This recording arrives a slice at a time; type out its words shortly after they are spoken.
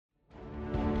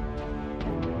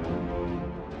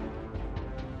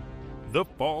The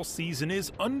fall season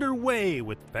is underway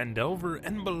with Phandelver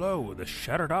and Below the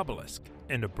Shattered Obelisk,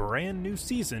 and a brand new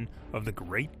season of the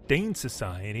Great Dane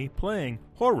Society playing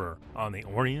Horror on the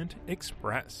Orient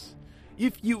Express.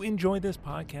 If you enjoy this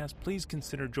podcast, please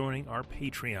consider joining our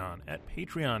Patreon at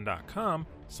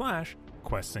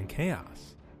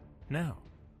patreon.com/questsandchaos. Now,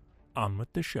 on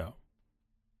with the show.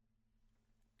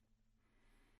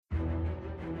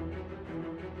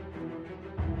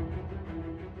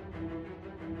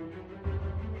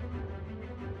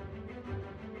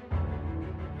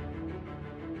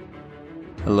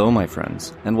 Hello, my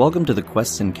friends, and welcome to the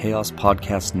Quests and Chaos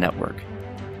Podcast Network.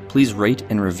 Please rate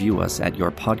and review us at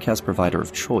your podcast provider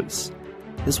of choice.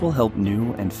 This will help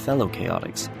new and fellow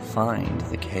chaotics find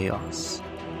the chaos.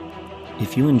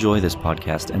 If you enjoy this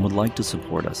podcast and would like to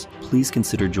support us, please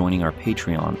consider joining our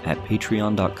Patreon at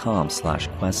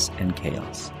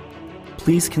patreon.com/questsandchaos.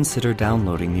 Please consider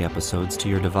downloading the episodes to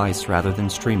your device rather than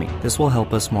streaming. This will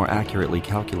help us more accurately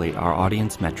calculate our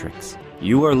audience metrics.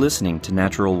 You are listening to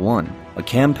Natural One, a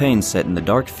campaign set in the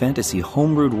dark fantasy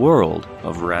homebrewed world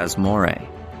of Razmore,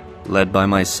 led by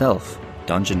myself,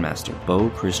 Dungeon Master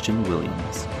Bo Christian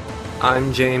Williams.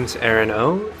 I'm James Aaron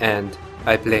O, and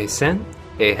I play Sen,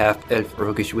 a half-elf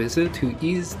roguish wizard who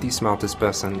is the smartest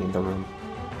person in the room.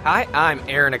 Hi, I'm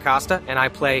Aaron Acosta, and I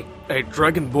play a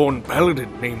dragonborn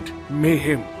paladin named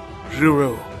Mayhem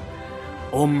Zero,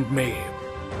 or Mayhem,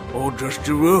 or just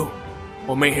Zero,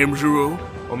 or Mayhem Zero,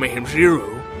 or Mayhem Zero,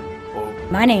 or...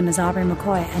 My name is Aubrey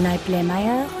McCoy, and I play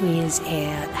Maya, who is a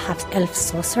half-elf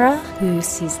sorcerer who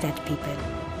sees dead people.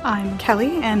 I'm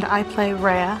Kelly, and I play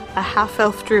Rhea, a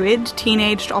half-elf druid,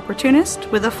 teenaged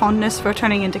opportunist with a fondness for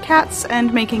turning into cats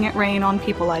and making it rain on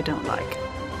people I don't like.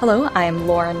 Hello, I am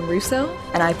Lauren Russo,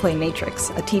 and I play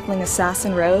Matrix, a tiefling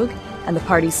assassin rogue, and the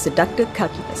party's seductive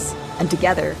cuckiness. And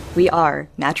together, we are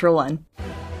Natural One.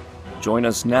 Join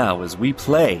us now as we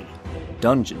play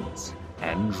Dungeons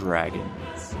and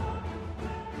Dragons.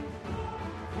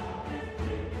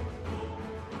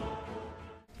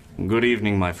 Good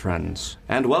evening, my friends,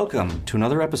 and welcome to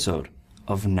another episode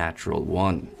of Natural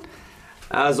One.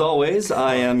 As always,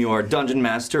 I am your Dungeon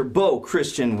Master, Bo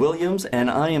Christian Williams,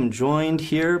 and I am joined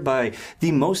here by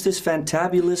the mostest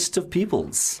fantabulous of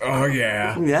peoples. Oh,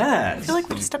 yeah. Yes. I feel like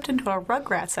we just stepped into a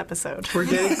Rugrats episode. We're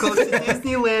getting close to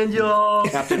Disneyland, y'all!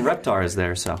 Captain Reptar is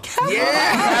there, so.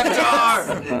 Yeah,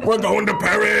 Reptar! We're going to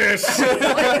Paris!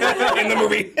 In the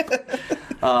movie.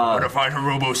 We're gonna find a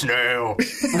robo-snail.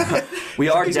 We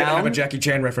are He's down. Gonna have a Jackie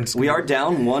Chan reference. We are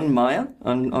down one Maya,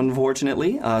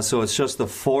 unfortunately. So it's just the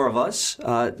four of us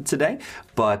today.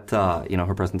 But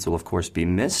her presence will of course be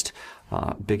missed.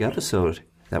 Big episode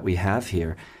that we have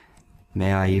here.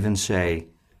 May I even say,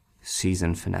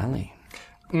 season finale.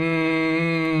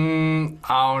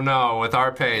 Oh no, with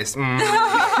our pace.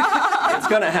 It's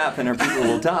gonna happen, or people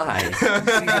will die.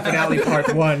 Season finale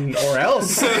part 1, or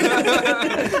else.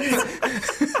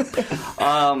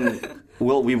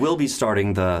 We will be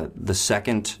starting the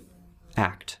second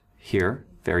act here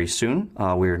very soon.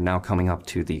 We're now coming up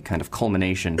to the kind of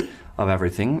culmination of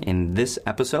everything in this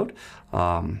episode.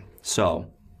 So,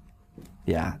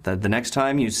 yeah, the next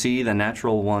time you see the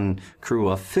Natural One crew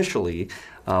officially,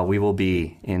 we will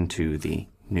be into the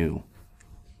new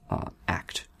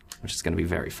act, which is going to be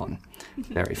very fun.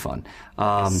 Very fun.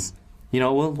 Yes.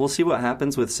 We'll see what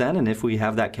happens with Sen and if we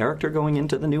have that character going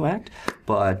into the new act.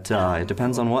 But it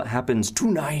depends on what happens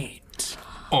tonight.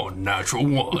 On Natural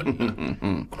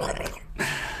One.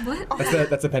 What?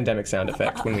 That's a pandemic sound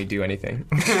effect when we do anything.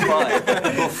 But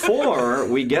before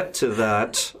we get to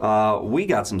that, we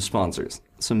got some sponsors.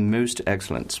 Some most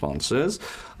excellent sponsors.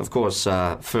 Of course,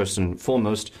 first and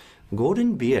foremost,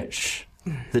 Gordon Biersch,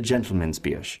 the gentleman's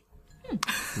Biersch.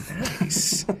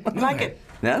 Nice. I like it.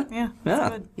 Yeah? Yeah.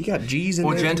 Good. You got G's in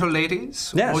Or there. gentle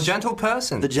ladies. Yes. Or gentle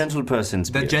persons. The gentle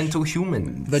person's The Biersch. gentle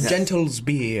humans. The Gentles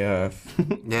beer.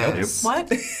 Yes.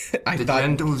 What? I The thought...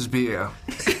 gentles beer.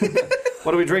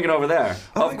 What are we drinking over there?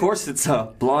 Of course, it's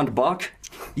a blonde buck.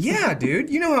 Yeah, dude.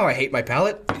 You know how I hate my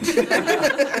palate.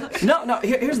 No.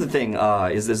 Here's the thing.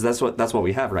 Is that's what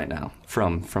we have right now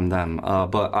from them.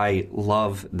 But I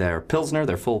love their Pilsner,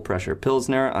 their full pressure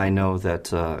Pilsner. I know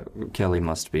that Kelly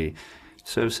must be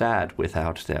so sad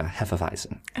without their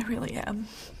Hefeweizen. I really am.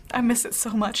 I miss it so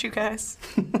much, you guys.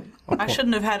 I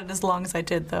shouldn't have had it as long as I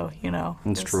did, though,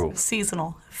 It's true.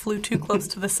 Seasonal. Flew too close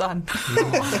to the sun.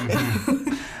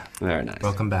 Very nice.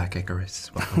 Welcome back, Icarus.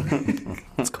 Welcome back.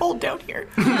 It's cold down here.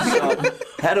 So,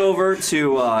 head over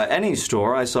to any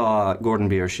store. I saw Gordon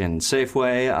Biersch in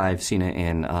Safeway. I've seen it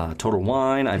in Total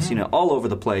Wine. I've seen it all over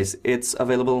the place. It's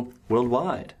available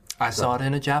worldwide. I saw it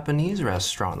in a Japanese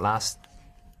restaurant last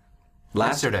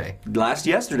Yesterday. Last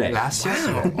yesterday.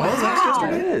 Yesterday.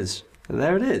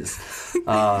 There it is.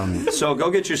 So go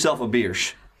get yourself a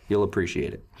biersch. You'll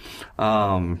appreciate it.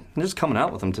 I'm just coming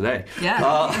out with them today.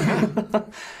 Yeah.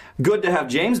 Good to have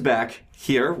James back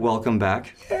here. Welcome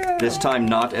back. Yeah. This time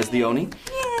not as the Oni.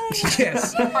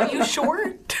 Yes. Are you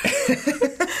sure?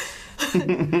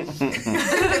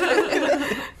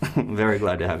 Very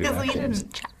glad to have you back, Because we James.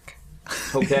 didn't check.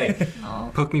 Okay.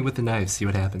 Poke me with the knife, see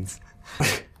what happens.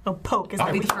 A poke, is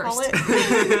that be what you the call first.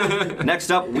 it?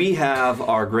 Next up, we have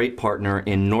our great partner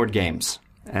in Nord Games.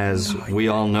 As we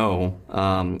all know,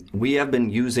 we have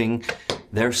been using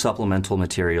their supplemental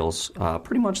materials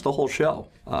pretty much the whole show.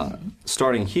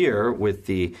 Starting here with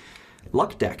the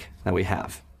luck deck that we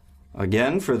have.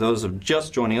 Again, for those of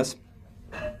just joining us,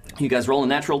 you guys roll a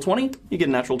natural 20, you get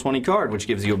a natural 20 card, which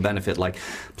gives you a benefit like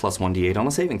plus 1d8 on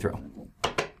a saving throw.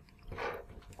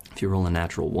 If you roll a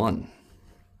natural 1,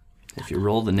 if you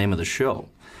roll the name of the show,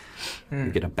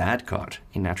 you get a bad card,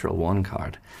 a natural 1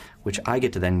 card, which I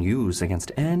get to then use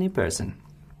against any person.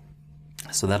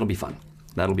 So that'll be fun.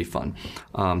 That'll be fun.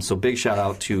 So big shout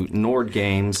out to Nord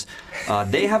Games.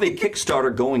 They have a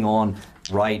Kickstarter going on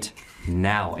right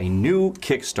now. A new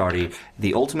Kickstarter,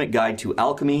 The Ultimate Guide to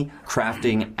Alchemy,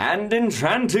 Crafting, and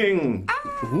Enchanting.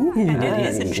 And it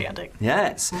is enchanting.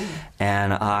 Yes.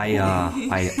 And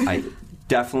I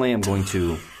definitely am going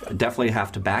to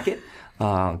have to back it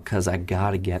because I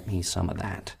got to get me some of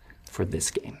that for this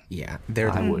game. Yeah,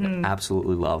 I would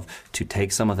absolutely love to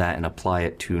take some of that and apply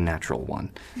it to Natural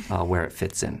 1 where it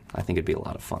fits in. I think it'd be a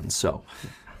lot of fun. So,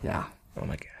 yeah. Oh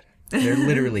my god. They're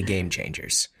literally game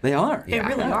changers. They are. They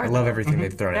really are. I love everything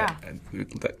they've thrown Yeah.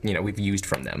 at, we've used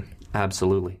from them.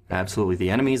 Absolutely. Absolutely. The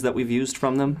enemies that we've used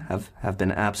from them have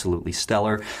been absolutely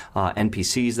stellar.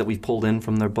 NPCs that we've pulled in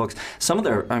from their books. Some of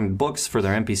their books for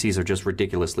their NPCs are just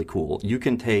ridiculously cool. You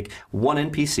can take one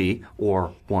NPC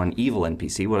or one evil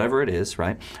NPC, whatever it is,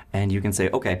 right? And you can say,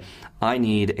 okay, I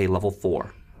need a level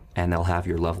 4. And they'll have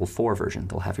your level 4 version.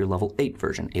 They'll have your level 8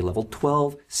 version, a level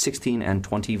 12, 16, and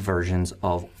 20 versions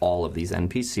of all of these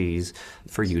NPCs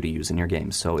for you to use in your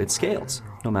game. So it scales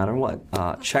no matter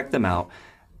what. Check them out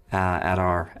at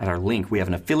our link. We have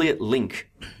an affiliate link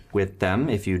with them.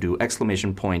 If you do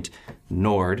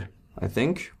 !Nord, I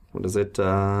think. What is it?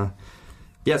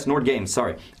 Yes, Nord Games,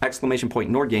 sorry.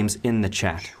 !Nord Games in the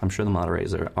chat. I'm sure the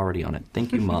moderators are already on it.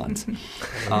 Thank you, mods.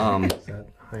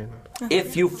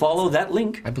 If you follow that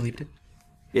link, I believed it.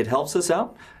 It helps us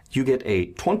out. You get a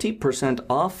 20%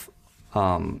 off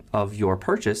of your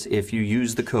purchase if you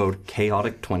use the code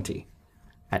Chaotic20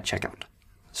 at checkout.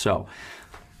 So,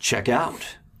 check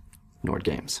out Nord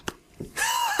Games.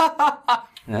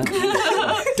 Yeah.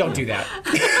 Don't do that.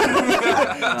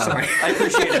 Sorry. I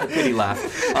appreciate the pity laugh.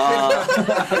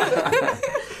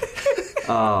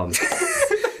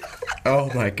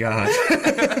 Oh my god.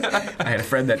 I had a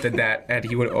friend that did that, and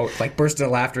he would burst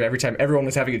into laughter every time everyone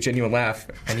was having a genuine laugh,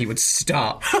 and he would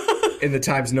stop in the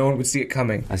times no one would see it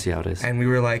coming. I see how it is. And we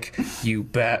were like,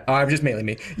 I'm just mainly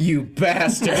me. You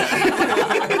bastard.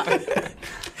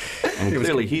 And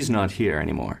clearly he's not here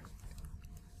anymore.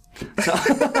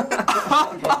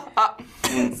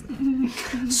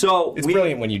 So it's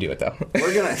brilliant when you do it, though.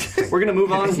 We're gonna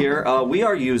move on here. We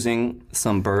are using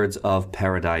some Birds of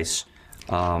Paradise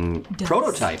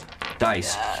prototype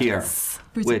dice here,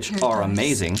 which are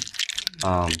amazing.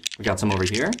 We got some over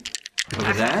here,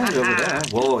 over there.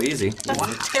 Whoa, easy. That's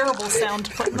a terrible sound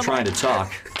to put in We're the trying to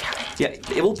talk. Yeah,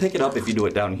 it will pick it up if you do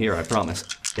it down here, I promise.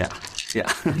 Yeah.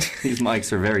 These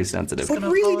mics are very sensitive. But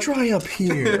really dry up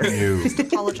here. Just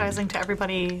apologizing to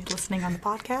everybody listening on the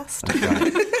podcast.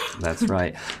 That's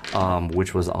right.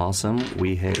 Which was awesome.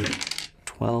 We hit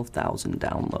 12,000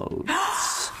 downloads.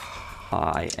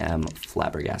 I am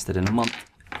flabbergasted. In a month,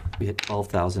 we hit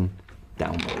 12,000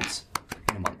 downloads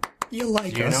in a month. You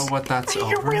like us. You know what that's over?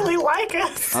 You really like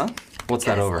us. Huh? What's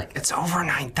that over? It's over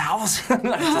 9,000. It's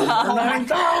over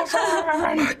 9,000!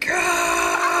 Oh my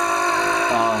god!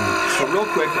 So real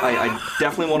quick, I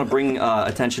definitely want to bring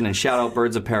attention and shout out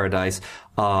Birds of Paradise.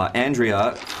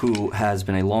 Andrea, who has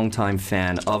been a longtime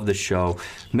fan of the show,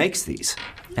 makes these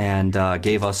and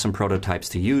gave us some prototypes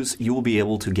to use. You will be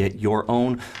able to get your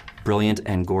own brilliant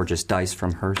and gorgeous dice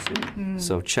from her soon.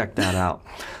 So check that out.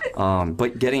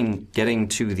 But getting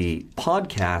to the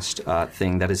podcast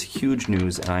thing, that is huge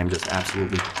news, and I'm just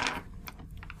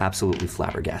absolutely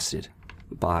flabbergasted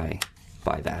by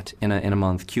that. In a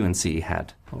month, QNC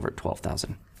had over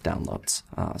 12,000 downloads.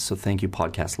 So thank you,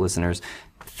 podcast listeners.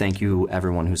 Thank you,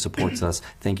 everyone who supports us.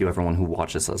 Thank you, everyone who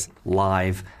watches us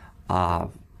live. I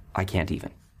can't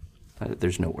even.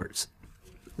 There's no words.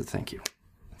 Thank you.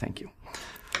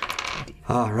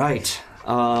 All right.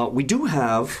 We do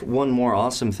have one more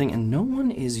awesome thing, and no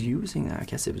one is using that. I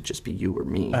guess it would just be you or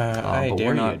me. I but dare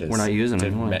we're not. you We're not using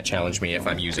it. to challenge me if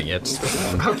I'm using it.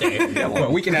 Okay.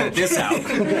 Well, we can edit this out.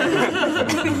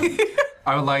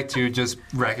 I would like to just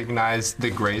recognize the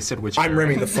grace at which I'm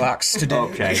Remy the Fox today.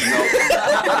 Okay.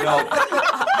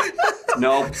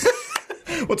 No.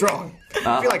 What's wrong?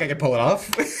 I feel like I could pull it off.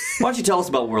 Why don't you tell us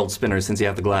about World Spinner since you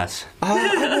have the glass?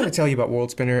 I want to tell you about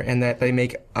World Spinner and that they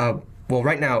make. Well,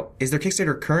 right now, is their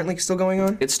Kickstarter currently still going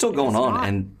on? It's still going on,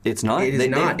 and it's not. It is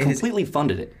not. They completely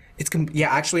funded it. Yeah,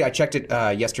 actually, I checked it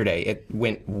yesterday. It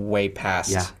went way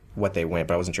past what they went,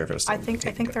 but I wasn't sure if it was still I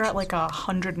think they're at like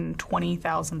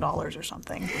 $120,000 or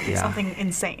something. Yeah. Something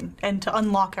insane. And to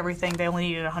unlock everything, they only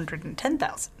needed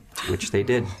 $110,000. Which they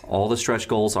did. All the stretch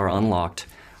goals are unlocked.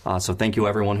 So thank you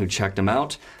everyone who checked them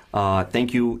out.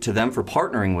 Thank you to them for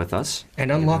partnering with us.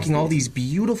 And unlocking all these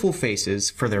beautiful faces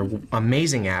for their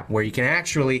amazing app where you can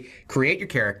actually create your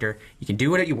character, you can do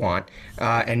what you want,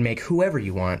 and make whoever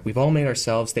you want. We've all made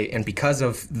ourselves, and because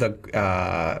of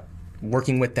the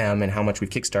working with them and how much we've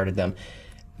kickstarted them,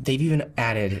 they've even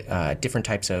added different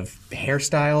types of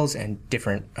hairstyles and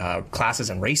different classes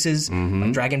and races,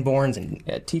 like Dragonborns and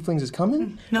Tieflings is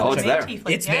coming. No, it's there.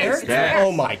 It's there? It's there.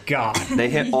 Oh my god. They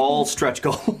hit all stretch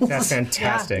goals. That's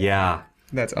fantastic. Yeah.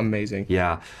 That's amazing.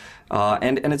 Yeah.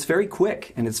 And it's very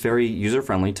quick, and it's very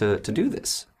user-friendly to do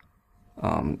this.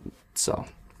 So...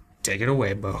 Take it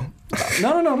away, Bo.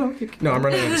 No. No, I'm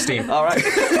running out of steam. All right.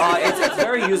 It's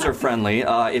very user-friendly.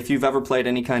 If you've ever played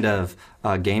any kind of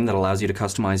game that allows you to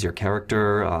customize your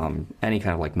character, any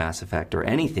kind of like Mass Effect or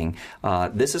anything,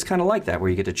 this is kind of like that,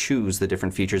 where you get to choose the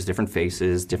different features, different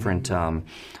faces, different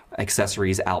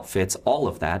accessories, outfits, all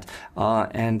of that.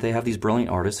 And they have these brilliant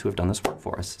artists who have done this work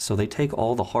for us. So they take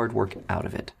all the hard work out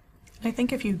of it. I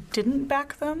think if you didn't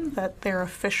back them, that they're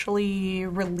officially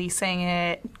releasing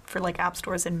it for like app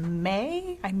stores in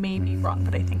May. I may be wrong,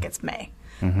 but I think it's May.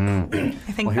 Mm-hmm. I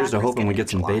think Well, here's to backers hoping we get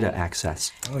some July. beta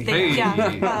access. Oh,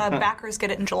 yeah. Backers get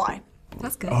it in July.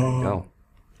 That's good.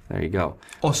 There you go.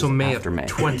 Also May After of May.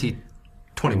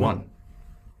 2021.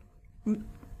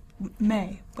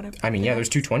 May, whatever. I mean, yeah, there's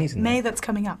 2 20s in there. May that's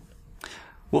coming up.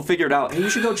 We'll figure it out. Hey, you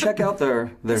should go check out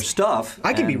their stuff.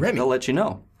 I can be and Remy. They'll let you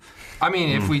know. I mean,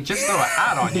 if we just throw a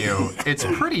hat on you, it's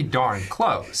pretty darn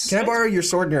close. Can I borrow your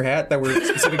sword and your hat that were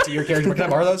specific to your character? Can I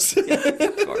borrow those? You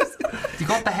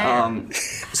got the hair.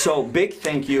 So big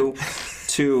thank you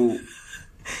to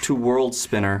World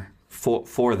Spinner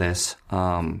for this.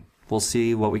 We'll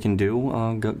see what we can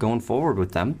do going forward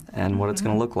with them and what it's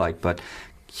going to look like. But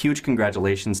huge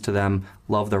congratulations to them.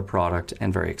 Love their product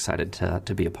and very excited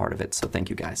to be a part of it. So thank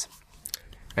you guys.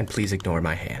 And please ignore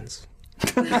my hands.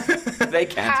 They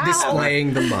can't.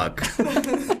 Displaying the mug.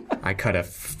 I cut a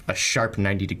sharp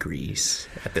 90 degrees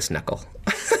at this knuckle.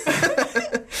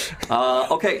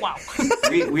 Okay. Wow.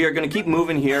 we are going to keep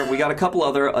moving here. We got a couple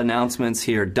other announcements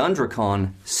here.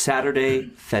 DundraCon,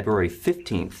 Saturday, February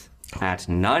 15th at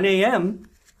 9 a.m.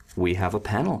 We have a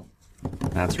panel.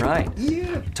 That's right.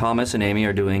 Yeah. Thomas and Amy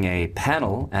are doing a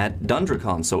panel at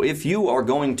DundraCon. So if you are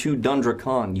going to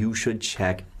DundraCon, you should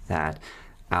check that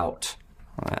out.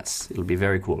 Yes, it'll be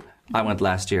very cool. I went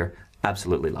last year.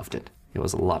 Absolutely loved it. It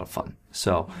was a lot of fun.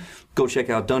 So go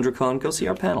check out DundraCon. Go see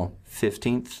our panel.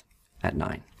 15th at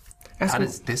 9. That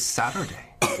is this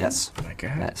Saturday. Yes. Oh my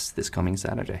God. Yes, this coming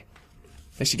Saturday.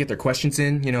 They should get their questions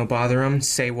in, bother them,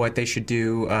 say what they should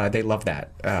do. They love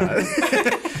that.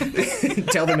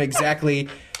 Tell them exactly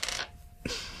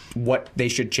what they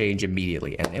should change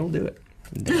immediately, and they'll do it.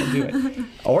 They'll do it.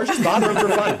 Or just bother them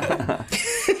for fun.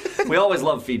 We always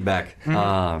love feedback.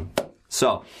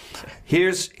 So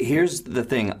here's the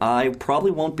thing. I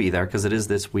probably won't be there because it is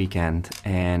this weekend,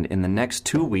 and in the next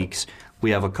 2 weeks,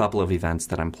 we have a couple of events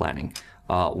that I'm planning.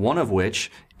 One of which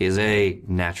is a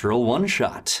natural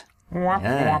one-shot.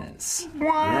 Yes.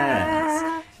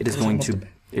 Yes. It is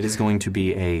going to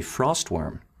be a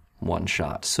Frostworm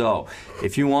one-shot. So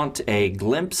if you want a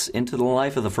glimpse into the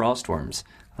life of the Frostworms,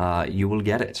 you will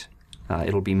get it.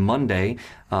 It'll be Monday,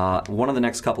 one of the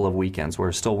next couple of weekends.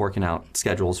 We're still working out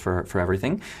schedules for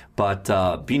everything.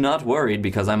 But be not worried,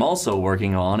 because I'm also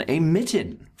working on a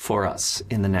mitten for us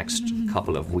in the next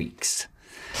couple of weeks.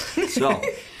 So,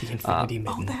 The Infinity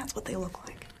Mitten. Oh, that's what they look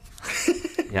like.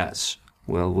 yes.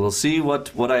 We'll see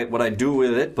what I do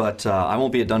with it, but I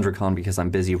won't be at DundraCon because I'm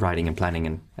busy writing and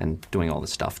planning and doing all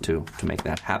this stuff to make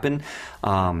that happen.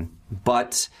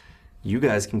 But you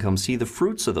guys can come see the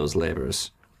fruits of those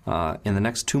labors. In the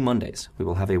next 2 Mondays, we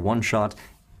will have a one-shot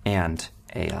and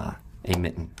a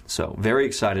mitten. So very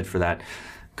excited for that.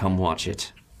 Come watch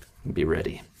it. Be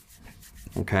ready.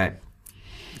 Okay.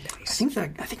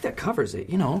 I think that covers it.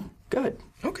 You know, good.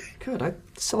 Okay. Good.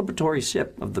 Celebratory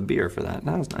sip of the beer for that.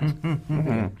 That was nice.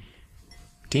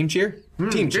 Team cheer?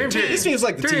 Team cheer. cheer. This seems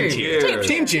like the team cheer. cheer.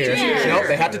 Team cheer. Nope,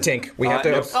 they have to tink. We have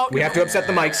to upset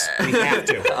the mics. We have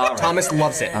to. All right. Thomas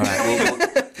loves it. All right,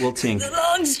 we'll tink.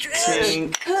 Long stretch.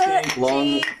 Tink.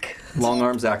 Long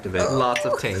arms activate. Lots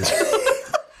of taste.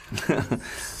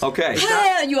 Okay.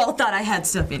 You all thought I had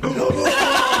stuff in me.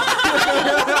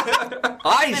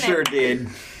 I sure did.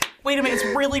 Wait a minute,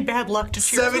 it's really bad luck to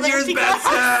cheer 7 for years empty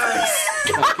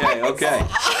bad Okay.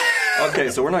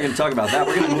 Okay, so we're not going to talk about that.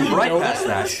 We're going to move right past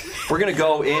that. We're going to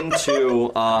go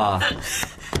into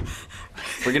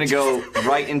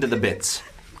right into the bits.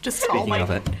 Just all Speaking like, of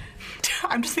it.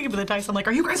 I'm just thinking of the dice. I'm like,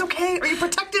 are you guys okay? Are you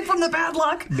protected from the bad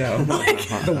luck? No.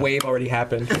 The wave already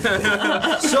happened.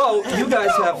 So, you guys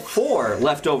have 4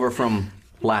 left over from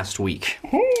last week.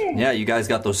 Yeah, you guys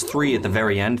got those 3 at the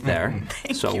very end there.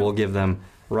 So we'll give them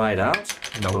right out.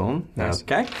 Boom. Nice.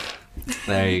 Okay.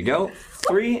 There you go.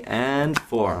 3 and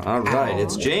 4. All right.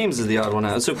 It's James is the odd one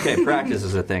out. It's okay. Practice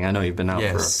is a thing. I know you've been out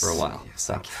for a while.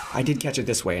 So I did catch it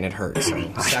this way, and it hurt.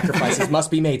 So sacrifices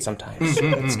must be made sometimes.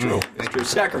 That's true. It's true.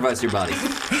 Sacrifice your body.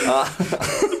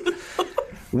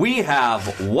 We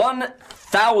have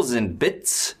 1,000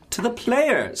 bits to the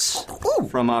players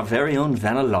from our very own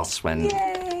Vanna Loswen.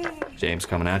 James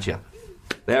coming at you.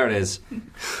 There it is.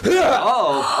 Intercepted.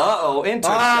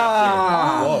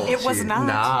 It was not.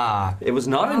 Nah. It was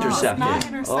not intercepted. not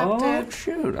intercepted. Oh,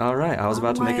 shoot. All right. I was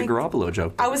about to make a Garoppolo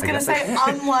joke. I was going to guess say,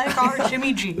 unlike our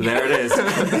Jimmy G. There it is.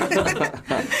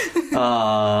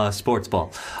 Sports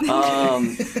ball.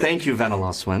 Thank you, Vanna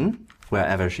Loswen,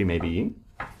 wherever she may be.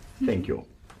 Thank you.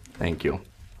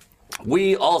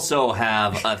 We also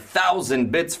have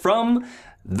 1,000 bits from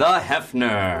the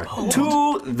Hefner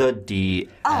to the DM.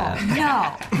 Oh,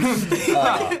 no.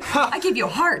 I gave you a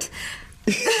heart.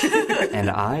 And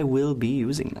I will be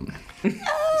using them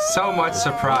So much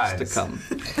surprise. to come.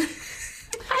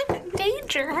 I'm in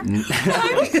danger.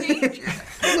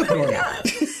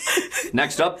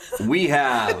 Next up, we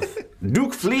have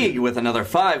Duke Fleeg with another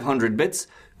 500 bits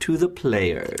to the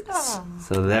players.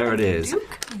 So there it is.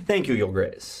 Thank you, Your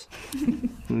Grace.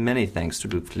 Many thanks to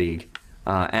Duke Fleeg.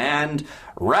 And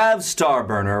Rav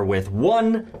Starburner with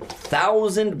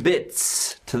 1,000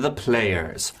 bits to the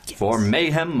players for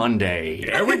Mayhem Monday.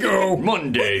 There we go.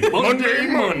 Monday. It's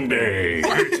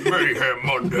Mayhem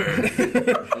Monday.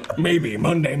 Maybe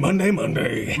Monday.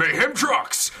 Mayhem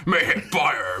trucks. Mayhem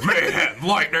fire. Mayhem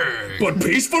lightning. But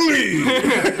peacefully.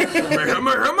 Mayhem.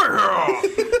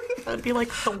 That'd be like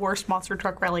the worst monster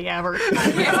truck rally ever.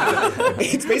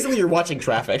 It's basically you're watching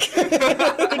traffic.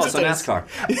 Also NASCAR.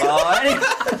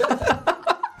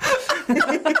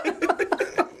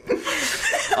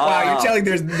 Wow, you're telling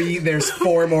there's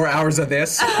 4 more hours of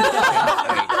this? All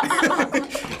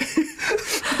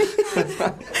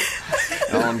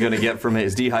I'm going to get from it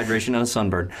is dehydration and a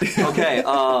sunburn. Okay,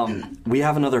 we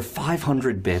have another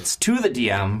 500 bits to the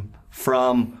DM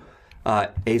from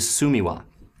Asumiwa.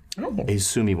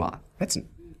 Asumiwa. That's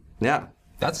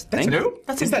That's Thank new? you.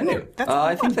 That's Is that new?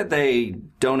 I think that they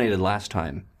donated last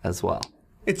time as well.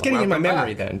 It's getting in my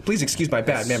memory then. Please excuse my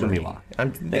bad memory. Sumiwa.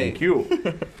 Thank you.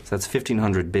 So that's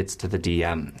 1,500 bits to the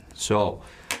DM. So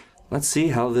let's see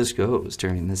how this goes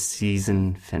during the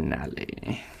season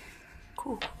finale.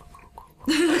 Cool.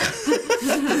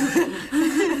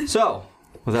 So,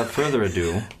 without further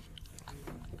ado,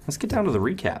 let's get down to the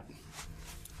recap.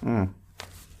 Get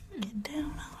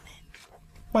down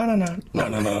on it.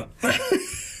 No.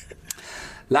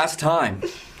 Last time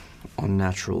on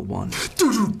Natural One.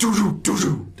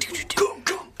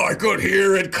 I could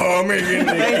hear it coming in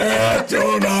the air,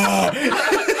 Jonah.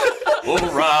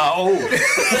 Hurrah!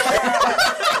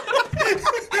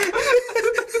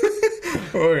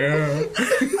 Oh, yeah.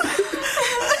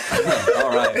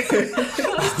 All right.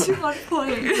 Too much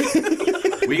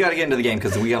playing. We got to get into the game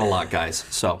because we got a lot, guys.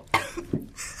 So,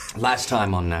 last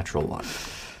time on Natural One,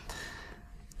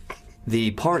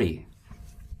 the party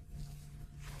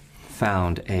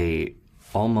found a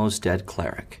almost dead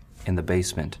cleric in the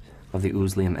basement of the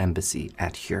Uzlium embassy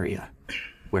at Huria,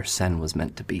 where Sen was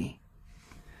meant to be.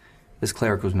 This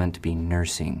cleric was meant to be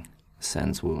nursing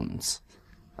Sen's wounds,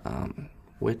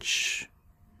 which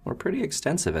were pretty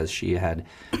extensive as she had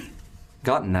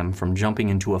gotten them from jumping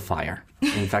into a fire.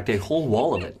 In fact, a whole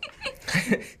wall of it.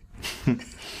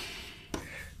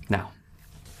 Now,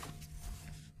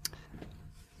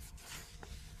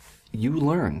 you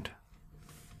learned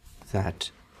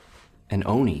that an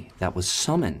Oni that was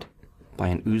summoned by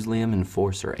an Uzlium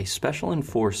enforcer, a special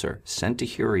enforcer sent to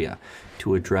Huria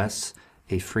to address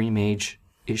a free mage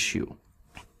issue,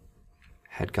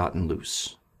 had gotten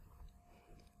loose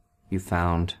you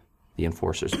found the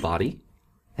Enforcer's body,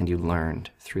 and you learned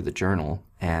through the journal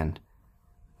and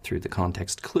through the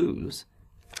context clues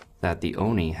that the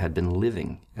Oni had been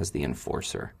living as the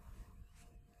Enforcer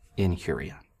in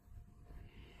Huria.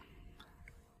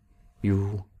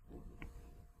 You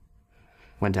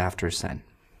went after Sen,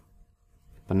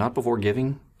 but not before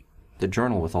giving the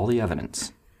journal with all the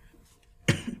evidence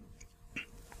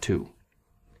to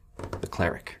the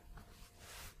cleric,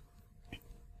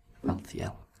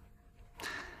 Althiel.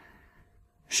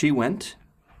 She went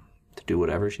to do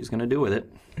whatever she's going to do with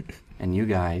it, and you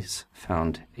guys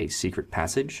found a secret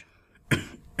passage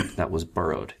that was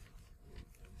burrowed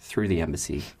through the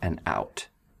embassy and out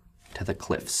to the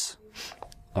cliffs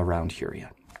around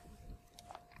Huria.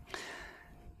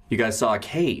 You guys saw a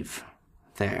cave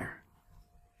there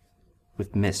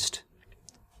with mist,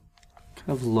 kind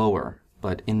of lower,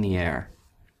 but in the air.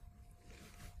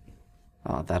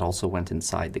 That also went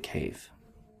inside the cave.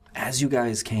 As you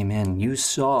guys came in, you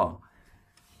saw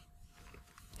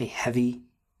a heavy,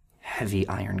 heavy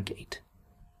iron gate.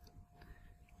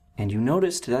 And you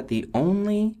noticed that the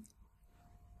only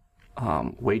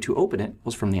way to open it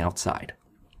was from the outside.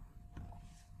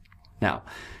 Now,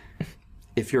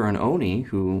 if you're an Oni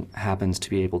who happens to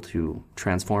be able to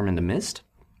transform into mist,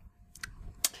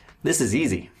 this is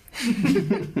easy.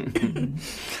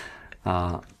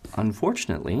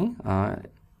 Unfortunately,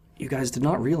 you guys did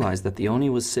not realize that the Oni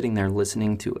was sitting there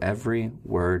listening to every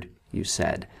word you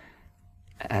said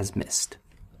as mist.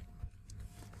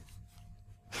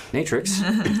 Natrix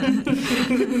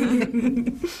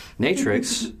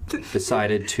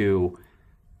decided to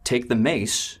take the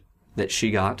mace that she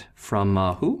got from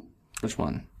who? Which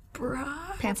one?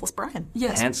 Pantsless Brian.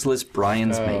 Yes. Pantsless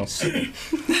Brian's mace.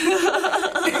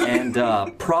 And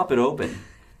prop it open,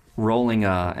 rolling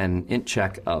an int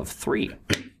check of 3,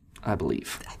 I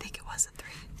believe. I think it was a 3.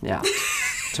 Yeah,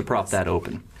 to prop that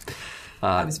open.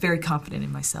 I was very confident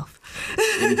in myself.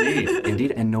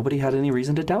 Indeed, and nobody had any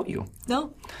reason to doubt you.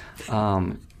 No.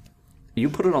 You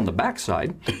put it on the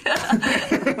backside.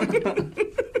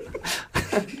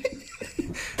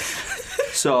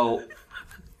 So,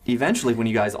 eventually, when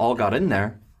you guys all got in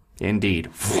there,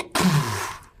 indeed,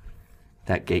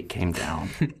 that gate came down,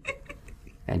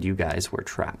 and you guys were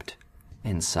trapped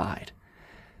inside.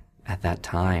 At that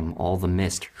time, all the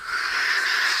mist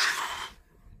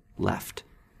left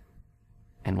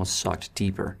and was sucked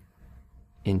deeper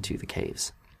into the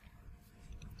caves.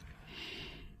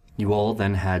 You all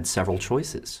then had several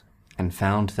choices and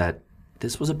found that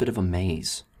this was a bit of a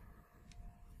maze.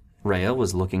 Rhea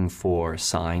was looking for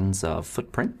signs of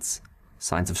footprints,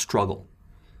 signs of struggle,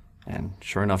 and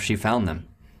sure enough, she found them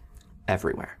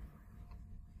everywhere.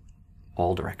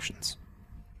 All directions.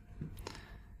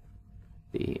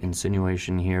 The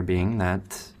insinuation here being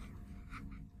that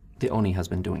the Oni has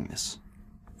been doing this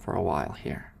for a while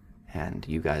here, and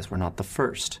you guys were not the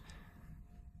first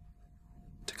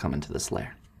to come into this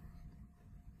lair.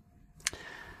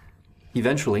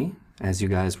 Eventually, as you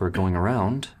guys were going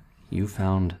around, you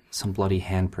found some bloody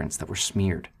handprints that were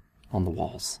smeared on the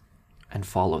walls and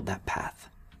followed that path.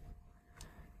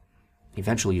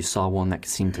 Eventually, you saw one that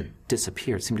seemed to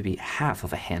disappear. It seemed to be half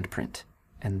of a handprint,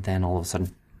 and then all of a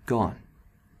sudden, gone.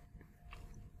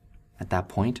 At that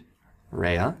point,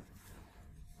 Rhea,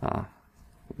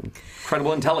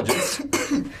 incredible intelligence,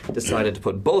 decided to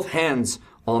put both hands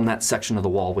on that section of the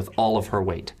wall with all of her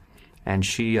weight, and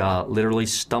she literally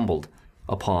stumbled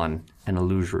upon an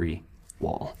illusory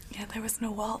wall. Yeah, there was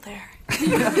no wall there.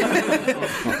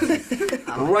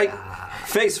 Right,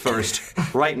 face first,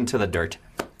 right into the dirt.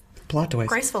 Plot twist.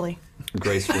 Gracefully.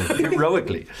 Gracefully,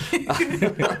 heroically.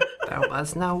 There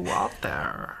was no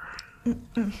water.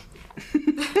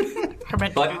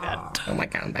 But Oh my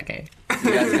god, Becky.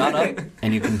 you guys got up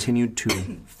and you continued to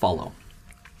follow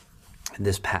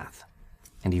this path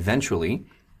and eventually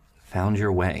found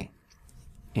your way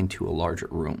into a larger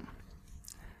room.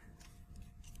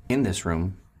 In this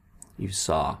room, you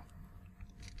saw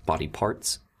body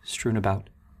parts strewn about.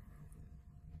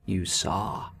 You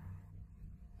saw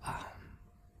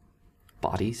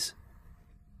bodies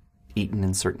eaten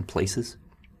in certain places.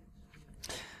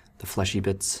 The fleshy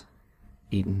bits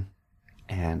eaten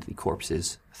and the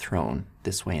corpses thrown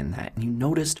this way and that. And you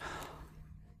noticed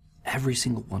every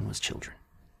single one was children.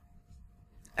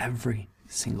 Every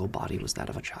single body was that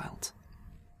of a child.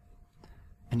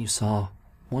 And you saw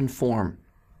one form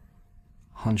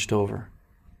hunched over,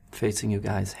 facing you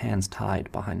guys, hands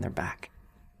tied behind their back.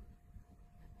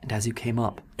 And as you came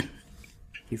up,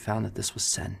 you found that this was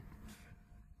Sen.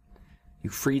 You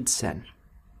freed Sen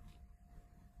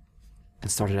and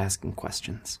started asking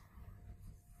questions.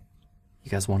 You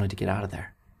guys wanted to get out of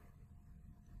there.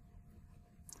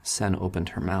 Sen opened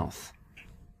her mouth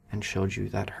and showed you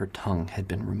that her tongue had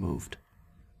been removed.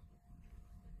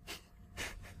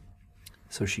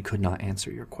 So she could not answer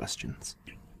your questions,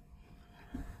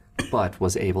 but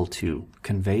was able to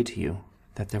convey to you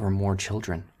that there were more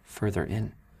children further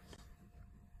in.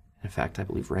 In fact, I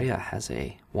believe Rhea has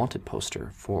a wanted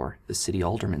poster for the city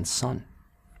alderman's son.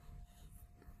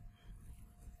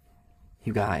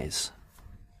 You guys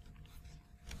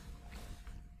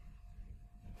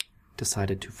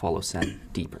decided to follow Sen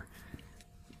deeper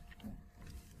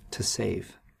to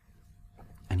save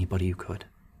anybody you could.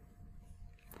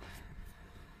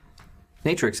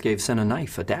 Natrix gave Sen a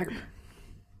knife, a dagger.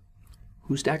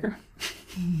 Whose dagger?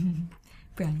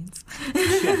 Brian's.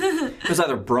 It was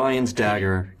either Brian's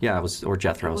dagger, or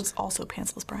Jethro's. It was also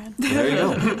Pantsless Brian. There you go.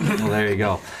 Well, there you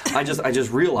go. I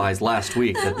just realized last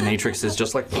week that Natrix is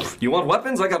just like, you want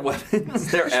weapons? I got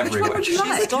weapons. They're everywhere. She's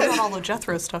still got all the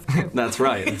Jethro stuff too. That's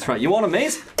right. You want a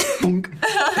mace? Boonk.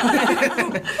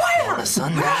 Why on a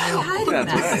sundial?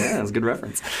 That's right. Yeah, that's a good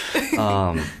reference.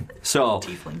 So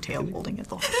Tiefling tail holding it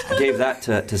the whole time. I gave that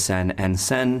to Sen, and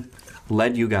Sen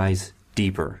led you guys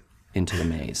deeper into the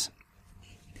maze.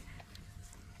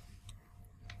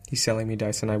 He's selling me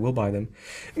dice, and I will buy them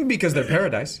because they're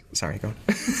paradise. Sorry, go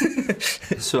on.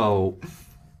 So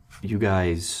you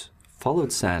guys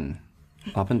followed Sen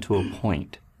up into a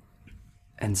point,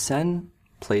 and Sen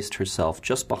placed herself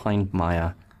just behind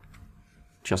Maya,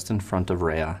 just in front of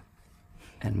Rhea,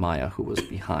 and Maya, who was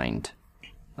behind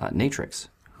Natrix,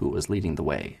 who was leading the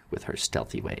way with her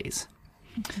stealthy ways.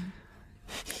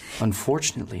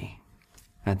 Unfortunately,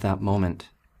 at that moment,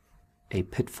 a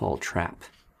pitfall trap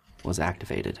was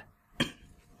activated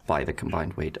by the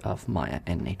combined weight of Maya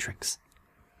and Natrix.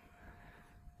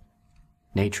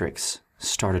 Natrix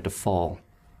started to fall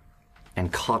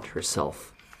and caught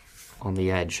herself on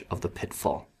the edge of the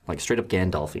pitfall, like straight up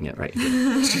Gandalfing it right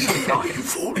here.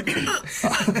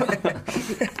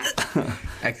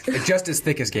 Just as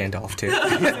thick as Gandalf, too.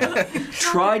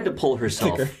 Tried to pull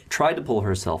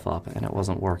herself up, and it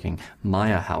wasn't working.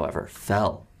 Maya, however,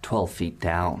 fell 12 feet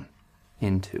down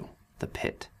into the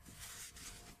pit.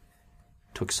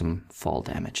 Took some fall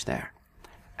damage there.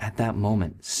 At that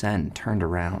moment, Sen turned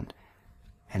around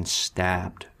and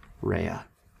stabbed Rhea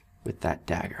with that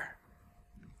dagger.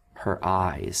 Her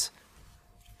eyes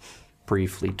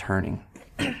briefly turning,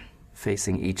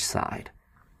 facing each side,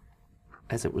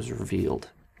 as it was revealed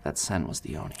that Sen was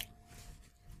the Oni.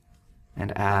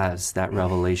 And as that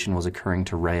revelation was occurring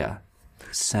to Rhea,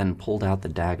 Sen pulled out the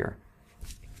dagger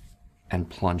and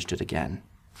plunged it again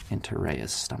into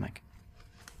Rhea's stomach.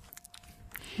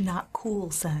 Not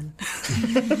cool, Sen.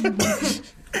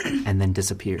 And then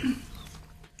disappeared.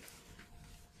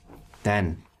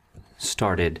 Then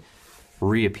started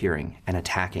reappearing and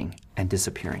attacking and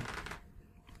disappearing.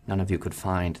 None of you could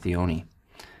find the Oni.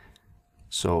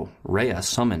 So Rhea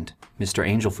summoned Mr.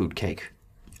 Angel Food Cake,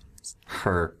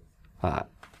 her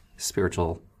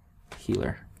spiritual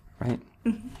healer, right?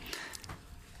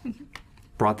 Mm-hmm.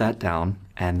 Brought that down,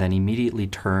 and then immediately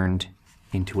turned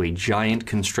into a giant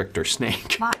constrictor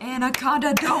snake. My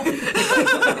anaconda don't.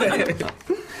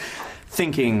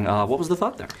 Thinking, what was the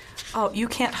thought there? Oh, you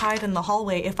can't hide in the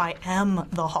hallway if I am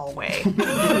the hallway.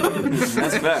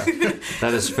 That's fair.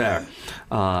 That is fair.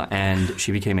 And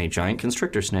she became a giant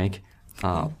constrictor snake,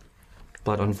 but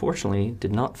unfortunately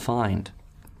did not find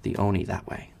the Oni that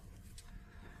way.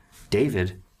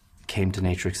 David came to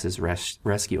Natrix's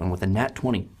rescue, and with a nat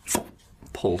 20,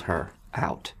 pulled her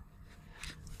out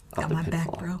of the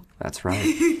pitfall. Back, bro. That's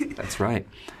right. That's right.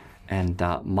 And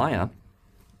Maya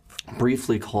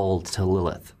briefly called to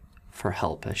Lilith for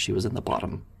help as she was in the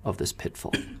bottom of this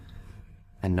pitfall,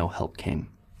 and no help came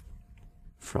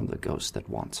from the ghost that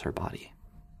wants her body.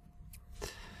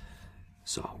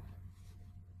 So,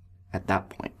 at that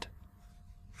point,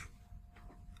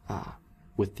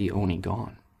 with the Oni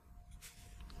gone,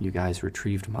 you guys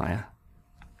retrieved Maya.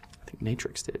 I think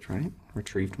Natrix did, right?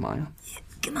 Retrieved Maya.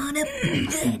 Come on up.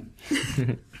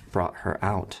 Brought her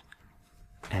out,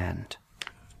 and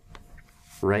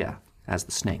Rhea, as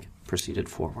the snake, proceeded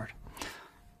forward.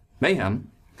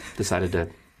 Mayhem decided to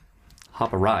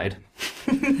hop a ride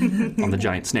on the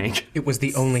giant snake. It was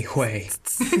the only way.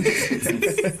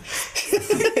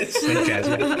 Snake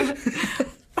Jasmine.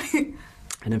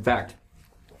 And in fact,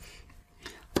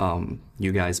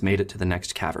 you guys made it to the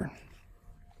next cavern.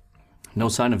 No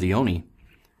sign of the Oni,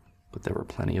 but there were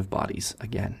plenty of bodies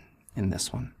again in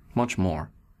this one. Much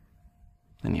more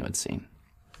than you had seen.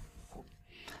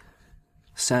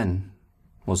 Sen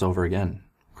was over again,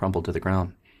 crumpled to the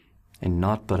ground, in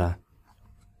naught but a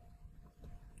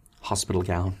hospital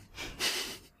gown.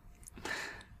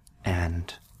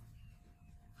 And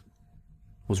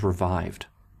was revived.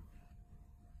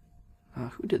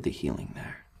 Who did the healing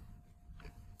there?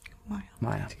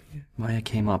 Maya. Maya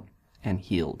came up and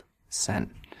healed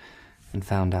Sen and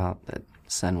found out that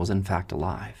Sen was in fact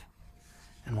alive.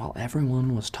 And while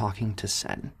everyone was talking to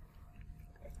Sen,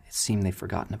 it seemed they'd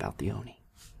forgotten about the Oni,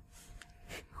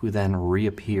 who then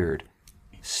reappeared,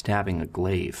 stabbing a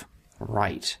glaive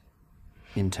right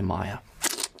into Maya,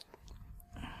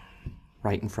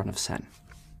 right in front of Sen,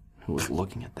 who was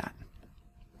looking at that.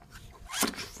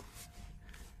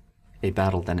 A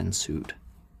battle then ensued.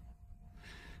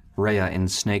 Rhea, in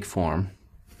snake form,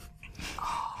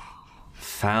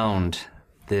 found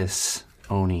this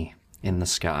Oni in the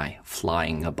sky,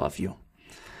 flying above you.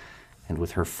 And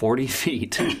with her 40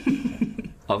 feet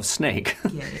of snake,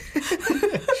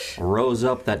 rose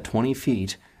up that 20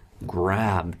 feet,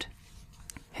 grabbed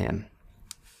him,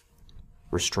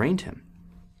 restrained him,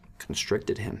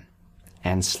 constricted him,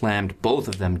 and slammed both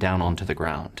of them down onto the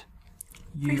ground.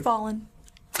 Free fallen.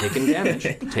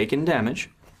 Taken damage,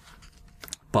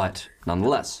 but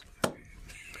nonetheless,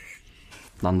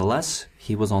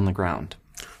 he was on the ground.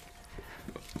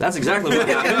 That's exactly what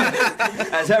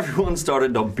happened. As everyone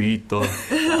started to beat the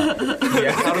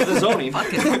out of the Zoni.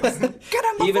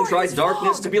 He even tried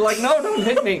darkness to be like, no, don't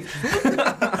hit me.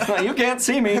 You can't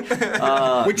see me.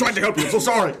 We tried to help you, I'm so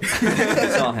sorry. I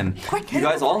saw him. You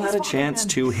guys all had a chance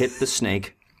to hit the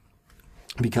snake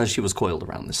because she was coiled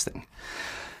around this thing.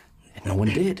 And no one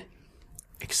did.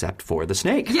 Except for the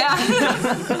snake. Yeah.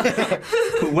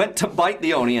 Who went to bite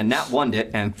the Oni and Nat won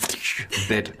it and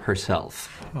bit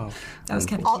herself. Oh. That was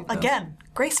kind of cute, though. Again,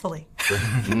 gracefully.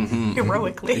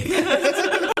 Heroically.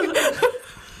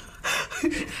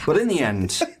 But in the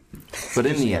end,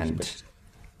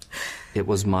 it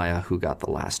was Maya who got the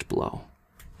last blow.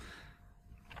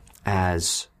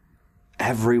 As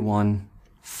everyone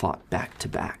fought back to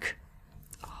back.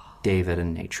 David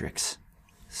and Natrix.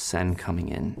 Sen coming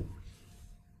in.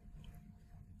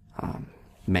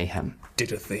 Mayhem.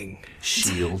 Did a thing.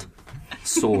 Shield.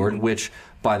 Sword, which,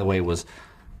 by the way, was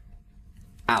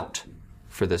out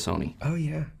for this Oni. Oh,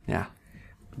 yeah. Yeah.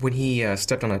 When he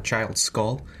stepped on a child's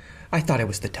skull, I thought it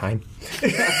was the time.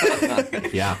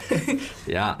 Yeah.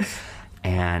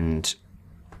 And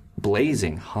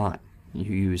blazing hot,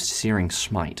 you use Searing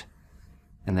Smite.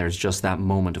 And there's just that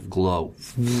moment of glow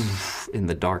in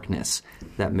the darkness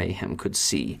that Mayhem could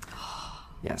see.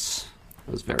 Yes,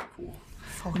 it was very cool.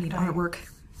 We need artwork.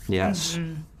 Yes,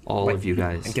 all of you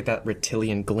guys. And get that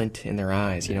reptilian glint in their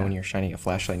eyes, you know, when you're shining a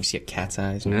flashlight and you see a cat's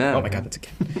eyes. Yeah. Oh my god, that's a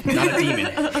cat. Not a demon.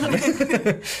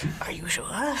 Are you sure?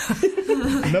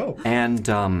 No. And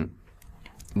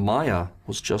Maya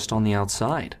was just on the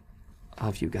outside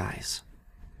of you guys.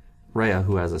 Rhea,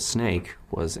 who has a snake,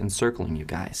 was encircling you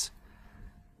guys,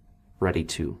 ready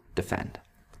to defend.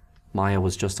 Maya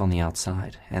was just on the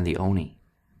outside, and the Oni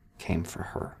came for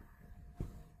her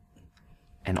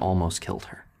and almost killed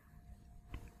her.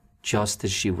 Just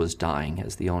as she was dying,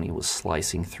 as the Oni was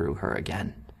slicing through her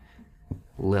again,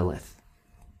 Lilith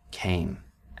came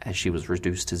as she was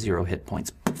reduced to 0 hit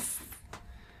points,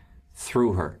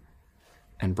 threw her,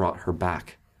 and brought her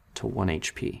back to 1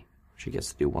 HP. She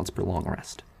gets to do once per long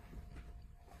rest.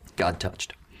 God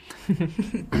touched.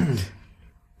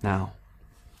 Now,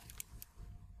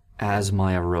 as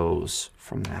Maya rose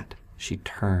from that, she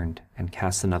turned and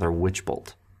cast another Witch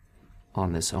Bolt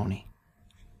on this Oni.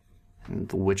 And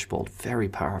the Witch Bolt, very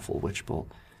powerful Witch Bolt,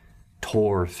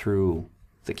 tore through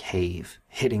the cave,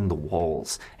 hitting the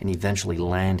walls, and eventually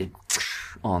landed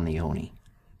on the Oni,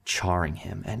 charring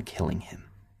him and killing him.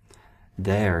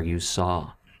 There you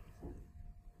saw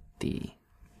the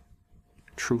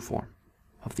true form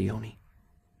of the Oni.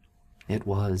 It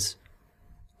was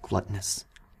gluttonous.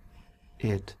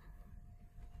 It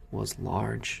was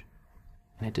large,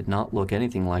 and it did not look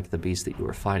anything like the beast that you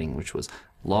were fighting, which was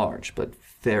large but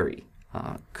very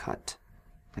cut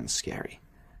and scary.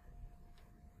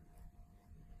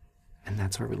 And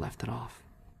that's where we left it off,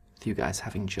 with you guys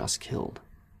having just killed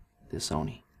this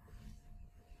Oni.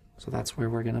 So that's where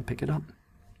we're gonna pick it up.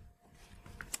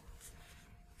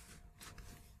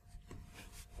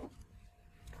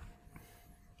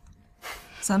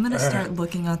 So I'm going to start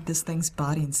looking at this thing's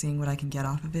body and seeing what I can get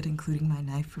off of it, including my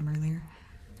knife from earlier.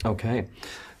 Okay.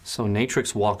 So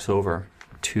Natrix walks over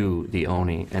to the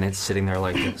Oni, and it's sitting there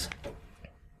like this.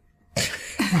 Died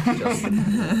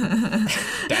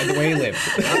the way he lived.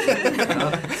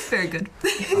 Very good.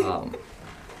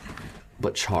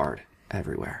 But charred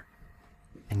everywhere.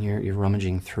 And you're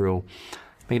rummaging through.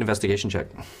 Make an investigation check.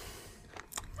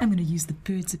 I'm going to use the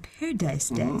Birds of Paradise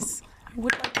dice. I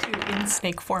would like to, in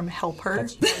snake form, help her.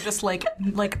 Just like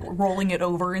rolling it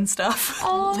over and stuff.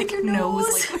 Oh, like your nose.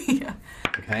 nose. Like, yeah.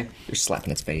 Okay. You're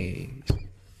slapping its face.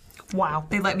 Wow.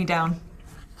 They let me down.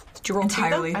 Did you roll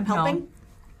entirely? Two, I'm helping.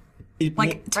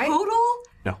 Like Right? total,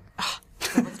 No.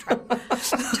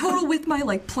 total with my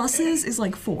like pluses is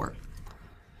like 4.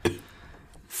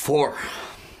 4.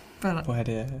 But What? but it's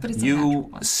a natural You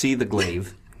one. see the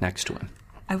glaive next to him.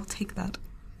 I will take that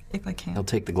if I can. He'll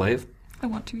take the glaive. I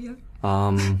want to, yeah.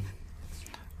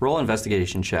 Roll an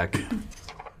investigation check.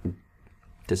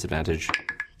 Disadvantage.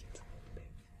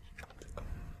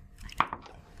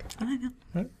 I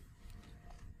know.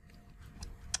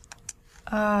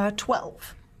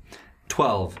 12.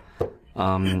 12.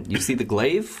 You see the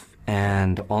glaive,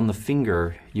 and on the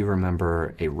finger, you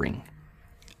remember a ring.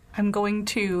 I'm going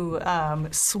to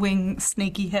swing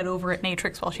Snaky head over at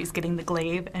Natrix while she's getting the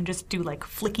glaive and just do like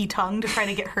flicky tongue to try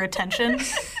to get her attention,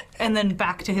 and then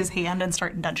back to his hand and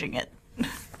start nudging it.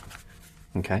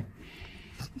 Okay.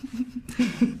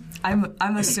 I'm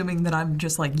assuming that I'm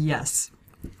just like, yes.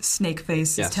 Snake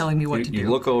face Yes. is telling me what to do. You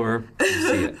look over, you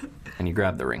see it, and you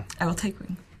grab the ring. I will take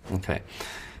ring. Okay.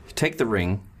 You take the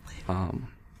ring,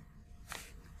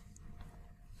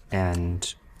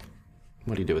 and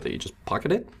what do you do with it? You just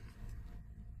pocket it?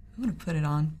 I'm gonna put it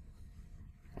on.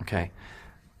 Okay.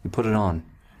 You put it on,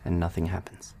 and nothing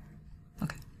happens.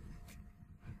 Okay.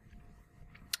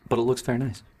 But it looks very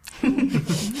nice. Looking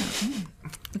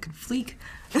fleek.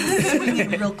 Swinging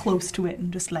real close to it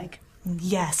and just like,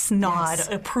 yes, nod, Yes.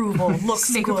 approval, looks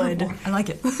Snake good. approval. I like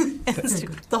it.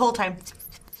 The whole time.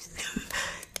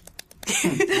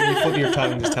 You flip your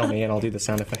tongue and just tell me, and I'll do the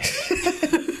sound effect.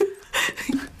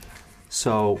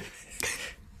 So,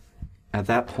 at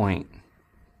that point,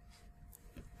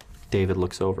 David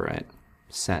looks over at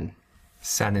Sen.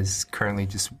 Sen is currently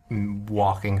just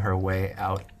walking her way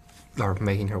out, or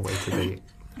making her way to the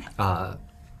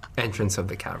entrance of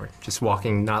the cavern. Just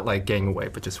walking, not like getting away,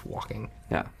 but just walking.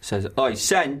 Yeah. Says, "Oi,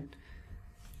 Sen!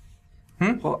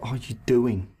 What are you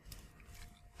doing?"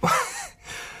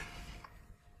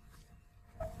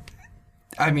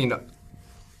 I mean,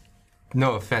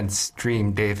 no offense,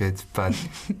 Dream David, but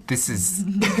this is...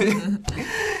 yeah,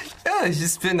 it's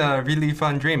just been a really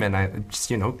fun dream, and I just,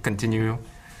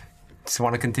 just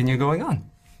want to continue going on.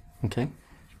 Okay.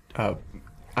 I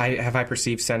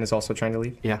perceived Sen is also trying to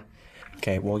leave? Yeah.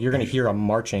 Okay, well, you're going to hear a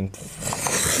marching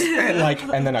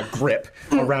and then a grip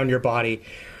around your body.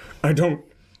 I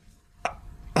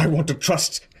want to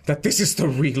trust that this is the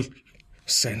real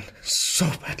Sen so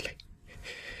badly.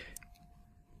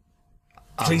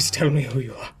 Please tell me who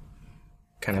you are.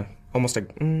 Kind of, almost I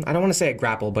don't want to say a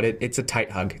grapple, but it's a tight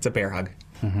hug. It's a bear hug.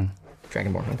 Mm-hmm.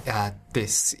 Dragonborn hug.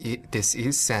 This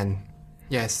is Sen.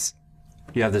 Yes.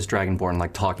 You have this Dragonborn,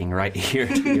 like, talking right here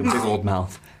to your big old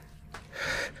mouth.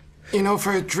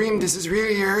 For a dream, this is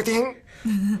really hurting.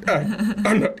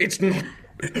 I'm not, it's not.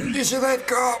 You should let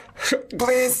go,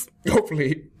 please.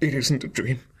 Hopefully, it isn't a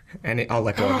dream. And I'll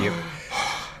let go of you.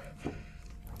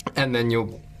 And then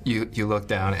you look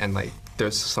down and like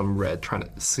there's some red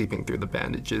seeping through the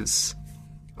bandages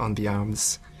on the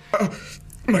arms. Oh,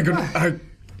 my God,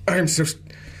 I'm so...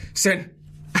 Sen.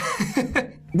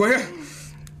 Where?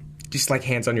 Just like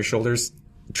hands on your shoulders.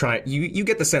 You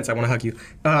get the sense I want to hug you.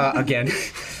 Again.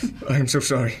 I'm so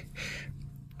sorry.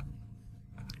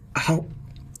 How...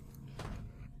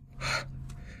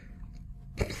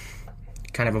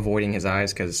 Kind of avoiding his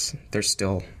eyes because there's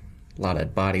still a lot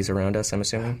of bodies around us, I'm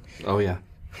assuming. Oh, yeah.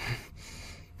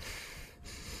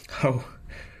 How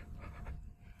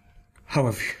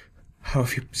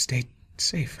have you stayed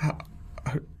safe?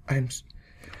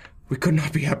 We could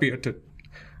not be happier to...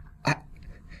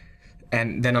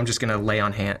 And then I'm just going to lay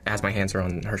on as my hands are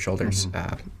on her shoulders.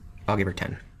 Mm-hmm. I'll give her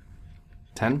 10.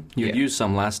 10? You used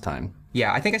some last time.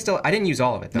 Yeah, I think I didn't use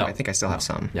all of it, though. No. I think I still have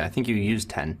some. Yeah, I think you used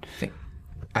 10.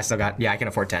 I still got... Yeah, I can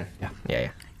afford 10. Yeah.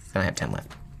 And I have 10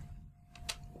 left.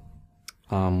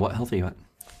 What health are you at?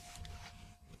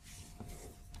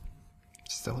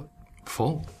 Still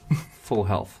full. Full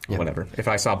health. Yeah. Whatever. If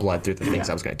I saw blood through the things,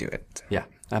 I was going to do it. Yeah,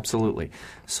 absolutely.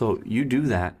 So you do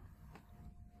that.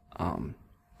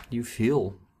 You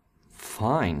feel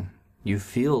fine. You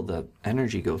feel the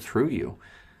energy go through you.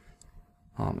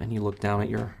 And you look down at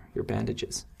your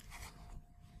bandages.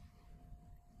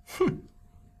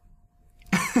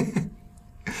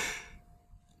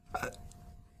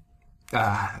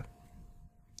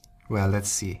 Well, let's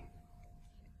see.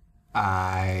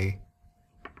 I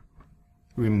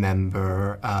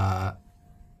remember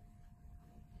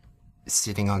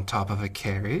sitting on top of a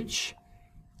carriage,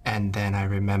 and then I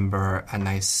remember a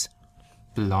nice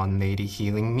blonde lady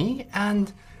healing me,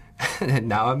 and And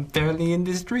now I'm barely in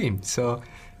this dream, so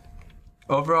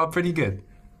overall pretty good.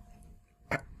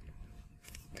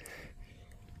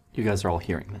 You guys are all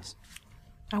hearing this.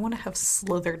 I want to have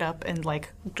slithered up and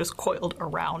like just coiled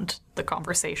around the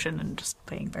conversation and just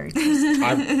playing very close.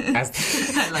 I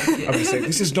like it. I would say,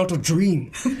 this is not a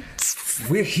dream.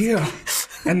 We're here,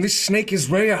 and this snake is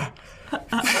Rhea.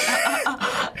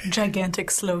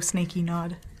 Gigantic, slow, snaky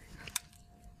nod.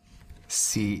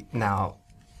 See, now,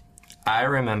 I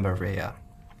remember Rhea,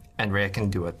 and Rhea can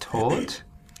do a toad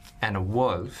and a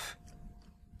wolf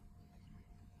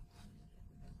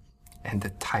and a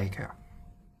tiger.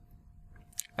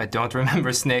 I don't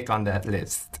remember snake on that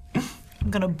list. I'm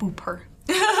gonna boop her.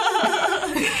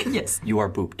 Yes. You are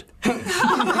booped.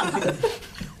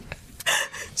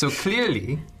 So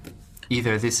clearly,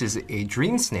 either this is a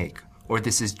dream snake or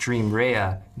this is Dream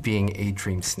Rhea being a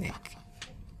dream snake.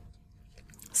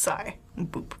 Sigh.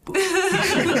 Boop,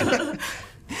 boop.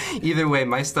 Either way,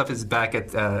 my stuff is back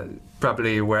at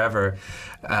probably wherever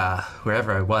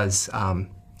I was.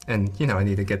 And, I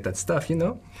need to get that stuff,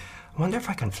 I wonder if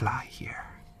I can fly here.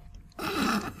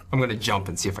 I'm going to jump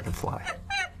and see if I can fly.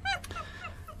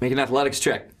 Make an athletics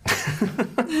check.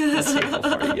 Let's see how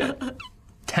far you get.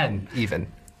 10 even.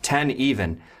 10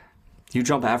 even. You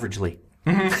jump averagely.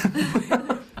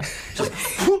 Just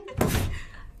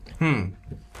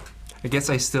I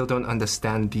guess I still don't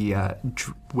understand the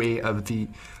way of the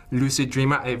lucid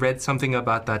dreamer. I read something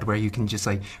about that where you can just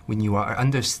when you are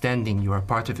understanding you are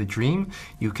part of a dream,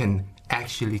 you can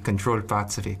actually control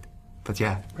parts of it. But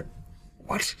yeah.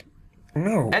 What?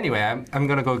 No. Anyway, I'm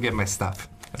gonna go get my stuff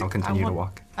and I'll continue to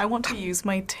walk. I want to use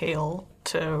my tail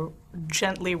to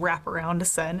gently wrap around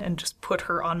Sen and just put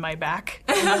her on my back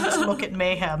and then just look at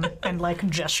Mayhem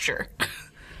and gesture.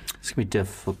 It's gonna be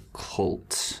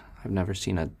difficult. I've never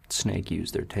seen a snake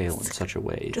use their tail in such a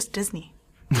way. Just Disney.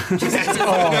 Just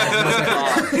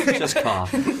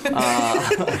cough.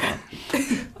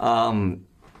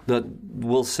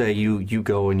 We'll say you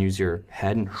go and use your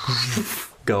head and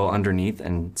go underneath,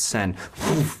 and Sen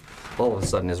all of a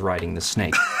sudden is riding the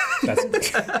snake.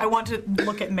 I want to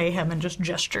look at Mayhem and just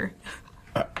gesture.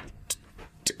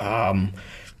 Can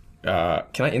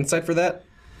I insight for that?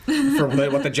 For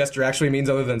what the gesture actually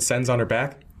means, other than Sen's on her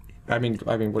back? I mean,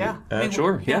 what? Yeah.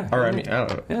 Sure, yeah. Or I don't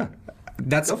know. Yeah.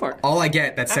 That's Go for it. all I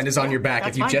get. That Sen is on your back.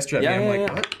 That's If you fine. gesture at me, I'm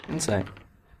like, what? Insight.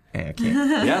 I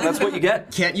can't. Yeah, that's what you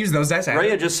get. Can't use those dice.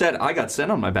 Rhea just said, I got Sen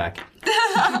on my back.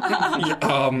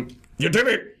 You did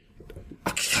it.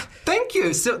 Thank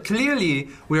you. So clearly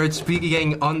we are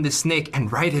speaking on the snake and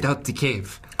ride it out the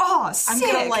cave. Oh, sick.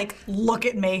 I'm gonna look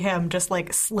at Mayhem, just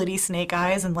slitty snake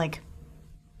eyes and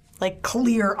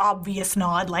clear, obvious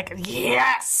nod,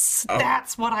 yes,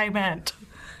 that's what I meant.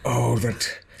 Oh,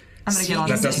 that. I'm gonna get on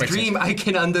In That does this make sense. dream, I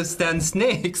can understand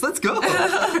snakes. Let's go.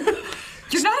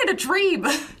 You're not in a dream.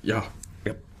 Yeah.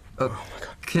 Yep.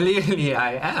 Clearly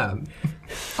I am.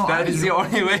 That is the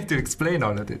only way to explain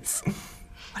all of this.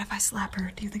 What if I slap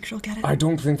her? Do you think she'll get it? I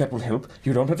don't think that will help.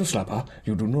 You don't have to slap her.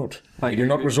 You do not. Right, You do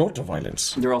not resort to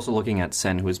violence. You're also looking at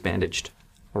Sen, who is bandaged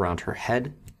around her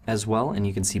head as well, and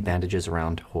you can see bandages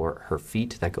around her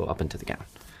feet that go up into the gown.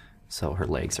 So her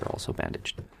legs are also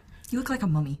bandaged. You look like a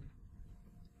mummy.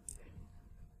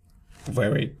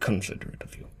 Very considerate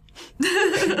of you.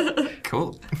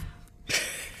 Cool.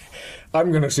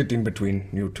 I'm gonna sit in between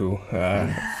you two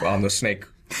on the snake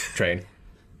train.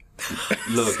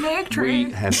 Look, Snake we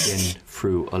train. have been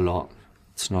through a lot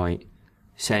tonight.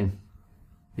 Sen,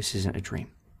 this isn't a dream.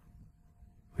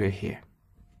 We're here.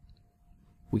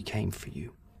 We came for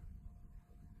you.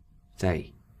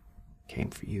 They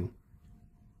came for you.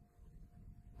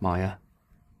 Maya,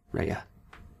 Rhea.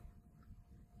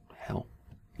 Hell,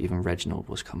 even Reginald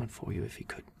was coming for you if he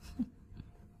could.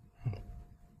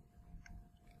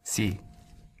 See,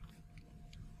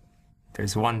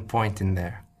 there's one point in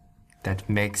there that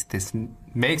makes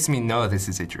me know this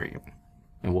is a dream.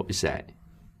 And what is that?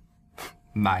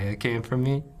 Maya came for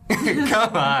me?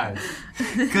 Come on.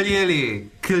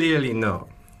 Clearly no.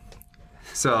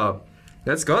 So,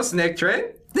 let's go, snake train.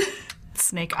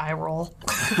 Snake eye roll.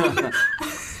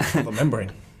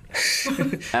 Remembering.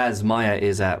 As Maya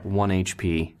is at 1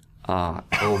 HP,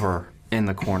 over in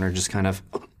the corner, just kind of...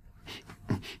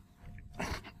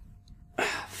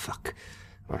 Fuck.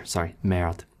 Or, sorry,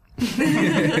 merde.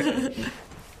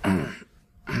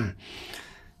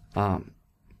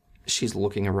 She's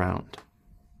looking around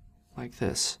like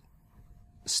this,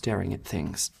 staring at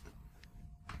things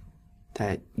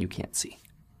that you can't see.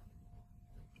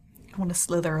 I want to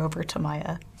slither over to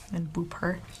Maya and boop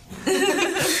her.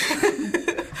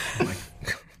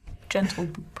 Gentle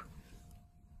boop.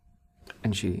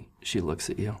 And she looks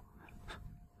at you.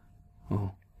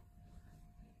 Oh.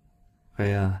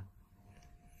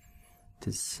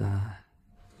 This,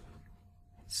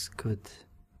 it's good.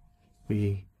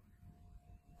 We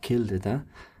killed it, huh?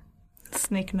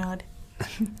 Snake nod.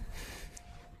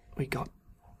 We got...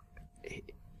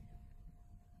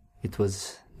 It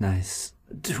was nice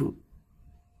to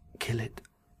kill it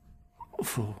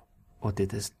for what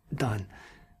it has done.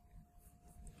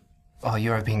 Oh,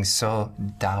 you are being so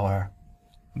dour,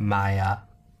 Maya.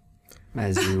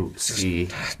 As you see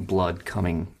blood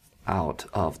coming out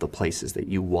of the places that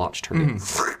you watched her get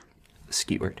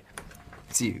skewered.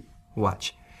 See,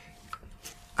 watch.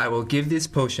 I will give this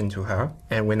potion to her,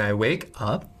 and when I wake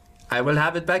up, I will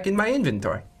have it back in my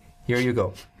inventory. Here you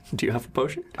go. Do you have a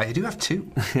potion? I do have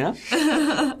 2. Yeah?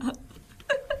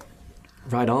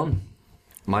 Right on.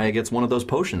 Maya gets one of those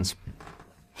potions.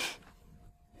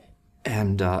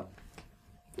 And,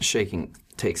 Shaking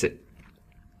takes it.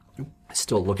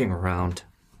 Still looking around.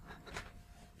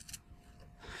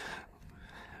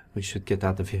 We should get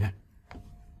out of here.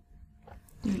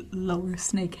 Lower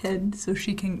snake head so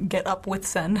she can get up with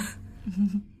Sen.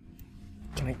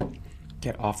 Can I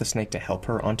get off the snake to help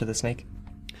her onto the snake?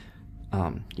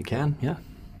 You can, yeah.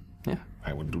 Yeah.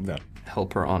 I would do that.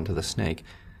 Help her onto the snake.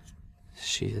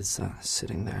 She is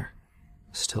sitting there,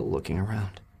 still looking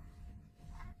around.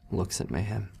 Looks at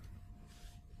Mayhem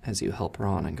as you help her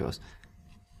on and goes,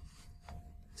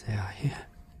 "They are here.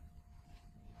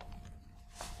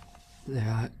 They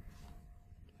are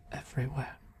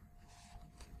everywhere."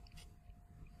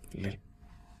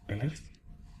 Lilith?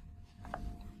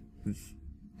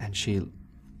 And she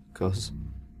goes,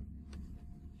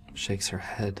 shakes her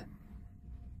head,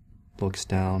 looks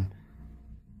down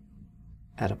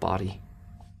at a body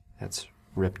that's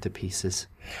ripped to pieces.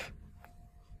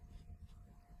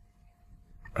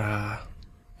 I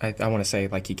want to say,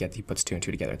 like, he puts 2 and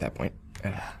 2 together at that point.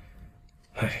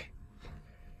 Hey.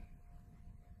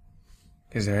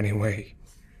 Is there any way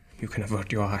you can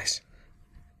avert your eyes?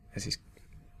 As he's,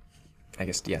 I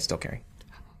guess, yeah, still carrying.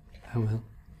 I will.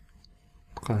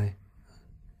 Why?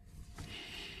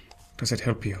 Does it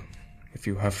help you if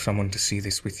you have someone to see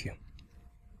this with you?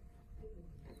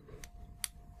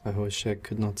 I wish I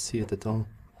could not see it at all.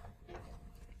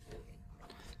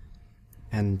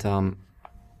 And,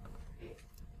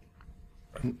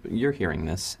 you're hearing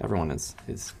this. Everyone is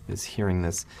hearing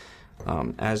this.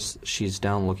 As she's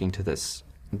down looking to this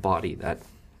body that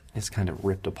is kind of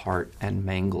ripped apart and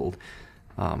mangled,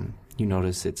 you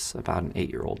notice it's about an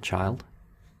 8-year-old child.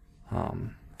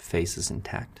 Face is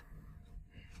intact.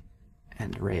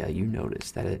 And Rhea, you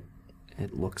notice that it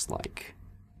looks like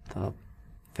the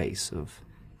face of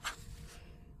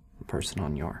the person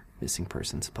on your missing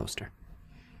persons poster.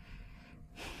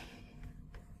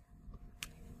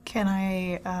 Can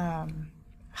I,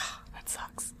 that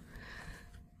sucks.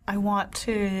 I want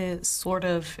to sort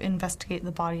of investigate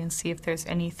the body and see if there's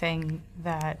anything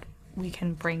that we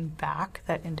can bring back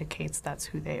that indicates that's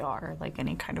who they are, like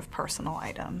any kind of personal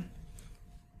item.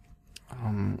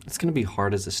 It's going to be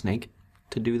hard as a snake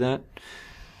to do that,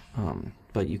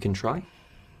 but you can try.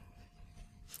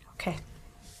 Okay.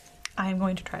 I'm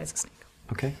going to try as a snake.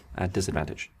 Okay, at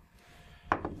disadvantage.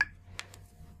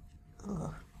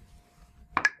 Ugh.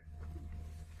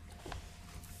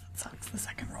 Sucks. The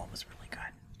second roll was really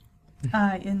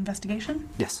good. Investigation?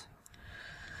 Yes.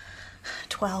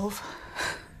 12.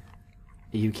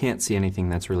 You can't see anything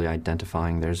that's really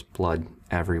identifying. There's blood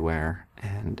everywhere,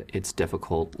 and it's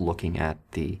difficult looking at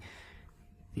the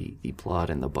blood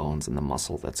and the bones and the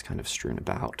muscle that's kind of strewn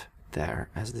about there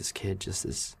as this kid just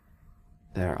is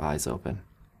their eyes open.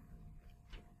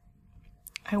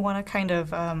 I want to kind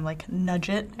of like nudge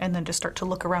it and then just start to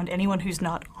look around anyone who's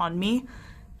not on me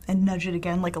and nudge it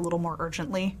again like a little more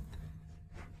urgently.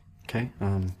 Okay,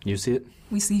 you see it?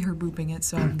 We see her booping it,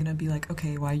 so I'm gonna be like,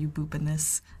 okay, why are you booping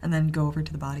this? And then go over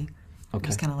to the body. Okay.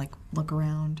 Just kind of like look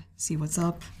around, see what's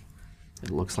up.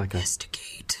 It looks like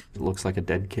Investigate. It looks like a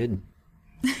dead kid.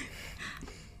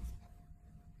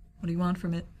 What do you want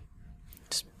from it?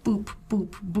 Just boop,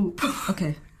 boop, boop.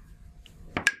 Okay.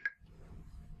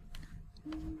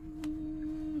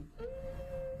 Mm,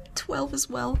 12 as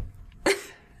well.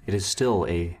 It is still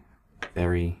a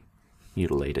very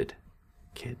mutilated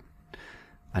kid.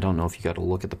 I don't know if you got a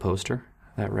look at the poster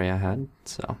that Rhea had,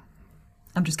 so...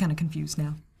 I'm just kind of confused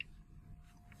now.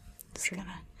 Just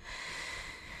gonna...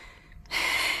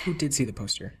 Who did see the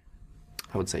poster?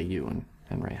 I would say you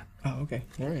and Rhea. Oh, okay.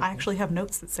 All right. I actually have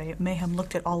notes that say Mayhem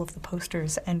looked at all of the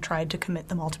posters and tried to commit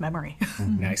them all to memory.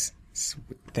 Nice.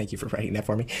 Thank you for writing that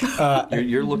for me.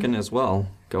 You're looking as well.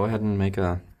 Go ahead and make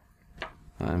a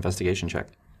investigation check.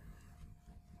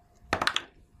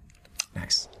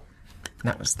 Nice.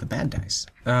 That was the bad dice.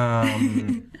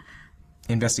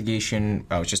 Investigation.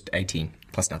 Oh, it's just 18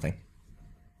 plus nothing.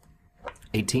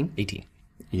 18? 18.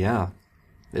 Yeah.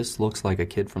 This looks like a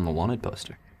kid from the wanted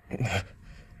poster.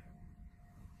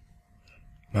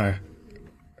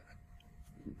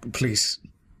 Please,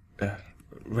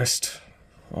 rest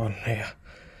on here.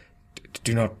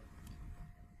 Do not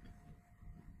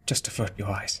just avert your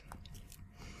eyes.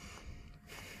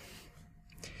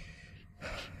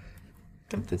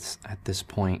 At this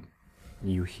point,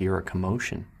 you hear a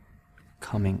commotion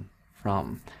coming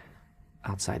from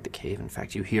outside the cave. In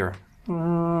fact, you hear...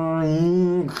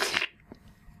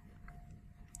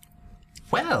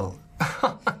 Well,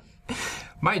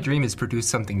 my dream has produced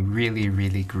something really,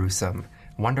 really gruesome.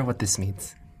 Wonder what this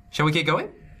means. Shall we get going?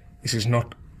 This is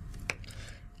not...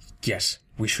 Yes,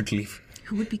 we should leave.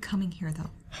 Who would be coming here, though?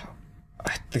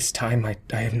 At this time, I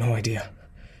have no idea.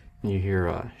 You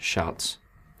hear shouts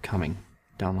coming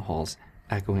down the halls,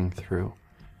 echoing through.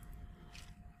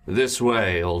 This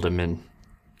way, Alderman.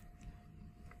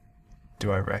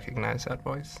 Do I recognize that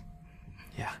voice?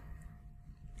 Yeah.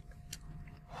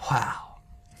 Wow.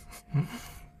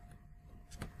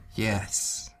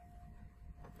 Yes.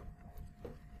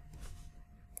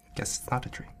 Guess it's not a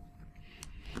dream.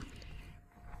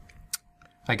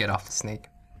 I get off the snake.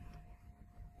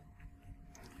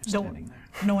 No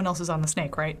one else is on the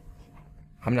snake, right?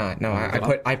 I'm not. No,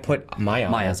 I put Maya.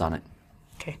 Maya's on it.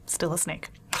 Okay, still a snake.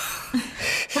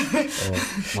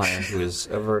 Maya, who is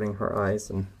averting her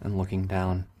eyes and looking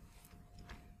down,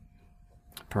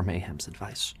 per Mayhem's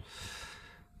advice,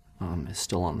 is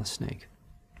still on the snake.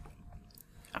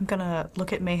 I'm gonna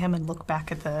look at Mayhem and look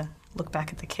back at the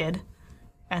kid,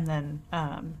 and then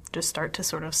just start to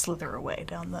sort of slither away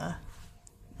down the,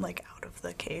 out of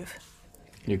the cave.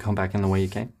 You come back in the way you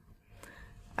came?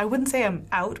 I wouldn't say I'm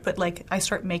out, but I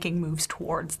start making moves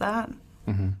towards that.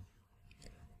 Mm-hmm.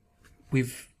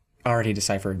 We've already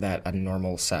deciphered that a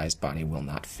normal-sized body will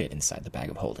not fit inside the bag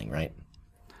of holding, right?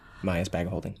 Maya's bag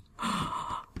of holding.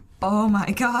 Oh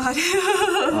my god.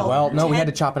 Well, no, we had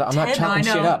to chop it up. I'm not chopping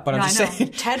shit up, but I'm just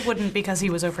saying. Ted wouldn't because he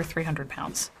was over 300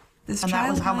 pounds. And that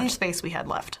was how much space we had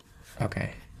left.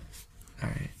 Okay. All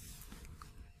right.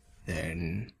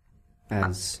 Then...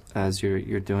 As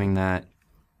you're doing that,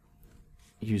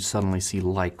 you suddenly see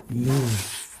light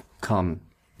come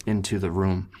into the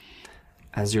room.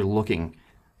 As you're looking,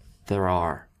 there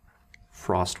are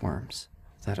frost worms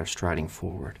that are striding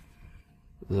forward.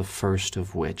 The first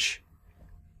of which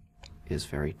is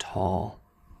very tall,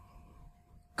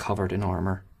 covered in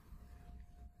armor,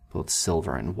 both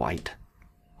silver and white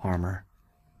armor,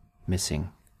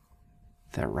 missing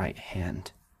their right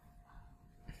hand.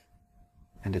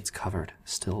 And it's covered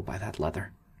still by that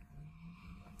leather,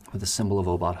 with a symbol of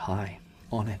Obad High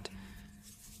on it.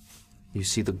 You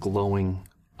see the glowing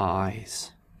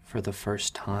eyes for the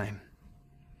first time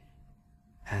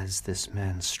as this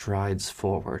man strides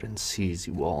forward and sees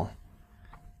you all.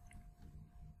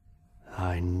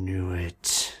 I knew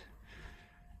it.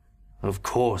 Of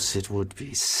course it would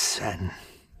be Sen.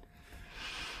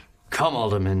 Come,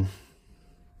 Alderman.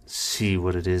 See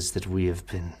what it is that we have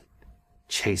been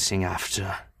chasing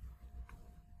after.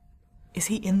 Is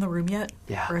he in the room yet?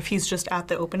 Yeah. Or if he's just at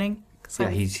the opening? Yeah,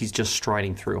 he's just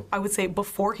striding through. I would say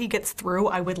before he gets through,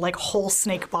 I would whole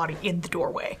snake body in the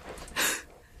doorway.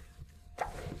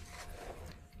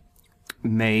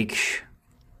 Make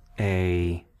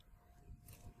a...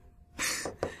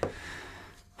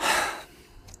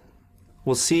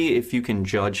 We'll see if you can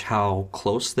judge how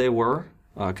close they were,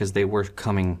 because they were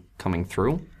coming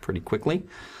through pretty quickly.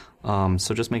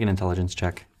 So just make an intelligence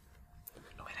check.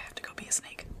 Oh, wait, I have to go be a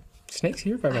snake. Snakes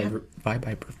here by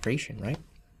vibration, right?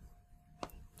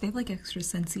 They have extra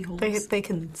sensey holes. They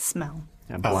can smell.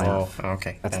 Yeah, blind. Oh,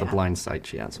 okay. That's the blind sight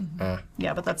she has. Mm-hmm.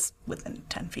 Yeah, but that's within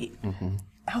 10 feet. Mm-hmm.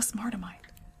 How smart am I?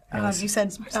 You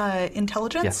said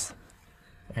intelligence? Yes.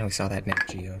 I only saw that Nat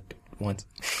Geo once.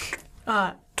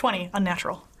 20,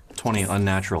 unnatural. 20,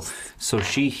 unnatural. So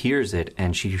she hears it,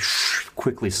 and she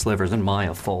quickly slivers, and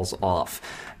Maya falls off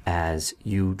as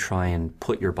you try and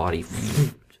put your body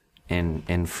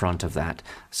in front of that.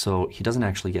 So he doesn't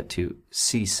actually get to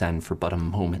see Sen for but a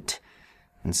moment,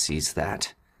 and sees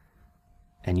that.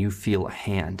 And you feel a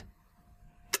hand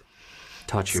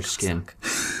touch your skin.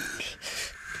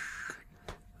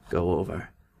 Go over.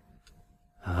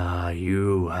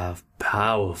 You have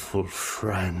powerful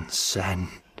friends, Sen.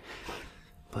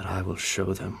 But I will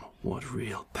show them what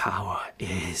real power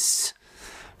is.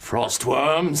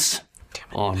 Frostworms,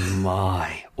 on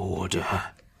my order.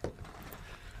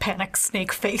 Panic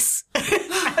snake face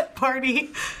at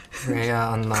party. Rhea,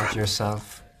 unlock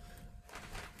yourself.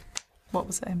 What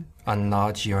was it?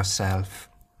 Enlarge yourself.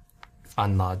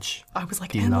 Enlarge. I was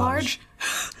like, Enlarge.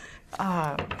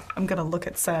 enlarge? I'm gonna look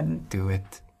at Sen. Do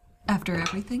it. After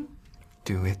everything?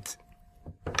 Do it.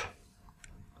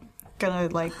 Gonna,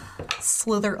 like,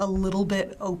 slither a little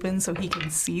bit open so he can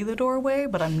see the doorway,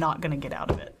 but I'm not gonna get out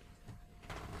of it.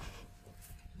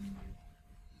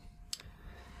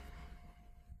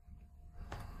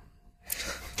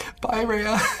 Bye,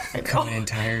 Rhea. I'm coming in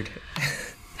tired.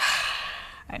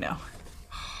 I know.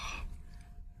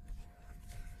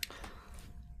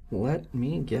 Let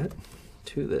me get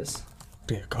to this.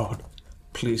 Dear God,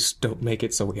 please don't make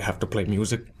it so we have to play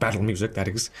music, battle music, that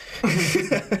is.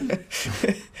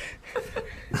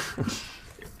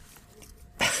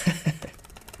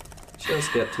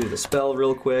 Just get to the spell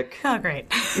real quick. Oh, great.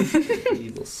 We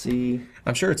will see.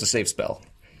 I'm sure it's a safe spell.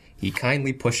 He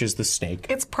kindly pushes the snake.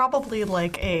 It's probably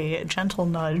like a gentle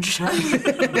nudge.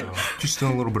 Just a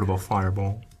little bit of a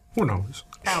fireball. Who knows?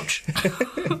 Ouch.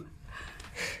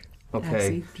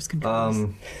 Okay. Just controls.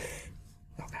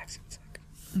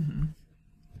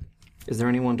 Is there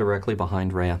anyone directly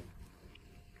behind Rhea?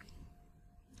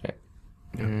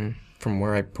 From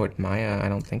where I put Maya, I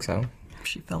don't think so.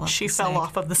 She fell off. She the fell snake.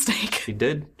 off of the snake. She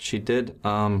did. She did.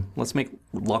 Let's make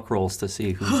luck rolls to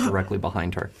see who's directly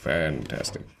behind her.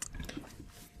 Fantastic.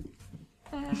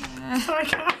 Oh,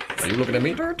 God. Are you looking at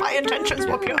me? My intentions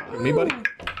were pure. Me, buddy?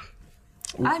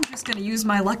 I'm just gonna use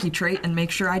my lucky trait and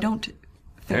make sure I don't fail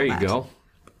There you that. go.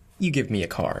 You give me a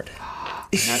card.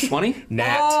 Nat 20?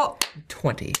 Nat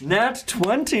 20. Nat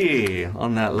 20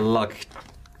 on that luck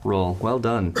roll. Well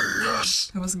done. I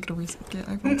wasn't gonna risk it.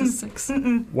 I rolled a 6.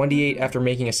 1d8 after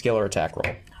making a skill or attack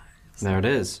roll. There it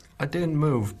is. I didn't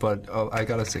move, but I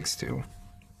got a 6 too.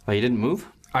 Oh, you didn't move?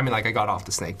 I mean, like, I got off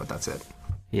the snake, but that's it.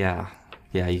 Yeah.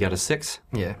 Yeah, you got a 6?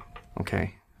 Yeah.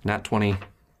 Okay. Nat 20.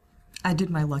 I did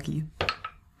my lucky.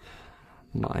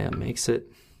 Maya makes it.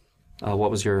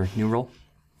 What was your new roll?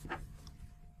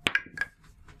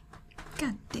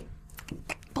 God damn.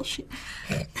 Bullshit.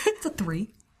 It's a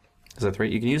 3. Is that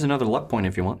 3? You can use another luck point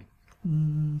if you want.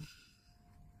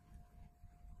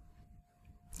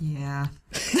 Yeah.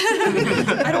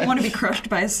 I don't want to be crushed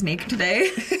by a snake today.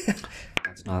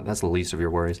 That's the least of your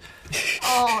worries.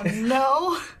 Oh,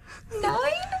 no. 9?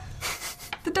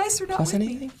 The dice are not Plus with me.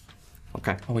 anything?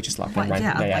 Okay. Oh, we just locked Well, one right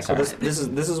yeah, there. like- So this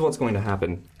is what's going to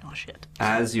happen. Oh, shit.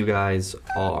 As you guys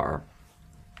are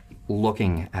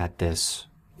looking at this,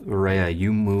 Rhea,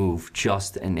 you move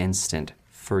just an instant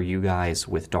for you guys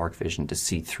with dark vision to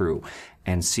see through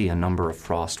and see a number of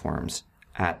frostworms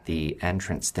at the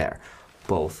entrance there,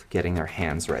 both getting their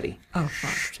hands ready. Oh,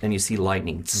 fuck. And you see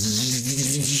lightning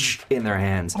in their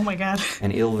hands. Oh, my God.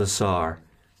 And Ilvisar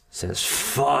says,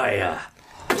 "Fire!"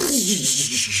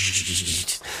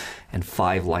 And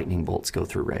 5 lightning bolts go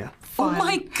through Rhea. Oh,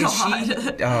 my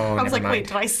God. Oh, I was like, never mind. wait,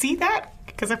 did I see that?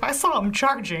 Because if I saw him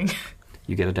charging.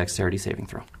 You get a dexterity saving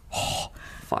throw.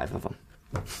 5 of them.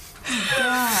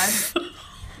 God.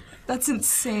 That's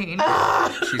insane.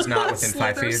 She's not within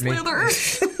 5 feet of me. Slither.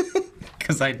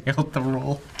 Because I nailed the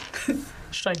roll.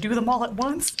 Should I do them all at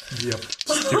once? Yep.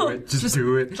 Just do it. Just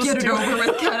do it. Get it over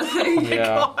with kind of thing.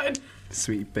 Yeah. God.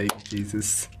 Sweet baby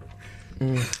Jesus.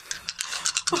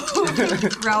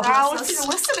 Growl, Wow, bless if you're us.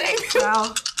 listening.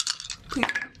 Growl.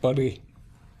 Buddy.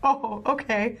 Oh,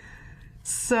 okay.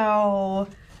 So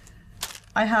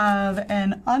I have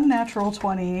an unnatural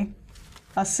 20,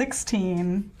 a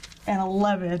 16, an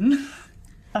 11,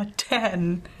 a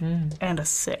 10, and a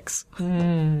 6.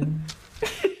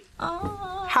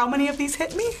 How many of these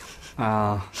hit me?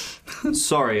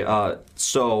 Sorry,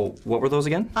 so what were those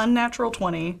again? Unnatural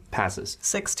 20, Passes.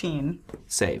 16,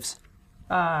 Saves.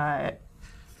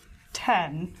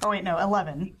 10. Oh, wait, no,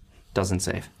 11. Doesn't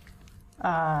save.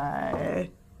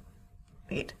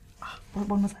 Wait. What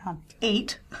one was that on?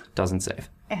 8 Doesn't save.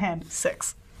 and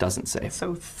 6. Doesn't save.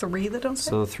 So 3 that don't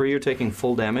save? So 3 you're taking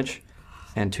full damage,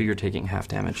 and 2 you're taking half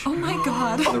damage. Oh my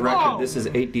god. For the record, this is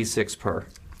 8d6 per.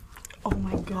 Oh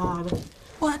my god.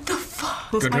 What the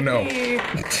fuck? This Good to might know. be-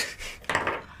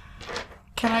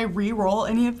 Can I re-roll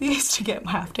any of these to get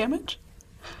half damage?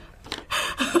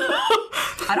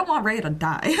 I don't want Ray to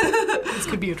die. This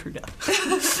could be a true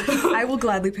death. I will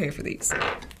gladly pay for these.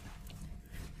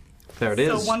 There it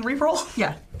is. So 1 re-roll?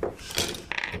 Yeah.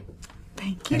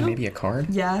 Thank you. And maybe a card?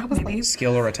 Yeah, maybe.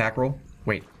 Skill or attack roll?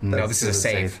 Wait, no, this is a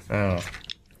save. Oh.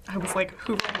 I was like,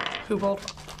 who rolled? Who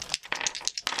rolled?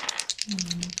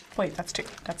 Wait, that's 2.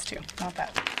 That's 2. Not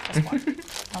that. That's 1.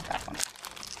 Not that one.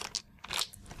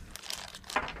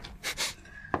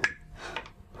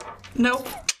 Nope.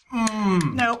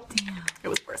 Nope. It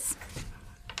was worse.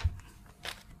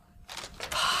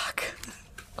 Fuck.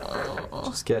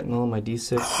 Just getting all my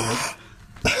D6 right.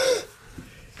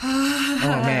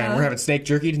 Oh man, we're having snake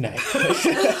jerky tonight.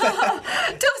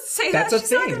 Don't say That's that. a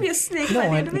She's not thing. going to be a snake by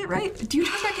the end of it, right? Do you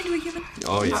turn back into a human?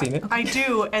 Oh, yeah. Seen it? I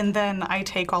do, and then I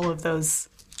take all of those.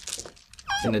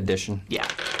 In addition. Yeah.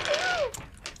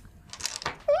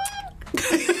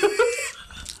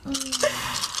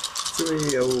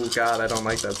 Oh god, I don't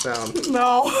like that sound.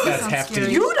 No. That's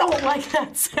hefty. You don't like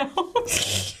that sound.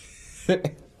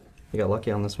 You got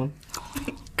lucky on this one.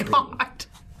 God.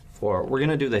 4. We're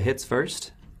gonna do the hits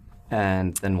first,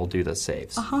 and then we'll do the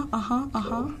saves.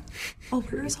 Oh,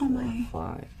 where's all my...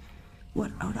 5.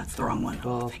 What? Oh, that's the wrong one.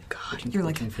 12, Thank God. 14, You're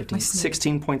like 15, my 15, snake.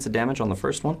 16 points of damage on the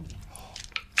first one.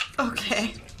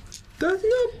 Okay. That's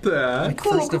not bad.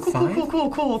 Cool, First of five?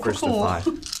 cool. First of 5.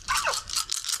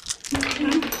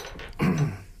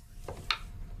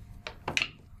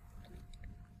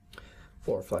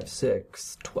 Four, 5,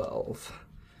 6, 12,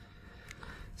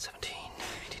 17,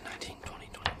 18, 19, 20,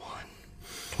 21.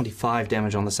 25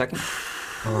 damage on the second.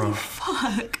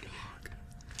 Fuck.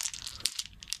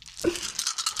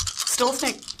 Still a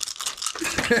snake.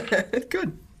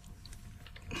 Good.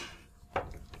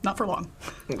 Not for long.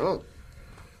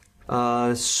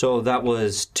 So that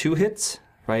was 2 hits,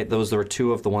 right? Those were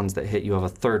 2 of the ones that hit. You have a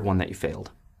third one that you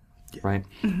failed, right?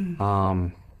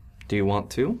 Do you want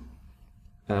to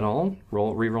at all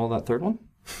re-roll that third one?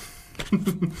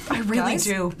 I really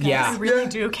do. Yeah. I really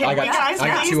do. Can I got- you guys I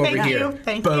got please? 2 over Thank here. you.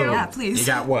 Thank Boom. you. Yeah, please. You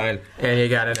got one, and you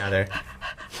got another.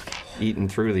 Eating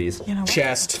through these. You know what?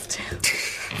 Chest.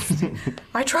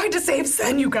 I tried to save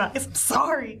Sen, you guys. I'm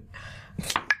sorry.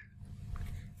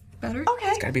 Better?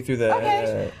 Okay. Gotta be through the.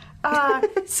 Okay.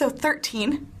 So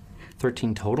 13.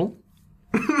 13 total?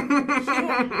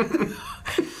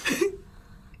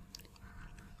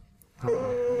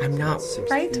 I'm not.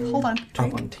 Right? Hold on.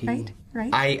 20.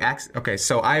 Right? Okay,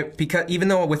 so because even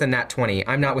though with a nat 20,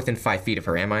 I'm not within 5 feet of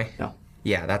her, am I? No.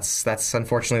 Yeah, that's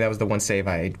unfortunately that was the one save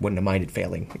I wouldn't have minded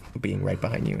failing, being right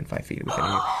behind you and 5 feet within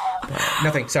you.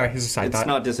 Nothing. Sorry, this is a side It's thought.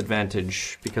 not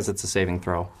disadvantage because it's a saving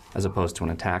throw as opposed to an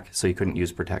attack, so you couldn't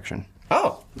use protection.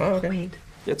 Oh, okay.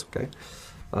 It's okay.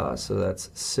 So that's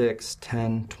 6,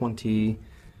 10, 20,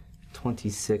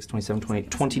 26, 27,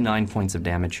 28, 29 points of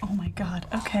damage. Oh my god.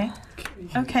 Okay.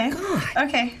 Okay.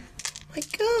 Okay. My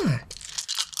God.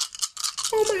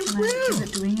 Oh my Is God.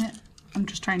 it doing it? I'm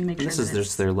just trying to make sure. This is that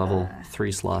just their level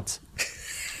 3 slots.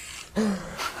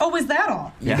 Oh, is that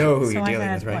all? You know who So you're I dealing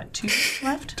had, with, right? what, 2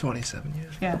 left? 27, yeah.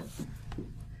 Yeah.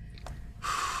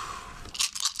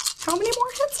 How many more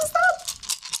hits is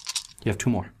that? You have 2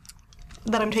 more.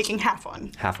 That I'm taking half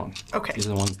on. Half on. Okay. These are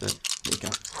the ones that you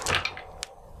got.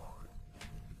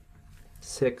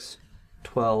 6,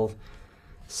 12,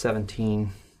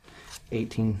 17,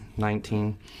 18,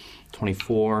 19,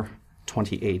 24,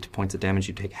 28 points of damage.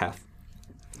 You take half.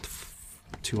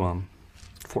 To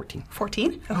 14.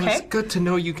 14? Oh, Okay. it's good to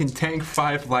know you can tank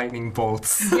 5 lightning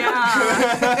bolts. Oh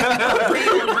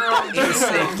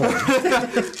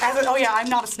yeah, I'm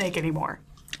not a snake anymore.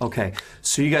 Okay,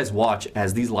 so you guys watch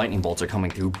as these lightning bolts are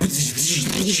coming through.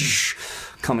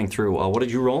 Coming through. What did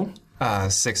you roll?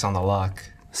 6 on the lock.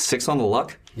 6 on the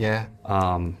luck? Yeah.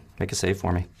 Make a save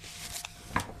for me.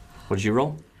 What did you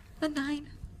roll? A 9.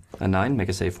 A 9? Make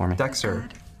a save for me. Dexter.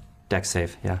 Dex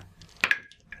save, yeah.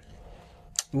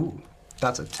 Ooh,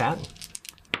 that's a 10.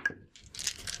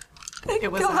 It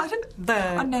was God.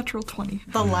 the Unnatural 20.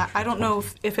 I don't know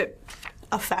if it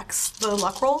affects the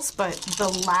luck rolls, but the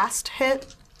last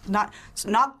hit, not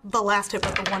the last hit,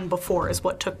 but the one before is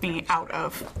what took me out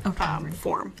of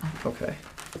form. Okay,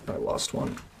 I lost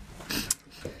one.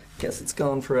 Guess it's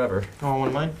gone forever. Oh, one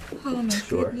of mine? Oh my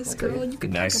Sure, goodness, I'll take girl. it. You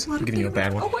could Nice. take a lot I'm of giving you a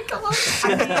bad damage. one. Oh my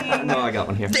god. No, I got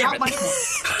one here. Not much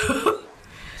more.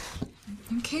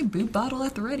 Okay, boot bottle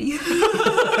at the ready.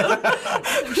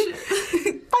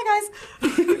 Bye, guys.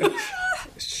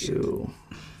 Two.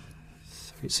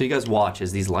 So you guys watch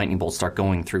as these lightning bolts start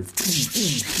going through.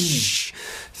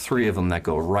 3 of them that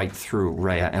go right through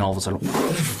Rhea, and all of a sudden,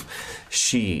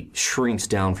 she shrinks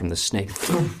down from the snake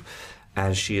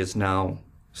as she is now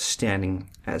standing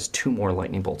as 2 more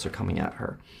lightning bolts are coming at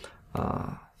her.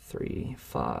 3,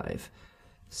 5,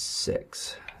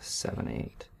 6, 7,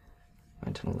 8,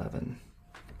 9, 10, 11,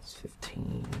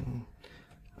 15,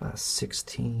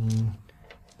 16,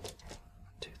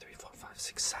 2, 3, 4, 5,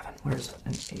 6, 7. Where's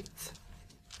an 8th?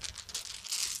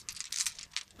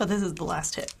 But this is the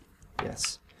last hit.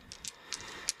 Yes.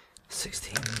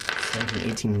 16,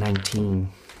 17, 18, 19.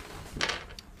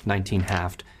 19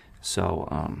 halved. So,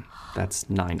 that's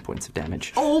 9 points of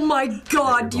damage. Oh my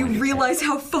god, do you realize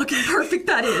how fucking perfect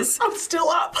that is? I'm still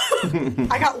up.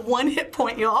 I got 1 hit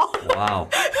point, y'all. Wow.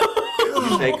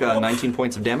 You take 19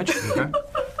 points of damage.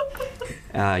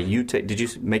 Okay. You take. Did you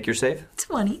make your save?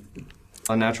 20.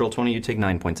 A natural 20. You take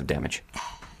 9 points of damage.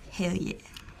 Hell yeah.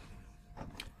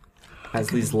 As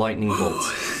these lightning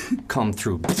bolts come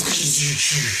through,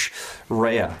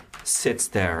 Rhea sits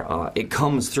there. It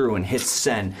comes through and hits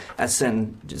Sen. As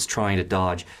Sen is trying to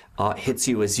dodge, hits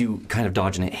you as you kind of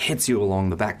dodge, and it hits you along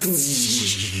the back.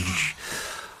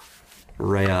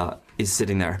 Rhea is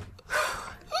sitting there,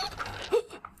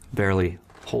 barely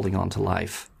holding on to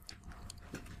life,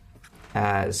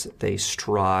 as they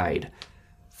stride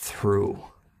through.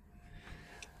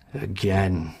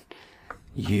 Again,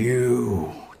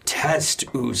 you test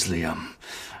Uzlium.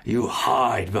 You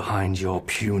hide behind your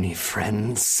puny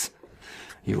friends.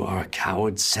 You are a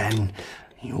coward, Sen.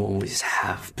 You always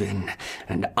have been,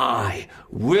 and I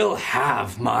will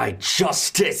have my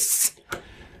justice.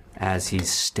 As he's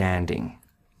standing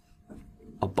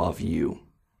above you,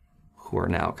 who are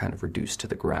now kind of reduced to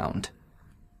the ground.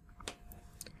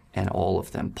 And all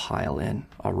of them pile in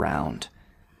around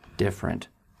different,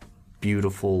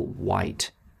 beautiful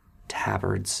white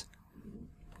tabards.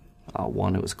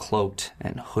 One who is cloaked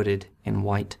and hooded in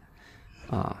white.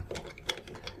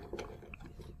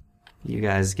 You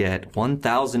guys get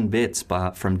 1,000 bits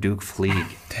from Duke Fleeg.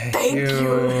 Thank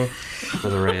you. For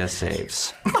the Rhea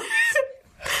saves.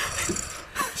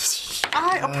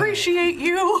 I appreciate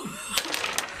you.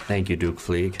 Thank you, Duke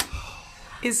Fleeg.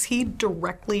 Is he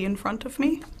directly in front of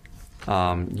me?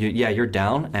 You're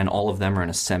down, and all of them are in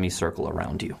a semicircle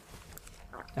around you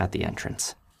at the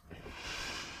entrance.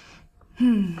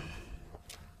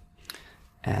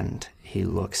 And he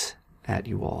looks at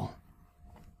you all.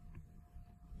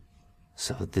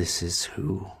 So this is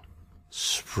who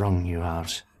sprung you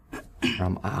out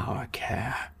from our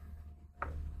care.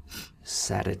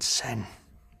 Sadit Sen.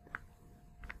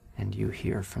 And you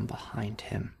hear from behind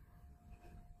him.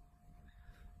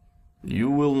 You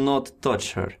will not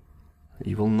touch her.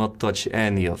 You will not touch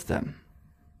any of them.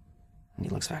 And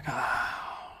he looks back.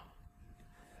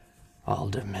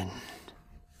 Alderman.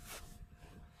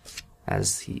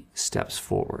 As he steps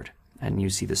forward, and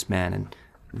you see this man in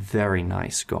very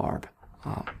nice garb,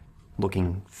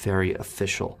 looking very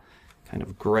official, kind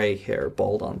of gray hair,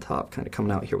 bald on top, kind of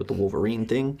coming out here with the Wolverine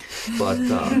thing, but,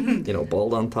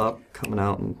 bald on top, coming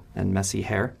out, and messy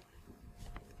hair.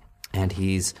 And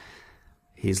he's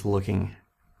looking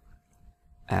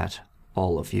at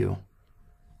all of you.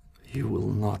 You will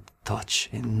not touch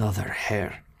another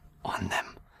hair on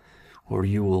them, or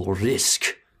you will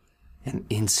risk an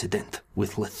incident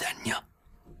with Lithenia.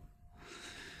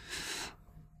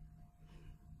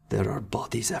 There are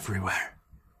bodies everywhere.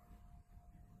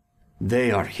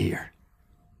 They are here.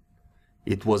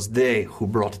 It was they who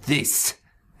brought this,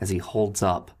 as he holds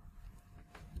up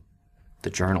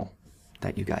the journal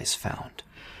that you guys found.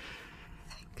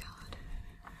 Thank God.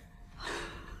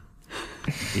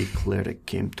 The cleric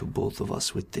came to both of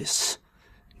us with this.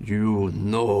 You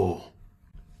know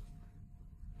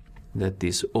that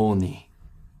this Oni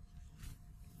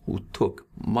who took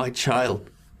my child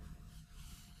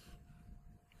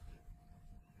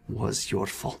was your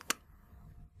fault.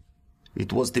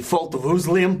 It was the fault of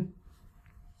Uzlium.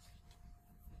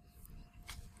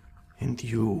 And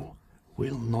you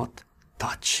will not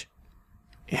touch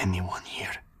anyone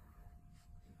here.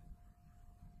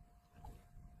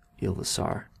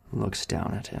 Ilvasar looks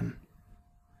down at him.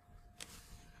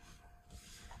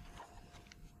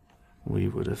 We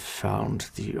would have found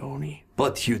the Oni.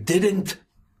 But you didn't.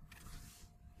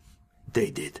 They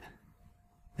did.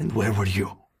 And where were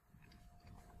you?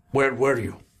 Where were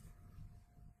you?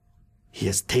 He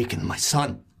has taken my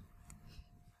son.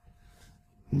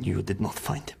 You did not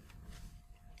find him.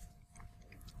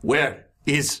 Where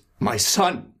is my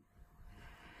son?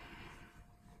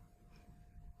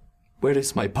 Where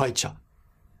is my Paicha?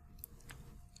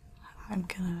 I'm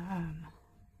gonna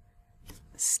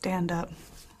stand up,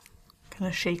 kind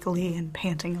of shakily and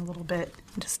panting a little bit,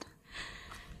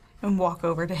 and walk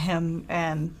over to him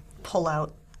and pull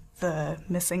out the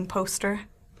missing poster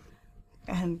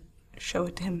and show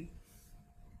it to him.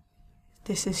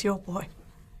 This is your boy.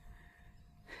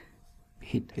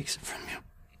 He takes it from you.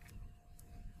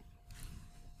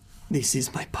 This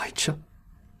is my Paicha.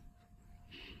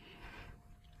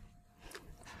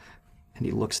 And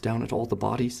he looks down at all the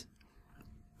bodies.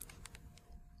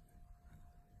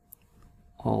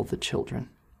 All the children.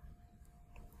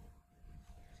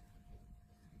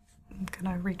 I'm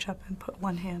gonna reach up and put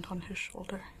one hand on his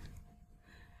shoulder.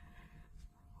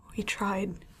 We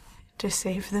tried to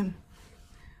save them.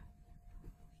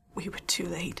 We were too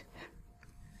late.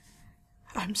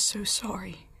 I'm so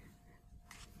sorry.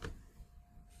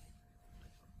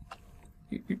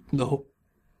 No,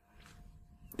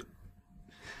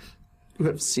 You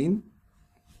have seen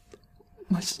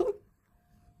my son?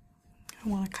 I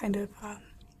want to kind of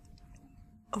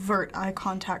avert eye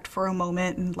contact for a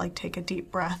moment and take a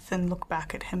deep breath and look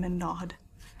back at him and nod.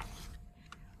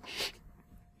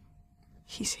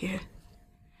 He's here.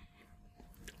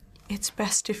 It's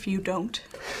best if you don't.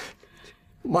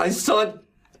 My son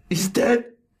is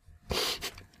dead.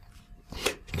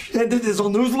 And it is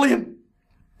on Uzlium.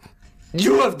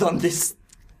 You have done this.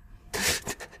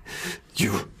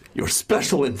 Your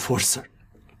special enforcer.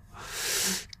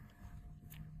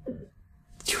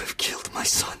 You have killed my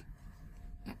son.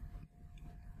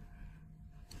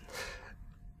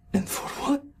 And for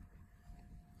what?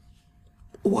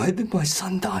 Why did my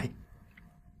son die?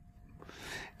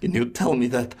 Can you tell me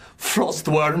that,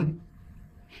 Frostworm?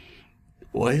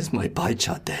 Why is my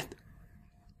Baicha dead?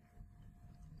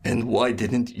 And why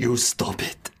didn't you stop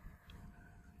it?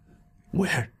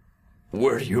 Where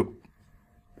were you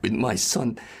when my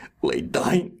son lay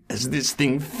dying as this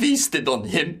thing feasted on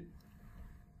him?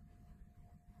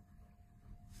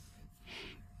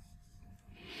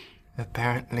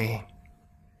 Apparently,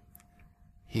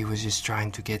 he was just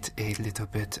trying to get a little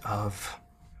bit of,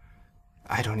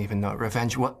 I don't even know,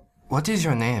 revenge. What is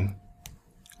your name?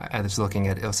 I was looking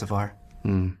at Ilsavar.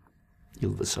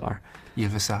 Ylvisar.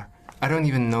 Ylvisar. I don't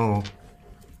even know,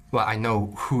 well, I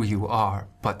know who you are,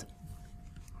 but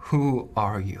who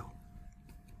are you?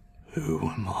 Who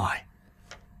am I?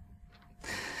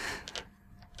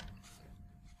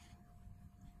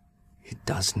 It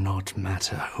does not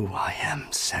matter who I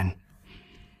am, Sen.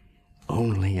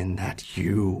 Only in that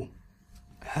you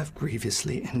have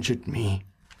grievously injured me,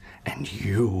 and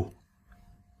you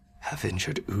have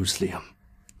injured Uzlium.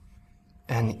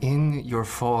 And in your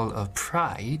fall of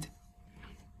pride,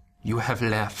 you have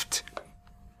left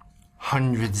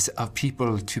hundreds of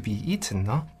people to be eaten,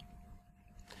 no?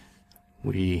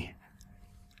 We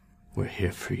were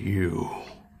here for you.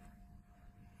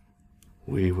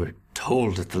 We were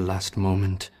told at the last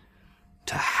moment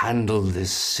to handle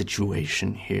this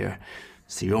situation here.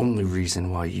 It's the only reason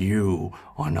why you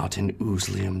are not in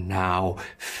Uzlium now,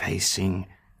 facing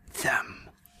them.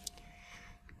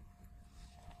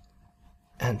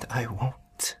 And I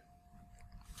won't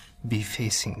be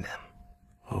facing them.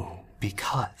 Oh.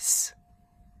 Because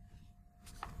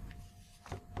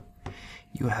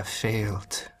you have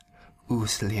failed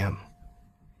Uzlium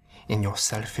in your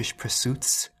selfish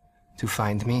pursuits to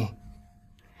find me.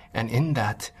 And in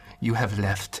that, you have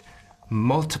left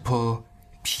multiple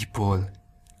people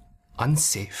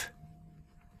unsafe.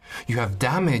 You have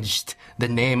damaged the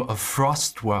name of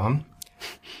Frostworm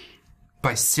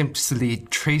by simply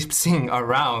traipsing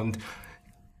around,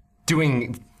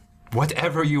 doing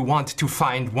whatever you want to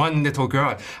find one little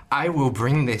girl. I will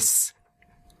bring this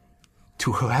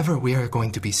to whoever we are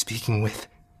going to be speaking with.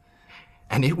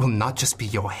 And it will not just be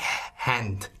your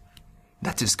hand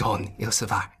that is gone,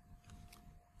 Ilsavar.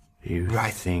 You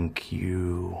think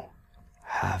you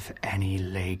have any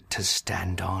leg to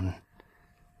stand on?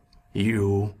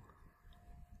 You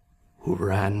who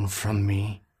ran from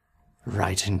me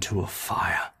right into a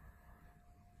fire.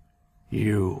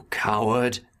 You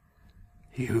coward.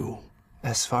 You.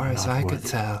 As far as I could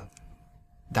tell,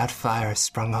 that fire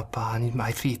sprung up on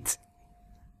my feet.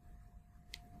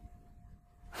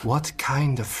 What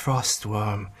kind of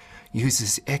frostworm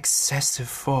uses excessive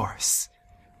force?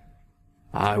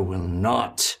 I will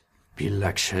not be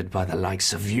lectured by the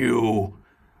likes of you.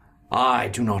 I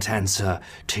do not answer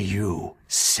to you,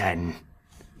 Sen.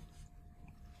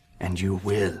 And you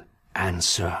will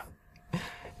answer.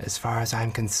 As far as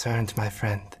I'm concerned, my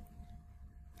friend,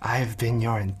 I have been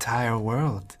your entire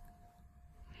world.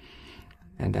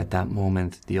 And at that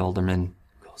moment, the alderman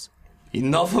goes,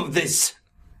 "Enough of this!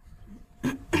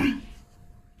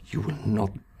 You will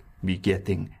not be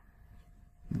getting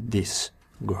this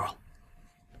girl.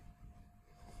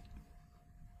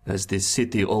 As the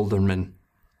city alderman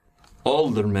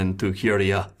to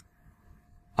Huria,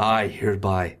 I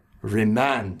hereby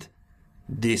remand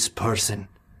this person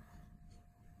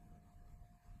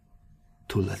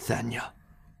to Lethania.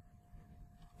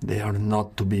 They are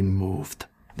not to be moved.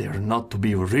 They are not to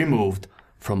be removed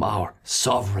from our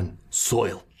sovereign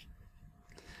soil.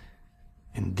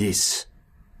 And this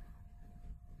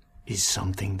is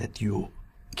something that you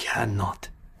cannot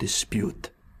dispute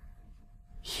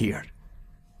here.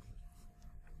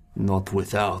 Not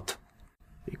without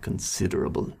a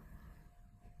considerable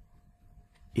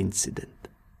incident,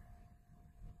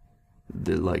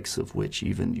 the likes of which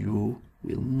even you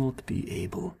will not be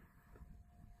able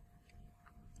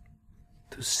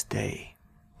to stay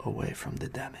away from the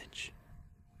damage.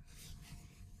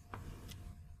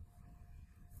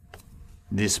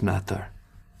 This matter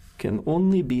can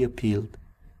only be appealed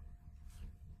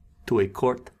to a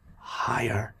court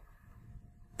higher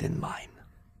than mine.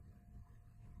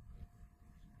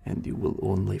 And you will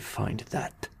only find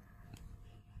that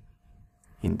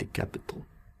in the capital.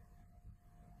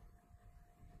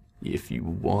 If you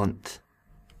want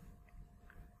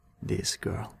this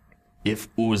girl,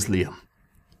 if Uzlium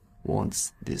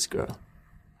wants this girl,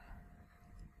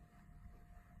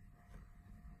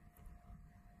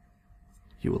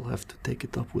 you will have to take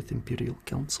it up with Imperial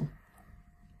Council.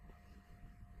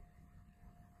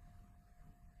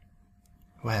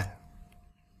 Well,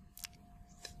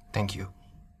 thank you,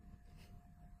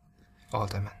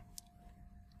 Alderman.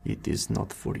 It is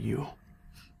not for you.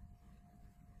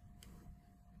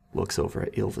 Looks over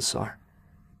at Ilvasar.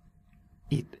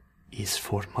 It is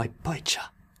for my Baicha.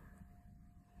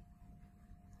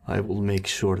 I will make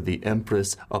sure the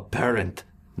Empress Apparent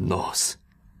knows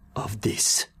of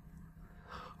this.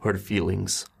 Her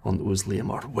feelings on Uzlium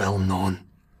are well known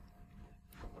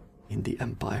in the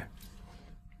Empire.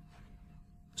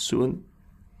 Soon,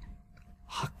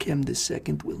 Hakem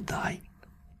II will die,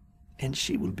 and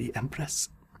she will be Empress.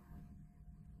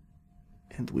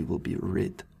 And we will be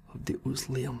rid of the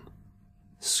Uzlium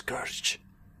scourge.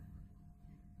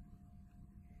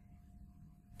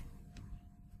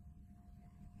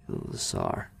 The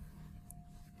Tsar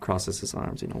crosses his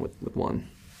arms, with one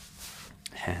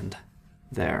hand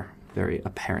there, very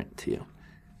apparent to you.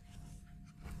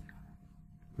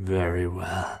 Very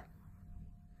well.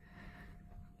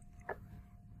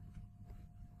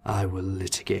 I will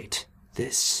litigate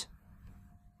this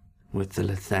with the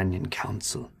Lithanian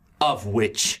Council, of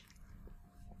which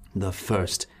the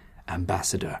first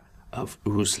ambassador of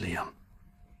Uzlium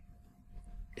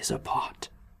is a part.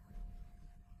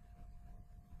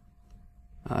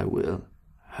 I will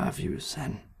have you,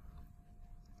 Sen.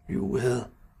 You will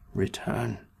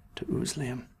return to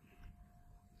Uzlium,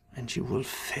 and you will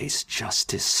face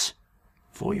justice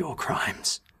for your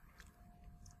crimes.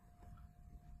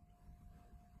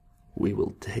 We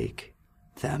will take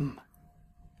them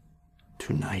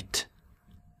tonight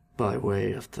by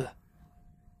way of the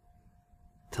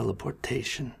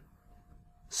teleportation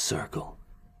circle.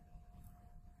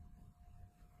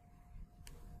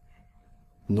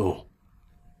 No.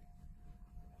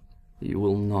 You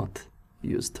will not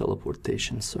use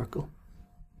teleportation circle.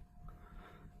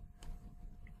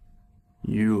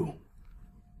 You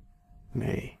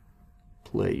may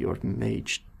play your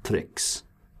mage tricks.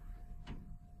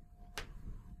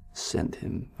 Send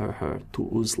him or her to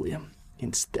Uzlium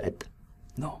instead.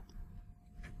 No.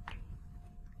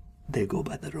 They go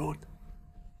by the road.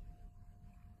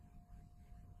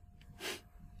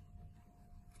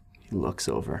 He looks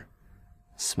over,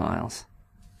 smiles.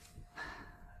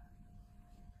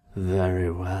 Very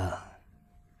well.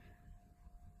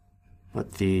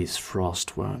 But these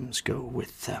frost worms go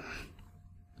with them.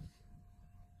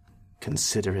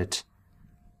 Consider it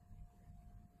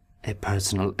a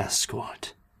personal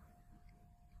escort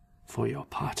for your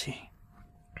party.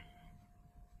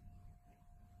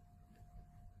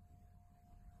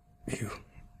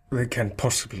 They can't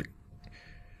possibly...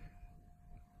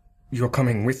 You're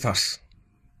coming with us.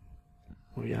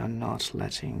 We are not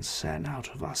letting Sen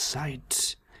out of our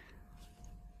sight.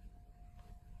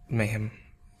 Mayhem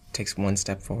takes one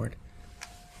step forward.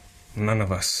 None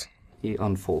of us. He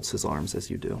unfolds his arms as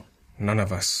you do. None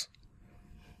of us.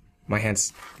 My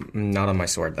hand's not on my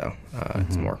sword, though.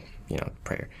 It's more,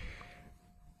 prayer.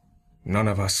 None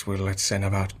of us will let Sen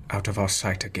out of our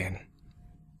sight again.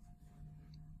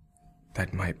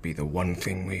 That might be the one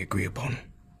thing we agree upon.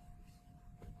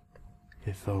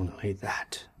 If only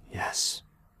that, yes.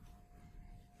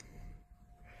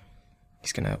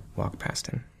 He's gonna walk past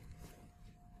him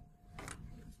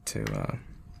to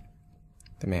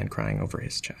the man crying over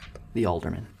his child. The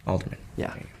alderman. Alderman.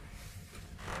 Yeah.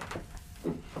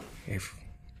 If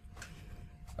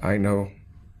I know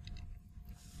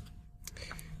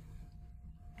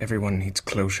everyone needs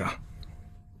closure.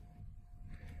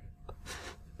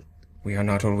 We are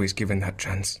not always given that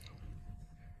chance,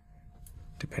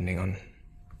 depending on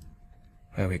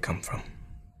where we come from.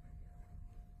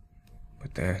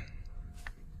 But there,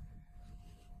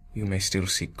 you may still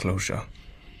seek closure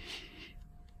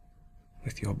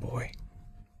with your boy.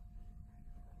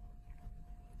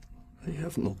 I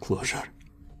have no closure.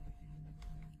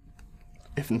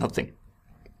 If nothing.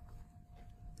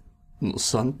 No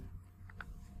son.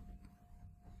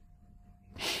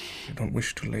 You don't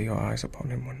wish to lay your eyes upon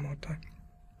him one more time?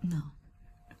 No.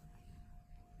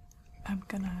 I'm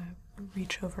gonna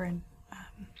reach over and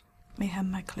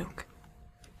Mayhem my cloak.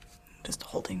 Just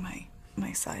holding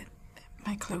my side.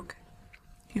 My cloak.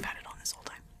 You've had it on this whole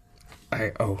time.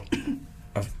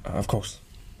 Of course.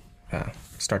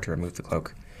 Start to remove the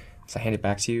cloak. So I hand it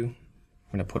back to you.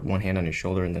 I'm going to put one hand on your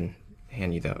shoulder and then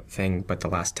hand you the thing, but the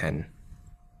last 10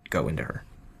 go into her.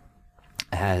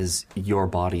 As your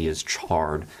body is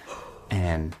charred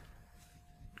and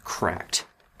cracked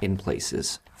in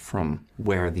places from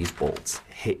where these bolts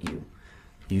hit you,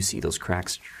 you see those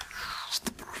cracks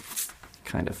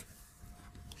kind of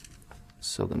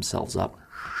sew themselves up.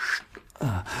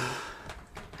 And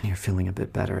you're feeling a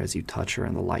bit better as you touch her,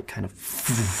 and the light kind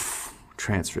of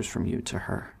transfers from you to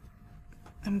her.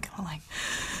 I'm gonna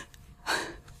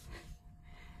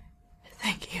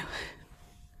thank you.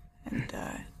 And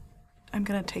I'm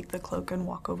gonna take the cloak and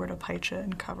walk over to Paicha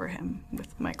and cover him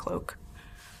with my cloak.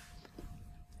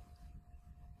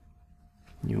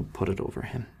 You put it over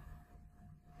him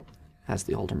as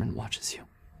the alderman watches you.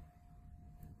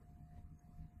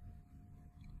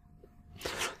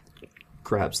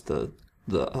 Grabs the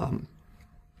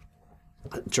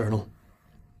journal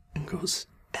and goes,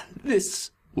 and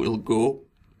this will go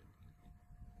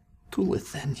to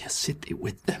Lithania City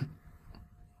with them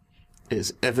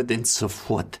as evidence of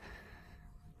what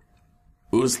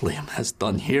Uzliam has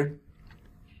done here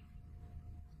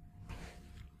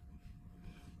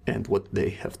and what they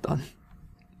have done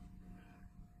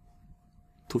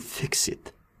to fix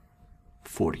it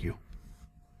for you.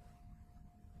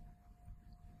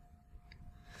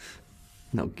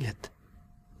 Now get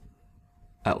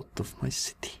out of my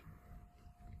city.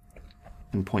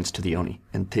 And points to the Oni,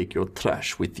 and take your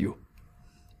trash with you.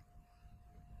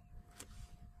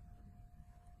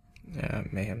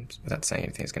 Mayhem, without saying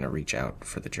anything, is going to reach out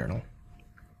for the journal.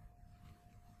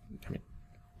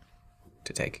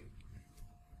 To take.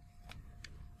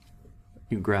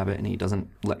 You grab it, and he doesn't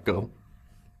let go.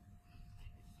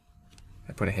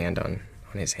 I put a hand on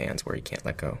his hands where he can't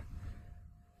let go.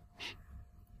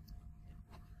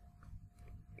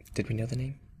 Did we know the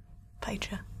name?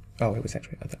 Paicha. Oh, it was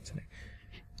actually... I thought it was the name.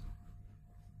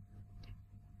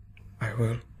 I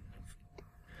will.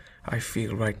 I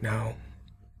feel right now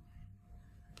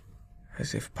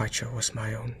as if Paicha was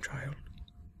my own child.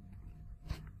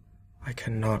 I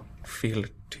cannot feel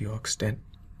it to your extent.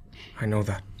 I know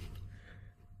that.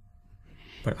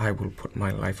 But I will put my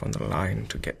life on the line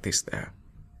to get this there.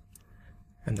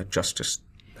 And the justice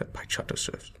that Paicha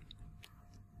deserves.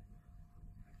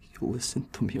 You listen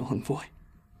to me, Envoy.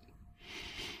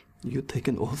 You take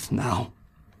an oath now.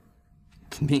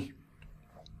 To me.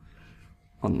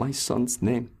 On my son's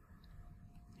name.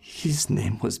 His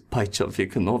name was Paicha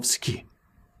Vikanovsky.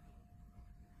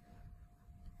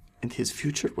 And his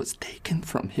future was taken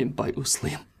from him by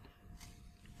Uzliam.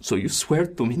 So you swear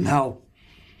to me now,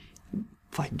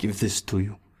 if I give this to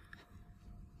you,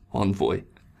 Envoy,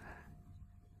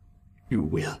 you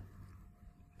will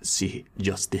see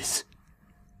justice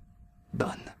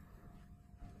done.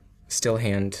 Still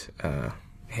hands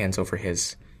over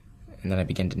his, and then I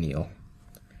begin to kneel.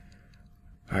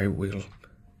 I will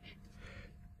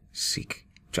seek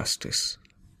justice,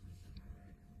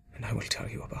 and I will tell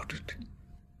you about it.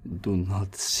 Do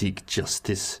not seek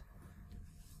justice.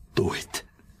 Do it.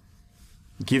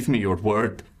 Give me your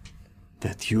word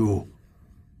that you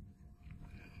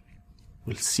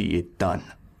will see it done.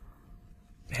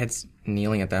 Head's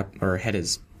kneeling at that, or head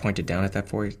is pointed down at that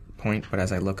point, but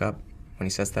as I look up, when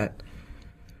he says that,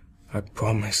 I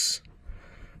promise,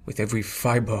 with every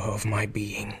fiber of my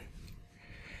being,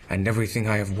 and everything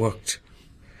I have worked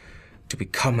to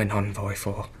become an envoy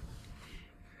for,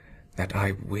 that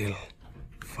I will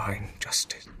find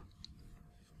justice.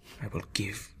 I will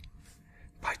give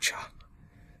Paicha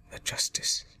the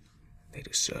justice they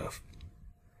deserve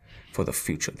for the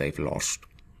future they've lost.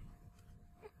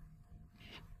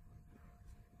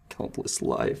 Countless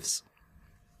lives,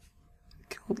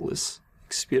 countless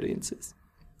experiences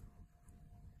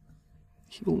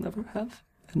he will never have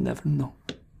and never know.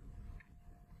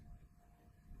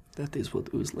 That is what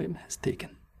Uzliam has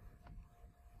taken.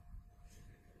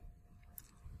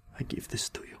 I give this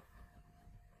to you.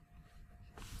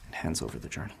 And hands over the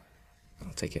journal.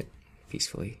 I'll take it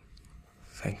peacefully.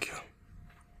 Thank you.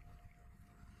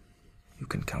 You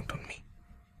can count on me.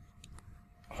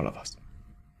 All of us.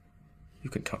 You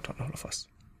can count on all of us.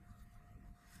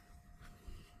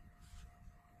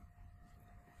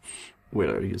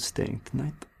 Where are you staying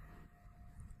tonight?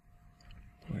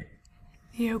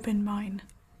 The open mine.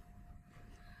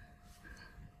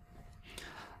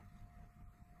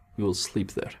 You will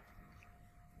sleep there.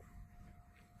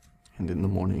 And in the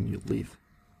morning you leave.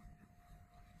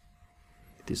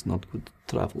 It is not good to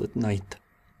travel at night.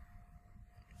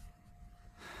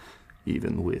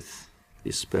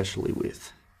 especially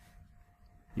with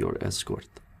your escort.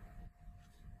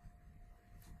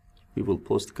 We will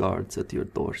post guards at your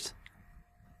doors.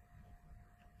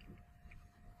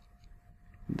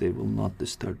 They will not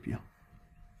disturb you.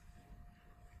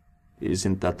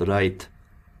 Isn't that right,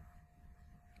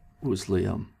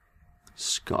 Wesleyan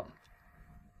Scott?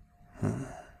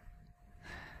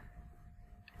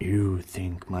 You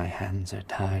think my hands are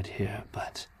tied here,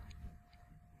 but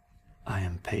I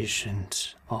am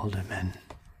patient, alderman.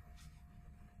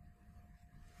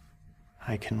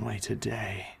 I can wait a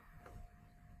day.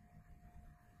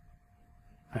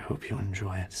 I hope you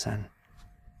enjoy it, Sen.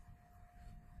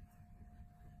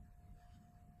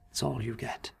 It's all you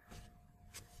get.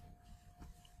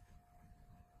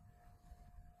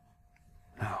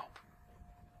 Now,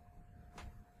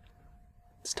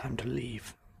 it's time to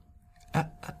leave. You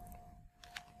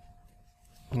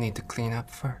need to clean up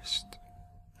first.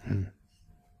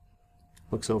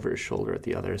 Looks over his shoulder at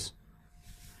the others.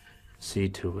 See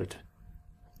to it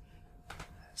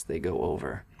as they go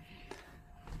over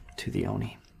to the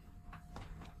Oni.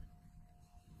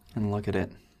 And look at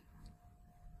it.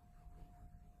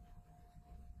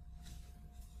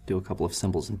 Do a couple of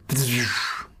symbols and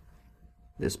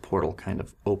this portal kind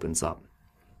of opens up.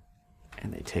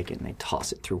 And they take it and they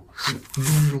toss it through.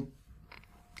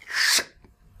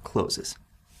 Closes.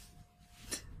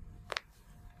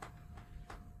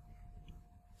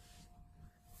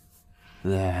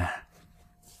 There.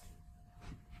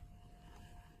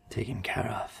 Taken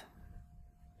care of.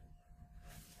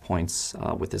 Points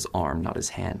with his arm, not his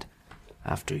hand.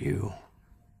 After you.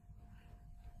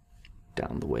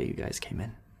 Down the way you guys came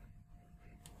in.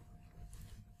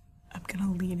 I'm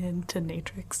gonna lean into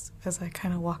Natrix as I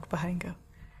kind of walk by and go,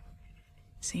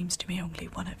 seems to me only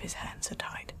one of his hands are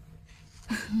tied.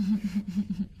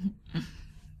 And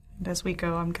as we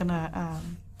go, I'm gonna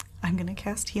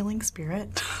cast Healing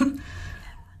Spirit.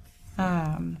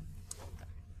 I'm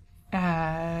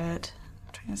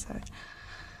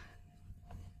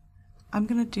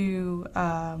gonna do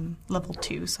level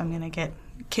 2, so I'm gonna get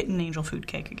Kitten Angel Food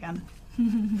Cake again.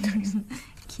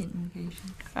 Kitten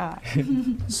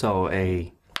version. So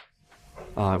would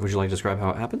you like to describe how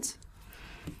it happens?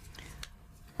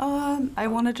 I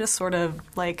want to just sort of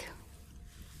like,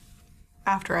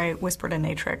 after I whisper to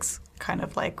Natrix, kind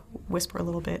of like whisper a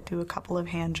little bit, do a couple of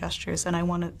hand gestures, and I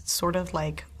want to sort of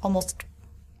like almost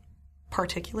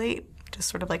particulate, just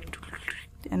sort of like,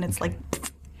 and it's like,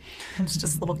 it's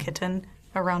just a little kitten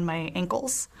around my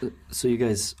ankles. So you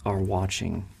guys are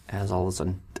watching as all of a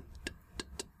sudden,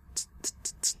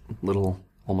 little,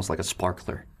 almost like a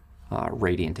sparkler,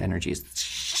 radiant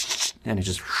energies, and it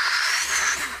just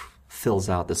fills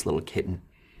out this little kitten,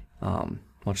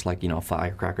 much like,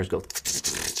 firecrackers go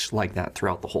like that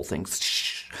throughout the whole thing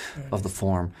of the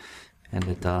form, and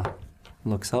it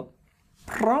looks up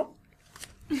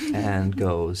and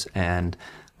goes and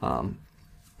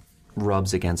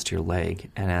rubs against your leg,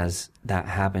 and as that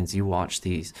happens, you watch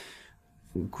these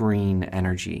green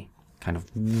energy kind of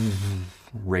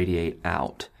radiate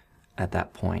out at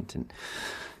that point and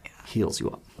heals you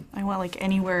up. I want like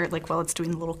anywhere, like while it's doing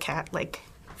the little cat like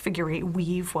figure 8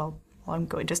 weave while I'm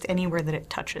going, just anywhere that it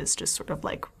touches just sort of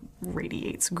like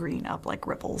radiates green up like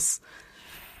ripples.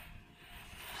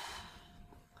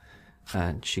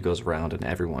 And she goes around and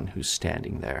everyone who's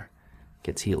standing there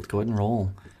gets healed. Go ahead and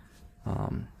roll.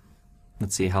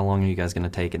 Let's see, how long are you guys going to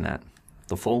take in that?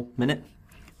 The full minute?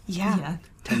 Yeah.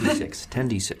 10d6.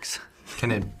 10d6.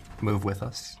 Can it move with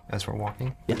us as we're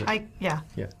walking? Yeah. Yeah.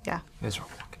 As we're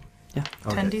walking. Yeah.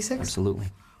 10d6? Absolutely.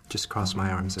 Just cross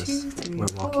my arms as 2, 3, we're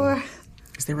 4, walking.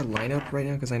 Is there a lineup right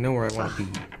now? Because I know where I want to be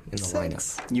in the 6,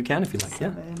 lineup. You can if you like,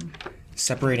 7,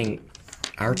 Separating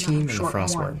our team and the short one.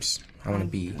 Frostworms. I want to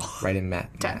be right in Matt.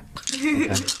 10.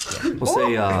 yeah. We'll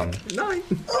say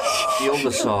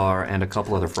Ildasar and a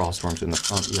couple other frostworms in the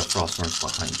front. Yeah, frostworms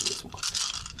behind you as well.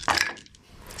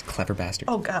 Clever bastard.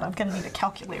 Oh god, I'm gonna need a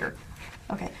calculator.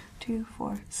 Okay, 2,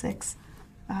 4, 6,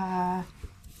 and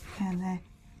then,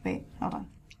 wait, hold on.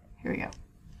 Here we go.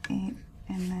 8,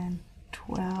 and then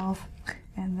 12,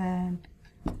 and then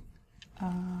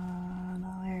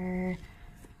another.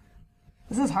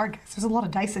 This is hard, guys. There's a lot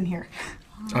of dice in here.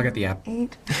 I'll get the app. 8, 9, 10,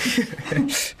 11, 12, 13,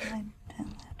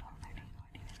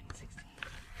 14, 15, 16,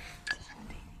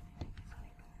 17,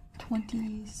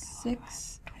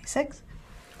 26. 26.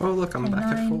 Oh, look, I'm back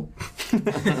at full.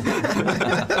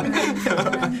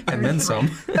 And then some.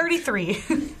 33.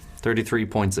 33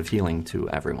 points of healing to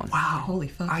everyone. Wow. Holy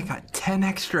fuck. I got 10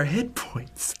 extra hit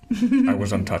points. I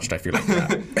was untouched, I feel like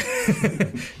that.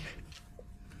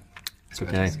 It's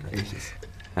okay.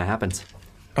 That happens.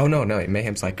 Oh, no.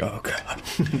 Mayhem's like, oh, God.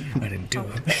 I didn't do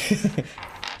it.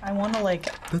 I want to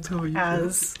That's how you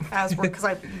as we're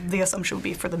because the assumption would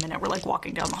be for the minute we're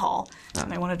walking down the hall,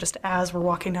 and I want to just as we're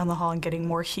walking down the hall and getting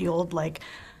more healed,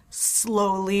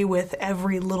 slowly with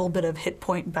every little bit of hit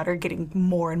point better, getting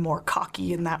more and more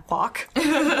cocky in that walk.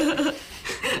 I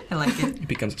like it. It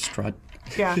becomes a strut.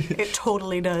 Yeah, it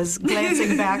totally does.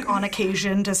 Glancing back on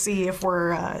occasion to see if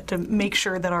we're to make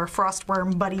sure that our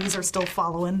frostworm buddies are still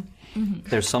following. Mm-hmm.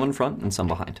 There's some in front and some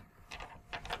behind.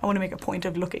 I want to make a point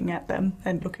of looking at them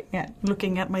and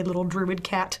looking at my little druid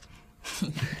cat.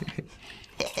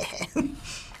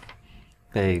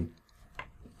 They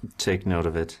take note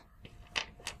of it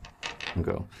and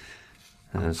go,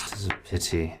 "It is a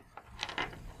pity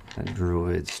that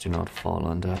druids do not fall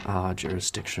under our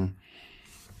jurisdiction.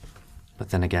 But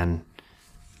then again,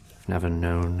 I've never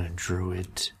known a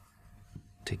druid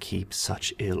to keep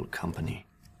such ill company."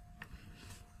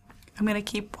 I'm gonna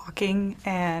keep walking,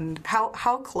 and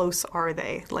how close are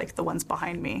they? The ones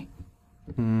behind me.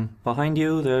 Behind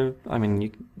you,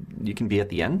 you can be at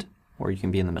the end, or you can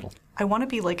be in the middle. I want to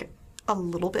be a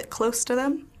little bit close to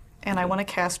them, and I want to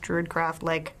cast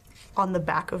Druidcraft on the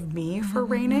back of me for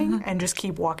raining, and just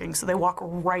keep walking. So they walk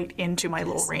right into my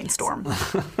little rainstorm.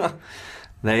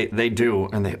 They do,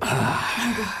 and they.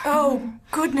 Oh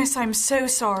goodness, I'm so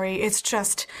sorry. It's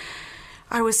just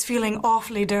I was feeling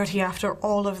awfully dirty after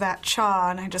all of that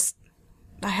char, and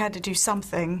I had to do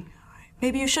something.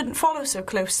 Maybe you shouldn't follow so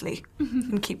closely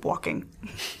and keep walking.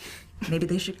 Maybe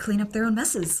they should clean up their own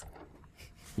messes.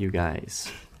 You guys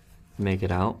make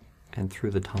it out and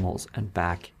through the tunnels and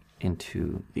back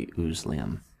into the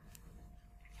Uzlium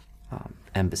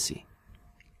embassy.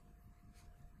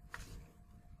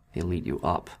 They lead you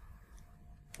up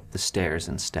the stairs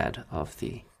instead of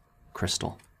the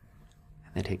crystal.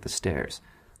 And they take the stairs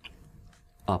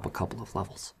up a couple of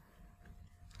levels.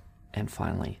 And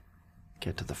finally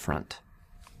get to the front.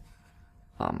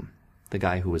 The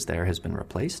guy who was there has been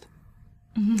replaced.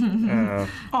 Yeah.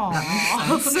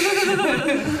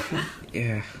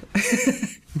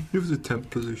 It was a temp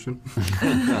position.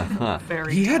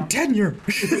 He had tenure.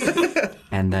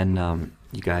 And then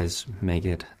you guys make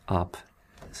it up.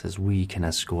 It says, "We can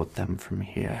escort them from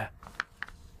here."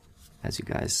 As you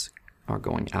guys are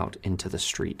going out into the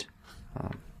street.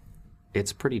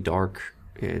 It's pretty dark.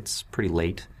 It's pretty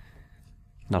late.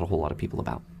 Not a whole lot of people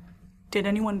about. Did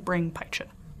anyone bring Paicha?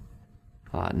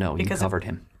 No, you covered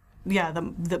him. Yeah,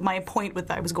 my point with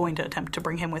that, I was going to attempt to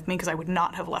bring him with me because I would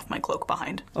not have left my cloak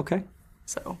behind. Okay.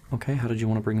 So. Okay, how did you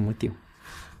want to bring him with you?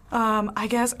 I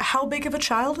guess, how big of a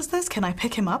child is this? Can I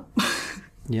pick him up?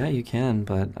 Yeah, you can,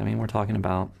 but we're talking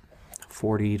about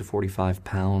 40 to 45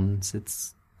 pounds.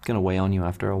 It's going to weigh on you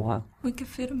after a while. We could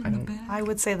fit him in the bag. I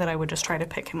would say that I would just try to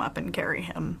pick him up and carry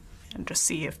him and just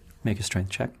see if... Make a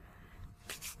strength check.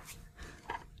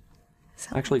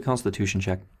 Actually, constitution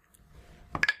check.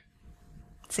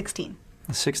 16.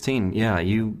 16, yeah,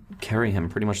 you carry him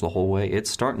pretty much the whole way. It's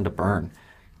starting to burn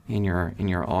in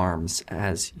your arms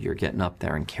as you're getting up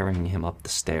there and carrying him up the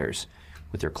stairs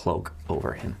with your cloak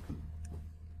over him.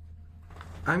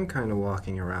 I'm kind of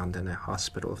walking around in a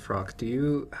hospital frock. Do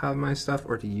you have my stuff,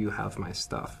 or do you have my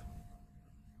stuff?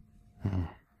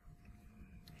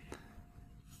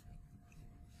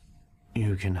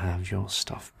 You can have your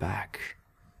stuff back,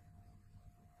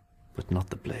 but not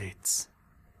the blades.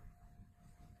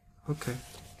 Okay.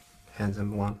 Hands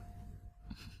him one.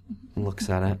 Looks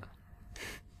at it.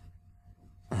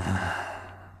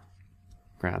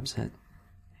 Grabs it.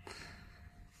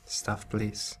 Stuff,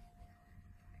 please.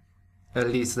 At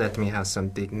least let me have some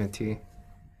dignity.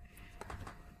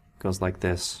 Goes like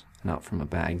this, and out from a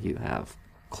bag you have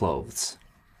clothes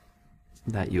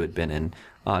that you had been in.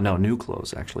 No, new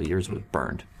clothes, actually. Yours was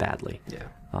burned badly. Yeah.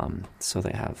 So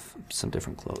they have some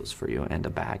different clothes for you and a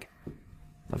bag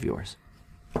of yours.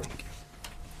 Thank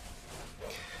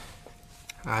you.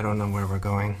 I don't know where we're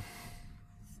going.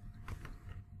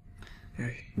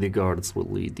 The guards will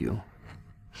lead you.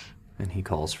 And he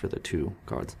calls for the two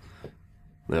guards.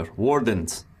 They're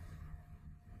wardens.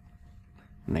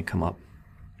 And they come up.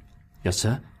 Yes,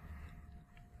 sir?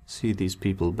 See these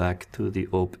people back to the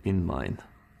Ope Inn mine.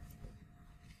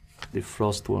 The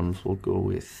Frostworms will go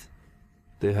with.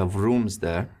 They have rooms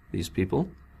there, these people,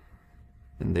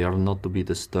 and they are not to be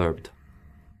disturbed.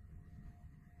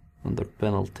 Under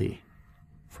penalty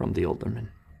from the alderman.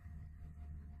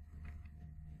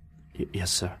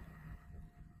 Yes, sir.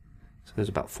 So there's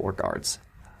about 4 guards.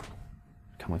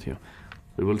 Come with you.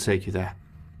 We will take you there.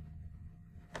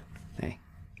 They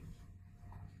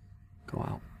go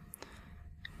out.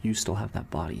 You still have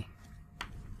that body.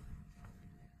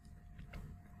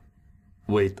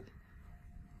 Wait.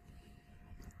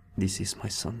 This is my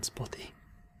son's body.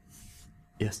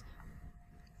 Yes.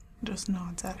 Just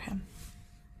nods at him.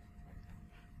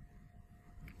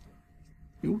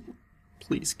 You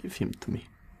please give him to me.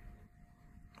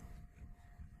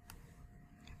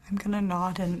 I'm gonna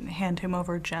nod and hand him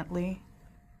over gently.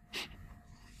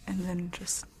 And then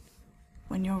just,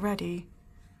 when you're ready,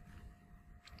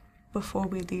 before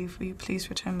we leave, will you please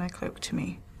return my cloak to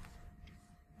me?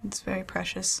 It's very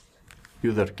precious.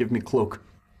 You there, give me cloak.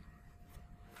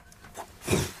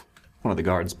 One of the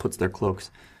guards puts their cloaks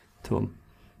to him.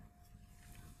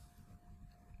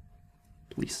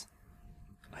 Please,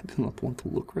 I do not want to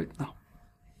look right now.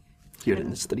 Here in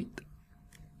the street.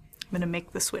 I'm gonna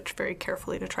make the switch very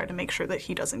carefully to try to make sure that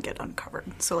he doesn't get uncovered.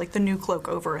 So like the new cloak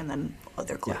over and then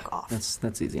other cloak off.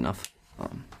 That's easy enough.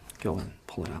 Go and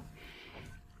pull it out.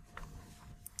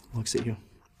 Looks at you.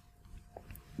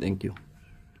 Thank you.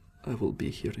 I will be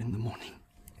here in the morning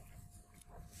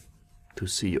to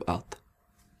see you out.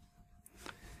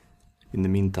 In the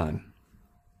meantime,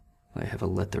 I have a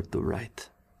letter to write.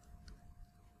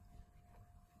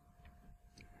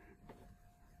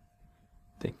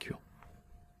 Thank you.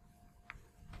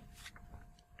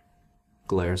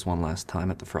 Glares one last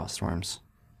time at the frostworms,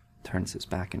 turns his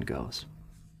back and goes.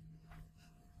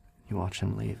 You watch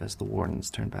him leave as the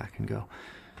wardens turn back and go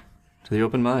to the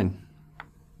open mine.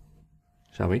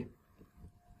 Shall we?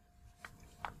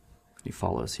 He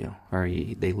follows you, or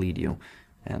they lead you,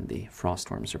 and the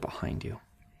frostworms are behind you.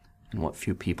 And what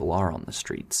few people are on the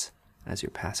streets, as you're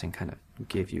passing, kind of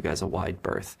give you guys a wide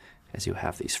berth, as you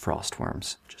have these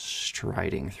frostworms just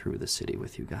striding through the city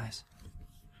with you guys.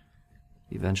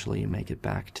 Eventually you make it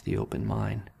back to the open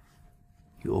mine.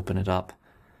 You open it up,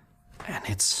 and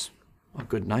it's a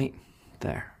good night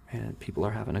there, and people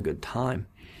are having a good time.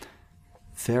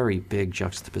 Very big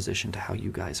juxtaposition to how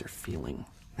you guys are feeling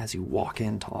as you walk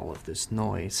into all of this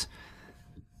noise.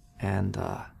 And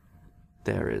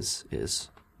there is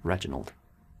Reginald.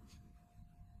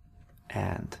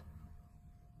 And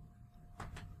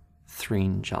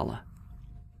Threen Jala.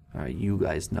 You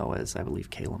guys know as, I believe,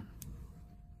 Calum.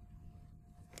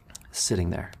 Sitting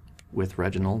there with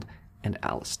Reginald and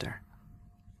Alistair.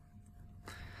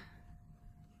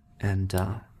 And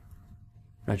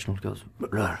Reginald goes,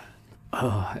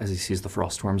 as he sees the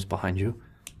frostworms behind you.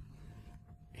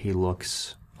 He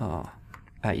looks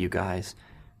at you guys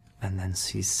and then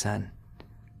sees Sen.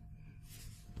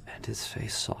 And his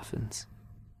face softens.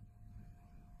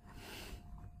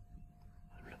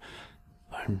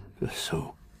 I'm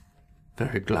so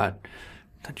very glad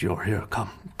that you're here. Come.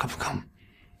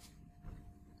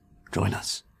 Join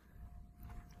us.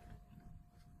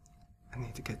 I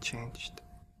need to get changed.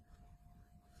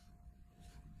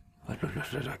 I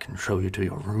can show you to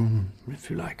your room, if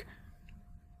you like.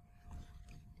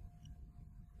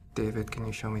 David, can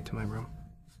you show me to my room?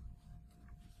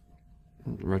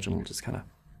 Reginald just kind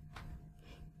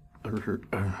of...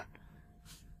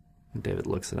 David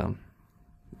looks at him,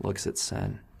 looks at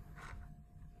Sen.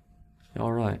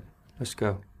 All right, let's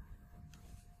go.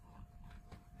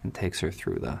 And takes her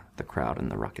through the crowd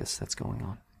and the ruckus that's going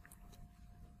on.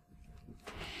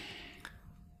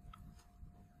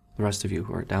 The rest of you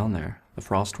who are down there, the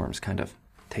frostworms kind of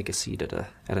take a seat at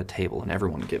a table, and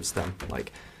everyone gives them,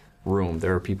 like, room.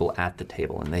 There are people at the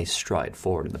table, and they stride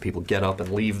forward, and the people get up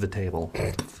and leave the table,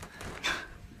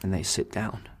 and they sit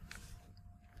down.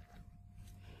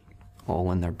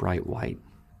 All in their bright white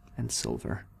and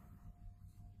silver.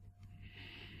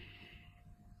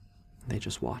 They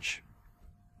just watch.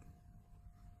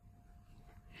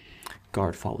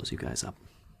 Guard follows you guys up.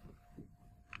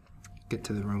 Get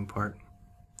to the room part.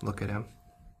 Look at him.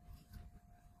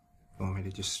 You want me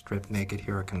to just strip naked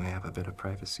here, or can I have a bit of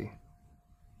privacy?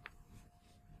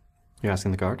 You're asking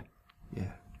the guard?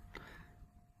 Yeah.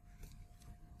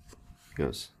 He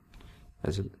goes,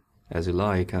 as you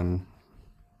like. I'm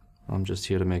just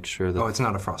here to make sure that... Oh, it's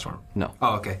not a frostworm? No.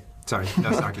 Oh, okay. Sorry,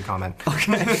 no snarky comment.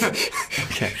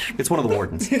 Okay. It's one of the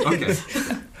wardens. Okay.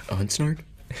 Unsnark?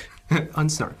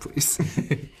 Unsnark, please.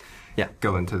 Yeah.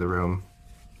 Go into the room.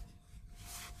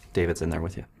 David's in there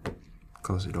with you.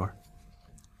 Close the door.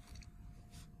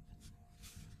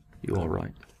 You all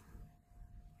right?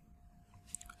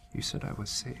 You said I was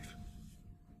safe.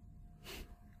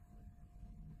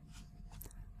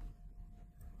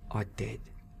 I did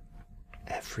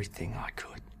everything I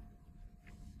could.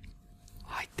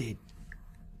 I did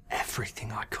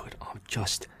everything I could. I'm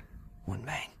just one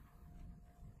man.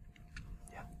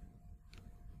 Yeah.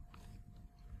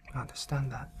 I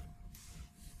understand that.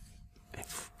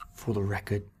 If, for the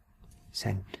record,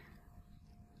 Sen,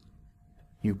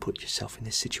 you put yourself in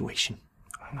this situation.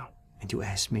 I know. And you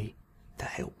asked me to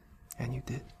help. And you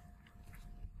did.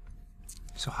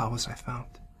 So how was I found?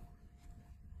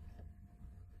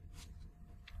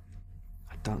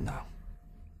 don't know.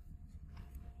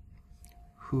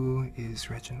 Who is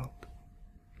Reginald?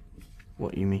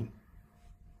 What you mean?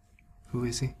 Who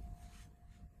is he?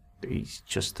 He's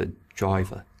just a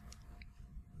driver.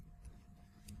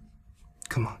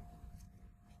 Come on.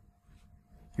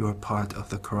 You're part of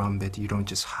the Karambit. You don't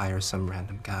just hire some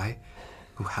random guy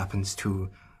who happens to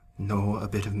know a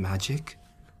bit of magic,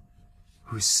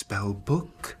 whose spell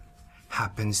book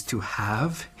happens to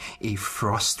have a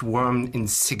frostworm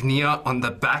insignia on the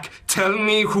back. Tell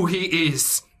me who he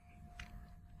is!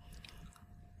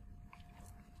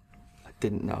 I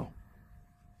didn't know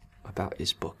about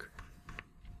his book.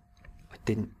 I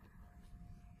didn't.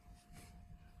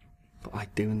 But I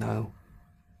do know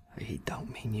that he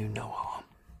don't mean you no harm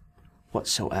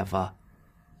whatsoever.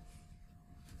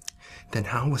 Then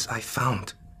how was I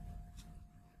found?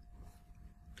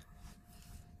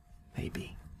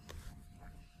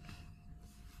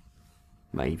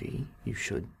 Maybe you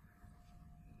should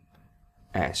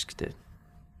ask the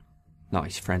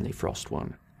nice, friendly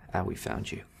frostworm how we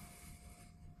found you.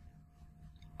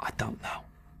 I don't know.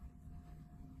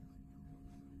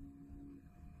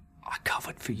 I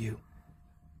covered for you.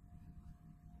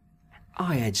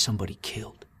 I had somebody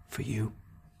killed for you.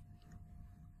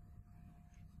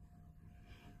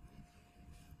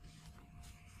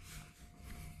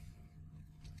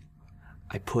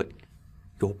 I put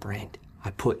your brand.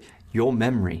 I put your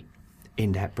memory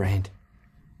in that brand.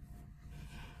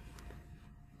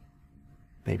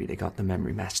 Maybe they got the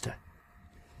memory master.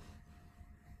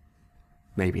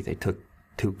 Maybe they took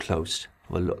too close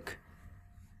of a look.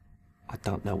 I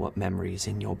don't know what memory is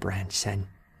in your brand, Sen.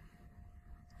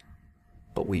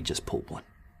 But we just pulled one.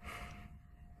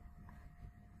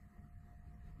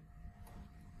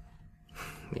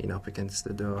 Lean up against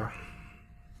the door.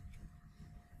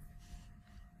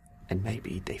 And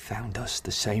maybe they found us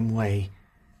the same way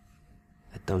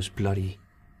that those bloody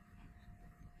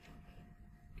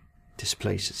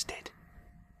displacers did.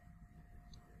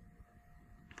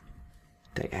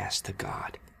 They asked the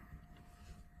god.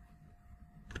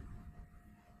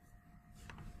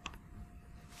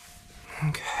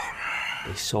 Okay.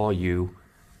 They saw you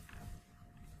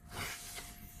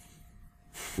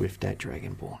with that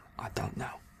dragonborn. I don't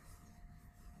know.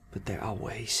 But there are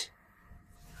ways.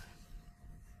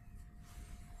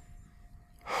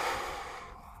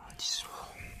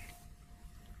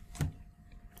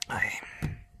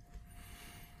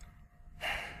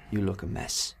 You look a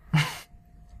mess.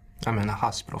 I'm in a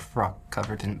hospital frock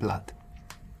covered in blood.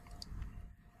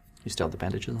 You still have the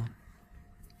bandages on?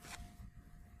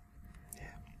 Yeah.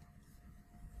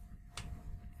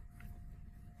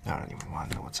 I don't even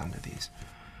want to know what's under these.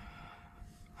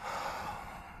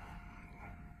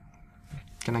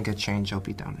 Can I get change? I'll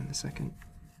be down in a second.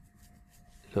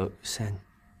 Look, Sen.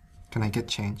 Can I get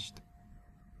changed?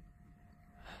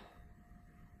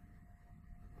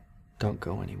 Don't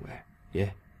go anywhere, yeah?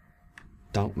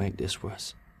 Don't make this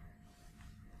worse.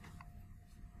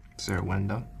 Is there a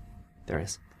window? There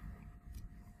is.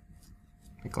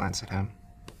 I glance at him.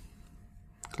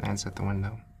 Glance at the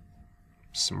window.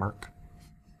 Smirk.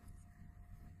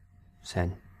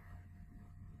 Sen.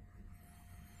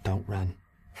 Don't run.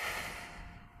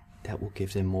 That will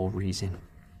give them more reason.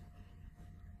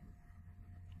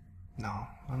 No,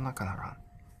 I'm not gonna run.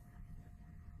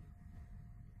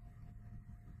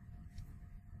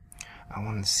 I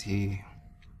want to see...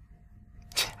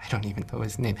 I don't even know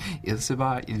his name.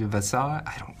 Ilsabar, Ilvasar.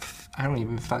 I don't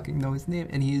even fucking know his name,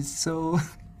 and he is so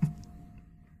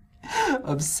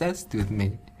obsessed with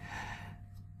me.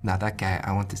 Now that guy,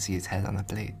 I want to see his head on a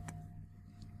plate.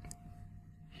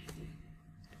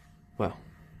 Well,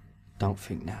 don't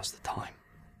think now's the time.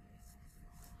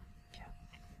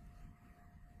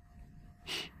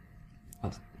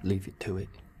 I'll leave you to it.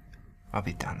 I'll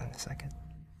be down in a second.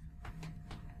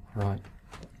 Right.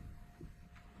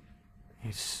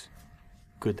 It's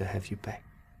good to have you back.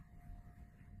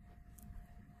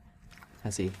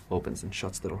 As he opens and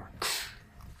shuts the door.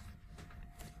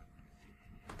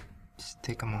 Just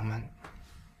take a moment.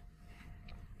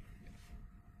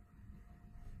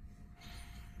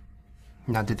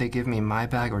 Now, did they give me my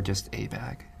bag or just a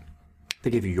bag?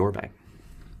 They gave you your bag.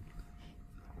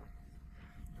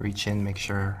 Reach in, make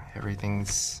sure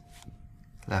everything's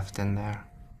left in there.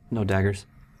 No daggers.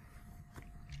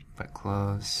 But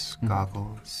clothes,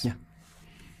 goggles. Yeah.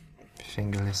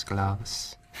 Fingerless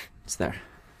gloves. It's there.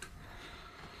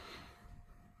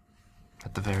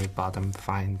 At the very bottom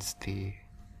finds the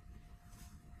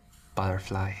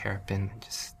butterfly hairpin.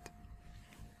 Just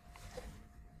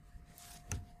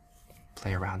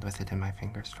play around with it in my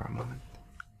fingers for a moment.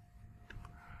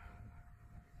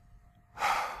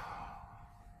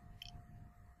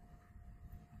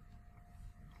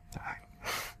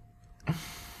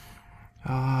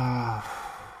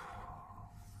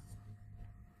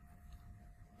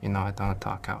 You know, I don't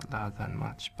talk out loud that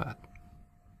much, but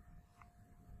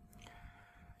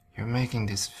you're making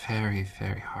this very,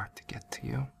 very hard to get to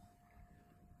you.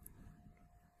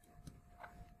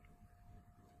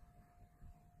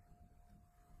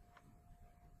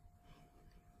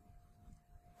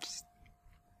 Just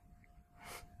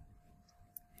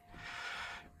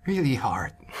really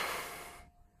hard.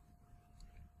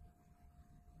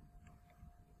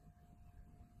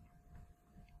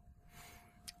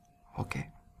 Okay,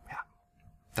 yeah.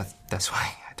 That's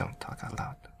why I don't talk out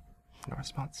loud. No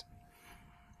response.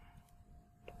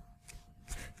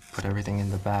 Put everything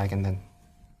in the bag and then,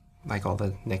 like all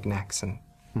the knickknacks, and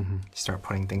start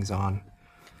putting things on,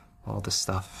 all the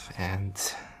stuff, and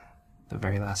the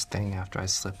very last thing after I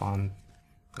slip on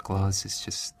the gloves is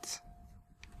just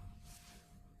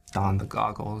don the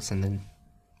goggles and then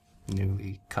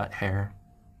newly cut hair,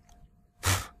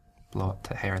 blow up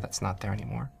the hair that's not there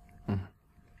anymore.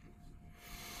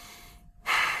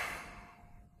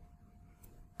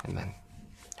 And then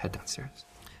head downstairs.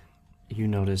 You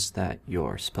notice that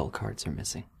your spell cards are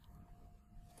missing.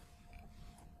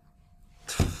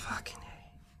 Fucking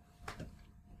A.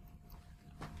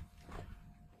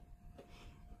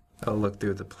 I'll look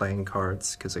through the playing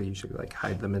cards, because I usually like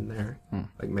hide them in there.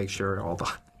 Like make sure all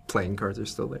the playing cards are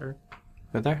still there.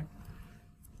 They're there.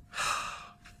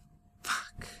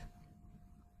 Fuck.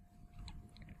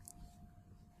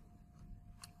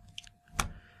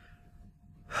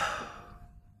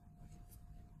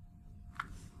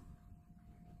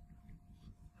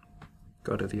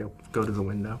 Go to the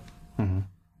window.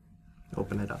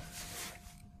 Open it up.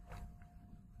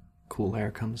 Cool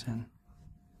air comes in.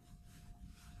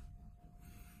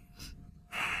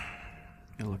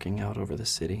 You're looking out over the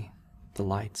city, the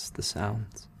lights, the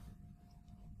sounds.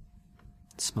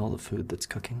 Smell the food that's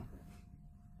cooking.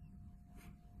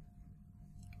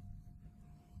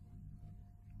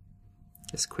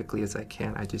 As quickly as I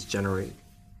can, I just generate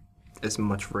as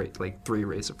much rate, like 3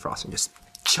 rays of frost, and just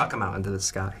chuck them out into the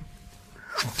sky.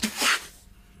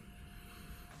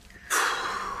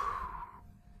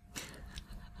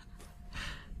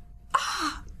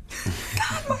 God,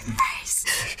 my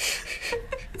face!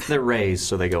 They're rays,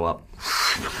 so they go up.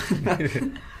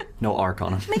 No arc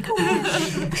on them. Make a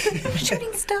wish.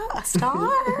 Shooting star. A star?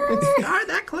 Are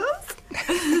that close?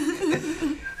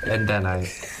 And then I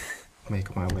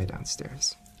make my way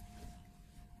downstairs.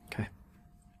 Okay.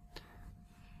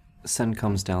 Sen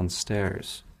comes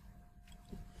downstairs.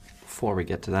 Before we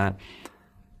get to that,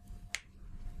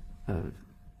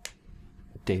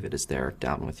 David is there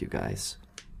down with you guys,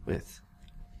 with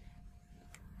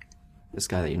this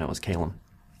guy that you know as Calum,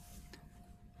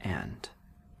 and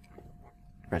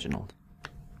Reginald.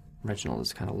 Reginald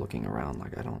is kind of looking around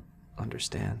like, I don't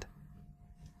understand.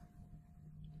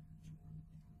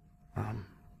 Then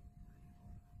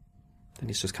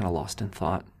he's just kind of lost in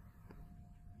thought.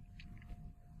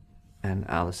 And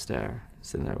Alistair is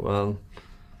sitting there, well,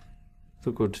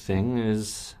 the good thing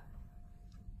is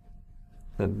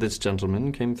that this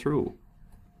gentleman came through.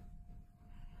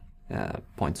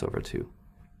 Points over to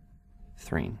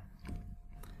Threen.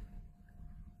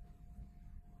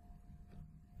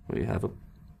 We have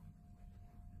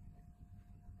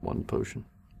one potion.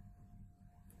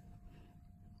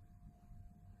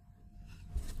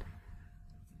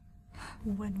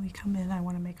 When we come in, I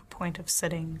want to make a point of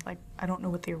sitting, like, I don't know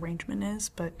what the arrangement is,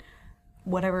 but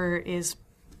whatever is,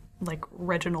 like,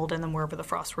 Reginald and then wherever the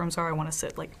frost rooms are, I want to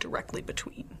sit, like, directly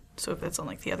between. So if it's on,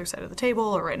 like, the other side of the table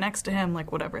or right next to him,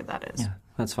 like, whatever that is. Yeah,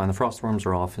 that's fine. The frost worms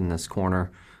are off in this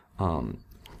corner.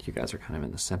 You guys are kind of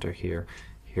in the center here.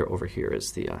 Over here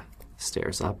is the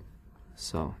stairs up.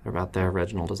 So they're about there.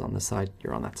 Reginald is on this side.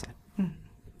 You're on that side.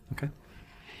 Okay.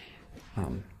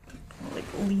 Like,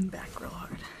 lean back real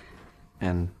hard.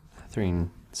 And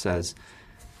Threen says,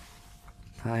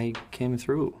 I came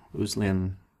through.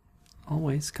 Uzlian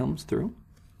always comes through.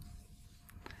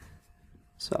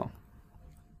 So,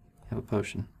 you have a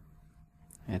potion.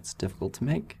 It's difficult to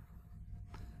make.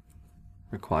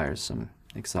 Requires some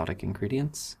exotic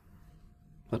ingredients.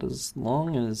 But as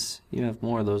long as you have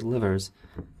more of those livers,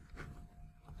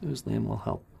 Uzlian will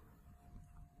help.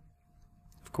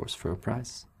 Of course, for a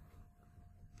price.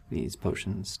 These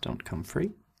potions don't come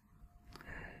free.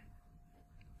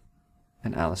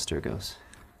 And Alistair goes,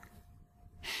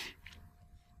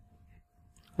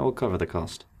 I will cover the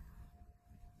cost.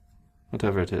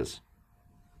 Whatever it is.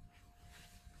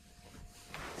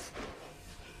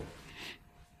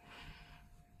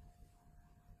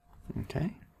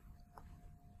 Okay.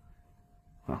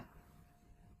 Well,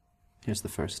 here's the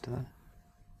first.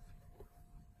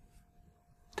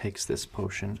 takes this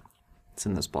potion. It's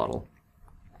in this bottle.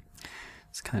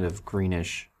 It's kind of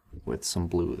greenish with some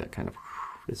blue that kind of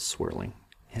is swirling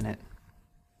in it.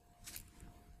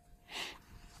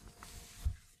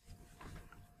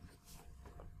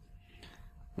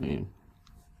 You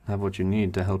have what you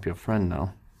need to help your friend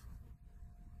now.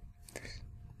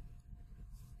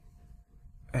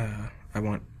 I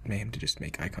want Mayhem to just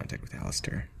make eye contact with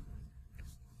Alistair.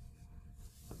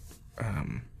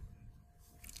 I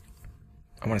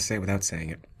want to say it without saying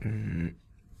it.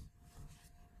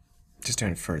 Just to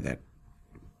infer that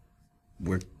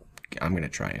I'm going to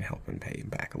try and help him pay him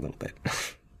back a little bit.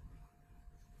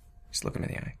 Just look him in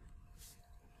the eye.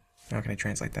 How can I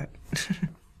translate that?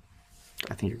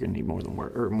 I think you're going to need more than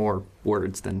more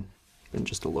words than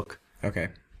just a look. Okay.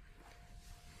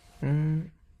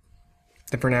 Then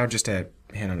for now, just a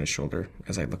hand on his shoulder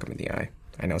as I look him in the eye.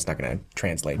 I know it's not going to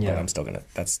translate, but I'm still going to...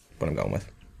 That's what I'm going with.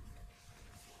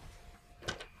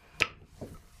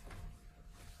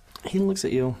 He looks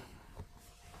at you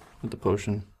with the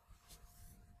potion.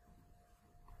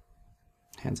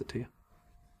 Hands it to you.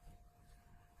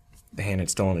 The hand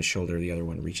that's still on his shoulder, the other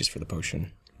one reaches for the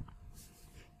potion.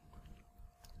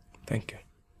 Thank you.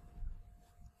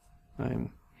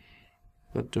 I'm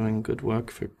but doing good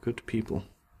work for good people.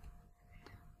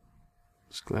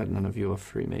 Just glad none of you are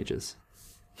free mages.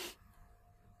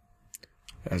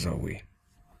 As are we.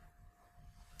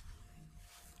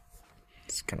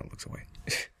 Just kind of looks away.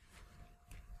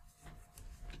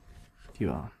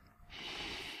 You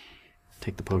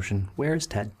take the potion. Where is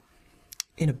Ted?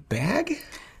 In a bag?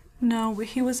 No,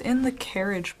 he was in the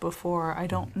carriage before. I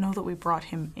don't know that we brought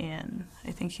him in. I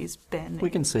think he's been...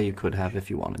 We can say you could have if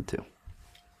you wanted to.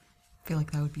 I feel like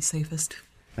that would be safest.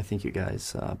 I think you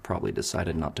guys probably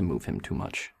decided not to move him too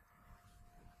much.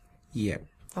 Yeah.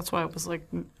 That's why I was like,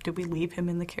 did we leave him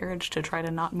in the carriage to try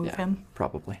to not move him?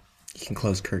 Probably. You can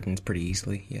close curtains pretty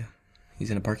easily, yeah.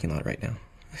 He's in a parking lot right now.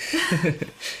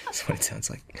 That's what it sounds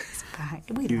like. It's fine.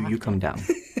 You come down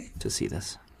to see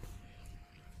this.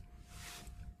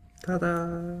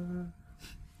 Ta-da!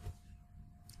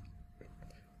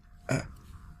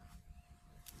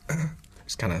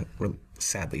 Just kind of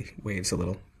sadly waves a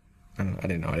little. I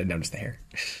didn't know. I didn't notice the hair.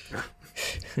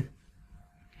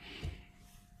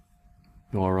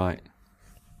 You all right?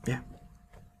 Yeah.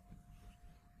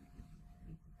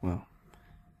 Well,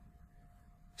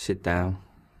 sit down.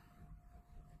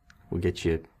 We'll get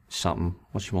you something.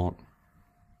 What you want?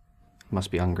 You must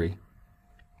be hungry.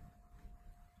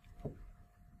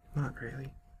 Not really.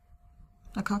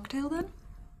 A cocktail, then?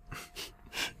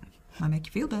 Might make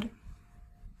you feel better.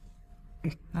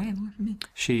 I am one for me.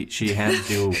 She hands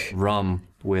you rum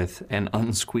with an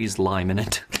unsqueezed lime in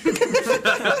it.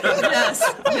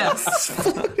 Yes.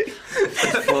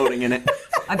 Floating in it.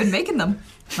 I've been making them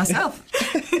myself.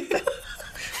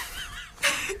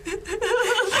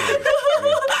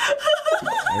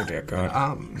 Oh dear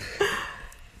God.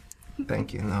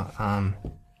 Thank you. No,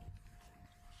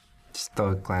 just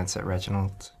throw a glance at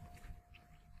Reginald.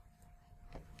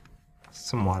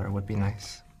 Some water would be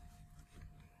nice.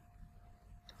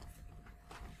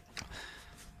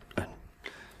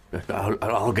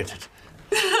 I'll get it.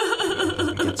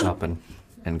 He gets up and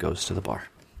goes to the bar.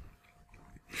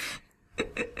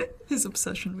 His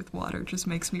obsession with water just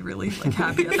makes me really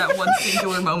happy at that one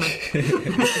singular moment.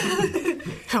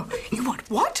 Oh, you want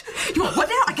what? You want what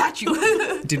now? I got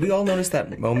you. Did we all notice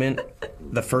that moment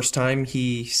the first time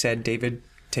he said, David,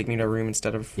 take me to a room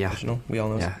instead of Reginald? We all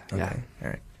noticed? Yeah. Okay. All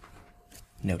right.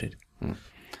 Noted.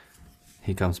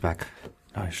 He comes back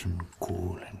nice and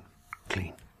cool and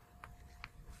clean.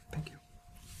 Thank you.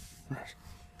 Right.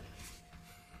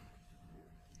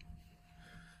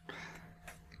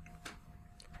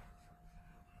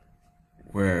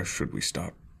 Where should we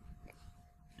start?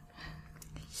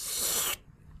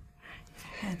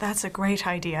 Yeah, that's a great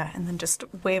idea. And then just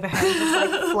wave a hand,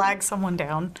 just flag someone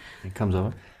down. He comes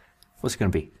over. What's it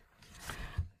going to be?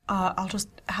 I'll just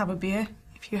have a beer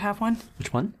if you have one.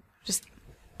 Which one? Just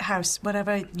house,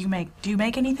 whatever you make. Do you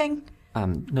make anything?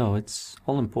 No, it's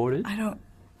all imported. I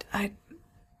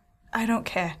don't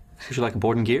care. Would you like a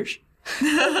Borden-Giersch?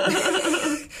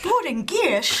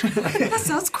 Borden-Giersch? That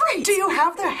sounds great. Do you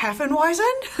have the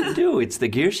Heffenweisen? I do. It's the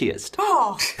Gierschiest.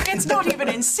 Oh, it's not even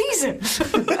in season.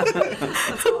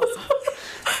 That's awesome.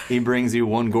 He brings you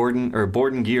one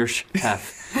Borden-Giersch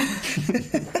half.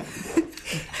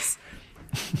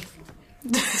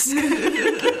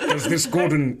 Does this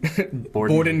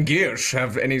Borden-Giersch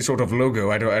have any sort of logo?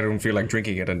 I don't feel like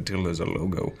drinking it until there's a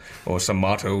logo or some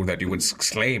motto that you would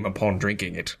exclaim upon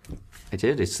drinking it. I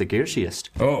did. It's the Gierschiest.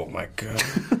 Oh my God.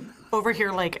 over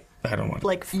here, like, I don't want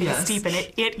like face Yes. deep in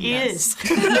it. It is.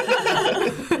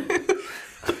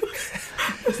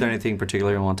 Is there anything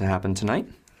particular you want to happen tonight?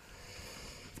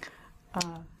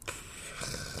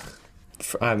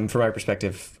 From my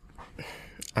perspective,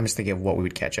 I'm just thinking of what we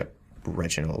would catch up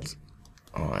Reginald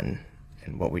on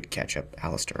and what we'd catch up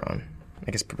Alistair on.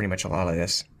 I guess pretty much a lot of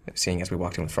this, seeing as we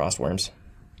walked in with Frostworms.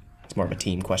 It's more of a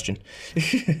team question.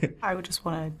 I would just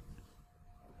want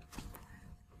to...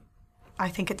 I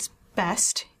think it's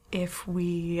best if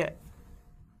we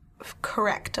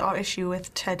correct our issue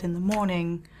with Ted in the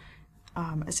morning,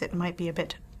 as it might be a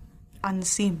bit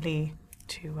unseemly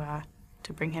to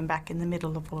bring him back in the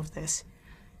middle of all of this.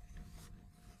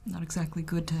 Not exactly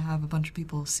good to have a bunch of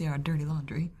people see our dirty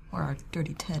laundry, or our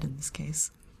dirty Ted in this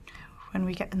case. When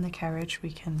we get in the carriage,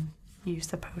 we can use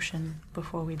the potion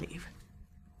before we leave.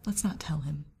 Let's not tell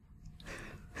him.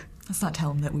 Let's not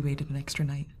tell him that we waited an extra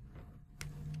night.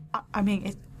 I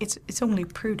mean, it's only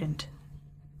prudent.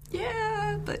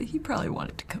 Yeah, but he probably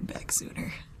wanted to come back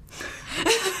sooner.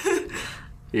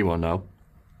 He won't know.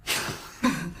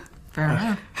 Fair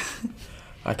enough.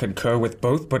 I concur with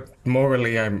both, but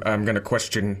morally I'm going to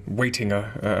question waiting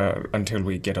until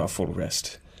we get our full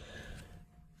rest.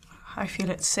 I feel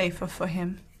it's safer for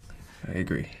him. I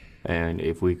agree. And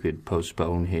if we could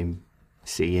postpone him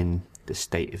seeing the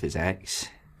state of his axe,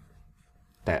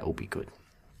 that'll be good.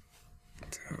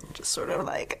 Just sort of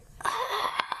like...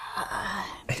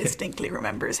 distinctly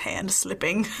remember his hand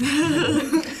slipping.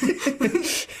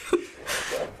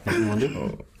 Anything you want to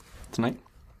do tonight?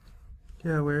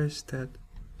 Yeah, where is Ted?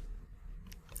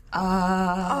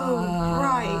 Oh,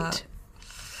 right.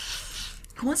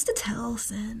 Who wants to tell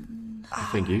Sin? I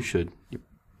think you should. You're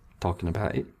talking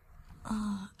about it.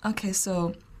 Okay,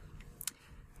 so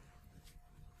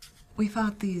we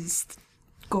fought these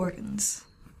Gorgons.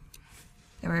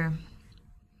 They were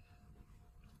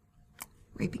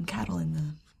raping cattle in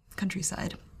the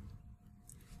countryside.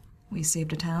 We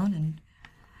saved a town, and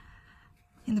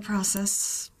in the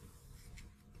process,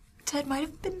 Ted might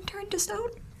have been turned to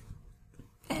stone,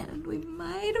 and we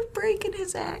might have broken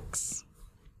his axe.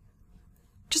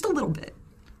 Just a little bit.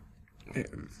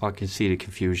 I can see the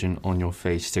confusion on your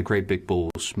face. They're great big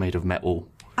balls made of metal.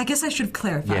 I guess I should have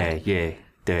clarified. Yeah.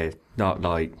 They're not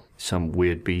like some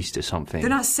weird beast or something. They're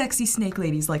not sexy snake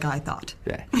ladies like I thought.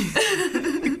 Yeah.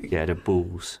 Yeah, they're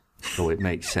bulls. So it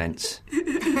makes sense.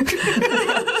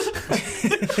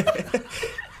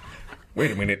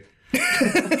 Wait a minute.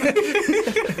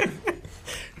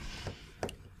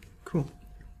 Cool.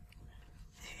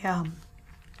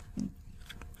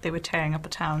 They were tearing up a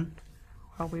town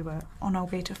while we were on our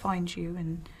way to find you,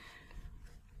 and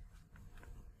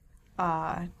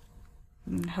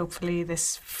hopefully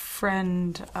this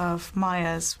friend of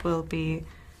Maya's will be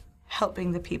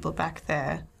helping the people back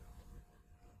there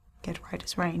get right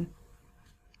as rain.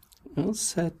 We'll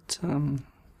set them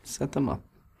up.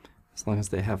 As long as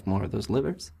they have more of those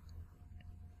livers.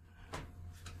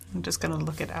 I'm just gonna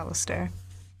look at Alistair.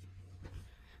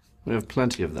 We have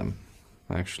plenty of them,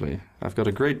 actually. I've got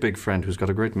a great big friend who's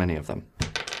got a great many of them.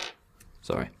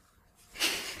 Sorry.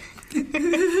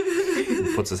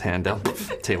 Puts his hand down,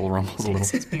 table rumbles a little.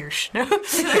 His beers. No.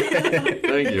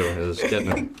 Thank you. I was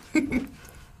getting him.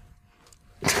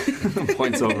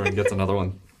 Points over and gets another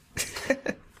one.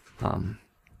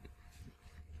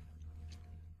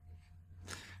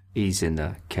 He's in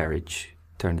the carriage,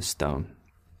 turned to stone,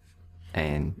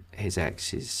 and his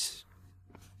axe is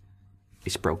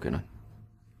broken,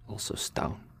 also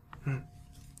stone.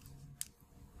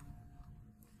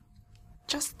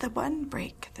 Just the one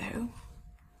break, though.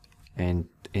 And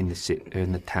in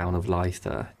the town of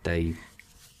Lytha, they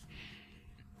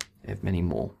have many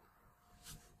more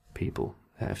people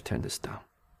that have turned to stone.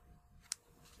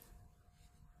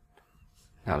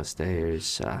 Alistair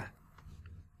is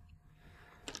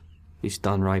he's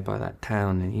done right by that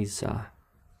town, and he's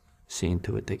seeing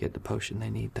to it they get the potion they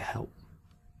need to help.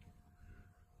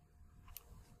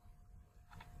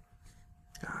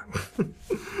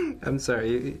 I'm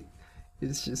sorry.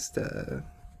 It's just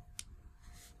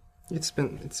it's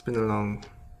been a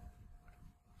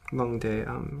long day.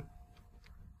 I'm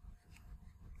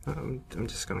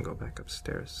just gonna go back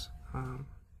upstairs.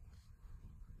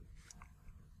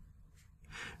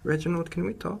 Reginald, can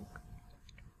we talk?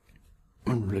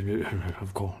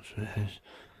 Of course.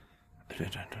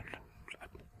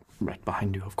 Right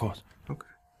behind you, of course. Okay.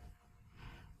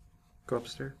 Go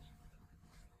upstairs.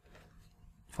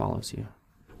 Follows you.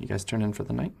 You guys turn in for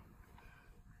the night?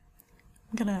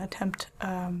 I'm gonna attempt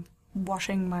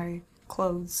washing my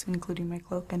clothes, including my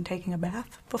cloak, and taking a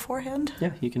bath beforehand.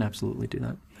 Yeah, you can absolutely do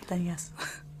that. Then yes.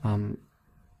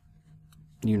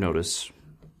 You notice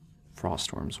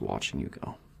Frostworm's watching you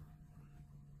go.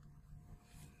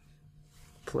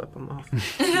 Flip him off.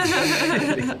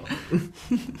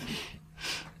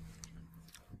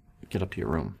 Get up to your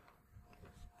room.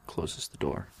 Closes the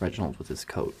door. Reginald with his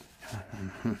coat.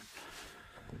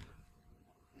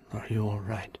 Are you all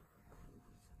right?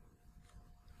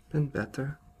 Been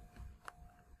better.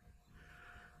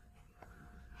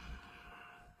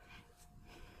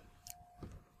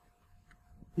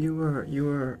 You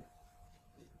were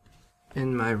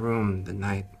in my room the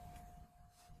night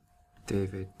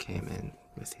David came in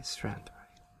with his friend,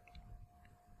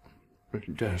 right?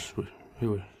 Yes, we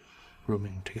were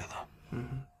rooming together.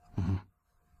 Mm-hmm. Mm-hmm.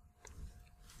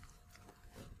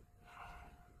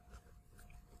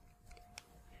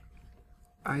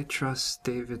 I trust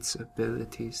David's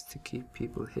abilities to keep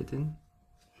people hidden,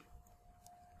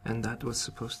 and that was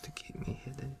supposed to keep me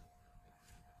hidden.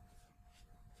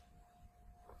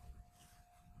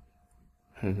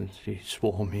 And he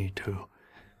swore me to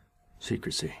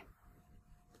secrecy.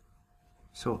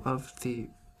 So of the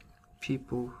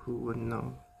people who would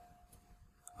know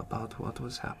about what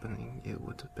was happening, it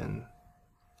would have been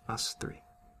us three.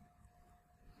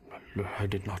 I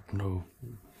did not know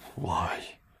why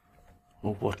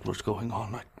or what was going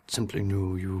on. I simply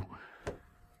knew you...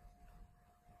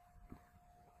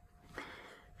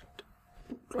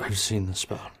 I've seen the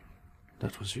spell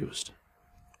that was used.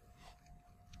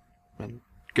 And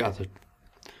gathered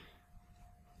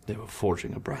they were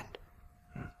forging a brand.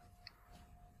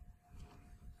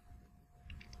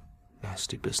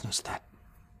 Nasty business, that.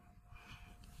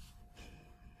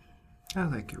 I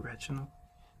like you, Reginald.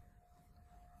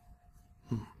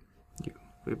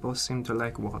 We both seem to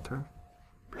like water.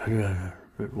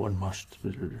 One must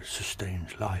sustain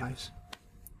life. Lives.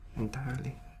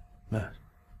 Entirely. Yes.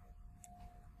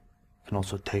 Can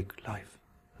also take life.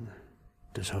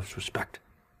 Deserves respect.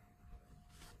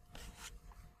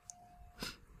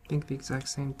 Think the exact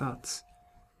same thoughts.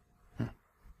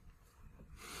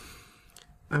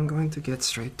 I'm going to get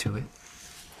straight to it.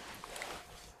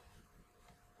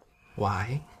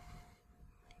 Why,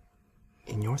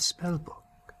 in your spellbook,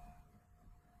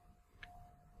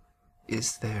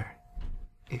 is there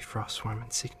a Frostworm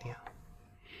insignia?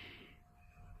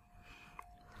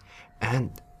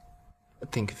 And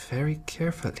think very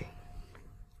carefully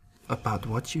about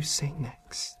what you say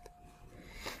next.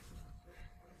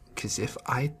 Because if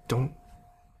I don't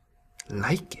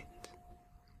like it,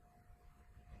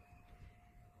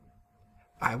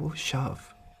 I will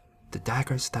shove the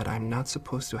daggers that I'm not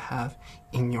supposed to have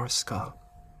in your skull.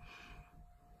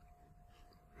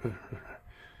 I'm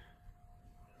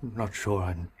not sure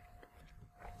I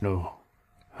know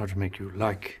how to make you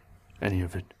like any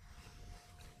of it.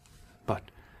 But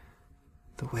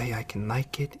the way I can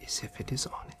like it is if it is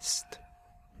honest.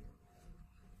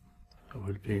 I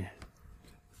will be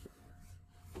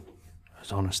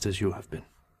as honest as you have been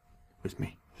with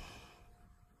me.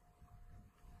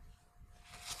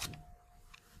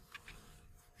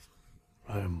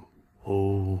 I am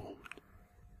old,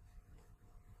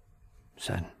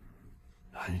 Sen.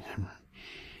 I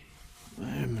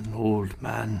am an old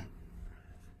man.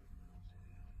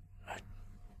 I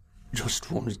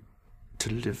just wanted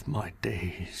to live my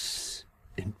days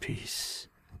in peace,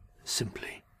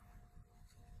 simply.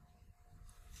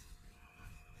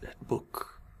 That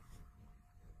book,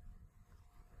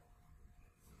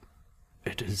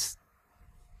 it is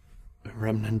a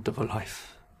remnant of a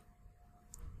life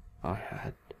I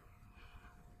had.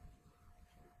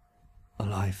 A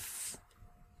life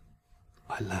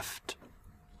I left.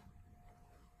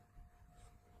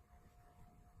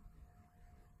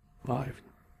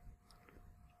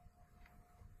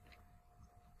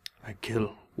 I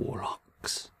kill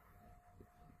warlocks.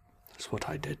 That's what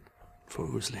I did for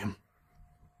Uzlium.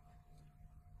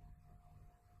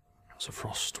 As a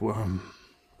Frostworm.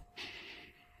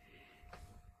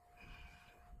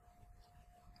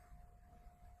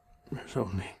 There's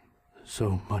only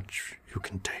so much you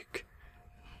can take.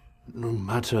 No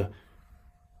matter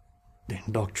the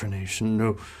indoctrination,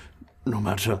 no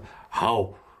matter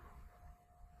how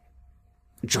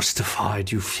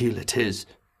justified you feel it is.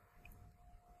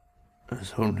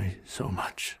 There's only so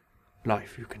much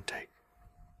life you can take.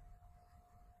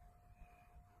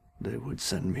 They would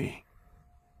send me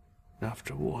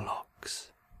after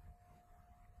warlocks.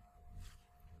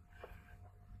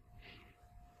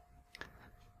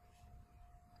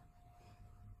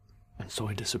 And so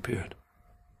I disappeared.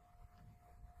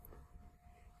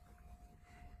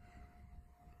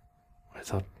 I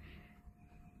thought,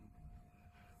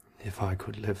 if I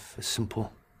could live a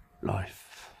simple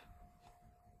life,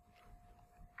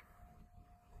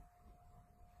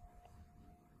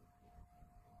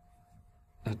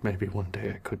 that maybe one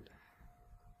day I could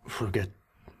forget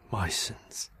my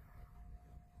sins.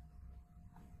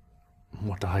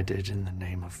 What I did in the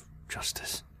name of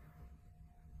justice.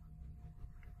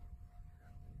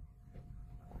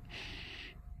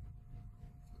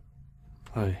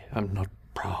 I am not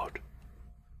proud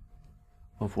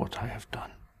of what I have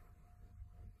done.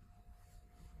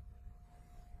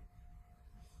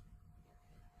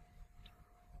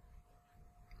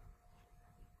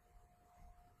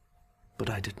 But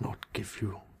I did not give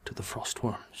you to the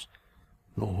frostworms,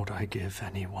 nor would I give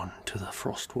anyone to the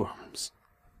frostworms.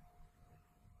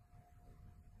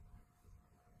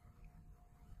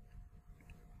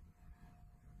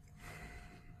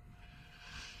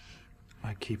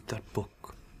 I keep that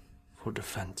book for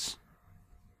defense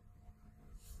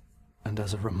and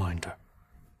as a reminder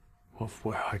of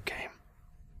where I came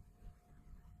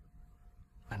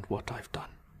and what I've done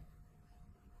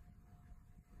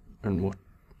and what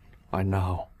I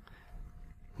now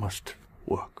must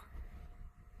work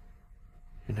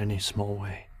in any small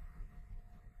way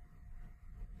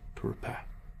to repair.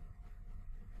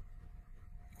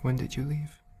 When did you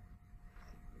leave?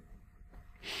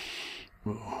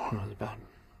 Oh, I was about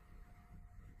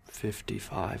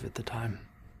 55 at the time.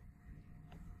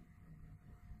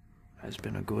 Has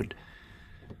been a good...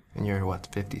 And you're what,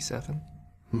 57?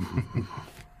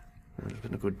 It's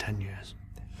been a good 10 years.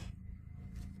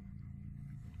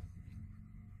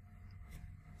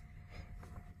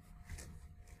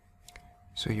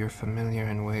 So you're familiar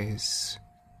in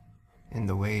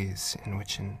the ways in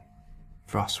which a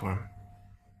frostworm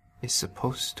is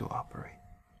supposed to operate?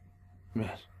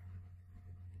 Yes.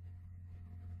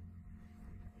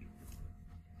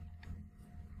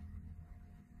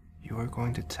 You are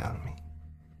going to tell me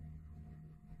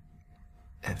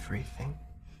everything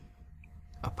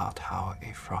about how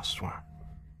a frostworm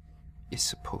is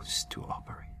supposed to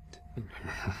operate.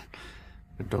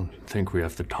 I don't think we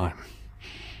have the time.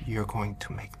 You're going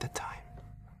to make the time.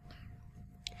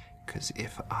 Because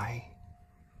if I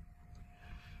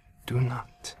do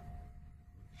not,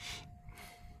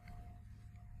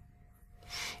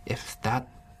 if that,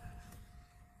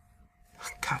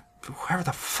 God, whoever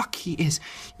the fuck he is,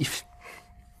 if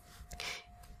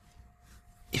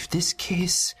this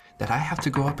case that I have to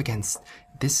go up against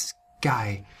this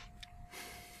guy,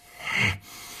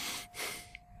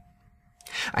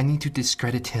 I need to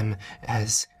discredit him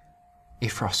as a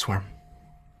frostworm.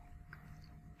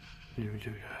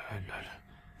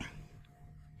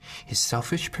 His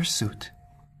selfish pursuit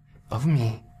of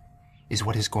me is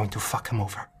what is going to fuck him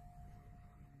over.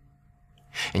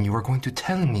 And you are going to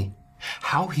tell me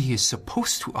how he is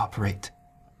supposed to operate.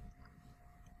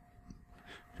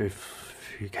 If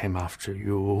he came after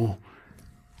you,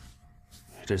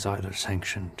 it is either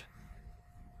sanctioned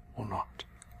or not.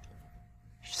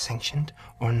 Sanctioned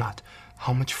or not?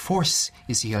 How much force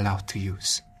is he allowed to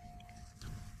use?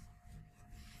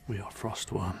 We are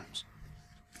frostworms.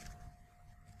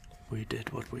 We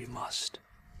did what we must.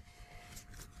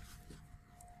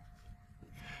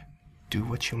 Do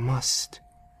what you must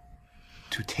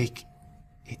to take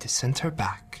a dissenter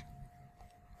back,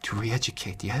 to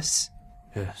re-educate, yes?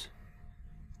 Yes.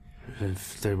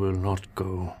 If they will not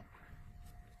go,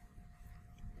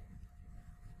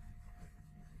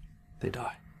 they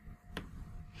die.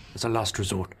 As a last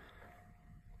resort.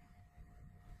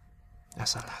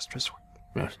 As a last resort?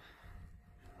 Yes.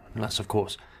 Unless, of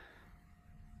course,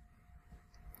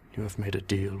 you have made a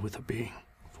deal with a being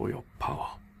for your power.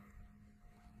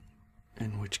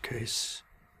 In which case,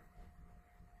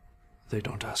 they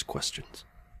don't ask questions.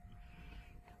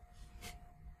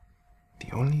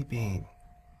 The only being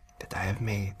that I have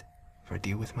made for a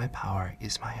deal with my power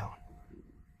is my own.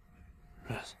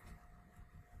 Yes.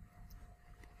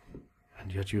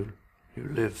 And yet you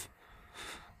live.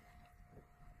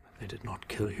 They did not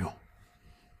kill you.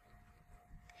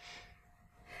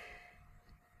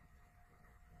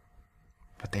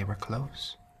 But they were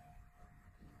close.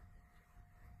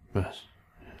 Yes,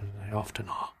 they often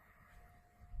are.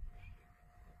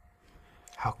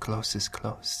 How close is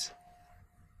close?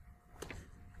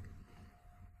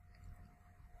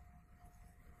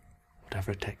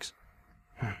 Whatever it takes.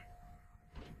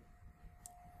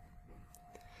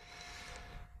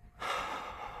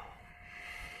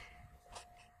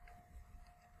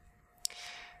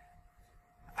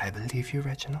 I believe you,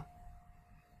 Reginald.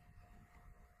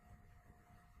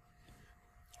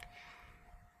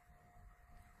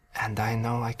 And I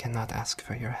know I cannot ask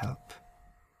for your help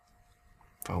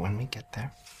for when we get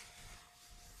there,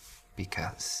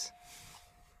 because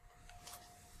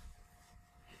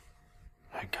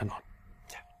I cannot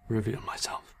reveal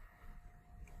myself.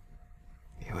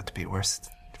 It would be worse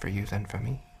for you than for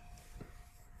me.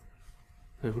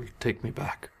 It will take me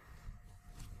back.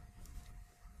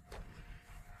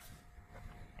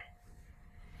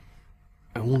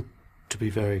 I want to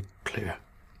be very clear.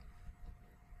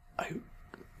 I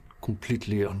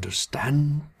completely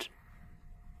understand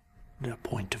their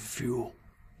point of view.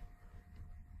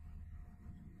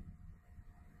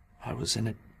 I was in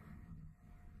it.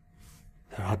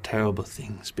 There are terrible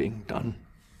things being done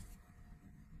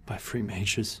by free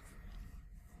mages.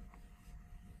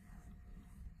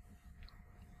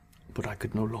 But I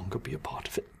could no longer be a part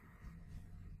of it.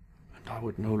 And I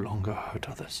would no longer hurt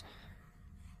others.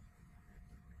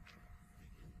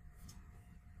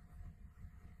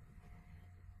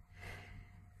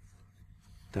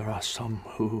 There are some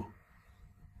who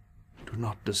do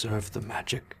not deserve the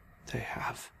magic they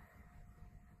have.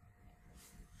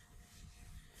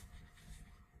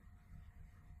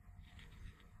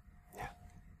 Yeah.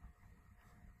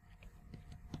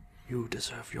 You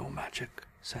deserve your magic,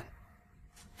 Sen.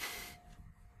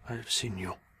 I have seen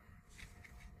you.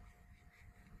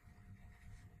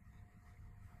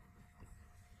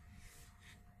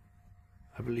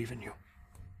 I believe in you.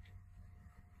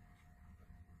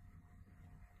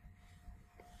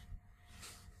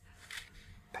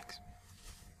 Thanks.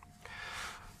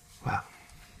 Well,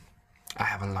 I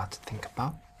have a lot to think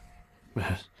about.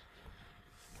 Yes.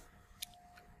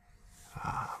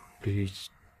 Please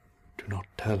do not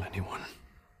tell anyone.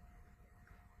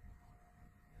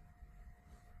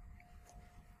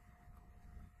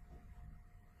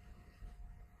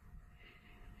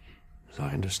 As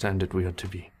I understand it, we are to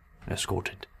be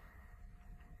escorted.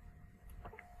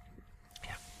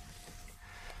 Yeah.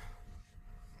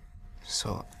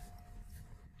 So,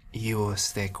 you will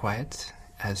stay quiet,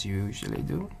 as you usually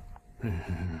do.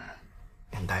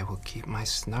 And I will keep my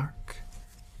snark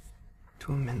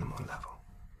to a minimal level.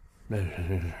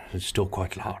 It's still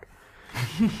quite loud.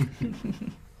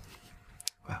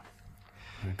 Well,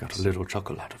 I got a little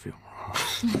chuckle out of you.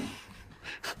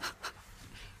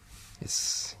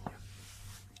 It's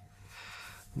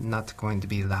not going to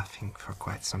be laughing for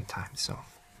quite some time, so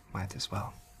might as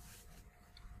well.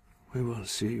 We will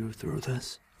see you through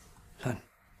this, Sen.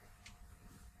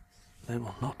 They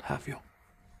will not have you.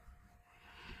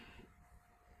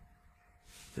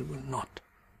 They will not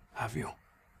have you.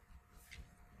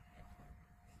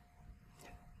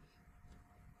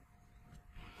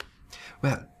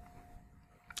 Well,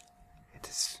 it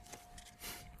has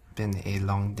been a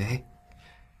long day.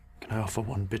 Can I offer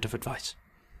one bit of advice?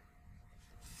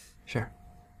 Sure.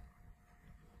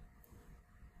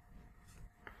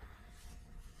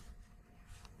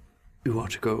 You are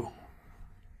to go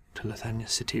to Lethania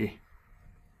City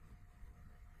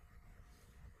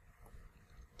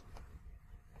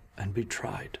and be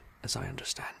tried, as I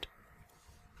understand.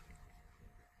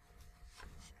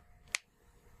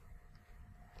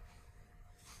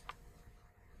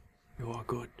 You are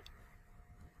good.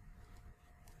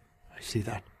 I see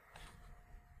that.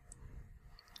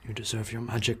 You deserve your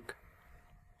magic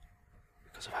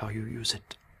because of how you use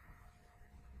it.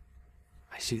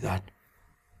 I see that.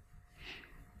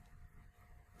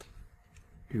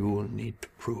 You will need to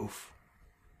prove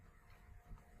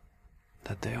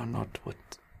that they are not what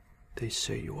they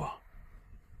say you are.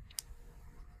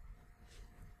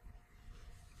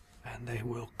 And they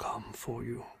will come for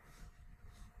you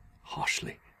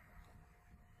harshly.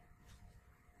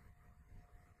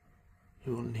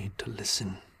 You will need to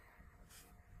listen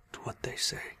to what they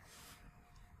say.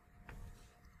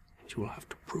 And you will have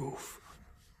to prove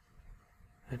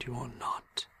that you are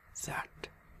not that.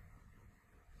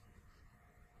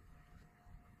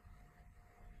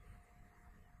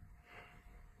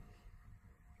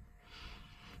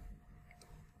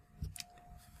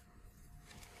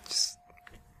 Just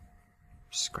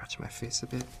scratch my face a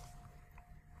bit.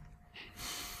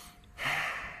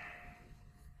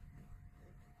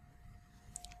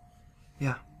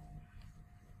 Yeah.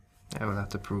 I will have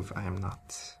to prove I am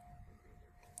not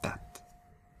that.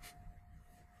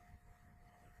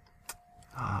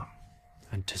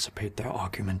 Anticipate their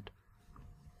argument,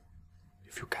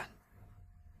 if you can.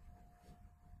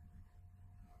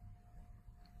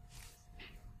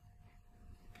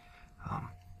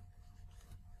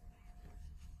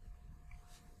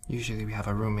 Usually we have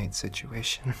a roommate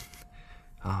situation.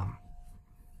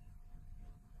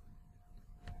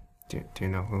 Do you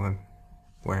know who I'm...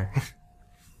 where?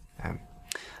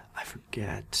 I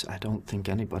forget. I don't think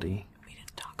anybody... We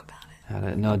didn't talk about it. had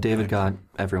it. No, David got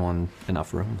everyone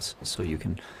enough rooms, so you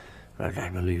can... I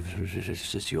believe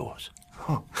this is yours.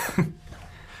 Huh.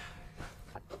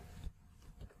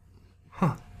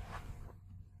 Huh.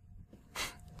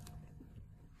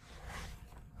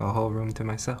 a whole room to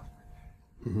myself.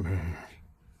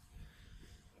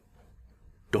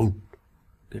 Don't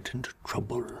get into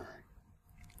trouble.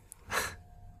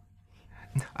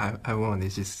 I won't.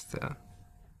 It's just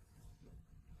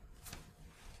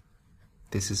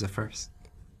this is a first.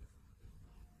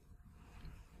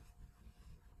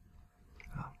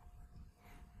 Oh.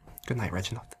 Good night,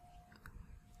 Reginald.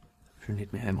 If you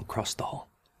need me, I'm across the hall.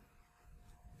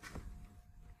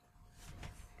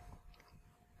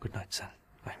 Good night, Sen.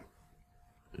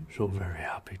 I'm so very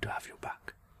happy to have you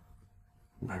back.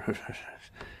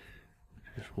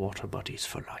 Water buddies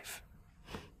for life.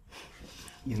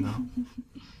 You know,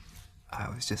 I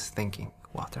was just thinking,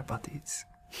 water buddies.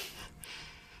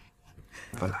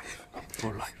 For life.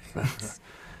 For life.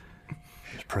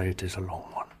 Just pray it is a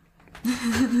long one.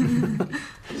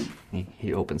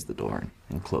 He opens the door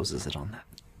and closes it on that.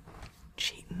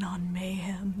 Cheating on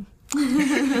Mayhem.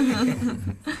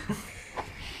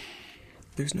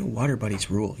 There's no water buddies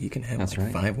rule. You can have That's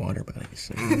right. 5 water buddies.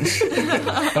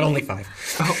 But only 5.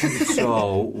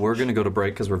 So we're going to go to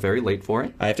break because we're very late for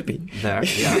it. I have to pee. There.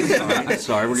 Yeah.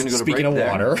 Sorry. We're going to go to break. Speaking of there.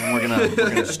 water. And we're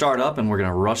gonna start up and we're going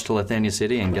to rush to Lithania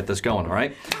City and get this going, all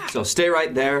right? So stay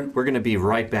right there. We're going to be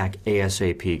right back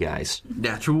ASAP, guys.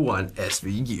 Natural 1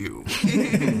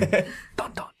 SVU.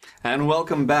 Dun, dun. And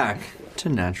welcome back to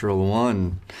Natural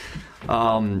 1.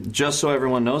 Just so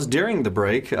everyone knows, during the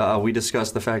break, we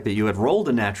discussed the fact that you had rolled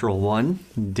a natural 1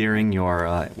 during your,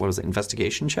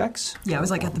 investigation checks? Yeah, it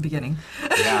was like at the beginning.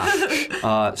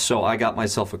 Yeah. So I got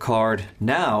myself a card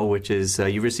now, which is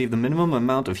you receive the minimum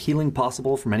amount of healing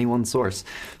possible from any one source.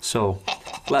 So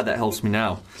glad that helps me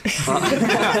now.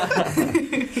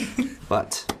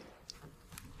 But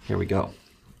here we go.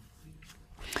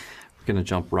 We're going to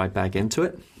jump right back into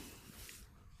it.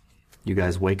 You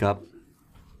guys wake up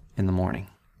in the morning.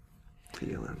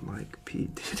 Feeling like P.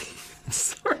 Diddy.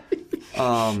 Sorry.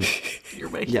 You're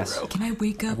my Yes. hero. Can I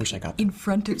wake up wish I got in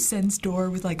front of Sen's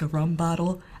door with like a rum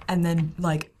bottle and then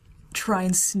like try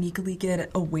and sneakily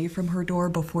get away from her door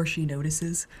before she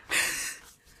notices?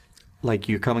 Like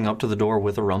you coming up to the door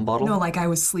with a rum bottle? No, like I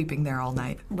was sleeping there all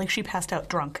night. Like she passed out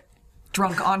drunk.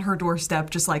 Drunk on her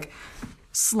doorstep, just like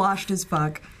sloshed as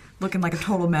fuck, looking like a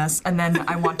total mess, and then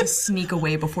I want to sneak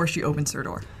away before she opens her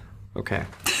door. Okay.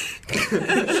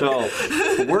 So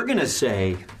we're going to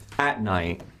say at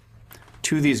night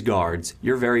to these guards,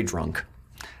 you're very drunk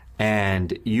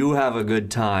and you have a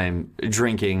good time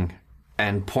drinking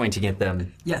and pointing at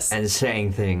them Yes. and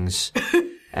saying things.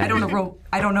 I don't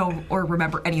know or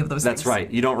remember any of those That's things. right.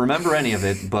 You don't remember any of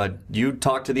it, but you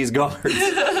talk to these guards.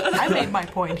 I made my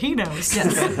point. He knows.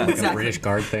 Yes, Like a exactly. British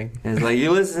guard thing. And it's like,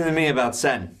 you listen to me about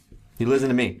Sen. You listen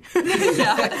to me.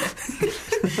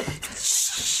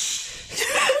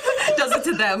 Does it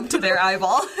to them, to their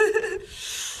eyeball.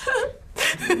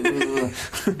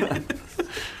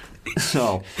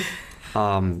 So,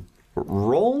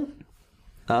 roll.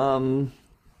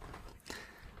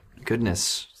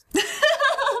 Goodness.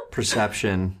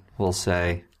 Perception, we'll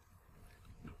say.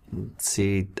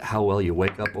 See how well you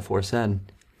wake up before Sen.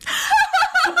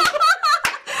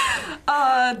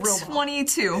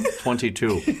 22.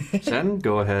 22. Sen,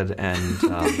 go ahead and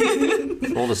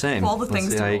roll the same. All the Let's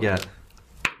things see to how you roll. get.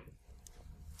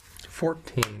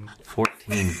 14.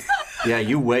 14. Yeah,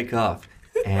 you wake up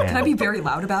and Can I be very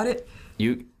loud about it?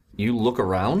 you look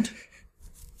around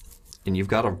and you've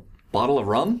got a bottle of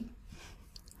rum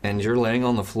and you're laying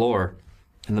on the floor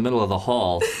in the middle of the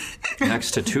hall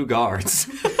next to 2 guards.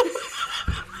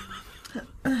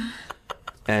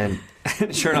 And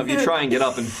sure enough, you try and get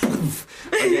up and poof,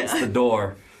 against the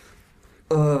door.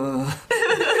 And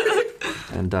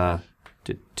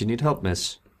do you need help,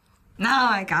 miss? No,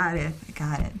 I got it.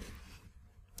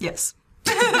 Yes.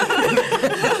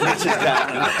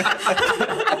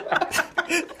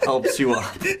 Helps you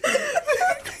up.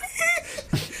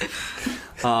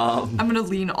 I'm gonna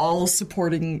lean all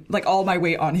supporting, like all my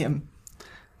weight on him.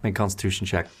 Make Constitution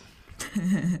check.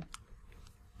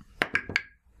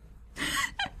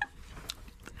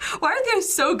 Why are they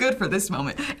so good for this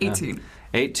moment? 18.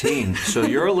 18. So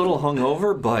you're a little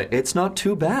hungover, but it's not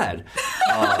too bad.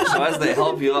 So as they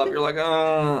help you up, you're like,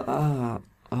 all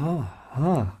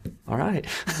right.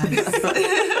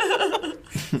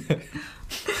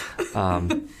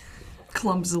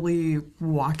 Clumsily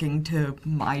walking to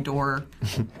my door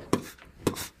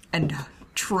and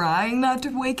trying not to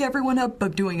wake everyone up,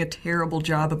 but doing a terrible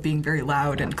job of being very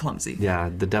loud and clumsy. Yeah,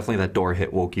 definitely that door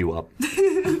hit woke you up.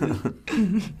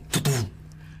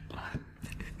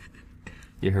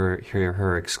 You hear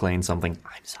her exclaim something.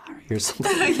 I'm sorry. Here's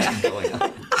something going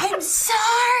on. I'm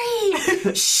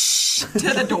sorry! Shh!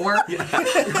 To the door.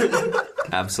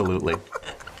 Absolutely.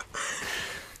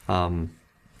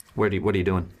 What are you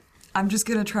doing? I'm just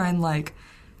gonna try and, like,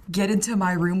 get into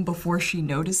my room before she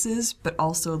notices, but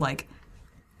also, like,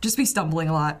 just be stumbling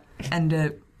a lot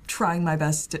and trying my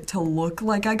best to look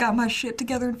like I got my shit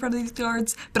together in front of these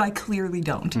guards, but I clearly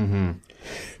don't. Mm-hmm.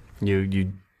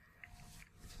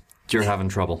 You're having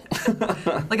trouble.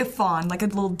 Like a fawn, like a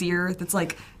little deer that's,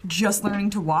 like, just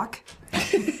learning to walk.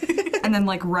 And then,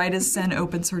 like, right as Sen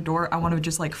opens her door, I want to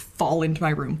just, like, fall into my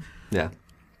room. Yeah.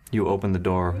 You open the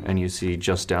door and you see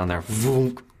just down there.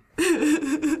 Voonk.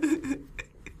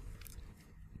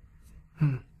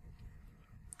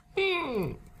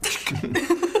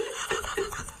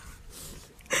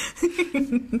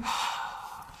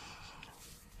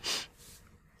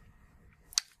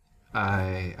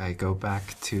 I go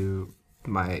back to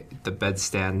the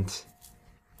bedstand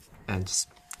and just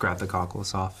grab the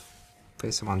goggles off,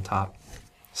 place them on top,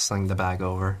 sling the bag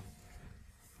over,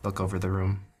 look over the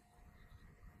room.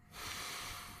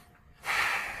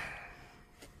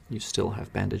 You still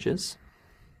have bandages?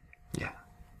 Yeah.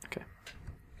 Okay.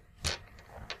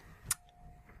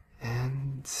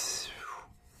 And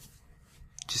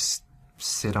just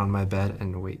sit on my bed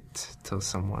and wait till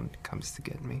someone comes to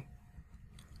get me.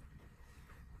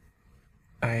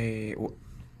 I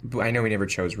know we never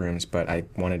chose rooms, but I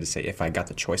wanted to say if I got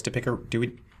the choice to pick a... Do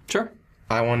we? Sure.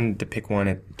 I wanted to pick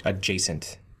one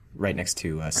adjacent, right next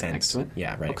to Sen's. Right next to it?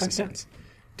 Yeah, right next to Sen's.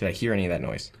 Did I hear any of that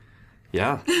noise?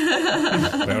 Yeah.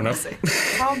 Fair enough.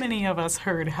 How many of us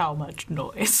heard how much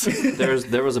noise?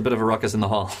 There was a bit of a ruckus in the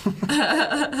hall.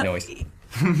 Noise.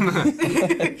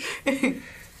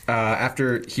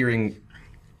 After hearing...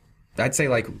 I'd say,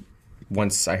 like,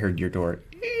 once I heard your door,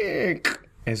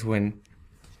 is when...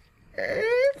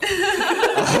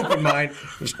 I'll open mine.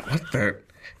 What the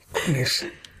goodness?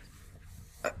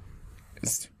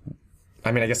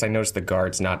 I mean, I guess I noticed the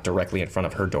guard's not directly in front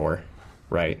of her door,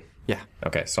 right? Yeah.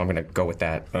 Okay, so I'm gonna go with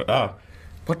that.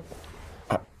 What?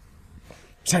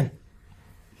 Sen.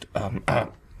 Come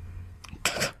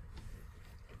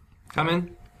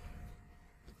in.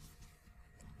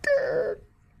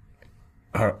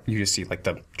 You just see like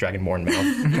the dragonborn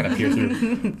mouth kind of peer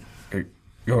through.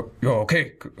 You're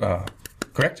okay,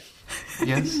 correct?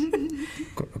 Yes.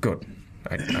 Good.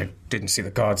 I didn't see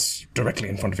the guards directly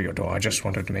in front of your door. I just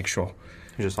wanted to make sure.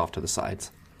 You're just off to the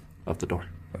sides of the door.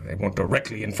 They weren't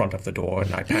directly in front of the door,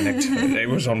 and I panicked. It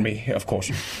was on me, of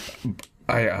course.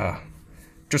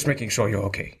 Just making sure you're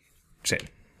okay. Sit.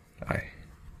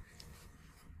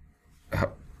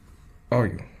 How are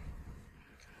you?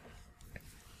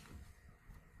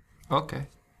 Okay.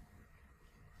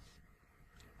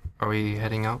 Are we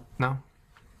heading out now?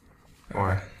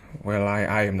 Or? Well,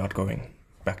 I am not going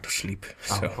back to sleep.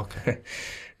 So. Oh, okay.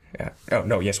 Yeah. Oh,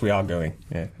 no, yes, we are going.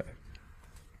 Yeah.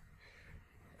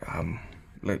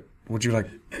 Would you like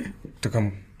to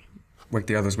come wake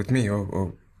the others with me,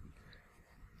 or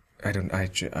I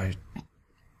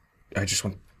just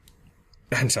want...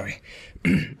 I'm sorry.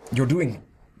 You're doing...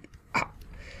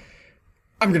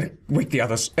 I'm gonna wake the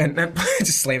others, and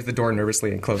just slams the door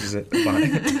nervously and closes it.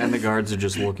 And the guards are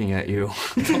just looking at you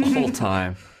the whole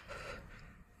time.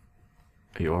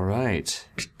 Are you all right?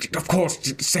 Of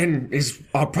course, Sen is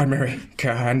our primary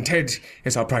care, and Ted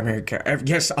is our primary care.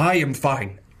 Yes, I am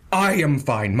fine. I am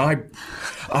fine. I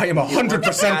am 100%.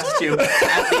 Past you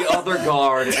at the other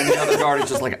guard, and the other guard is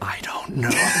just like, I don't know.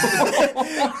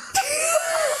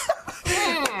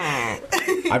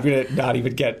 I'm gonna not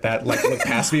even get that, like, look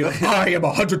past me. Like, I am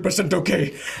 100%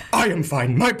 okay. I am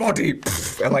fine. My body,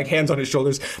 and like hands on his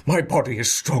shoulders, my body is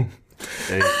strong.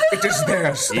 Hey. It is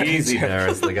theirs. Easy there,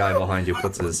 as the guy behind you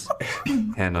puts his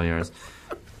hand on yours.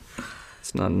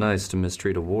 It's not nice to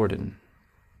mistreat a warden.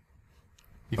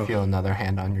 You feel another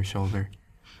hand on your shoulder.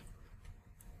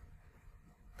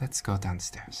 Let's go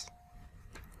downstairs.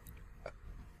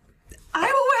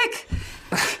 I'm awake!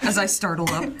 As I startle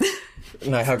up.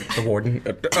 And I hug the warden.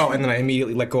 And then I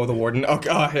immediately let go of the warden.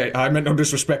 I meant no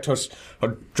disrespect. Her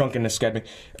drunkenness scared me.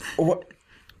 What?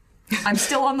 I'm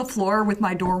still on the floor with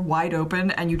my door wide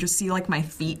open, and you just see, like, my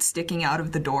feet sticking out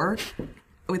of the door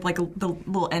with, like, the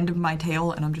little end of my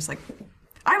tail, and I'm just like,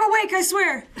 I'm awake, I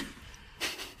swear!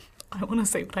 I want to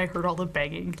say that I heard all the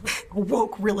banging, like,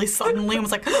 awoke really suddenly and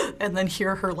was like, and then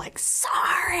hear her like,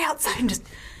 sorry, outside, and just,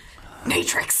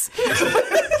 Natrix.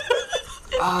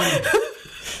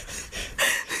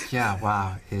 Yeah,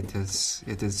 wow, it has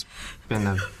been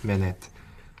a minute.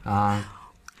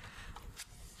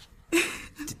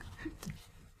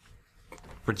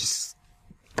 We're just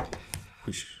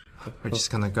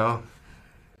gonna go.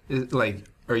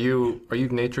 Are you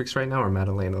Natrix right now, or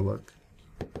Madalena? Look.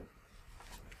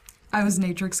 I was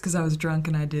Natrix because I was drunk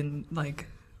and I didn't, like,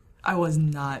 I was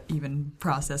not even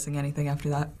processing anything after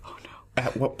that. Oh no.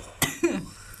 At what point?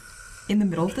 In the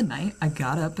middle of the night, I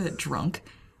got up drunk,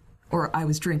 or I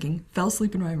was drinking, fell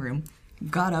asleep in my room,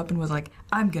 got up and was like,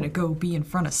 I'm gonna go be in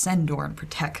front of Sendor and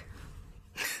protect.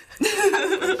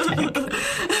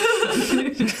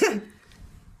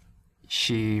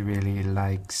 She really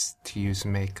likes to use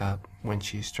makeup when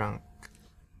she's drunk.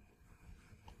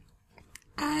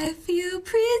 I feel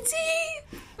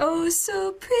pretty, oh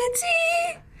so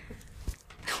pretty.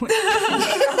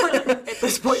 At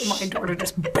this point, my door to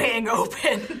just bang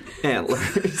open.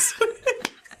 Antlers.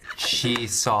 She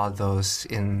saw those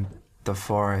in the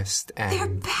forest and... They're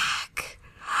back.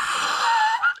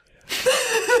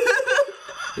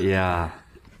 Yeah.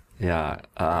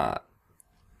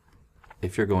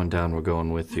 If you're going down, we're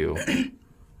going with you.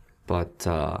 But,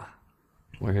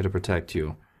 we're here to protect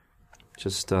you.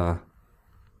 Just,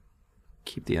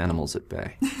 keep the animals at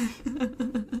bay.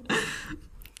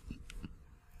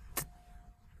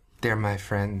 They're my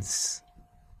friends.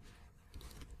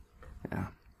 Yeah.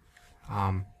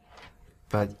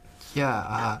 But,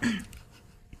 yeah,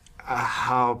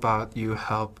 how about you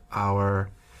help our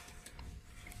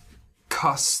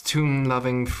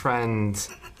costume-loving friend...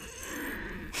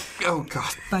 Oh,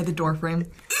 God. By the door frame.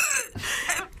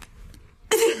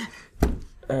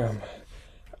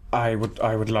 I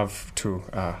would love to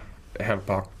help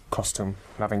our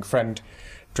costume-loving friend,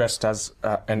 dressed as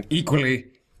an equally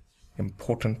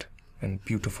important and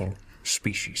beautiful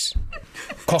species.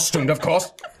 Costumed, of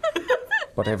course.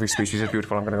 But every species is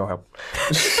beautiful. I'm going to go help.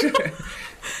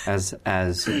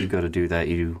 As you go to do that,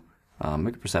 you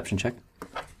make a perception check.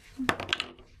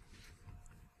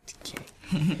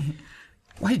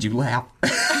 Why did you laugh?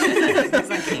 Because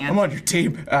I can. I'm on your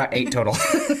team. 8 total.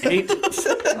 8.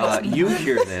 You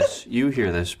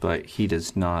hear this, but he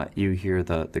does not. You hear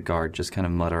the guard just kind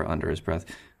of mutter under his breath,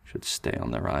 should stay on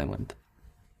their island.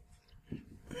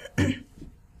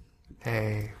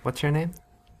 Hey, what's your name?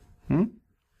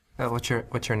 What's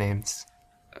your names?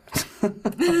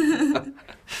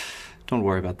 Don't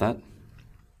worry about that.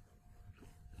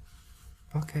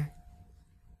 Okay.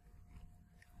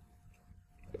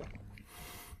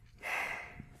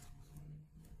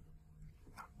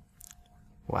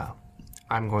 Well,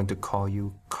 I'm going to call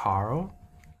you Carl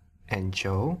and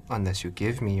Joe, unless you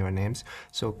give me your names.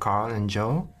 So Carl and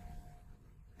Joe,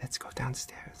 let's go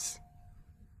downstairs.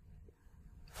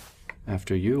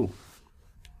 After you.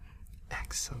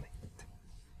 Excellent.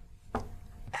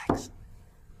 Excellent.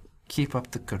 Keep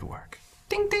up the good work.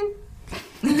 Ding, ding.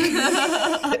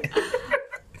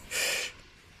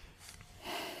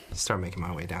 Start making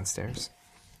my way downstairs.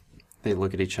 They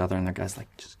look at each other and their guy's like,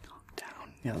 just calm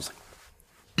down. Yeah, I was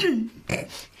like,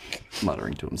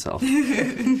 muttering to himself.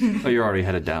 Oh, you're already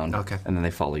headed down. Okay. And then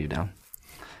they follow you down.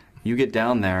 You get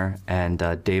down there, and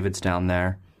David's down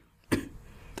there. The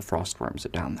frostworms are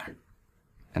down there.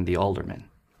 And the alderman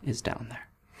is down there.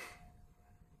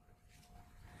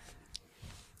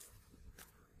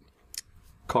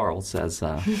 Carl says,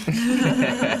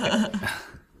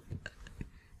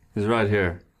 he's right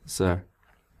here, sir.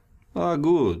 Ah,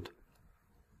 good.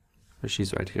 Or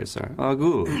she's right here, sir. Ah,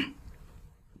 good.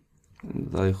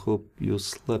 And I hope you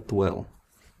slept well.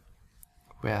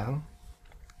 Well,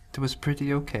 it was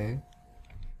pretty okay.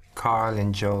 Carl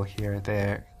and Joe here,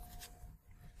 they're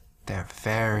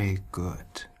very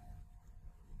good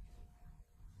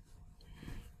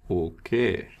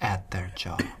Okay. at their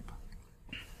job.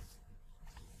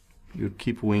 You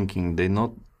keep winking. They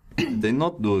not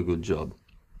do a good job.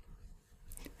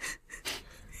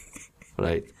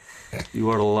 Right. You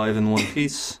are alive in one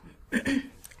piece.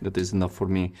 That is enough for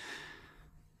me.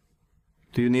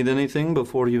 Do you need anything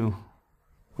before you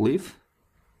leave?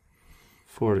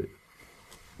 For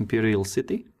Imperial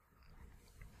City?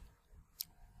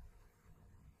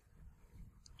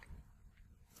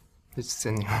 Is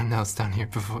anyone else down here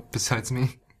besides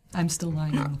me? I'm still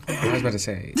lying on the floor. I was about to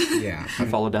say, yeah. I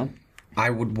follow down? I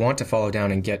would want to follow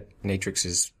down and get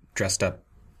Natrix's dressed up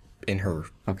in her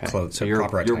clothes. So her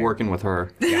proper you're attire. working with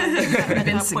her. At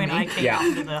that point, I came Yeah. out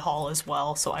into the hall as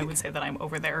well, so I would say that I'm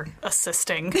over there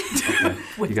assisting.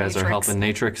 with You guys are Matrix. helping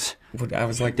Natrix. I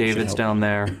was like, David's should down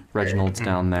there. Reginald's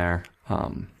down there.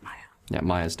 Yeah,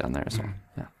 Maya's down there as well.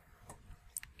 Yeah.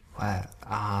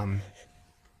 Well,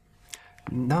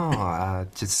 no,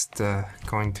 just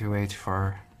going to wait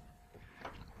for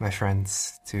my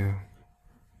friends to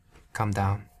come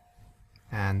down,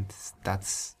 and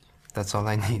that's all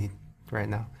I need right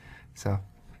now. So.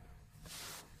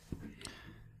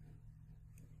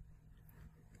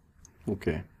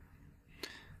 Okay.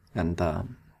 And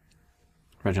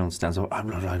Reginald stands up. I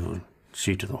will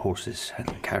see to the horses and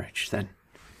the carriage then.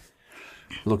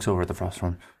 Looks over at the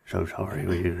Frostworm. So sorry,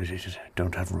 we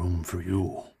don't have room for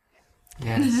you.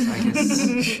 Yes, I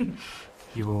guess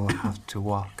you will have to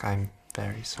walk. I'm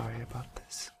very sorry about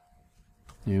this.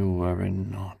 You worry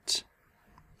not,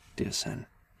 dear Sen.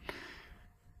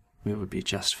 We would be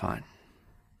just fine.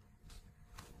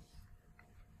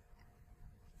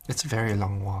 It's a very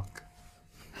long walk.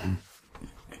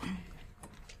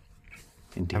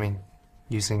 Indeed. I mean,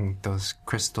 using those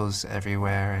crystals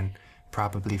everywhere and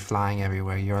probably flying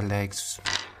everywhere, your legs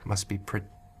must be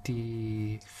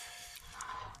pretty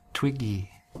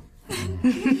twiggy.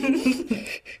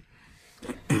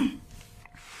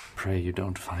 Pray you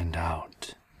don't find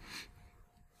out.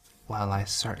 Well, I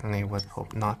certainly would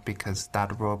hope not, because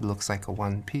that robe looks like a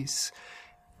one piece,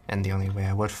 and the only way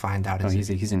I would find out is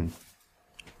he's in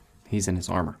his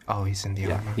armor. Oh, he's in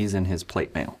the armor. He's in his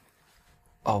plate mail.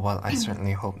 Oh, well, I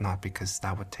certainly hope not, because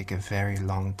that would take a very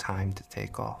long time to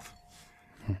take off.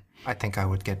 I think I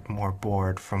would get more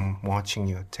bored from watching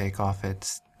you take off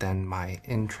it than my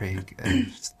intrigue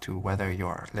as to whether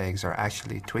your legs are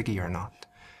actually twiggy or not.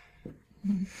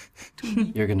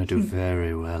 You're gonna do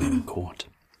very well in court.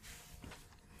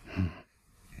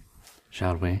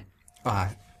 Shall we?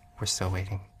 We're still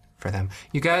waiting for them.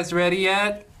 You guys ready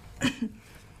yet? I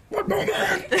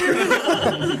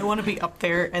want to be up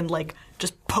there and, like,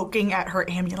 just poking at her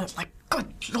amulet, like,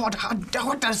 good Lord, how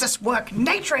does this work?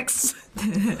 Natrix!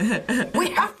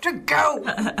 We have to go!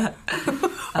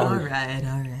 All right.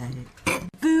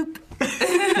 Boop.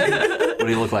 What do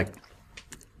you look like?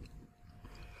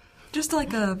 Just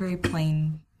like a very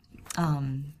plain,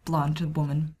 blonde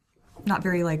woman. Not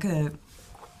very,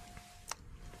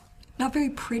 not very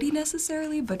pretty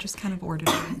necessarily, but just kind of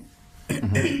ordinary.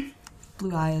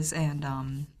 Blue eyes, and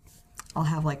I'll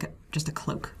have just a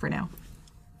cloak for now.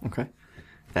 Okay.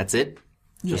 That's it?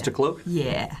 Yeah. Just a cloak?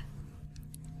 Yeah.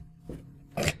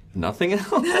 Nothing else?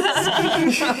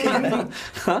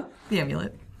 Huh? The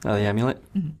amulet. Oh, the amulet?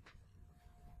 Mm-hmm.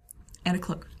 And a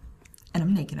cloak. And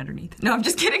I'm naked underneath. No, I'm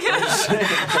just kidding. You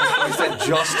said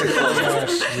just a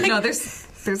cloak. No, there's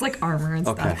armor and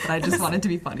stuff, Okay. but I just wanted to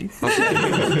be funny.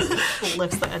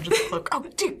 Lifts the edge of the cloak. Oh,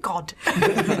 dear God.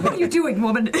 What are you doing,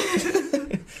 woman?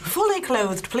 Fully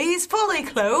clothed, please. Fully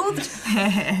clothed.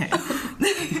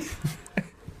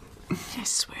 I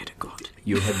swear to God.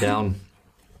 You head down.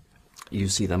 You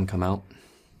see them come out.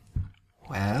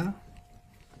 Well,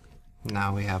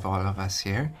 now we have all of us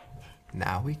here.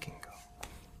 Now we can go.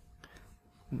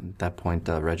 At that point,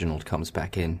 Reginald comes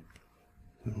back in.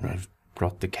 I've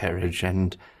brought the carriage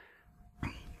and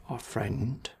our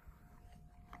friend.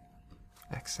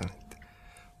 Excellent.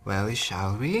 Well,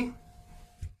 shall we?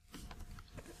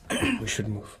 We should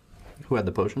move. Who had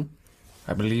the potion?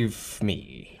 I believe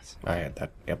me. I had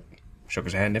that, yep. Shook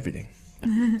his hand, everything.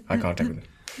 Eye contact with him.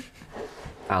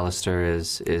 Alistair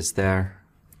is there.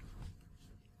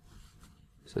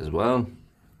 Says, well,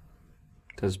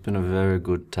 it has been a very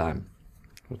good time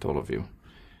with all of you.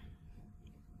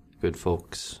 Good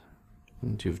folks.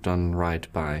 And you've done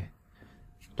right by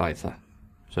Lytha.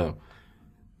 So,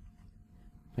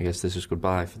 I guess this is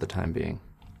goodbye for the time being.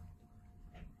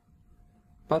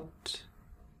 But,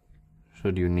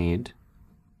 should you need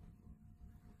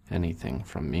anything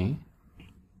from me,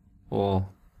 or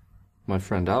my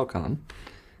friend Alcon,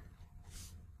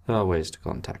 there are ways to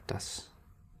contact us.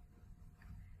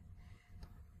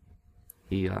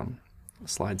 He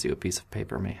slides you a piece of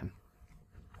paper, Mayhem.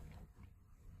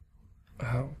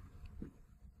 Oh.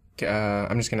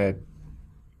 I'm just gonna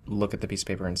look at the piece of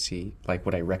paper and see,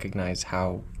 would I recognize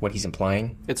what he's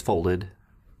implying? It's folded,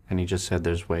 and he just said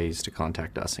there's ways to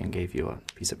contact us and gave you a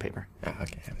piece of paper. Ah,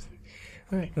 okay.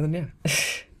 All right, well then,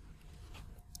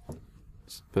 yeah.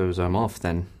 Suppose I'm off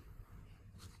then.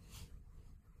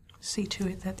 See to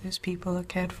it that those people are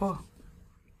cared for.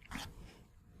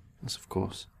 Yes, of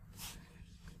course.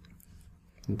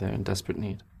 They're in desperate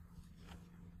need.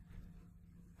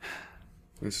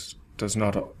 This is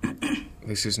not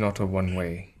a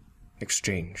one-way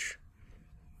exchange.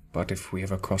 But if we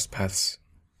ever cross paths,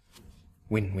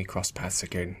 when we cross paths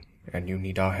again, and you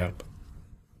need our help,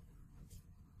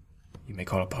 you may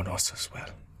call upon us as well.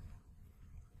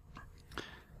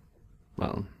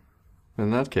 Well,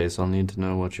 in that case, I'll need to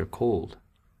know what you're called.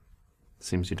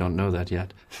 Seems you don't know that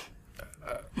yet.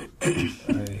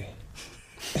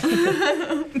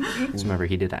 Remember,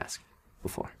 he did ask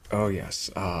before. Oh, yes.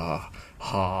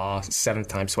 7th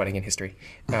time sweating in history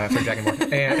for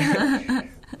Dragonborn.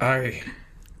 And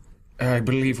I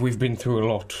believe we've been through a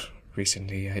lot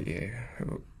recently.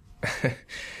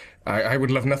 I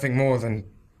would love nothing more than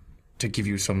to give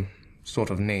you some sort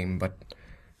of name, but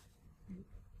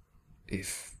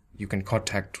if you can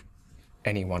contact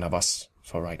any one of us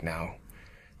for right now,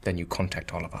 then you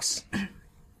contact all of us.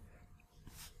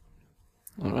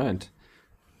 All right.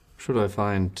 Should I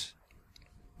find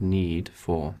need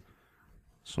for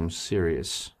some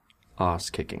serious ass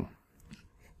kicking,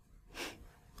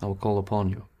 I will call upon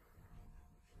you.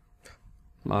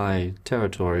 My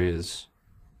territory is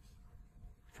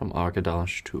from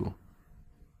Arkadash to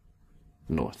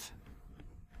north.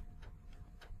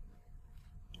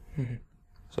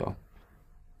 So,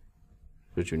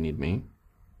 should you need me,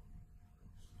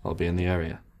 I'll be in the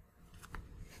area.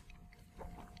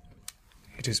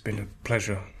 It has been a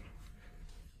pleasure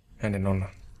and an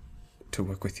honor to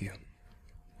work with you.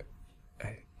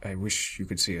 I wish you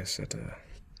could see us at a...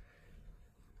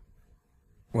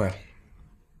 Well,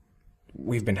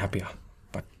 we've been happier,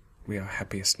 but we are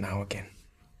happiest now again.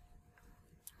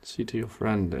 See to your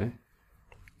friend, eh?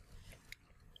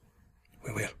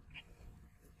 We will.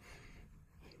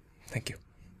 Thank you.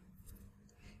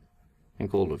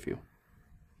 Think all of you.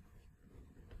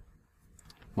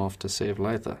 I'm off to save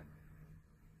Lytha.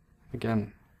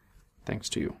 Again, thanks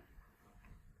to you.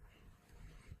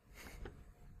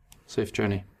 Safe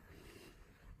journey.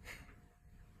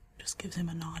 Just gives him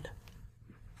a nod.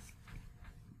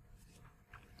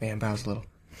 Man bows a little.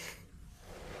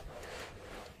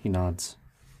 He nods.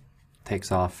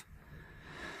 Takes off.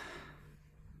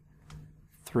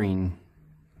 Threen,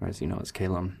 or as you know as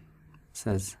Calum,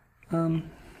 says, I've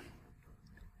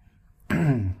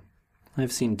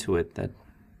seen to it that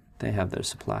they have their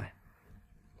supply.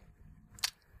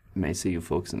 May see you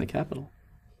folks in the capital.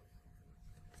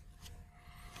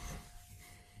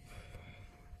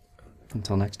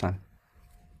 Until next time.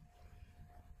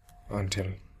 Until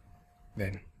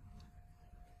then.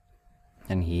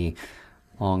 And he,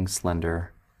 long,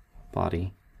 slender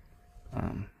body,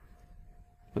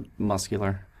 but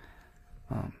muscular,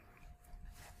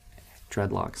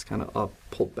 dreadlocks kind of up,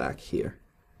 pulled back here,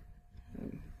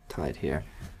 and tied here.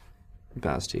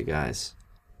 Bows to you guys.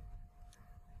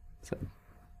 Said,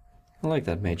 I like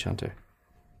that mage hunter.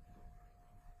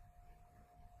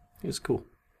 He was cool.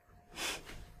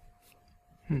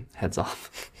 Heads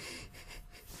off.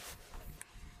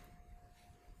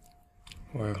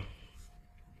 Well,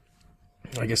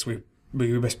 I guess we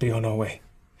best be on our way.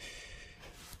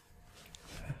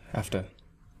 After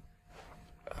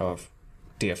our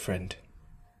dear friend,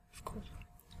 of course.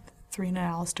 Threen and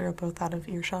Alistair are both out of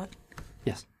earshot.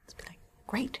 Yes. It's like,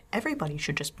 great. Everybody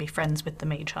should just be friends with the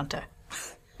mage hunter.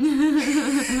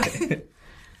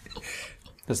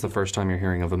 That's the first time you're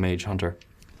hearing of a mage hunter.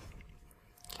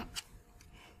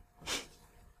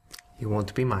 You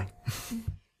won't be mine.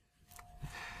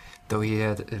 Though he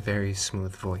had a very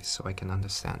smooth voice, so I can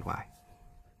understand why.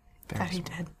 That he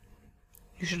did.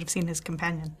 You should have seen his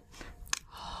companion.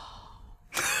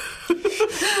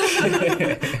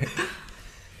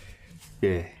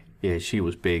 Yeah, she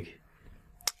was big.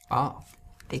 Oh,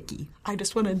 thicky. I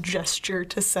just want to gesture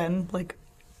to Sen, like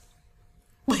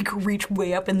reach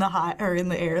way up in the high or in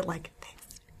the air, like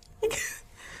this.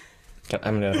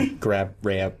 I'm gonna grab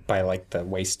Rhea by like the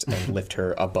waist and lift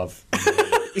her above,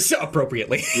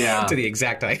 appropriately, to the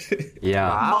exact height. Yeah,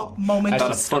 wow. Moment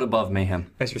about of a foot above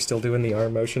Mayhem. As you're still doing the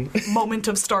arm motion. Moment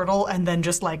of startle, and then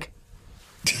just like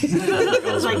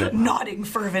nodding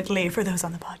fervently for those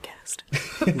on the podcast.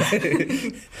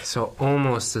 So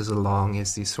almost as long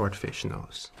as the swordfish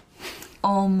nose.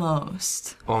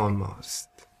 Almost. Almost.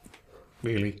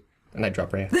 Really? And I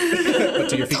drop Rhea. But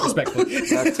to your feet respectfully.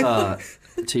 That,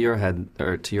 to your head,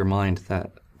 or to your mind,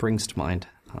 that brings to mind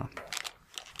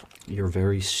your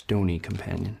very stony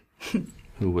companion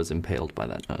who was impaled by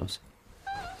that nose.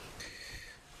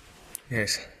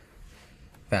 Yes.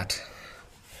 That.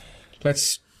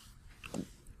 Let's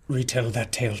retell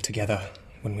that tale together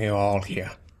when we are all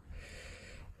here.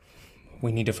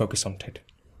 We need to focus on Ted.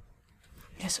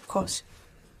 Yes, of course.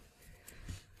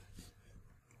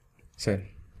 So,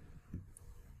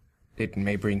 it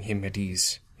may bring him at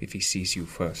ease if he sees you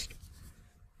first.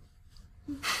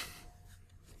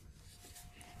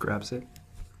 Grabs it.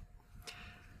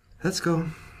 Let's go.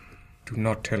 Do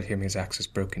not tell him his axe is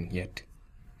broken yet.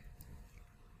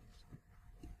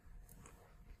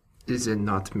 Is it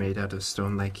not made out of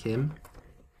stone like him?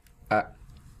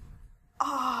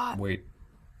 Wait.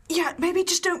 Yeah, maybe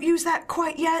just don't use that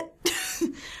quite yet.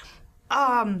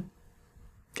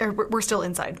 We're still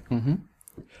inside. Mm-hmm.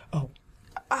 Oh.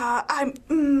 I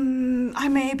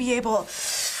may be able...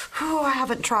 I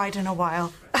haven't tried in a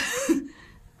while.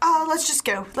 Let's just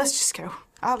go.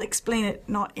 I'll explain it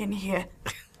not in here.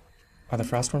 Are the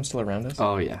frostworms still around us?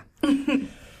 Oh, yeah.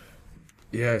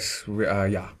 Yes,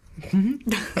 yeah.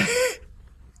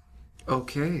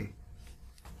 Okay.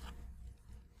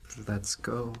 Let's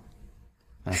go.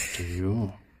 After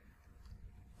you.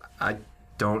 I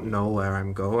don't know where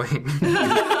I'm going.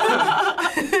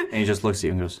 And he just looks at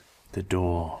you and goes, The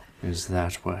door is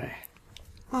that way.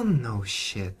 Oh, no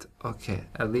shit. Okay,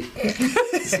 at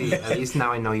least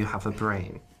now I know you have a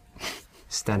brain.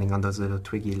 Standing on those little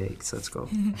twiggy legs. Let's go.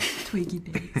 Twiggy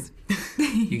legs.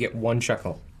 You get one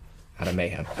chuckle out of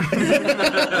Mayhem.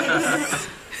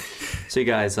 So you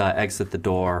guys exit the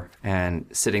door, and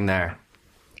sitting there,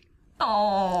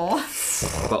 Oh.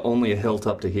 but only a hilt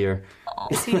up to here.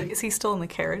 Is he still in the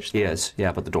carriage? He is,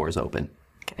 yeah, but the door is open.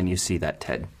 And you see that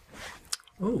Ted.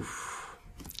 Oof.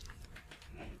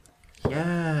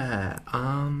 Yeah,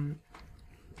 I'm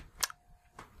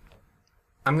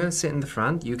gonna sit in the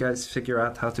front. You guys figure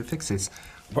out how to fix this.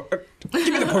 Give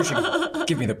me the potion.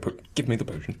 Give me the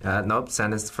potion. Nope,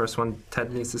 Sand is the first one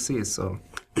Ted needs to see, so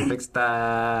fix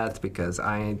that because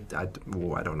I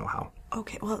don't know how.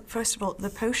 Okay, well, first of all, the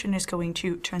potion is going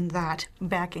to turn that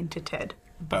back into Ted.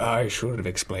 But I should have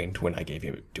explained when I gave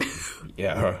him to him.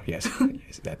 Yeah, her. Yes,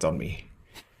 that's on me.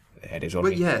 That is on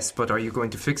me. Yes, but are you going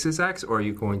to fix his ex, or are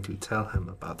you going to tell him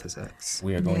about his ex?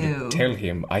 We are going to tell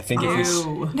him. I think it is.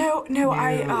 No,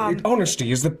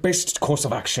 Honesty is the best course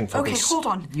of action for Okay, this. hold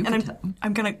on.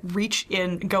 I'm gonna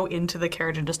go into the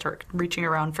carriage and just start reaching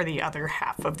around for the other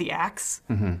half of the axe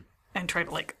and try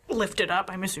to lift it up.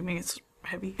 I'm assuming it's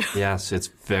heavy. Yes, it's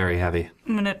very heavy.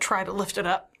 I'm gonna try to lift it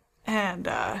up and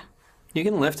You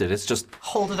can lift it, it's just...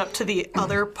 hold it up to the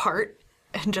other part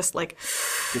and just You're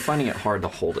finding it hard to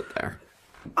hold it there.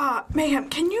 Mayhem,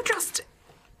 can you just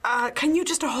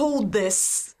hold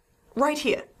this right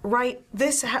here, right?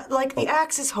 This, the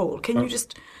axe's hold. Can you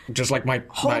just... Just like my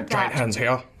giant hands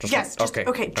here? Yes, okay.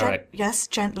 Okay, all right. yes,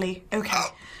 gently. Okay.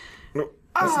 This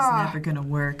is never gonna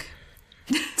work.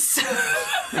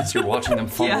 As you're watching them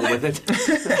fumble with it.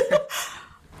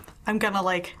 I'm gonna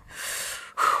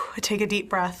take a deep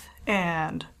breath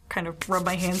and kind of rub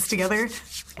my hands together.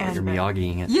 And You're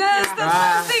Miyagiing it. Yes, that's what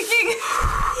I'm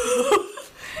thinking.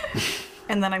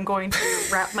 And then I'm going to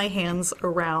wrap my hands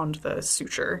around the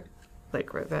suture,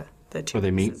 where the two Where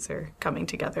they meet? pieces are coming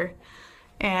together.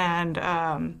 And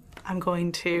I'm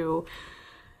going to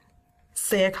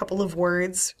say a couple of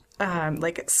words,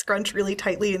 scrunch really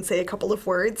tightly and say a couple of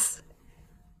words,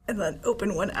 and then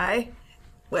open one eye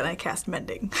when I cast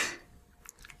Mending.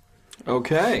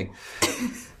 Okay.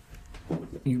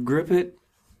 You grip it,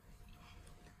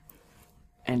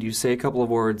 and you say a couple of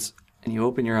words, and you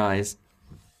open your eyes,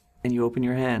 and you open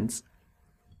your hands,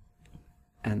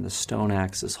 and the stone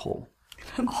axe is whole.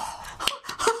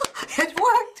 It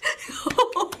worked!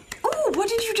 Oh, what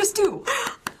did you just do?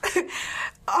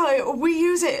 We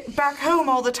use it back home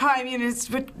all the time.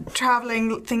 With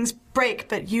traveling, things break,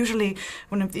 but usually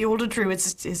one of the older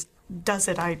druids does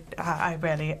it. I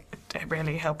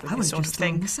rarely help with this sort of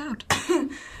thing. This out.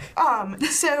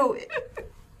 So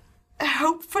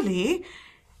hopefully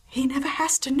he never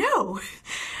has to know,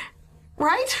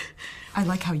 right? I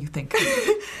like how you think.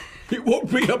 He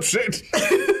won't be upset.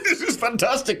 This is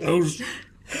fantastic news.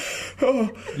 Oh,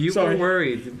 you were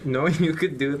worried knowing you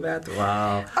could do that?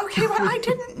 Wow. Okay, well, I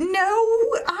didn't know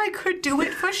I could do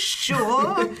it for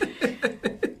sure.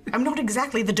 I'm not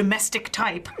exactly the domestic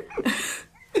type.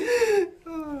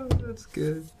 Oh, that's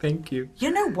good. Thank you.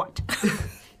 You know what?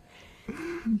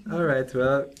 All right,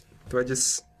 well, do I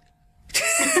just...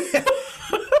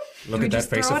 Look at that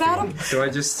face throw of it at fear. him? Do I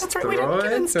just That's right, we throw didn't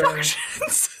give it?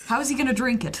 instructions. How is he gonna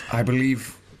drink it? I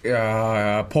believe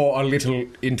pour a little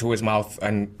into his mouth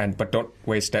but don't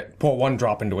waste it. Pour one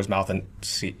drop into his mouth and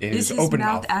see Does his open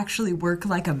mouth mouth. actually work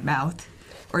like a mouth?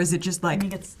 Or is it just like...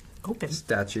 It's open.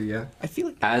 Statue, yeah. I feel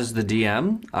like As the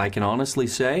DM, I can honestly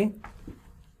say,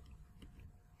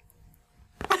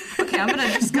 Okay, I'm gonna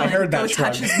just go heard that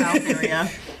touch shrug. his mouth area.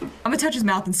 I'm gonna touch his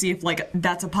mouth and see if,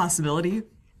 that's a possibility.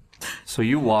 so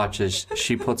you watch as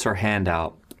she puts her hand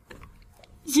out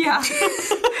Yeah.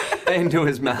 into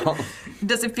his mouth.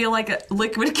 Does it feel like a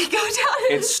liquid can go down?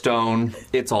 It's stone.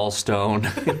 It's all stone.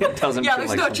 It doesn't Yeah, feel there's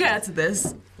like no something. chance of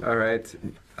this. All right,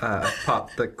 pop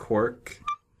the cork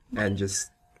and just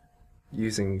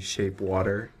using shape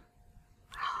water,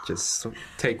 just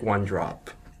take one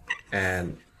drop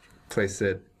and place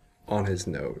it on his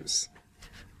nose.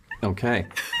 Okay.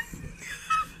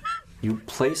 You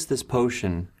place this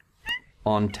potion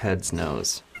on Ted's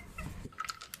nose.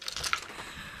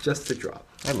 Just a drop.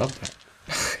 I love that.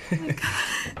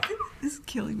 This is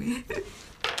killing me.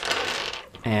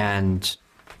 And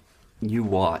you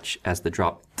watch as the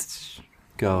drop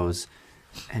goes,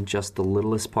 and just the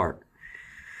littlest part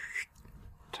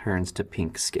turns to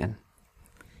pink skin.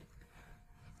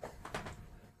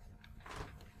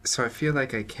 So I feel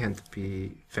like I can't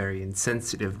be very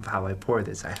insensitive of how I pour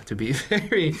this. I have to be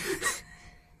very...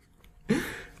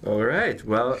 All right.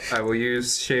 Well, I will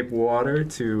use shape water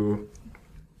to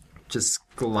just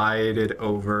glide it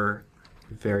over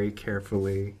very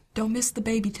carefully. Don't miss the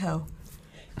baby toe.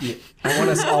 Yeah. I want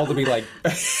us all to be like,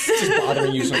 just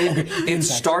bothering you. It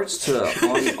starts to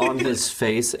on his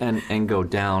face and go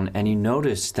down, and you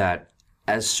notice that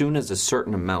as soon as a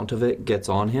certain amount of it gets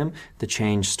on him, the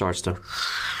change starts to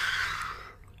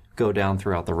go down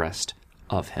throughout the rest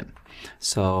of him.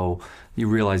 So you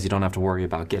realize you don't have to worry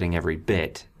about getting every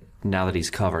bit. Now that he's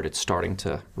covered, it's starting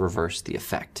to reverse the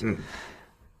effect.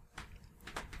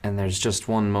 And there's just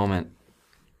one moment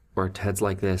where Ted's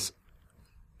like this,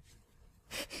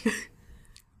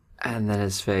 and then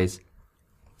his face.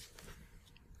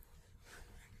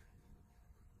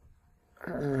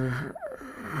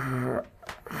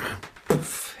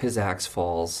 His axe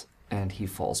falls, and he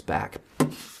falls back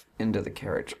into the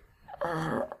carriage.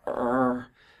 Oh,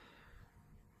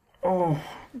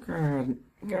 God,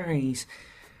 guys.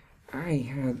 I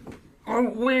had a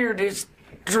weirdest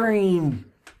dream.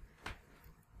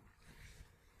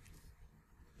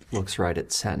 Looks right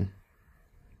at Sen.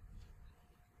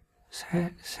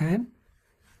 Sen?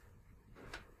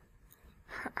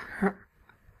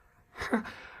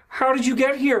 How did you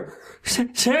get here?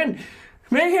 Sen!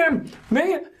 Mayhem!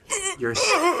 You're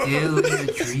still in a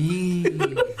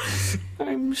dream.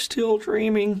 I'm still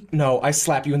dreaming. No, I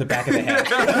slap you in the back of the head.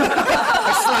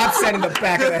 I slap Sen in the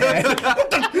back of the head.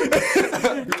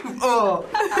 Oh,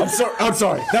 I'm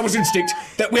sorry. That was instinct.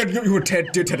 You were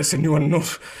Ted, dear Tedison. You are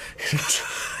not.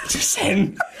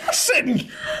 Sen.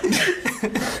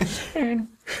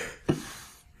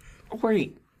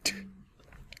 Wait.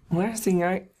 Last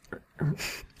thing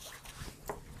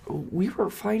we were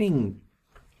fighting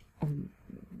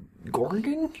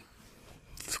Gorgon?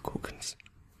 The Gorgons.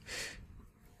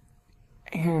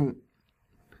 And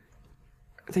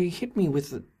they hit me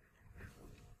with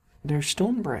their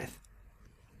stone breath.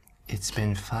 It's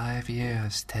been 5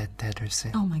 years, Ted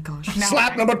Tedderson. Oh my gosh.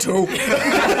 Slap number 2.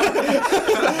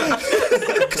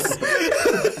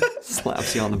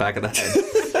 Slaps you on the back of the head.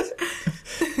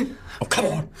 Oh, come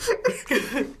on.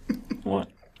 What?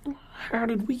 How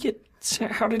did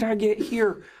I get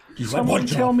here? Someone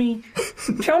tell me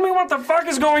what the fuck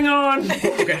is going on?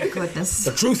 Okay. Goodness.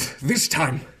 The truth this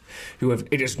time.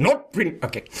 It has not been...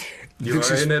 Okay. You're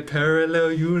in a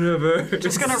parallel universe.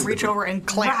 Just gonna reach over and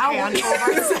clamp hand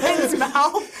over Sen's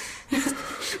mouth.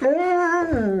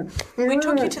 We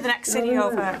took you to the next city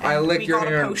over, and I lick we your got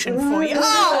hair. a potion for you.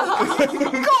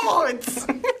 Oh, God!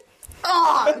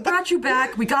 Oh, we brought you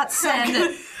back. We got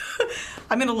Sen.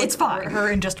 I'm gonna look It's fine. at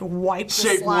her and just wipe the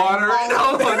Shape slime water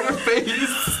all on your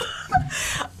face.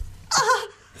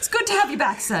 It's good to have you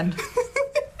back, Sen.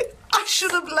 I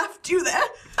should have left you there.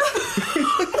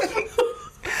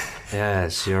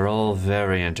 Yes, you're all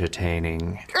very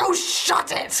entertaining. Oh,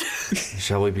 shut it!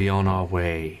 Shall we be on our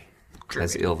way?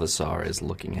 As Ilvasar is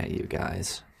looking at you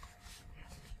guys.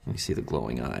 You see the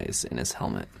glowing eyes in his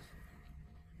helmet.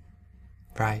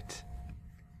 Right.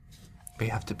 We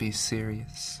have to be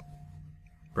serious.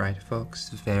 Right, folks?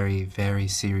 Very, very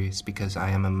serious, because I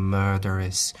am a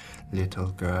murderous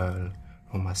little girl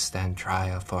who must stand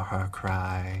trial for her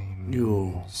crime.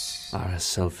 You are a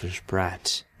selfish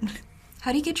brat.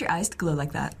 How do you get your eyes to glow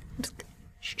like that?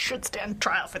 She should stand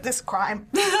trial for this crime.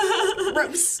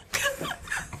 Gross.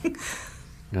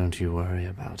 Don't you worry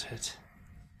about it.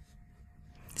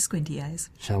 Squinty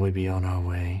eyes. Shall we be on our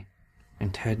way?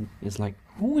 And Ted is like,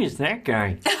 who is that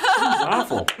guy? He's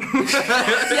awful.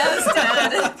 Yes,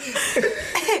 Ted.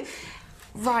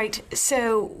 Right,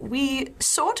 so we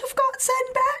sort of got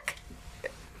Sen back?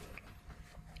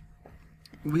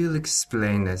 We'll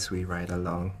explain as we ride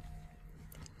along.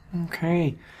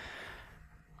 Okay.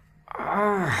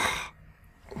 I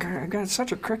got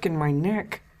such a crick in my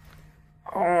neck.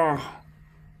 Oh.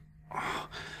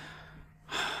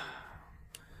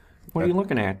 What are you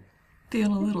looking at?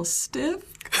 Feeling a little stiff.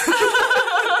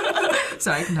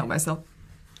 Sorry, I can help myself.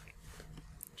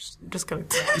 Just gonna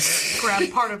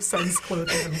grab part of Sen's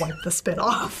clothing and wipe the spit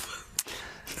off.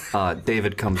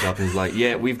 David comes up and he's like,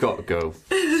 yeah, we've got to go.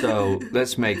 So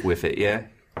let's make with it, yeah?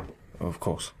 Of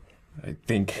course. I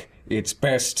think it's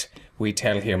best we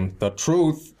tell him the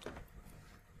truth.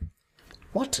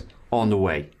 What? On the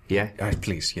way, yeah?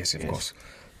 Please, yes, of course.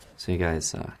 So you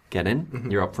guys get in.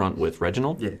 You're up front with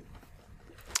Reginald. Yeah.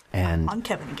 And On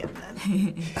Kevin again,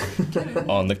 then.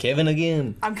 On the Kevin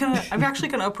again. I'm actually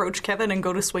gonna approach Kevin and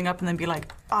go to swing up and then be like,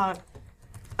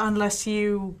 unless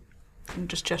you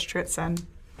just gesture at Sen.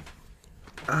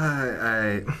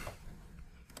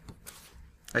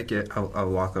 I'll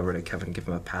walk over to Kevin and give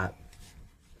him a pat.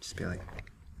 Just be like,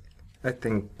 I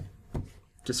think,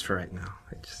 just for right now,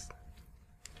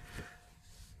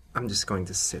 I'm just going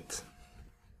to sit.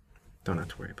 Don't have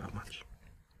to worry about much.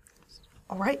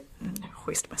 All right. And I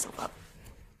hoist myself up.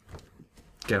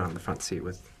 Get on the front seat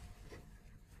with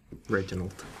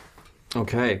Reginald.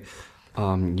 Okay.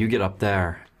 You get up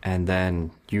there, and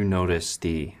then you notice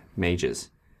the mages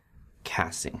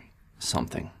casting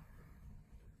something.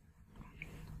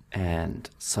 And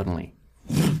suddenly,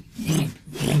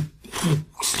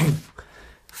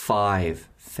 5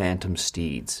 phantom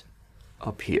steeds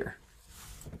appear.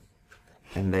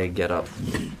 And they get up.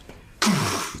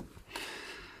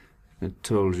 I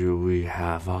told you we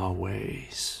have our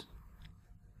ways.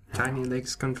 Tiny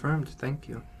legs confirmed, thank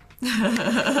you.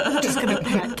 Just gonna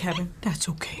pat Kevin. That's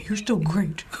okay. You're still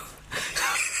great.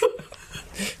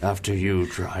 After you,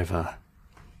 driver.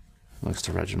 Looks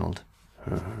to Reginald.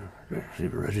 You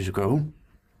ready to go?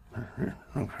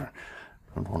 Okay.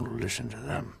 Don't want to listen to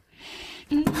them.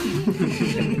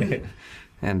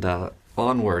 And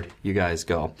onward you guys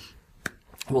go.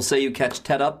 We'll say you catch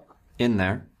Ted up in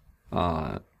there.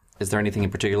 Is there anything in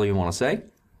particular you want to say?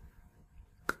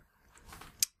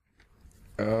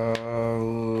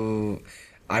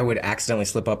 I would accidentally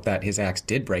slip up that his axe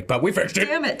did break, but we fixed it.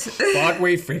 Damn it. But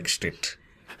we fixed it.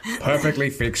 Perfectly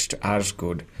fixed, as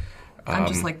good. I'm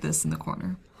just like this in the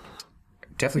corner.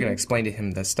 Definitely going to explain to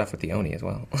him the stuff with the Oni as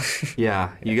well.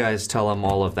 Yeah, you guys tell him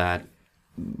all of that.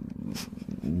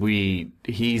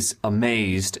 He's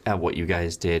amazed at what you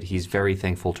guys did. He's very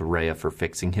thankful to Rhea for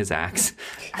fixing his axe.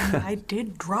 I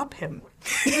did drop him.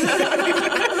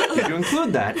 Did you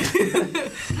include that?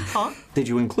 Huh? Did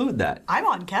you include that? I'm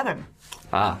on Kevin.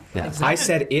 Ah, yes. I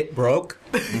said it broke.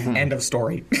 End of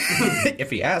story.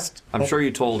 If he asked. I'm sure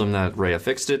you told him that Rhea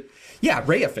fixed it. Yeah,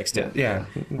 Rhea fixed it. Yeah,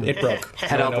 it broke.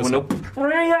 Head out the window.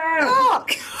 Rhea!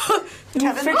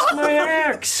 You fixed my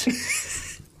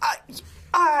axe!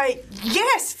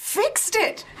 Yes, fixed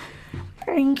it!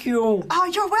 Thank you.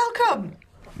 You're welcome.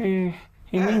 It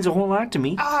means a whole lot to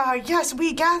me. Yes,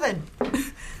 we gathered.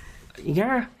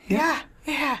 Yeah.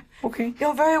 Yeah. Okay.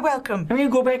 You're very welcome. I'm gonna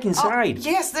go back inside.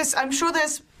 Yes, I'm sure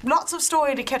there's lots of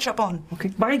story to catch up on. Okay,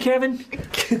 bye, Kevin.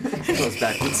 Goes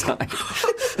back inside.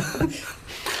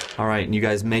 All right, and you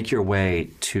guys make your way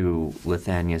to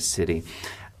Lithania City.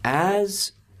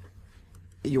 As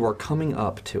you are coming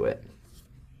up to it,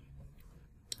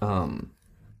 in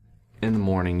the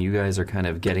morning, you guys are kind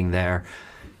of getting there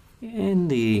in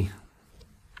the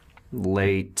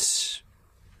late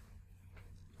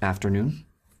afternoon.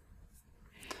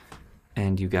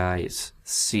 And you guys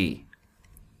see,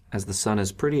 as the sun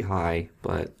is pretty high,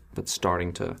 but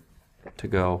starting to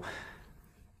go,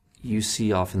 you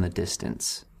see off in the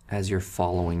distance, as you're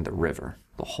following the river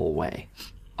the whole way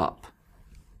up,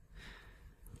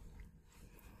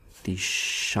 the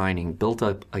shining, built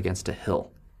up against a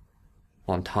hill.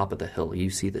 On top of the hill, you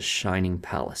see the shining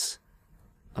palace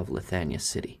of Lithania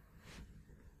City.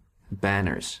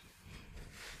 Banners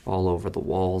all over the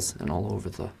walls and all over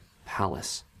the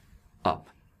palace.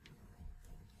 Up.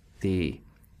 The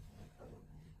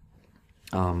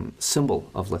symbol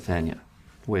of Lithania,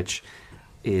 which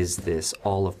is this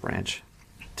olive branch,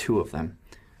 2 of them,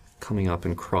 coming up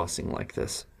and crossing like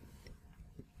this,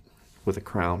 with a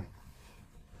crown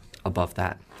above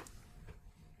that.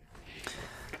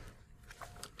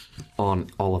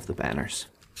 On all of the banners,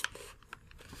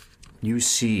 you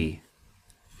see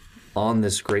on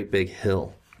this great big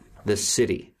hill, the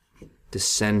city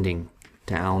descending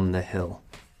down the hill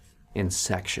in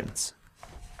sections.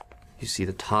 You see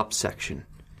the top section,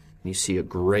 and you see a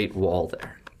great wall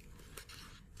there.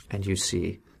 And you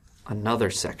see another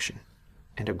section,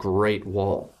 and a great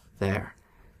wall there.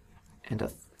 And a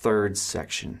third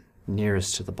section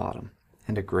nearest to the bottom,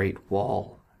 and a great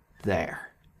wall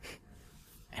there.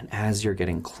 And as you're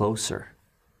getting closer,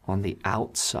 on the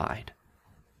outside,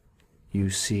 you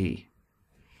see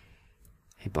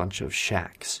a bunch of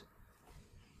shacks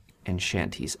and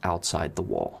shanties outside the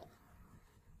wall.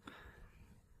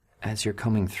 As you're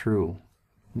coming through,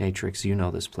 Natrix, you know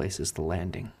this place is the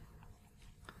Landing.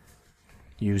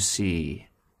 You see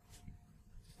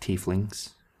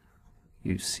tieflings,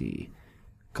 you see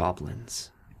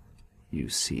goblins, you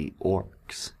see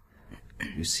orcs,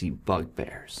 you see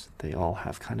bugbears. They all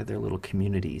have kind of their little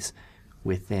communities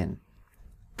within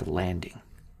the Landing.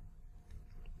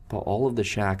 But all of the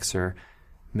shacks are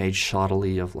made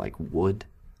shoddily of like wood,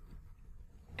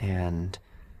 and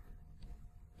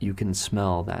you can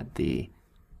smell that the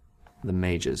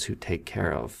mages who take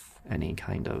care of any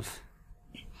kind of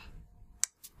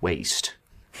waste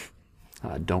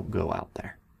don't go out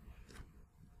there.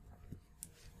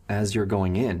 as you're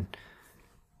going in,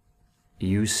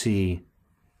 you see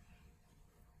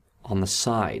on the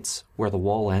sides where the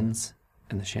wall ends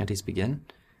and the shanties begin,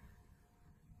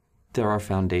 there are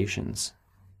foundations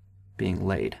being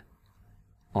laid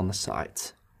on the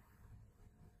sides.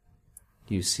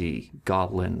 You see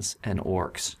goblins and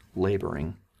orcs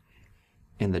laboring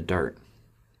in the dirt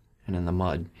and in the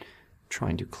mud,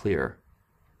 trying to clear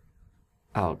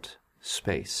out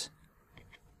space.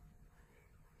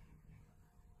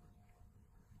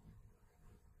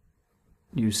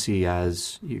 You see,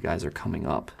 as you guys are coming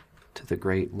up to the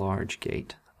great large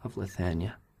gate of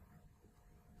Lithania,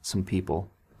 some people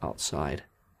outside,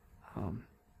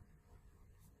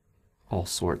 all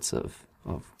sorts of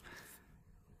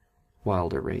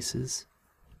wilder races,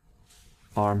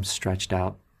 arms stretched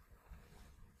out,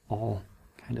 all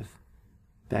kind of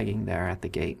begging there at the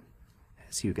gate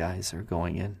as you guys are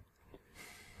going in.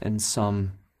 And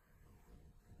some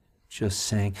just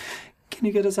saying, "Can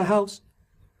you get us a house?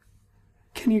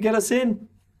 Can you get us in?"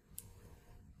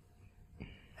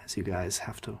 As you guys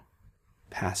have to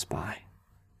pass by,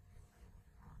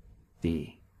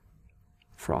 the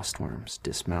frostworms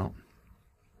dismount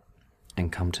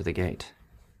and come to the gate.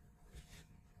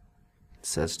 It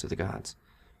says to the gods,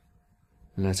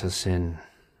 "Let us in.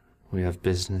 We have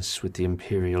business with the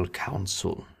Imperial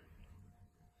Council."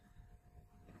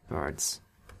 Guards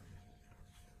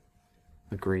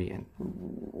agree, and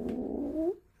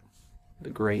the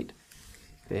great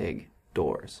big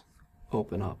doors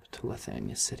open up to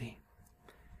Lithania City.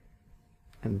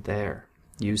 And there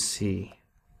you see,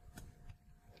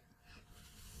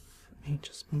 let me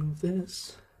just move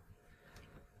this,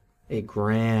 a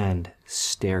grand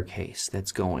staircase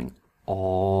that's going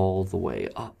all the way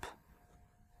up.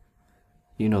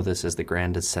 You know this as the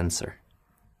Grand Ascensor.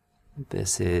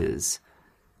 This is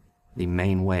the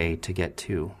main way to get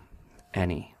to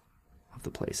any of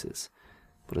the places,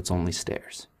 but it's only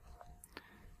stairs.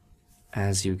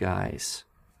 As you guys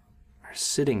are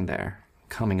sitting there,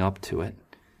 coming up to it,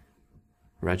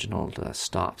 Reginald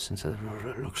stops and says,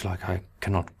 "It looks like I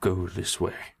cannot go this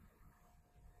way."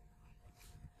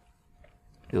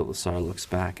 Ilvasar looks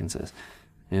back and says,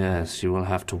 "Yes, you will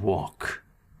have to walk.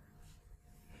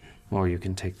 or you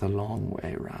can take the long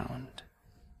way round."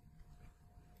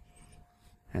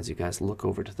 As you guys look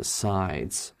over to the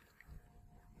sides,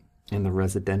 in the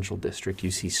residential district,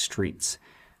 you see streets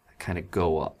that kind of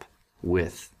go up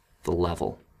with the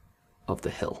level of the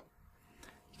hill.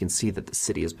 You can see that the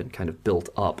city has been kind of built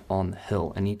up on the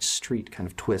hill, and each street kind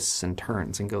of twists and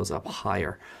turns and goes up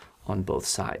higher on both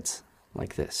sides,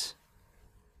 like this.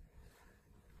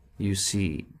 You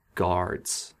see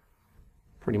guards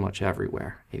pretty much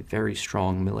everywhere, a very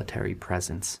strong military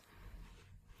presence.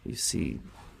 You see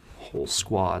whole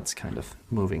squads kind of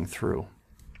moving through.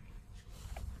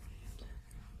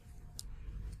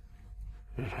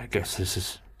 I guess this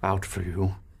is out for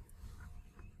you.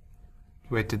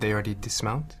 Wait, did they already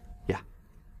dismount? Yeah.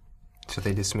 So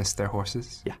they dismissed their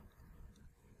horses? Yeah.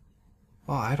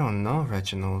 Well, I don't know,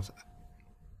 Reginald.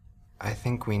 I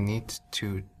think we need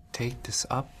to take this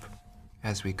up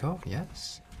as we go,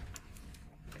 yes?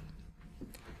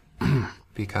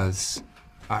 Because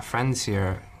our friends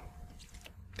here,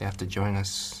 they have to join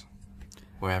us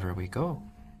wherever we go.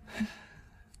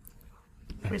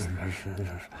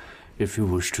 If you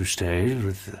wish to stay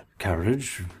with the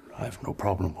carriage, I have no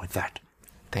problem with that.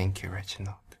 Thank you,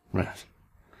 Reginald. Yes.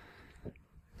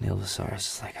 Ilvasar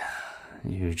is like,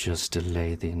 you just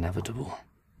delay the inevitable.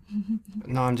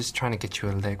 No, I'm just trying to get you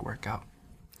a leg workout.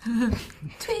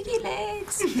 Twiggy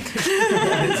legs.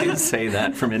 I didn't say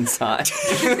that from inside.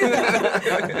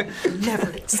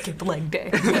 Never skip leg day.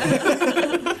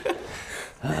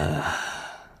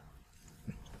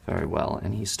 Very well,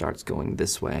 and he starts going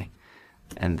this way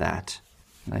and that.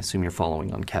 And I assume you're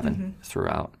following on Kevin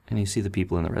throughout. And you see the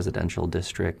people in the residential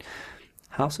district.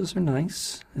 Houses are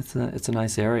nice. It's a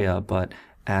nice area, but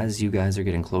as you guys are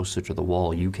getting closer to the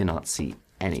wall, you cannot see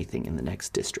anything in the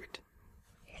next district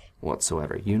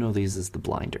whatsoever. You know these as the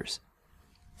blinders.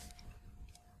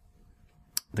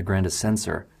 The Grand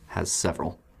Ascensor has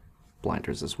several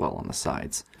blinders as well on the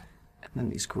sides. And then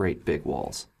these great big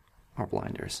walls are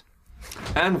blinders.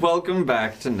 And welcome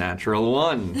back to Natural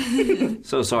One.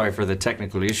 So sorry for the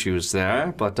technical issues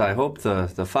there, but I hope the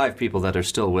 5 people that are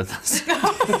still with us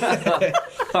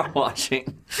are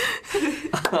watching.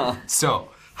 So,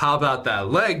 how about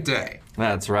that leg day?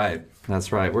 That's right.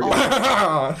 That's right. We're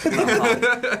gonna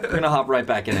hop right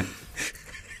back in it.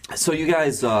 So you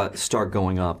guys start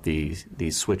going up these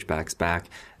switchbacks back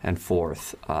and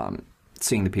forth,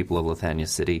 seeing the people of Lithania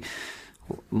City.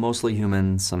 Mostly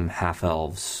humans, some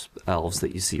half-elves, elves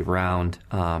that you see around.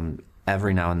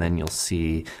 every now and then you'll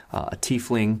see a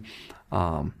tiefling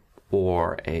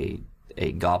or a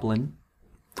goblin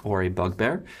or a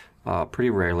bugbear. Pretty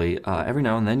rarely. Every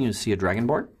now and then you see a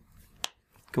dragonborn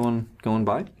going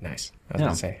by. Nice. I was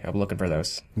going to say, I'm looking for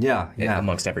those. Yeah.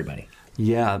 Amongst everybody.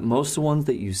 Yeah, most of the ones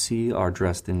that you see are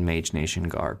dressed in Mage Nation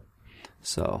garb.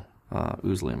 So,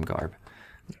 Uzlium garb.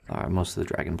 Most of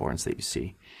the dragonborns that you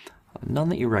see. None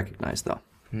that you recognize, though.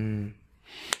 You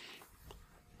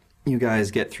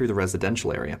guys get through the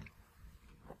residential area,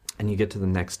 and you get to the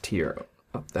next tier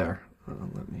up there.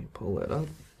 Let me pull it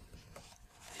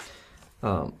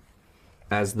up.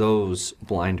 As those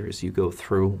blinders, you go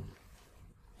through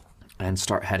and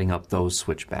start heading up those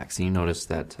switchbacks. And you notice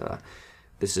that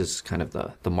this is kind of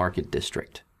the market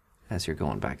district as you're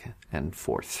going back and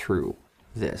forth through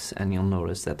this. And you'll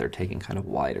notice that they're taking kind of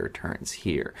wider turns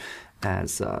here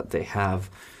as they have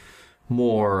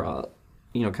more,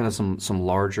 kind of some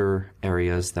larger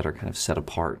areas that are kind of set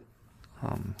apart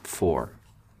for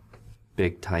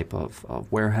big type of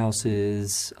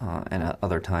warehouses, and at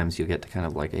other times you get to kind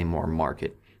of like a more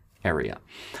market area.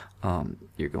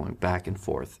 You're going back and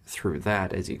forth through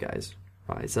that as you guys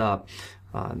rise up.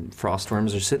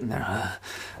 Frostworms are sitting there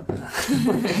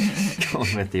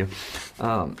going with you.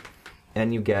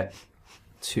 And you get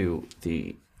to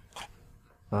the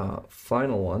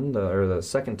final one, or the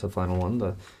second to final one,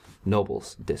 the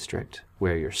Nobles District,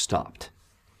 where you're stopped.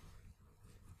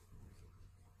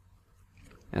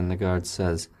 And the guard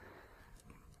says,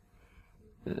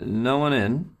 "No one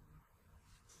in,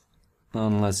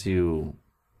 unless you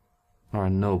are a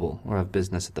noble or have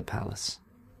business at the palace."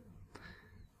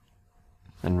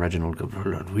 And Reginald goes,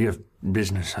 "Lord, we have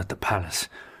business at the palace.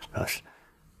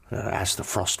 Ask the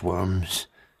Frostworms."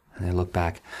 And they look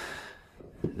back.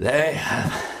 "They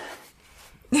have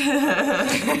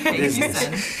business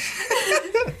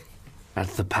at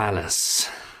the palace.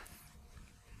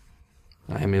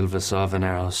 I am Ylvisar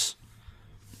Veneros,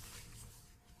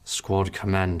 squad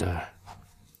commander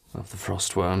of the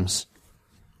Frostworms,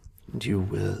 and you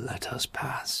will let us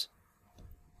pass."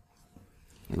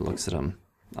 He looks at him,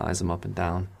 eyes him up and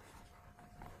down.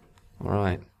 "All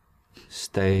right,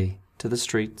 stay to the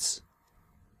streets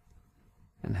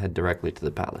and head directly to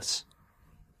the palace.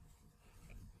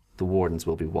 The wardens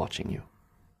will be watching you."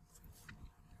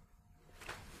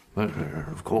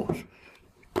 Of course.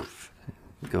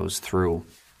 Goes through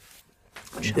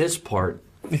this part,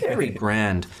 very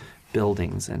grand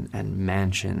buildings and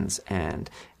mansions and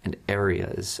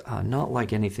areas, not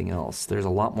like anything else. There's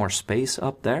a lot more space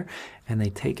up there, and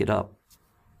they take it up.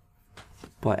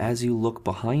 But as you look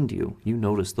behind you, you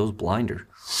notice those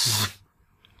blinders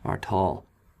are tall.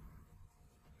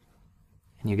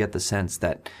 And you get the sense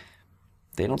that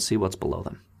they don't see what's below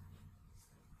them.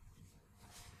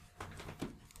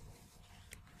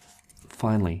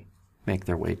 Finally, make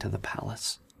their way to the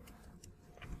palace.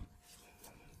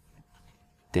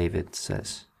 David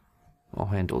says, "I'll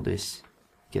handle this."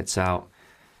 Gets out,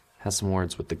 has some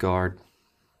words with the guard,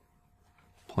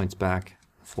 points back,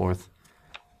 forth.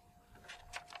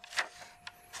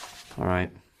 "All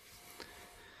right."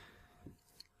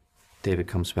 David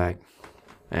comes back,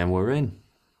 and we're in.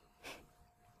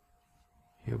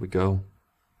 Here we go.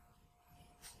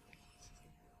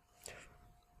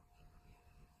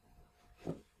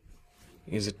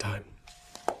 Is it time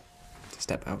to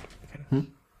step out?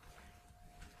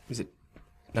 Is it?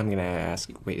 I'm gonna ask.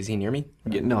 Wait, is he near me?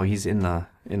 Yeah, no, he's in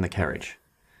the carriage.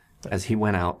 As he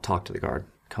went out, talked to the guard,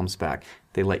 comes back.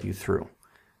 They let you through,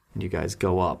 and you guys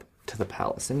go up to the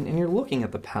palace. And you're looking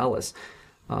at the palace,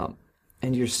 and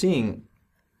you're seeing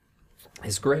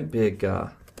this great big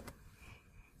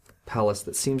palace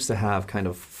that seems to have kind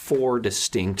of 4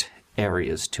 distinct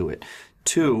areas to it.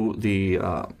 To the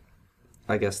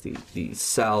the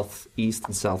southeast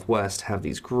and southwest have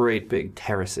these great big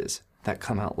terraces that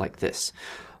come out like this.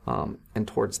 And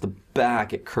towards the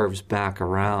back, it curves back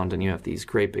around, and you have these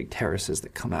great big terraces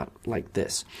that come out like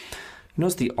this. You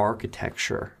notice the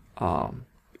architecture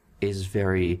is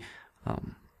very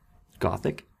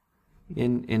Gothic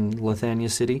in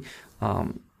Lithania City.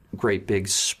 Great big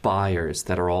spires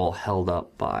that are all held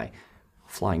up by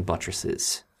flying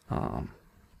buttresses.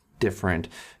 Different,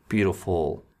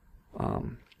 beautiful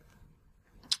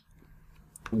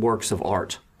works of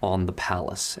art on the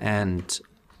palace and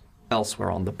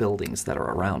elsewhere on the buildings that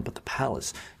are around. But the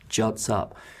palace juts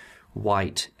up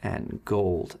white and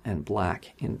gold and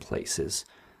black in places.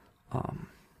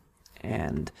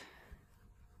 And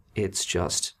it's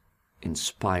just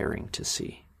inspiring to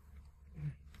see.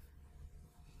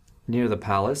 Near the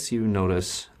palace, you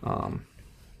notice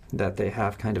that they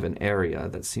have kind of an area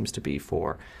that seems to be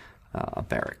for a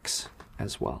barracks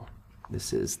as well.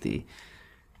 This is the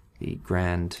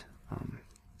Grand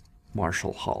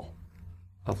Martial Hall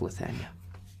of Lithania,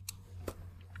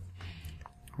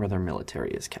 where their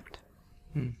military is kept,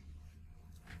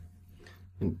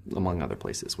 among other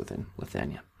places within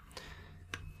Lithania.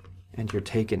 And you're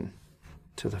taken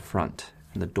to the front,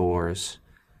 and the doors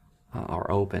are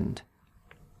opened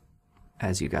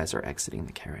as you guys are exiting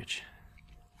the carriage.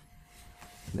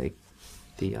 The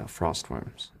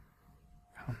frostworms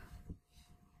come.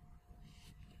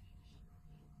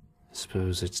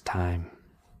 Suppose it's time,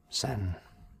 Sen.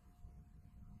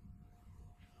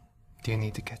 Do you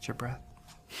need to catch your breath?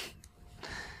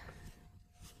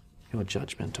 Your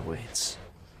judgment awaits.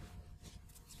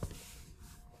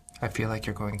 I feel like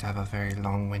you're going to have a very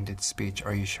long-winded speech.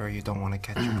 Are you sure you don't want to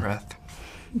catch your breath?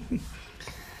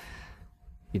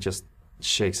 He just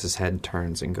shakes his head,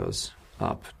 turns, and goes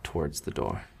up towards the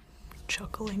door.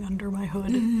 Chuckling under my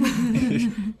hood.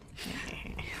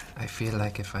 I feel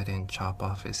like if I didn't chop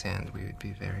off his hand, we would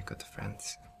be very good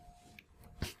friends.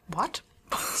 What?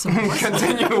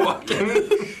 Continue walking.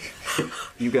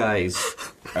 You guys...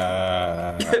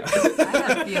 I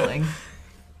have a feeling.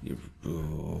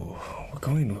 We're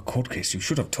going into a court case. You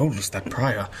should have told us that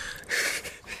prior.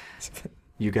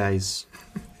 You guys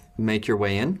make your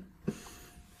way in,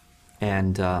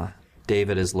 and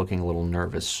David is looking a little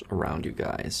nervous around you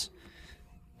guys,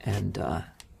 and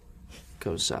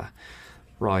goes,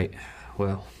 right,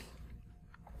 well,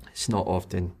 it's not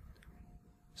often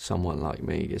someone like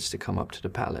me gets to come up to the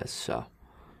palace, so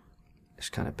it's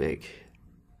kind of big.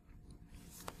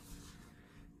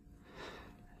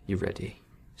 You ready,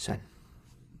 son?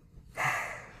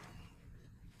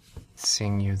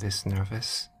 Seeing you this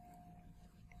nervous?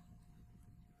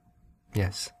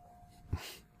 Yes.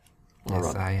 All yes,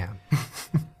 right. I am.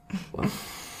 Well,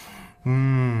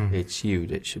 it's you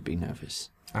that should be nervous.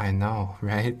 I know,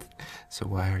 right? So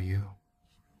why are you?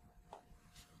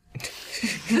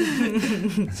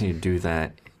 As you do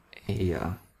that,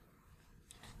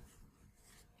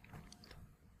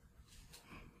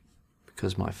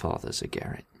 because my father's a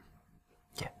Garrett.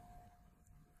 Yeah.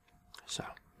 So,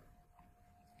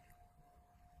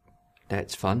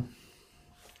 that's fun.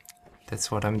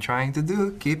 That's what I'm trying to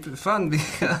do. Keep it fun,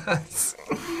 because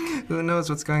who knows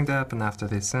what's going to happen after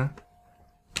this, huh?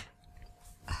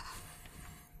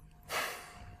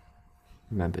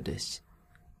 Remember this.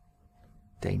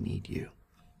 They need you.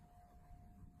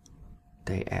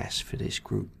 They asked for this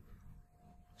group,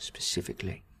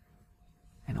 specifically,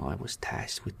 and I was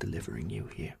tasked with delivering you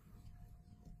here.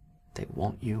 They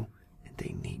want you, and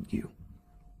they need you.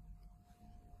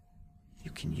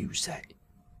 You can use that.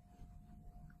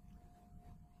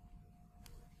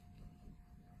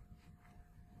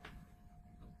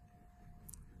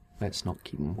 Let's not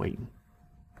keep them waiting.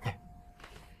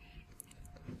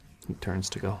 He turns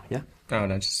to go, yeah? Oh,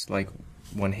 no, just like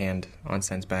one hand on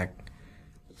Sen's back.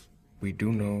 We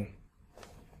do know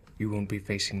you won't be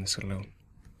facing this alone.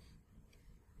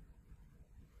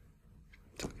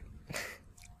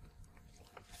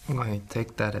 I'm going to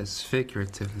take that as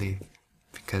figuratively,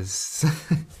 because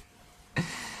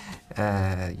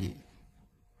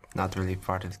not really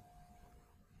part of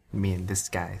me in this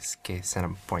guy's case, and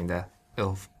I'm pointing at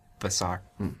Ilf Basar.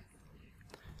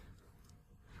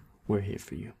 We're here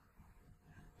for you.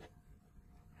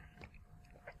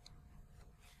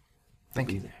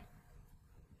 Thank you. There.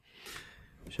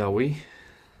 Shall we?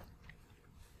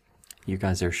 You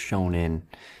guys are shown in,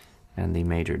 and the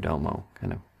major domo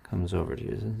kind of comes over to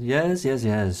you and says,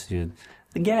 yes.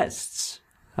 The guests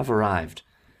have arrived.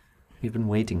 We've been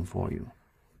waiting for you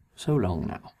so long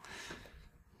now.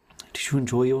 Did you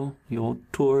enjoy your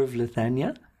tour of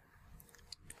Lithania?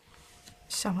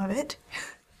 Some of it.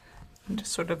 And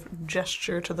just sort of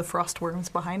gesture to the frostworms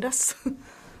behind us.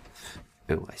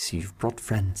 Oh, I see you've brought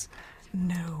friends.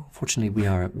 No. Fortunately,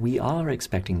 we are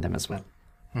expecting them as well.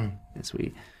 As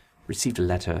we received a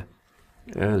letter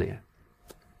earlier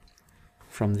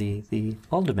from the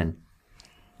alderman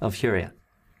of Furia.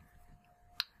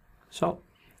 So,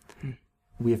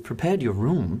 we have prepared your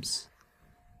rooms,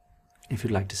 if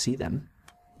you'd like to see them.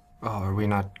 Oh, are we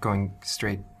not going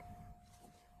straight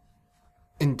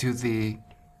into the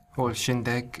whole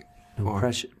shindig?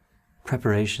 No,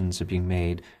 preparations are being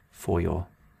made for your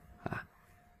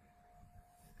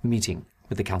meeting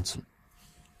with the council.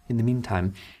 In the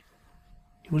meantime,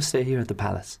 you will stay here at the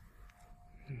palace.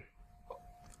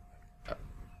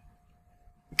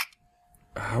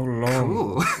 How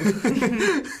long?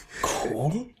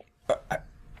 Cool.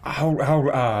 Cool?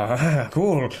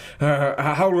 Cool.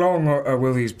 How long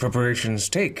will these preparations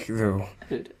take, though?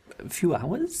 A few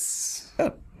hours?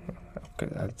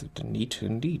 Neat,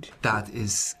 indeed. That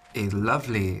is a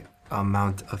lovely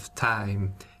amount of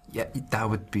time. Yeah, that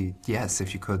would be, yes,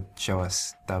 if you could show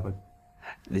us, that would...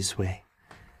 This way.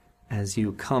 As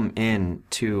you come in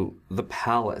to the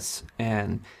palace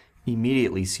and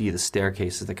immediately see the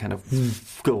staircases that kind of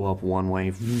go up one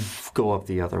way, go up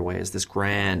the other way as this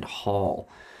grand hall.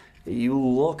 You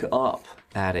look up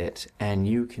at it and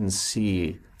you can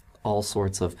see all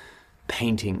sorts of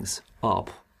paintings up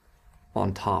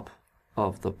on top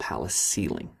of the palace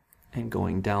ceiling and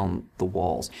going down the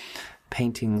walls.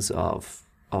 Paintings of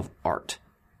art.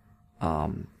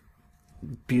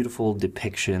 Beautiful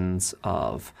depictions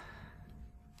of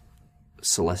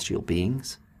celestial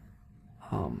beings.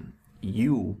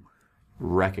 You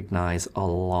recognize a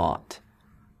lot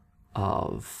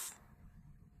of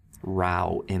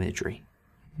Rao imagery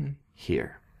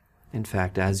here. In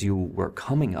fact, as you were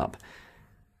coming up,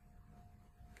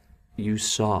 you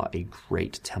saw a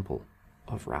great temple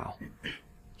of Rao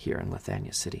here in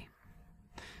Lithania City.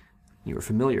 You were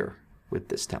familiar with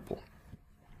this temple.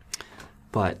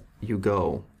 But you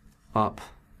go up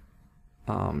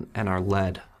and are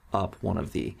led up one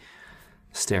of the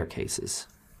staircases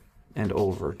and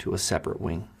over to a separate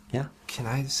wing. Yeah? Can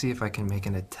I see if I can make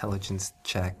an intelligence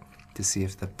check to see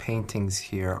if the paintings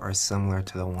here are similar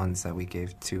to the ones that we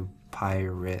gave to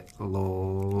Pirate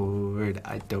Lord?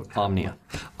 I don't have Omnia.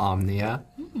 Omnia?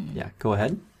 Yeah, go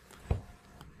ahead.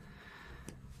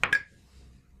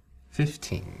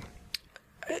 15.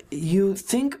 You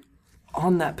think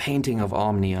on that painting of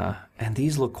Omnia, and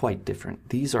these look quite different.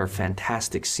 These are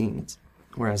fantastic scenes,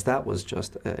 whereas that was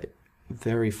just a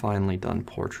very finely done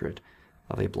portrait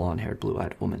of a blonde-haired,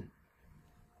 blue-eyed woman,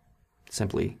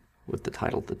 simply with the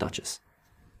title The Duchess.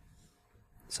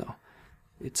 So,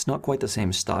 it's not quite the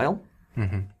same style.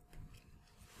 Mm-hmm.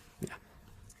 Yeah.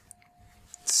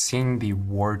 Seeing the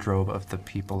wardrobe of the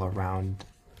people around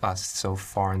us so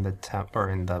far in the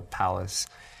in the palace,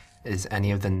 is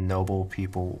any of the noble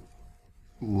people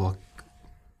look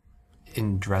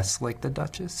in dress like the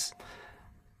Duchess?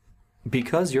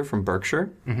 Because you're from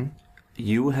Berkshire,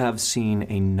 you have seen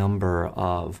a number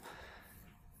of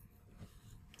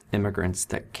immigrants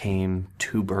that came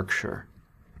to Berkshire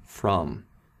from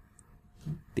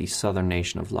the southern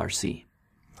nation of Larcy.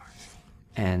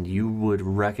 And you would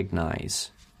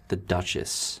recognize the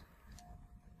Duchess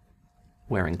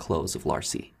wearing clothes of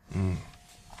Larcy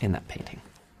in that painting.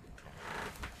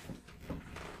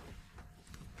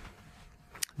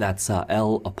 That's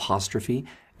L'Arcie.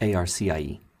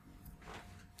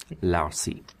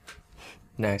 Larcy.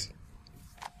 Nice.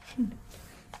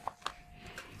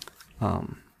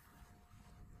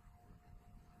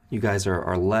 You guys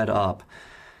are led up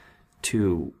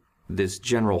to this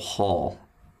general hall,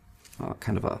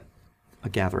 kind of a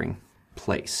gathering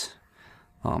place.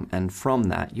 And from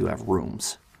that, you have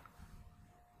rooms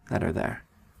that are there.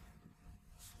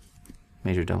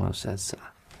 Major Domo says,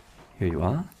 here you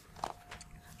are.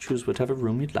 Choose whatever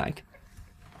room you'd like.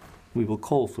 We will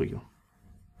call for you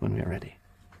when we are ready.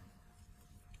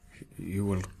 You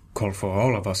will call for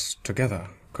all of us together,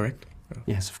 correct?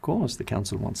 Yes, of course. The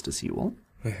council wants to see you all.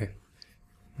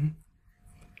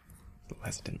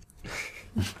 Hesitant.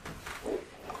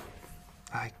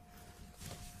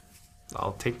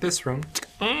 I'll take this room.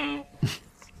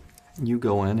 You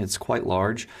go in. It's quite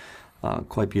large,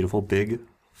 quite beautiful. Big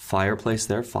fireplace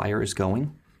there. Fire is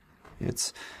going.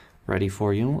 It's ready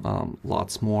for you.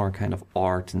 Lots more kind of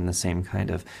art and the same kind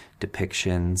of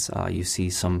depictions. You see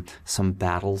some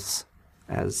battles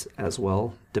as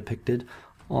well depicted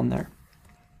on there.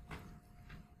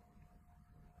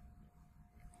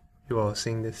 You all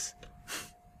seen this?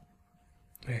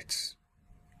 It's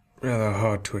rather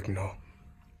hard to ignore.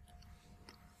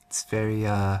 It's very,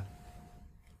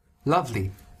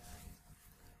 lovely.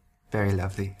 Very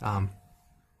lovely.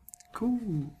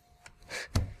 Cool.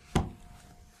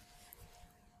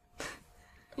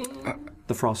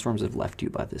 The Froststorms have left you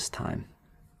by this time.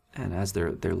 And as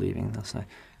they're leaving, they'll say,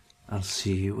 I'll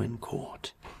see you in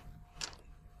court.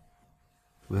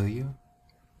 Will you?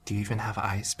 Do you even have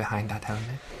eyes behind that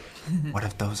helmet? What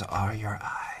if those are your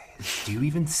eyes? Do you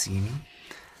even see me?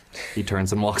 He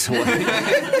turns and walks away.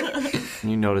 And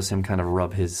you notice him kind of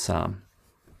rub his,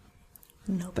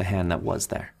 the hand that was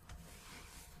there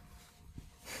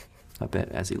a bit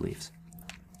as he leaves.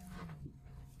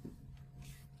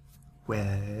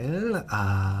 Well,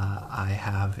 I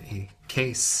have a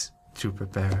case to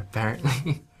prepare,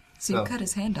 apparently. So you cut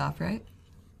his hand off, right?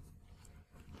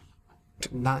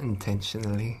 Not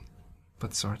intentionally,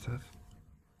 but sort of.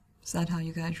 Is that how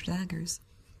you got your daggers?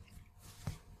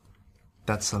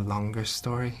 That's a longer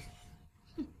story.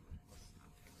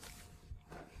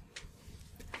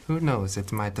 Who knows?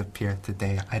 It might appear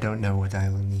today. I don't know what I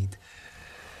will need.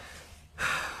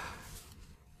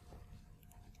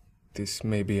 this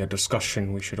may be a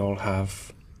discussion we should all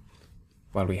have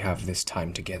while we have this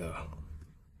time together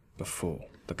before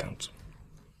the council.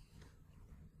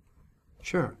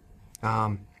 Sure.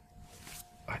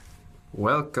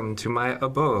 Welcome to my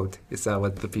abode. Is that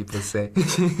what the people say?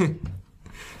 I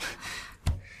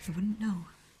wouldn't know.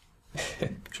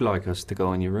 Would you like us to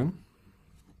go in your room?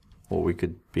 Or we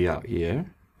could be out here.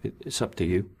 It's up to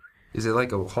you. Is it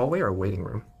like a hallway or a waiting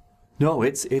room? No,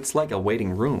 it's like a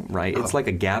waiting room, right? It's like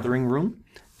a gathering room,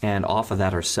 and off of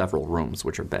that are several rooms,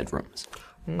 which are bedrooms.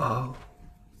 Oh.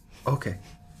 Okay.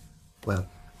 Well,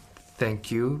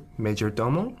 thank you, Major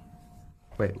Domo.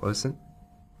 Wait, what was it?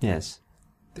 Yes.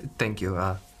 Thank you.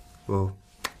 We'll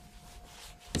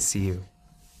see you.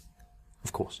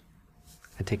 Of course.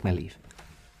 I take my leave.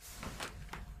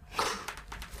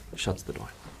 Shuts the door.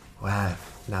 Well,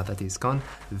 now that he's gone,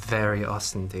 very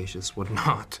ostentatious. Would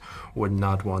not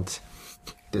want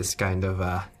this kind of.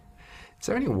 Is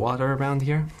there any water around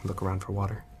here? Look around for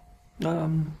water.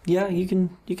 Yeah, you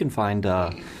can find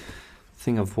a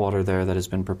thing of water there that has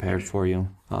been prepared for you.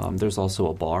 There's also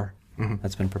a bar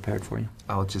that's been prepared for you.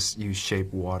 I'll just use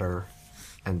shape water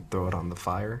and throw it on the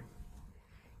fire.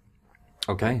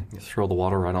 Okay, throw the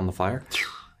water right on the fire.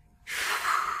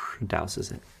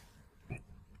 Douses it.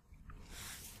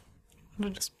 I'll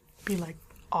just be like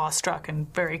awestruck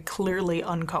and very clearly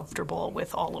uncomfortable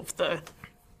with all of the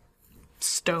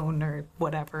stone or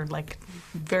whatever, like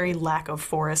very lack of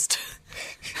forest.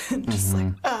 Just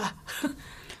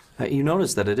You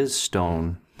notice that it is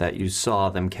stone that you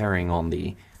saw them carrying on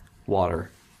the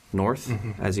water north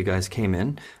as you guys came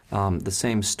in. The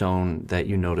same stone that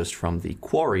you noticed from the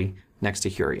quarry next to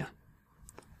Huria.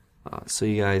 So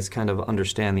you guys kind of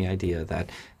understand the idea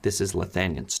that this is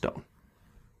Lethanian stone.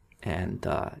 And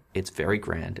it's very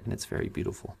grand and it's very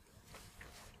beautiful.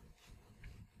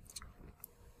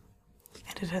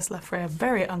 And it has left Freya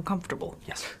very uncomfortable.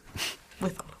 Yes.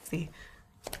 With all of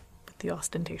the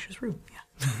ostentatious room.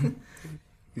 Yeah.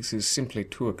 This is simply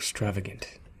too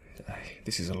extravagant.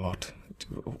 This is a lot.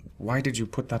 Why did you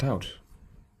put that out?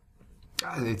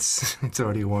 It's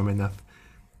already warm enough.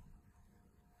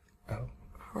 Oh.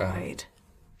 Right.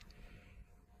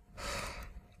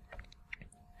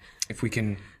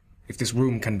 If this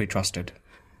room can be trusted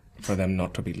for them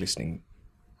not to be listening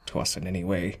to us in any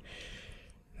way,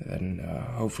 then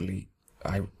hopefully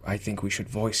I think we should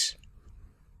voice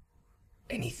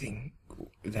anything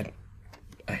that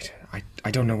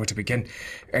I don't know where to begin.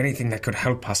 Anything that could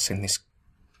help us in this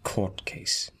court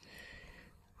case.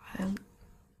 Well,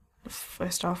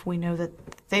 first off, we know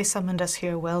that they summoned us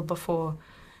here well before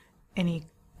any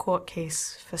court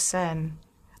case for Sen.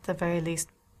 At the very least,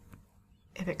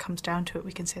 if it comes down to it,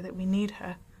 we can say that we need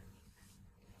her.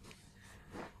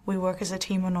 We work as a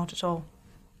team or not at all.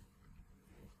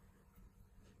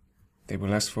 They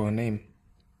will ask for a name.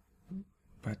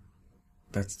 But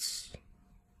that's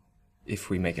if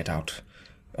we make it out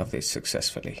of this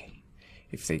successfully.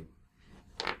 If they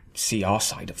see our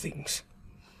side of things.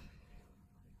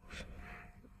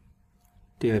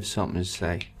 Do you have something to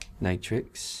say,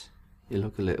 Natrix? You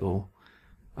look a little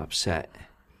upset.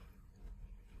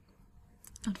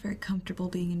 Not very comfortable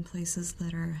being in places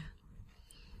that are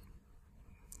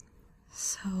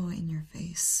so in your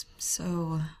face,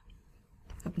 so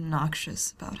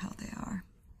obnoxious about how they are.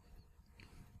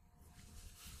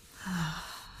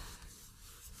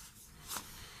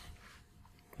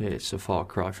 It's a far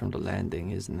cry from the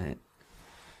landing, isn't it?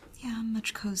 Yeah,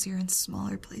 much cozier in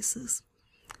smaller places.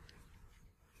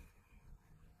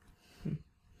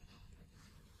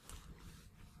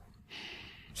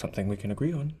 Something we can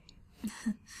agree on.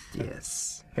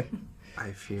 Yes.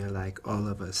 I feel like all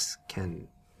of us can...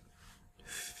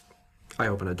 I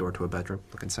open a door to a bedroom.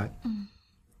 Look inside.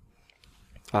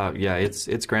 Yeah,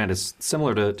 it's grand. It's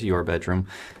similar to your bedroom.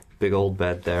 Big old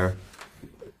bed there.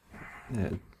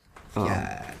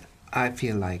 Yeah, I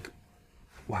feel like...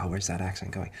 Wow, where's that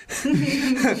accent going?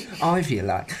 I feel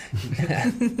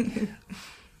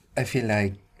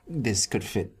like this could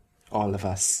fit all of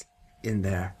us in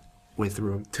there with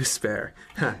room to spare.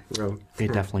 Room.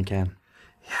 It definitely can.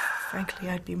 Frankly,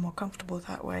 I'd be more comfortable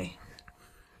that way.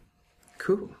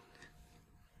 Cool.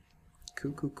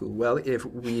 Well, if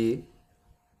we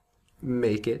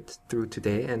make it through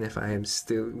today, and if I am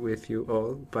still with you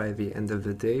all by the end of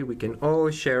the day, we can all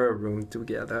share a room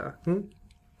together. You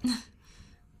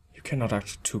cannot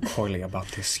act too coyly about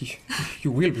this.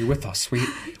 You will be with us. We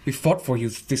fought for you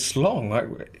this long.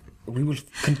 We will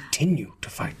continue to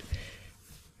fight.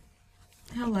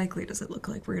 How likely does it look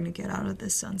like we're going to get out of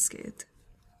this unscathed?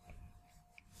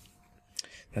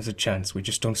 There's a chance. We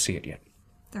just don't see it yet.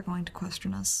 They're going to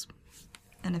question us.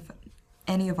 And if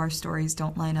any of our stories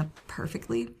don't line up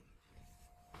perfectly,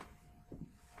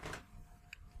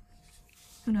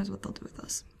 who knows what they'll do with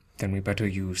us. Then we better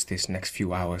use this next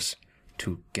few hours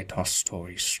to get our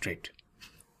stories straight.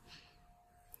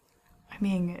 I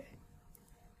mean,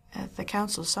 the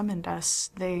council summoned us.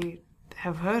 They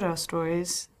have heard our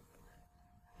stories.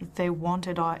 They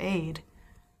wanted our aid.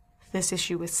 This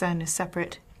issue with Sen is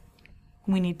separate.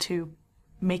 We need to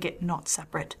make it not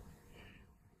separate.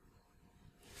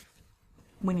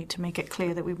 We need to make it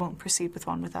clear that we won't proceed with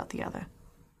one without the other.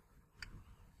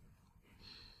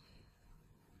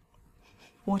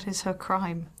 What is her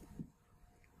crime?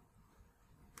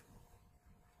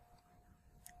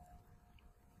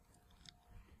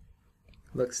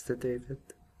 Looks to David.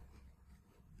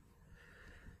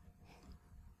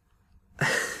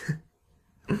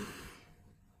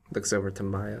 Looks over to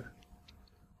Maya.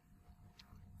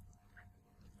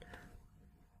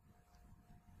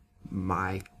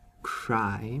 My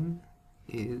crime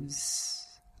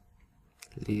is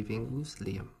leaving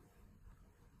Uzlium.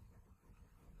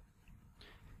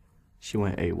 She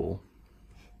went AWOL.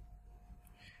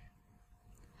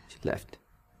 She left.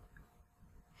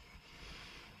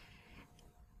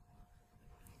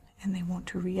 And they want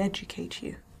to re-educate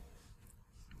you.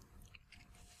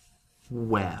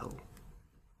 Well,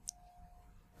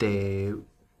 they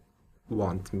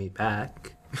want me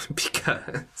back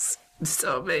because it's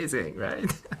so amazing,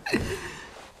 right?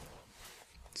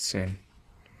 Sen,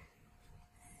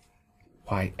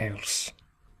 why else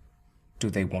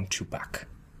do they want you back?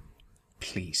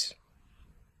 Please.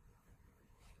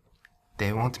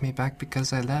 They want me back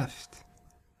because I left.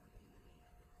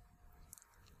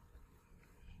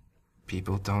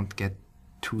 People don't get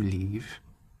to leave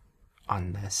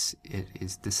unless it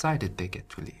is decided they get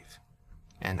to leave.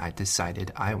 And I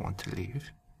decided I want to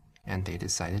leave. And they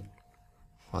decided,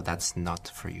 well, that's not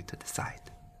for you to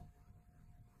decide.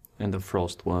 And the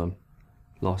Frostworm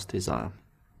lost his arm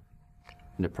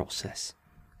in the process.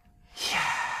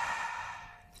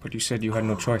 But you said you had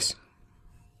no choice.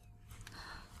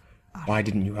 Why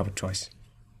didn't you have a choice?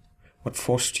 What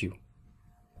forced you?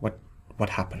 What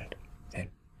happened then?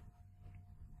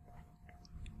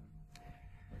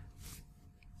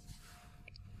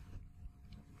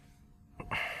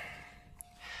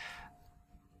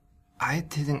 I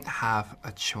didn't have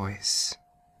a choice.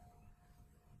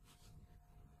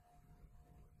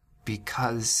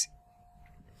 Because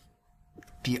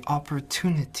the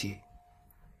opportunity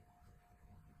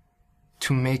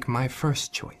to make my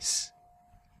first choice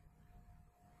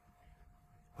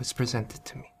was presented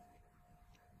to me.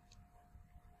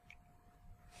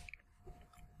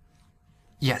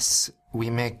 Yes, we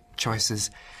make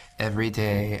choices every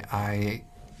day. I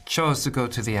chose to go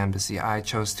to the embassy. I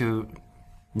chose to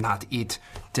not eat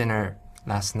dinner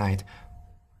last night.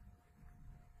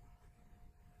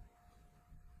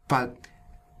 But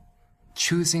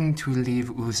choosing to leave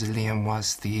Uzlium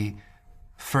was the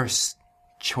first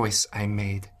choice I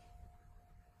made.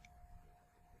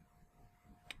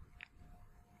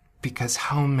 Because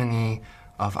how many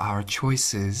of our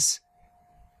choices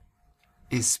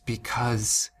is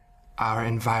because our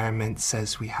environment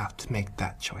says we have to make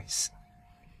that choice?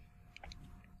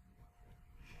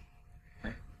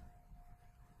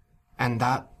 And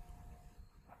that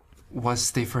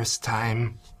was the first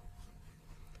time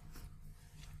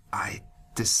I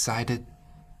decided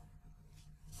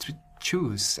to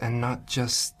choose and not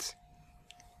just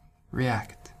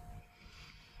react.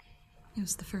 It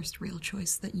was the first real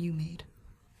choice that you made.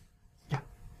 Yeah.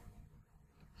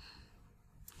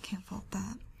 Can't fault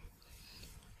that.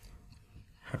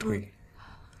 How do we...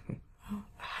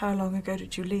 How long ago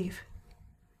did you leave?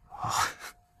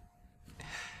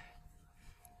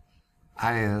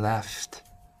 I left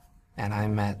and I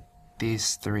met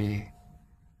these three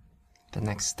the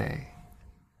next day.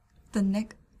 The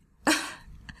next...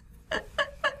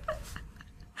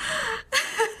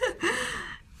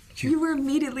 You were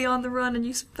immediately on the run and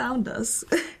you found us.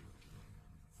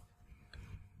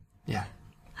 Yeah.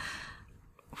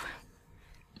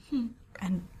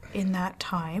 And in that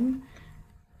time,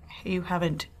 you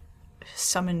haven't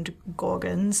summoned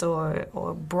Gorgons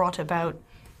or brought about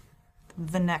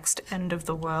the next end of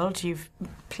the world. You've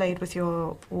played with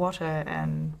your water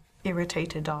and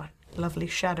irritated our lovely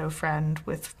shadow friend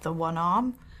with the one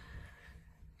arm.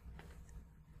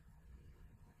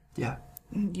 Yeah.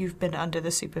 You've been under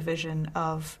the supervision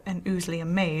of an Uzlium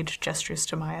mage, gestures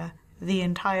to Maya, the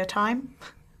entire time?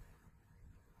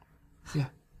 Yeah.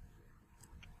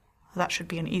 That should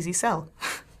be an easy sell.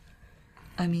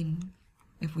 I mean,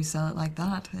 if we sell it like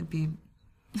that, it'd be...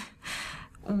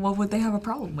 What would they have a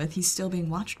problem with? He's still being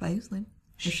watched by Uzlium.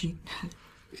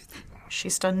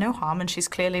 She's done no harm, and she's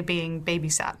clearly being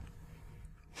babysat.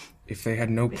 If they had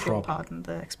no If you'll problem, pardon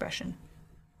the expression.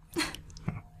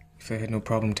 if they had no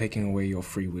problem taking away your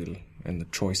free will and the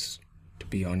choice to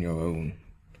be on your own,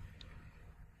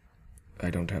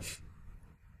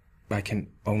 I can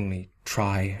only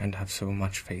try and have so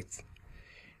much faith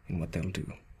in what they'll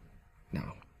do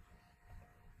now.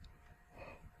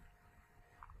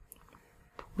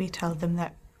 We tell them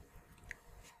that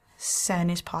Sen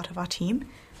is part of our team,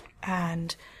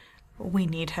 and we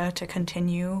need her to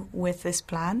continue with this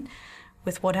plan,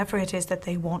 with whatever it is that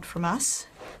they want from us.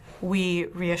 We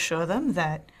reassure them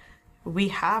that we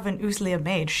have an Uzlia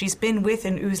mage. She's been with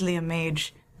an Uzlia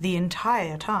mage the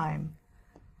entire time.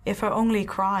 If her only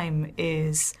crime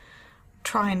is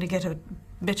trying to get a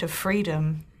bit of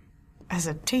freedom as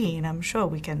a teen, I'm sure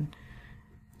we can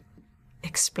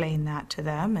explain that to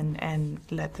them and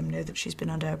let them know that she's been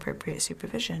under appropriate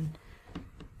supervision.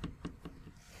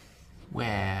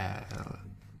 Well,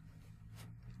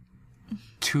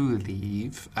 to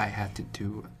leave, I had to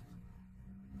do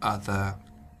other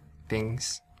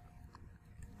things.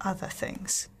 Other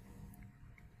things.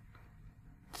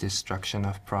 Destruction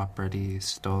of property,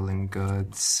 stolen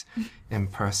goods,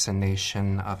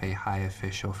 impersonation of a high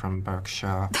official from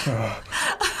Berkshire.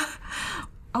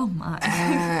 Oh my.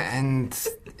 And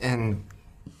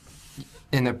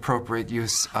inappropriate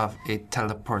use of a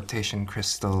teleportation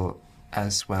crystal,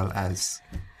 as well as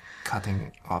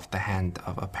cutting off the hand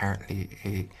of apparently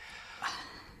a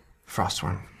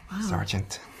Frostworm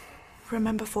sergeant.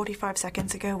 Remember 45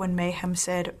 seconds ago when Mayhem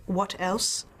said, "What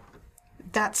else?"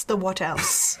 That's the what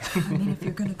else. I mean, if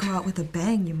you're going to go out with a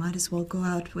bang, you might as well go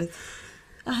out with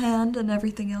a hand and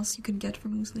everything else you can get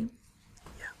from Uzlia.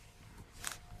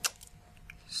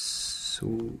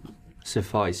 So,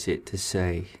 suffice it to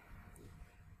say,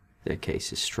 their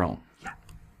case is strong. Yeah.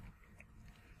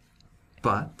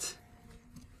 But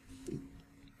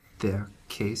their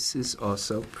case is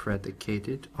also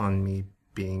predicated on me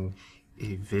being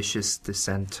a vicious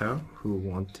dissenter who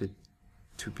wanted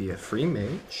to be a free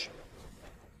mage,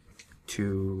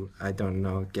 to, I don't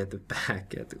know, get it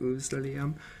back at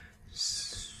Uzlium,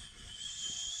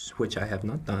 which I have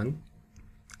not done.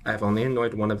 I've only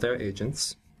annoyed one of their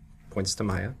agents. Points to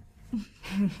Maya.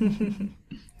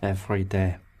 Every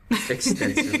day.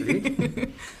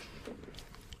 Extensively.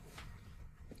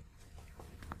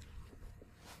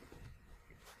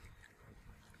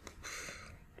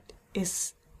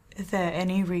 Is there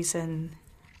any reason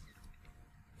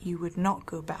you would not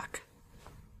go back?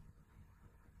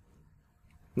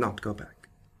 Not go back.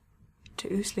 To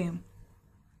Uzlium?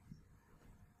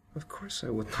 Of course I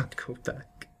would not go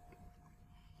back.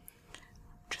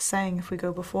 Just saying, if we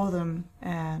go before them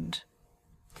and...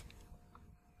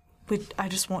 I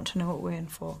just want to know what we're in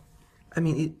for. I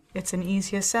mean, it's an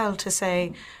easier sell to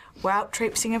say, we're out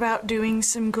traipsing about doing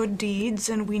some good deeds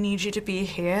and we need you to be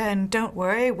here, and don't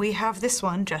worry, we have this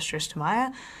one, gestures to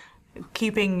Maya,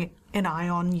 keeping an eye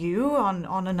on you,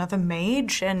 on another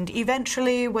mage, and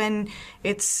eventually when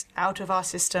it's out of our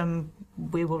system,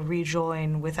 we will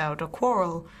rejoin without a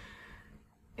quarrel.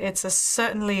 It's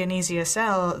certainly an easier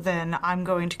sell than I'm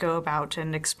going to go about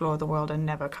and explore the world and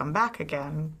never come back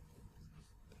again.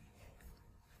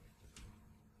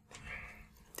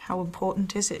 How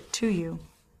important is it to you?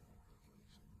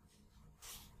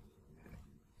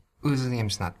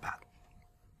 Uzlium's not bad.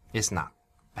 It's not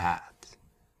bad.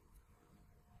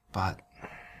 But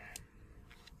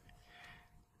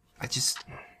I just...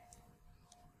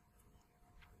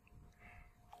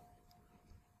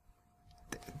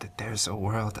 There's a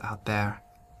world out there,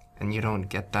 and you don't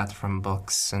get that from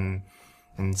books and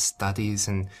studies,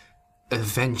 and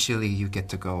eventually you get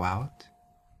to go out.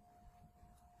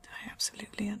 I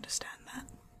absolutely understand that.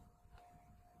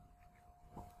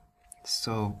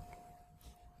 So,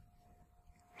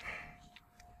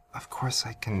 of course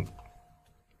I can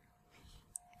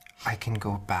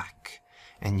go back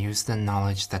and use the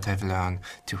knowledge that I've learned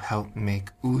to help make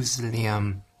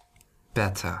Uzlium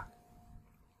better.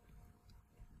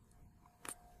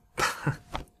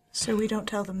 So we don't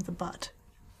tell them the but.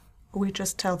 We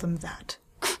just tell them that.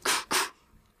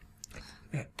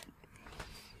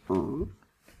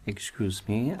 Excuse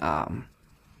me,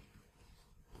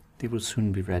 they will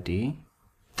soon be ready.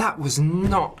 That was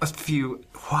not a few...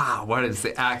 Wow, what is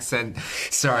the accent?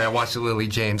 Sorry, I watched Lily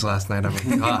James last night. I'm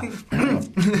like,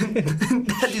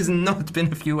 that has not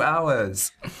been a few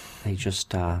hours. They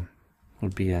just,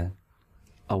 would be a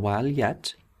while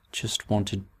yet. Just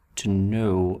wanted to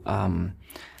know,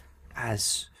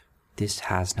 as this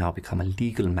has now become a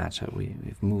legal matter,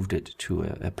 we've moved it to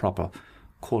a proper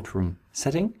courtroom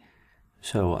setting.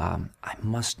 So, I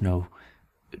must know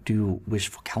Do you wish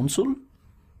for counsel?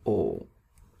 Or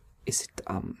is it,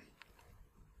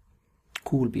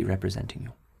 who will be representing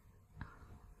you?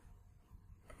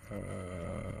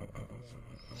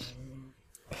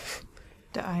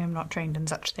 I am not trained in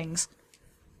such things.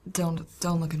 Don't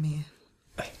look at me.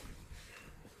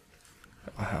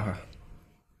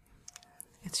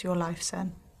 It's your life,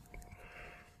 Sen.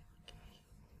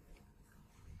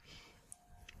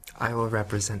 I will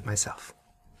represent myself.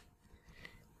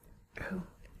 Oh.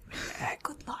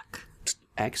 Good luck.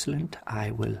 Excellent.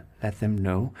 I will let them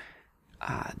know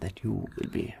that you will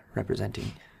be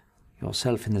representing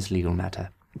yourself in this legal matter.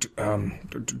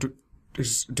 Do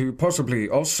you possibly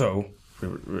also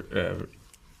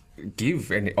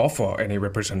offer any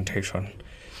representation?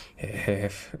 Kind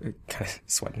of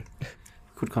sweating.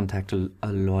 Could contact a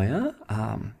lawyer.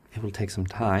 It will take some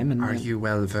time. And Are you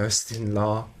well versed in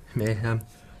law, Mayhem?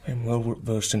 I'm well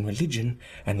versed in religion,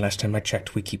 and last time I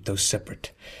checked, we keep those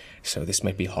separate. So this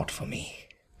might be hard for me.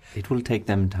 It will take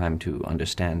them time to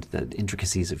understand the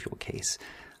intricacies of your case.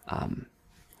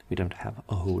 We don't have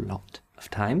a whole lot of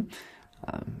time.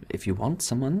 If you want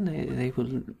someone, they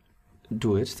will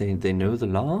do it. They know the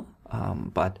law,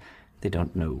 but they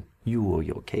don't know you or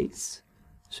your case.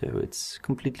 So it's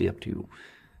completely up to you.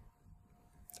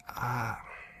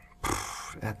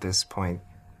 At this point.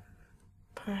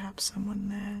 Perhaps someone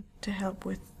there to help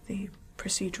with the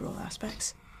procedural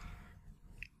aspects.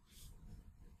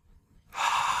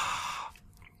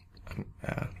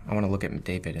 I want to look at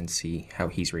David and see how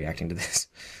he's reacting to this.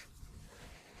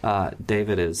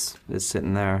 David is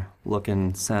sitting there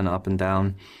looking Sen up and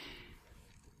down.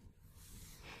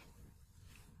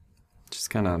 Just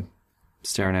kind of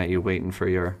staring at you, waiting for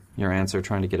your answer,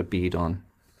 trying to get a bead on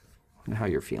how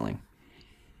you're feeling.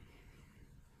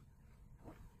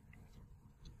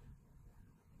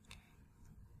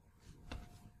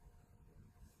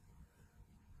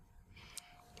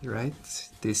 Right,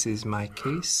 this is my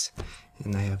case,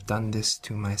 and I have done this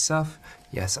to myself.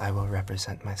 Yes, I will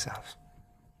represent myself.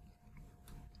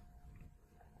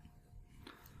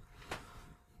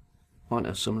 Want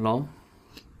to some law?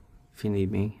 If you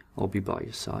need me, I'll be by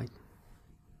your side.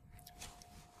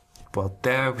 Well,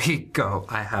 there we go.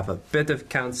 I have a bit of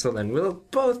counsel, and we'll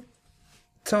both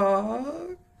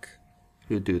talk.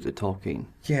 You do the talking.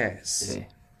 Yes. Yeah.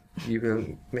 You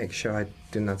will make sure I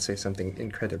do not say something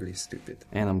incredibly stupid.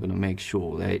 And I'm going to make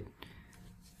sure that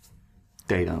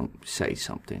they don't say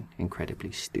something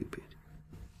incredibly stupid.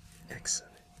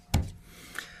 Excellent.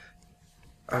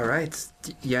 All right.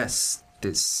 Yes,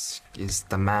 this is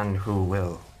the man who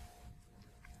will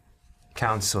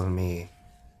counsel me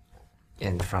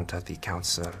in front of the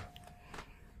council.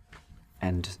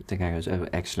 And the guy goes, oh,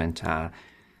 excellent.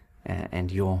 And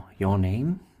your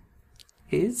name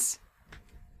is?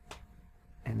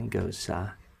 And he goes,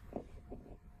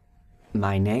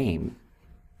 my name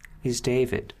is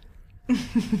David.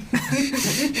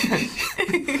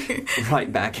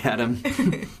 Right back at him.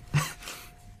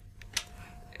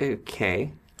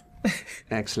 Okay.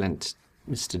 Excellent,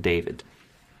 Mr. David.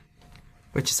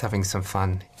 We're just having some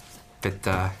fun. Bit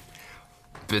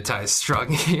high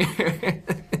strung here.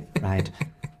 Right.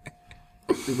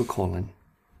 We will call in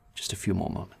just a few more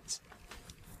moments.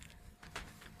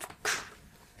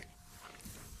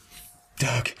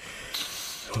 Doug,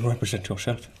 don't represent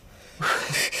yourself.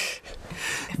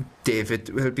 David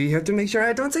will be here to make sure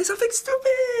I don't say something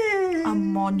stupid. A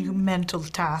monumental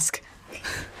task.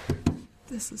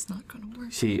 This is not gonna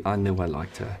work. See, I knew I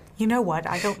liked her. You know what?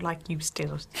 I don't like you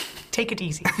still. Take it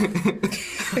easy.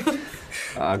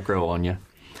 I'll grow on you.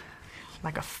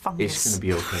 Like a fungus. It's going to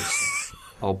be okay.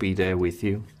 I'll be there with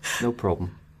you. No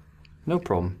problem. No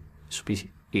problem. This will be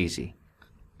easy.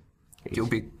 You'll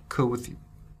be cool with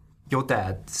your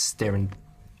dad staring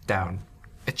down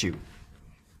at you.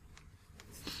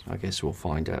 I guess we'll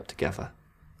find out together.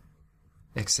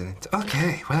 Excellent.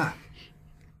 Okay, well,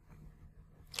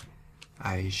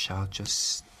 I shall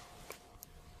just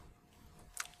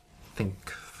think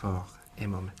for a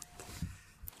moment.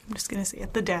 I'm just going to say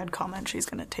at the dad comment, she's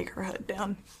going to take her head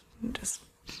down and just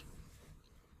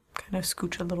kind of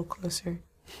scooch a little closer.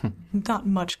 Not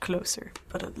much closer,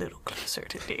 but a little closer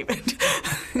to David.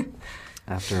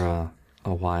 After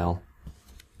a while,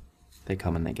 they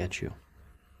come and they get you.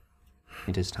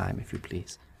 It is time, if you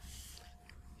please.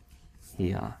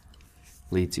 He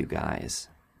leads you guys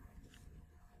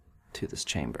to this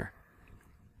chamber,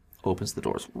 opens the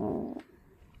doors,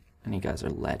 and you guys are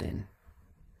led in.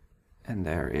 And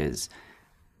there is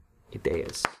a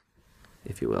dais,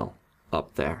 if you will,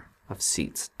 up there of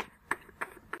seats.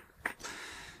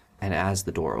 And as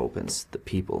the door opens, the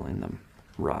people in them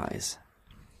rise.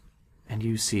 And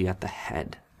you see at the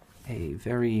head a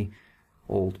very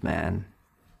old man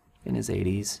in his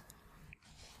 80s.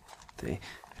 The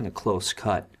kind of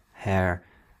close-cut hair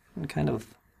and kind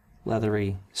of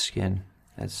leathery skin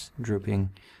that's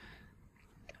drooping.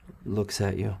 Looks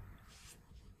at you.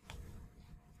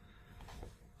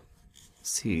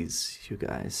 Sees you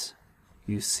guys.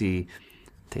 You see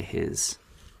to his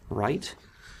right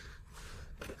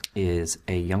is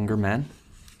a younger man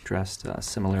dressed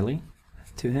similarly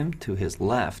to him. To his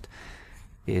left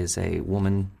is a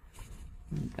woman,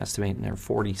 estimated in their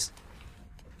 40s.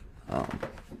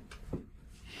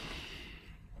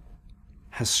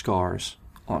 Has scars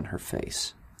on her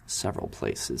face, several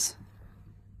places.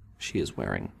 She is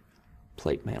wearing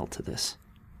plate mail to this.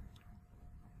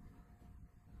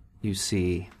 You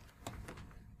see...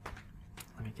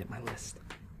 Let me get my list.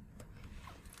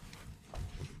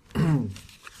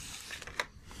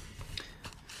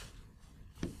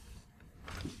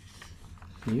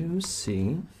 You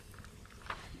see...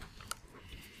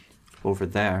 over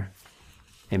there,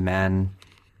 a man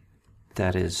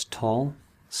that is tall,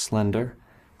 slender,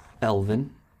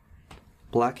 elven,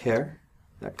 black hair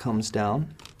that comes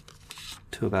down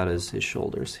to about his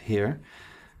shoulders here,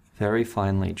 very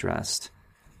finely dressed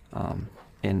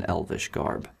in elvish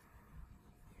garb.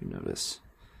 You notice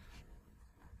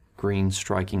green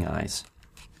striking eyes,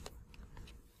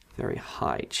 very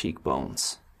high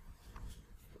cheekbones.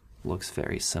 Looks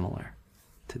very similar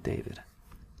to David.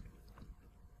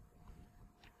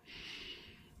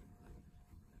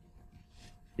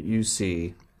 You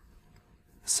see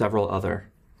several other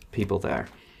people there.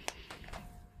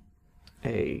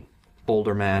 A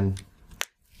older man,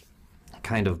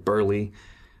 kind of burly,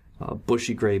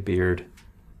 bushy gray beard,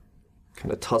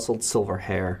 kind of tousled silver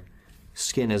hair.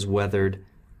 Skin is weathered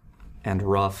and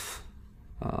rough.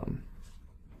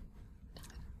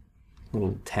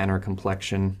 Little tanner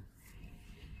complexion.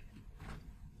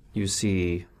 You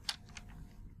see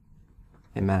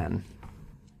a man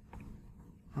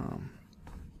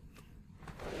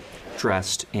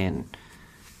dressed in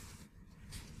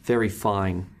very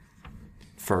fine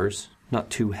furs, not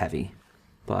too heavy,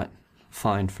 but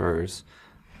fine furs,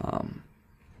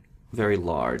 very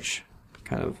large,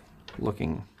 kind of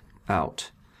looking out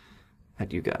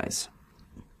at you guys.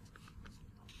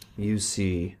 You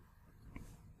see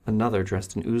another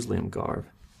dressed in Oozlium garb,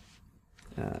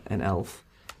 an elf,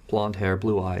 blonde hair,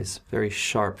 blue eyes, very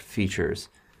sharp features,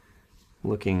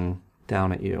 looking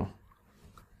down at you.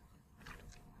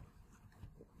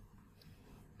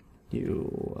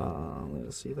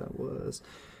 Let's see, that was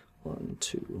 1,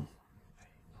 2.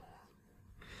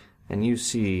 And you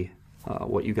see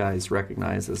what you guys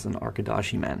recognize as an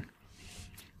Arkadashi man,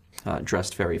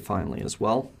 dressed very finely as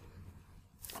well,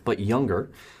 but younger,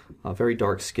 very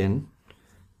dark skin.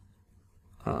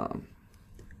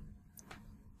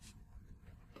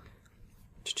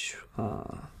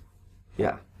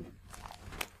 Yeah.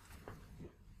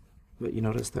 But you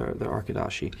notice they're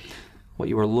Arkadashi. What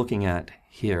you are looking at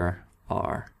here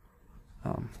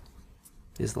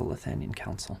is the Lithanian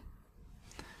Council.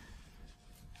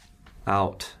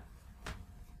 Out.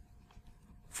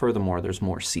 Furthermore, there's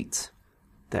more seats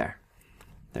there.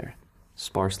 They're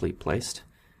sparsely placed.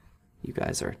 You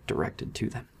guys are directed to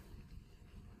them.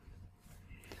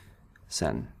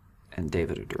 Sen and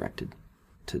David are directed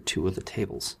to 2 of the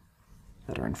tables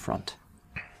that are in front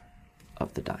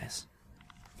of the dais.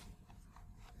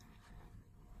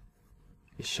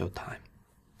 It's showtime.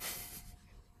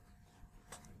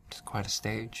 It's quite a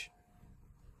stage.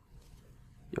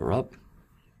 You're up.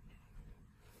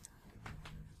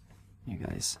 You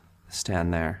guys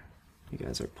stand there. You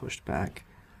guys are pushed back.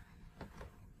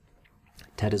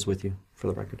 Ted is with you, for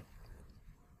the record.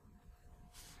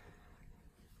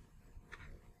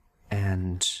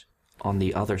 And on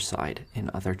the other side, in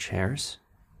other chairs,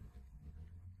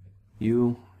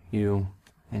 you,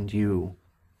 and you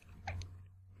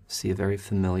see a very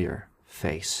familiar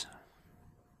face.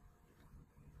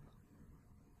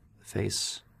 The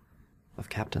face of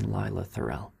Captain Lila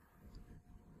Thorell,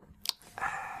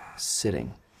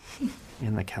 sitting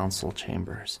in the council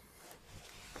chambers.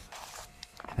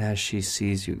 And as she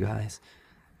sees you guys,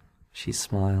 she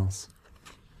smiles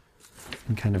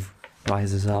and kind of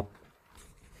rises up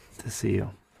to see you.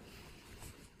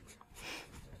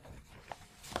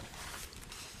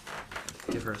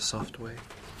 Give her a soft wave.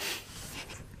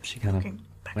 She kind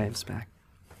of waves back.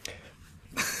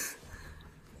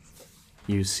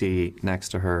 You see next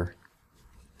to her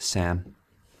Sam,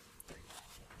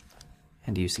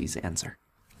 and you see Zanzer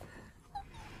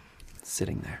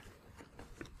sitting there.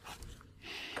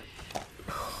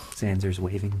 Zanzer's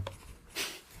waving.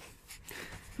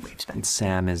 And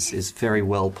Sam is very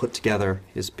well put together,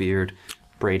 his beard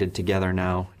braided together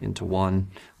now into one,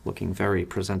 looking very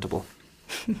presentable.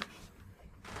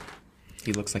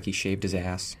 He looks like he shaved his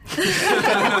ass.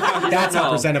 That's not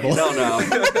presentable. No.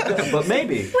 But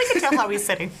maybe. We can tell how he's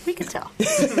sitting. We can tell.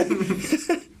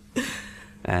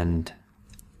 And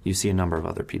you see a number of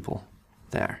other people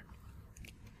there.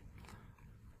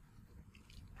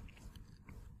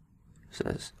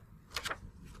 Says,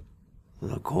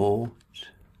 the court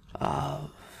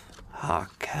of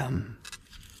Hakem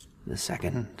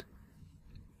II,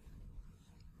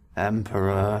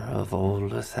 Emperor of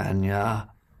Old Athania,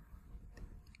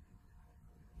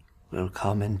 will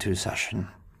come into session.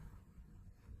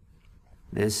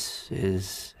 This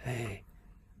is a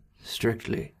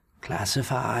strictly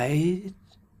classified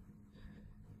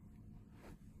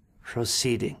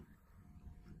proceeding.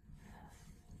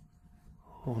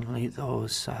 Only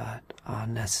those that are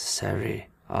necessary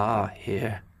are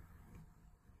here.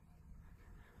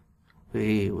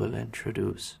 We will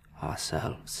introduce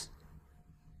ourselves.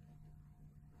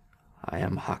 I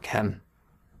am Hakem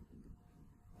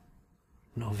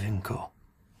Novinco,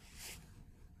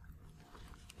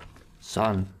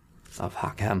 son of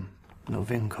Hakem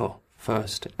Novinco,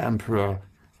 first Emperor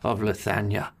of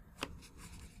Lithania.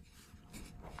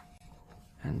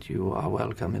 And you are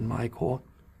welcome in my court.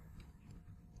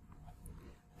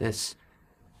 This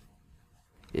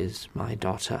is my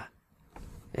daughter,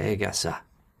 Egessa.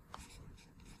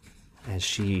 As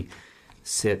she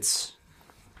sits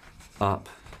up,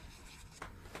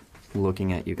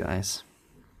 looking at you guys,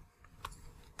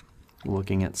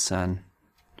 looking at Sen,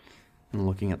 and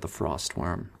looking at the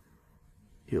frostworm,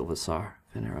 Ilvasar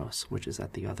Veneros, which is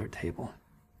at the other table,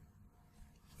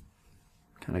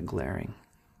 kind of glaring.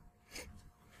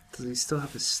 Does he still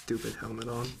have his stupid helmet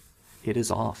on? It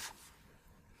is off.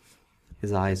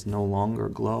 His eyes no longer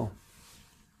glow.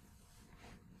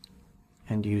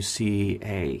 And you see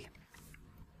a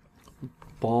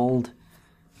bald,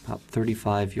 about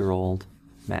 35-year-old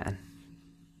man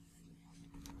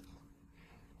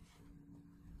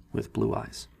with blue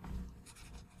eyes,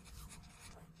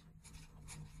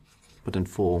 but in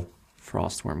full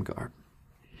frostworm garb.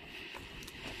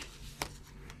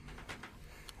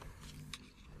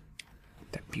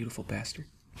 That beautiful bastard.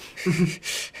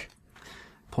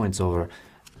 Points over.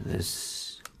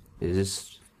 This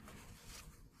is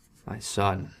my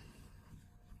son.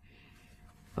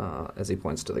 As he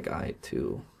points to the guy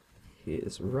to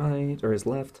his right, or his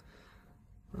left.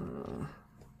 One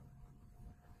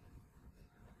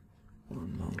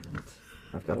moment.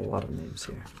 I've got a lot of names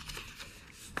here.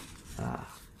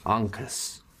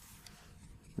 Ancus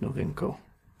Novinco.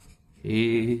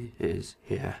 He is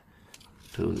here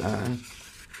to learn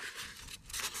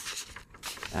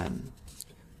and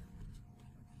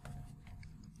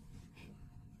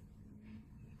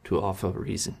to offer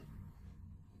reason.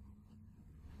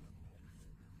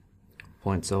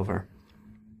 Points over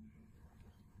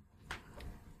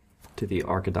to the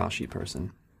Arkadashi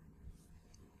person.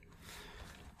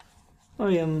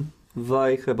 I am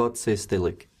Vaichabotse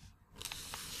Stilik,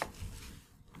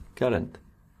 current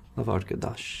of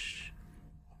Arkadash.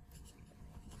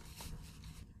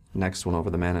 Next one over,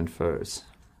 the man in furs.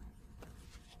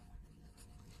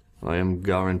 I am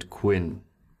Garant Quinn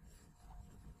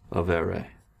of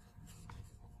Ere.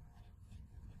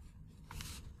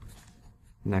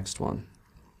 Next one.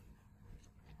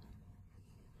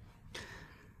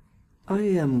 I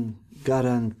am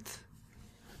Garant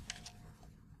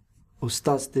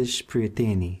Ustastish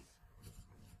Prieteni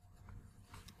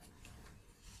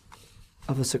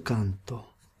of Asakanto.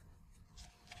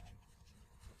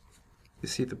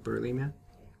 Is he the burly man?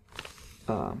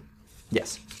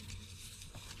 Yes.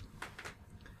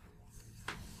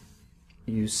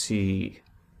 You see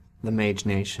the Mage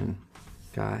Nation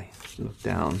guy look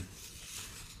down.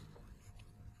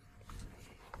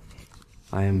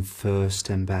 I am First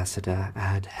Ambassador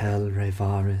Ad Hel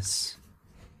Revaris,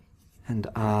 and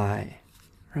I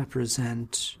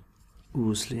represent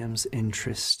Uslium's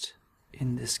interest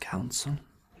in this council.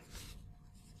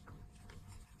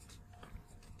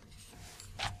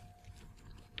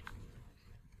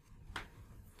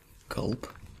 Gulp.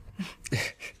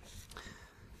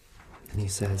 And he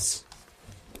says,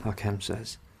 Hakem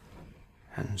says,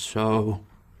 and so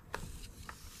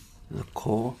the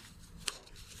court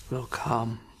will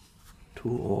come to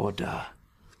order.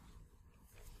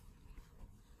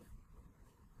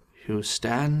 You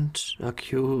stand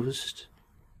accused,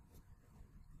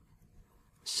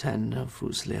 Sen of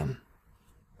Uslium,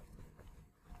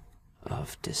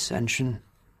 of dissension,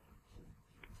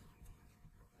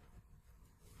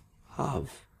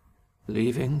 of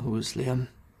leaving Uslium,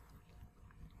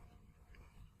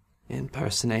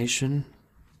 impersonation,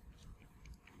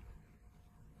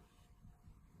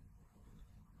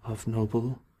 of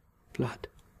noble blood.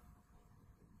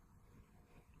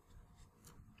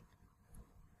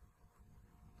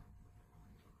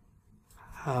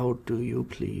 How do you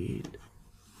plead?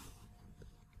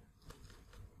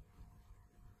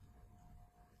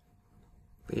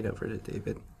 Lean over to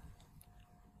David.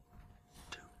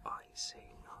 Do I say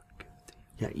not guilty?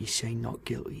 Yeah, you say not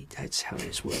guilty. That's how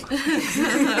this works.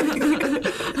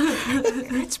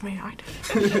 It's me, I did.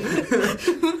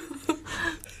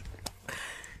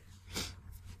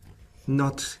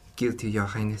 Not guilty, Your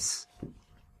Highness.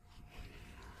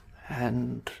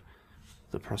 And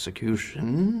the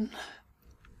prosecution,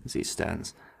 as he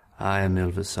stands, I am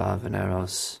Ilvisar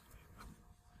Veneros,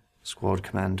 squad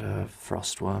commander of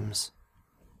Frostworms,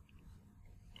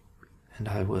 and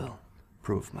I will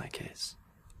prove my case.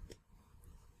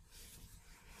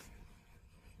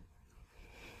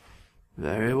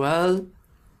 Very well.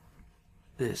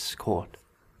 This court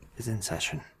is in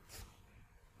session.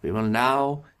 We will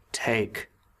now take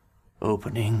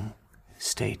opening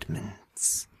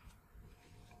statements.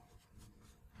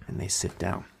 And they sit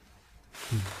down.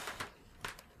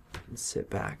 And sit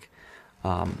back.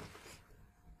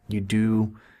 You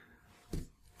do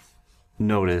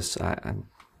notice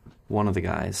one of the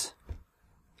guys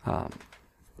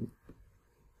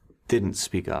didn't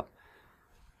speak up.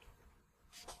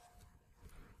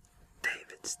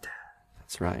 David's dad.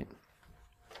 That's right.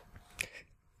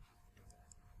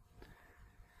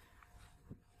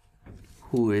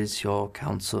 Who is your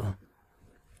counsel?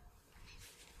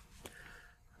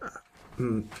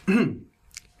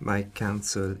 My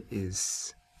counsel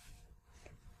is...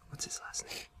 What's his last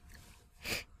name?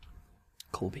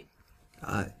 Colby.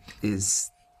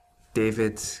 Is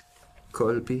David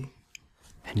Colby?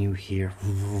 And you hear,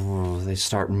 they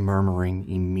start murmuring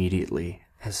immediately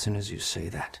as soon as you say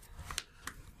that.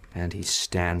 And he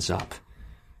stands up.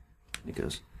 He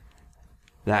goes,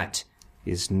 that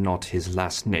is not his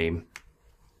last name.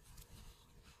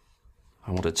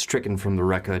 I want it stricken from the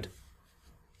record.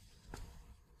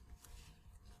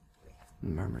 The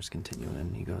murmurs continue,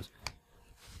 and he goes,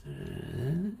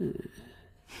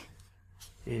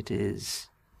 it is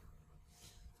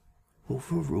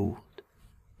overruled.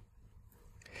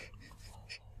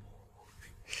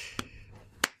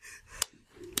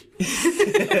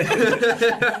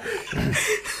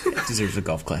 Deserves a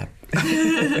golf clap.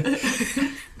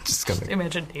 Just gonna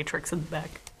Imagine Natrix in the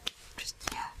back.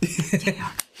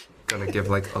 gonna give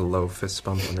like a low fist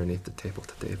bump underneath the table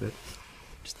to David.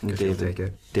 Just think if he'll take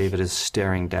it. David is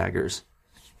staring daggers.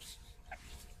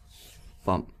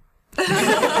 Bump.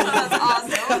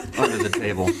 That's awesome. Under the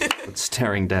table, but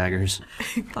staring daggers.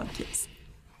 Fuck yes.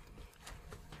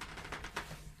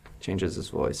 Changes his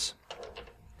voice.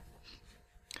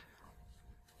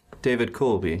 David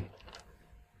Colby,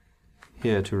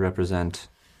 here to represent,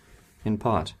 in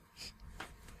part,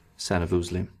 San of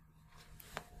Uzlim.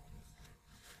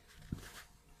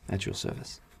 At your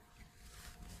service.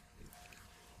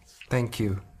 Thank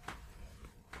you,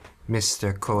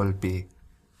 Mr. Colby.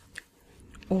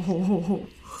 Oh.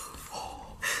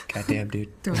 Goddamn,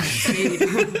 dude. Throwing that shade.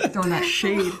 Throwing that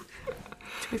shade.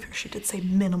 To be fair, she did say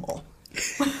minimal.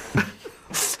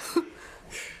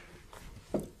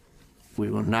 We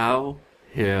will now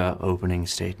hear opening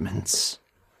statements.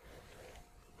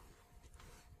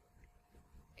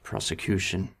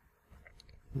 Prosecution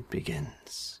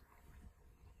begins.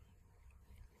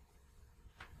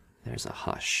 There's a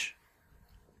hush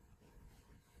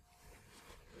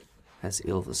as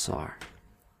Ilvisar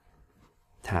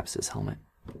taps his helmet,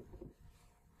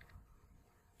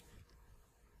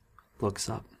 looks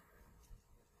up,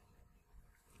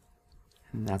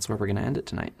 and that's where we're going to end it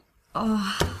tonight.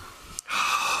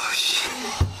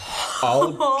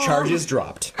 All charges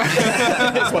dropped.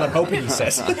 That's what I'm hoping he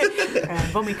says.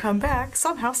 And when we come back,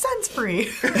 somehow Sen's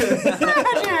free.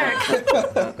 Magic!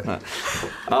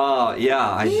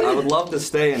 Yeah, I would love to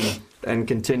stay and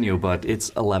continue, but it's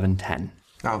 11:10.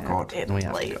 Oh, God. And we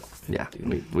have to go. Yeah,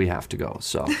 we have to go.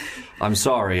 So I'm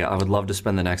sorry. I would love to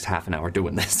spend the next half an hour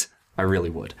doing this. I really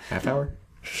would. Half hour?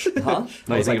 Huh? No, you It's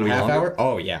think like it'll be half longer? hour?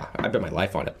 Oh, yeah. I bet my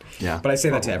life on it. Yeah. But I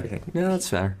say that to everything. Yeah, that's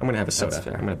fair. I'm going to have a soda. That's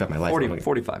fair. I'm going to bet my life 40, on it.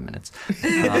 45 minutes.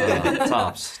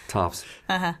 Tops.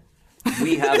 Uh-huh.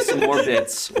 We have some more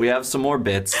bits. We have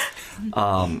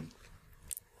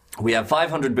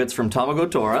 500 bits from Tamago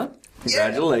Tora.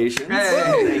 Congratulations.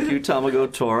 Hey. Thank you,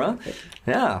 Tamago Tora.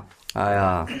 Yeah.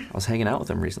 I was hanging out with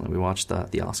him recently. We watched the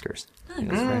Oscars. It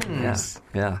was great.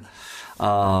 Yeah.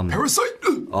 Parasite!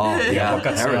 Oh, yeah,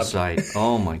 Parasite.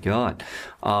 Oh, my God.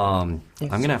 I'm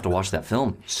going to have to watch that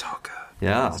film. So good.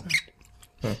 Yeah.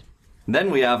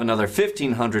 Then we have another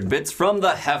 1,500 bits from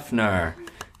the Hefner.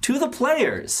 to the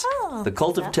players. Oh, The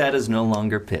Cult of Ted is no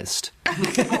longer pissed.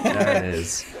 There it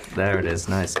is. There it is.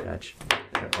 Nice catch.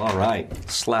 All right.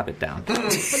 Slap it down.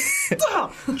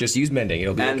 Just use mending.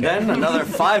 It'll be And okay. then another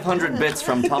 500 bits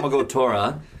from Tamago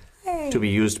Tora to be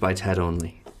used by Ted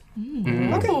only.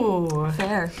 Ooh.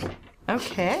 Fair.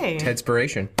 Okay.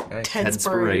 Tedspiration. Nice.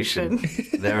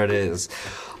 Tedspiration. There it is.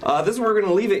 This is where we're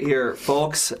going to leave it here,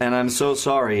 folks, and I'm so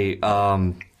sorry.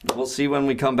 We'll see when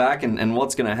we come back and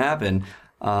what's going to happen.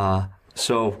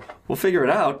 So we'll figure it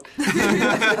out.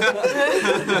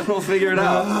 We'll figure it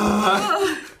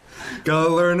out. Gotta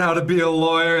learn how to be a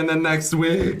lawyer in the next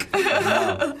week.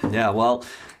 Yeah, well,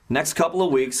 next couple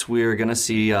of weeks we're going to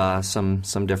see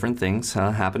some different things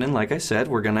happening. Like I said,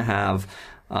 we're going to have...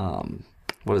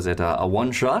 what is it? A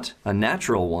one-shot, a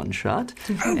natural one-shot,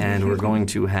 and we're going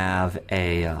to have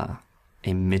a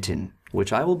mitten,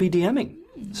 which I will be DMing.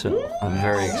 So I'm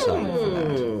very excited for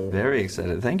that. Very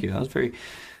excited. Thank you. That was very,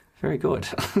 very good.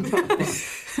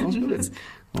 That was good.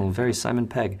 Well, very Simon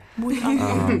Pegg.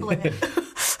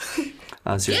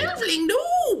 Seriously, no!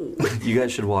 You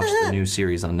guys should watch the new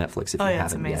series on Netflix if you yeah,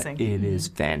 it's haven't amazing. yet. It is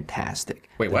fantastic.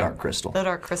 Wait, The what? Dark Crystal. The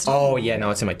Dark Crystal. Oh, yeah, no,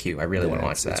 it's in my queue. I really want to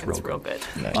watch that. It's real good.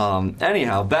 Nice.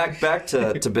 Anyhow, back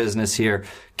to business here.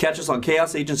 Catch us on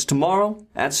Chaos Agents tomorrow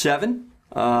at 7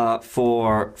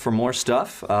 for more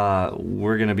stuff.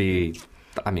 We're going to be...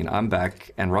 I mean, I'm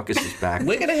back, and Ruckus is back.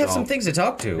 We're going to have some things to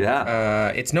talk to. Yeah.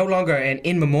 It's no longer an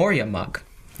in memoriam mug.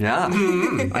 Yeah.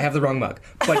 I have the wrong mug,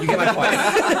 but you get my point.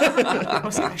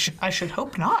 I should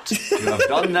hope not. You have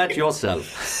done that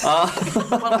yourself.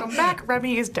 Welcome back.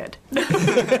 Remy is dead.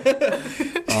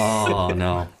 Oh,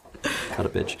 no. Cut a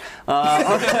bitch.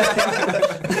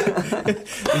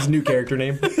 His new character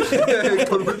name.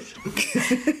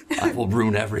 I will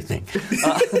ruin everything.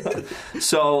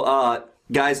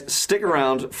 Guys, stick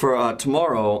around for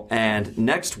tomorrow, and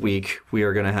next week we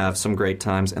are going to have some great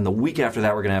times, and the week after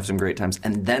that we're going to have some great times,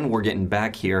 and then we're getting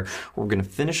back here. We're going to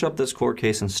finish up this court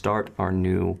case and start our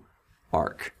new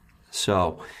arc.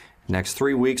 So, next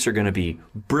 3 weeks are going to be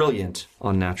brilliant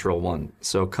on Natural One.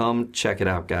 So come check it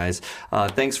out, guys.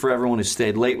 Thanks for everyone who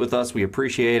stayed late with us. We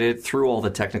appreciate it through all the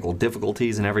technical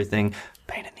difficulties and everything.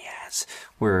 Pain in the ass.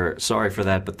 We're sorry for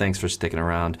that, but thanks for sticking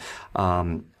around.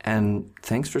 And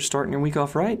thanks for starting your week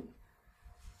off right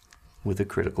with a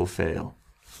critical fail.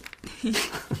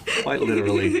 Quite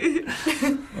literally.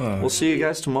 We'll see you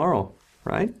guys tomorrow,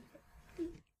 right?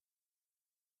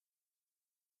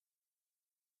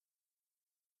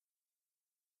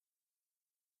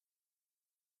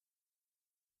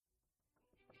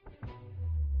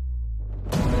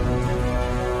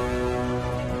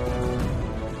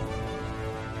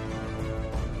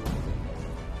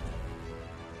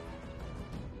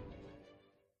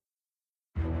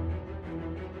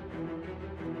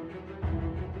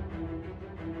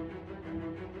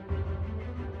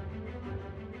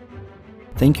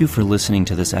 Thank you for listening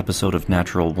to this episode of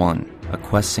Natural One, a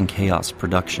Quests and Chaos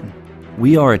production.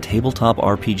 We are a tabletop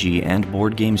RPG and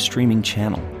board game streaming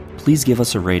channel. Please give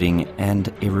us a rating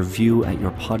and a review at your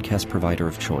podcast provider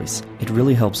of choice. It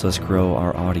really helps us grow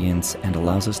our audience and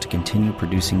allows us to continue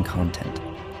producing content.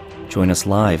 Join us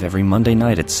live every Monday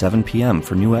night at 7 p.m.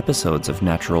 for new episodes of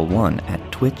Natural One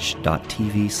at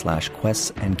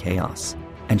twitch.tv/questsandchaos.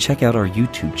 And check out our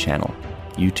YouTube channel,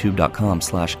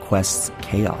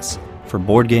 youtube.com/questschaos. For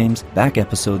board games, back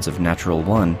episodes of Natural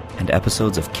One, and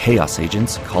episodes of Chaos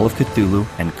Agents, Call of Cthulhu,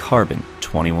 and Carbon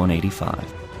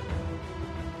 2185.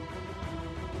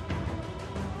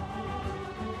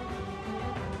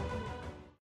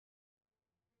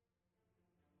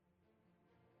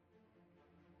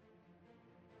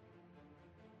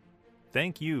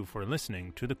 Thank you for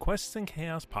listening to the Quests and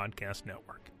Chaos Podcast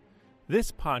Network.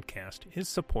 This podcast is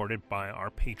supported by our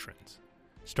patrons,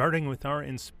 starting with our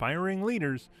inspiring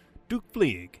leaders, Duke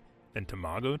Fleeg and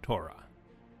Tamago Tora.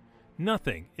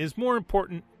 Nothing is more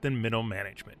important than middle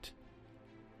management.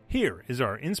 Here is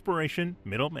our inspiration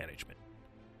middle management.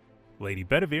 Lady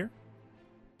Bedivere,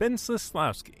 Ben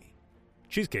Slislawski,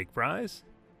 Cheesecake Fries,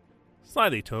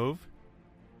 Slyly Tove,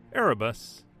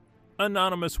 Erebus,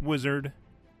 Anonymous Wizard,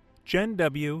 Jen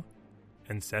W.,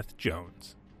 and Seth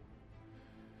Jones.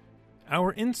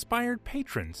 Our inspired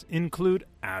patrons include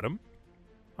Adam,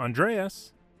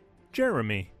 Andreas,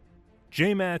 Jeremy,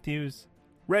 Jay Matthews,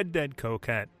 Red Dead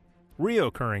Coquette,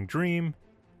 Reoccurring Dream,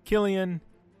 Killian,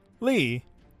 Lee,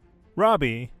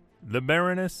 Robbie, the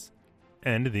Baroness,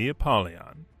 and the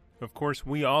Apollyon. Of course,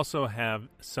 we also have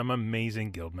some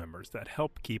amazing guild members that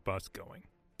help keep us going.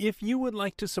 If you would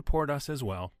like to support us as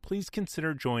well, please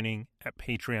consider joining at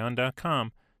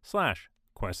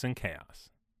patreon.com/questsandchaos.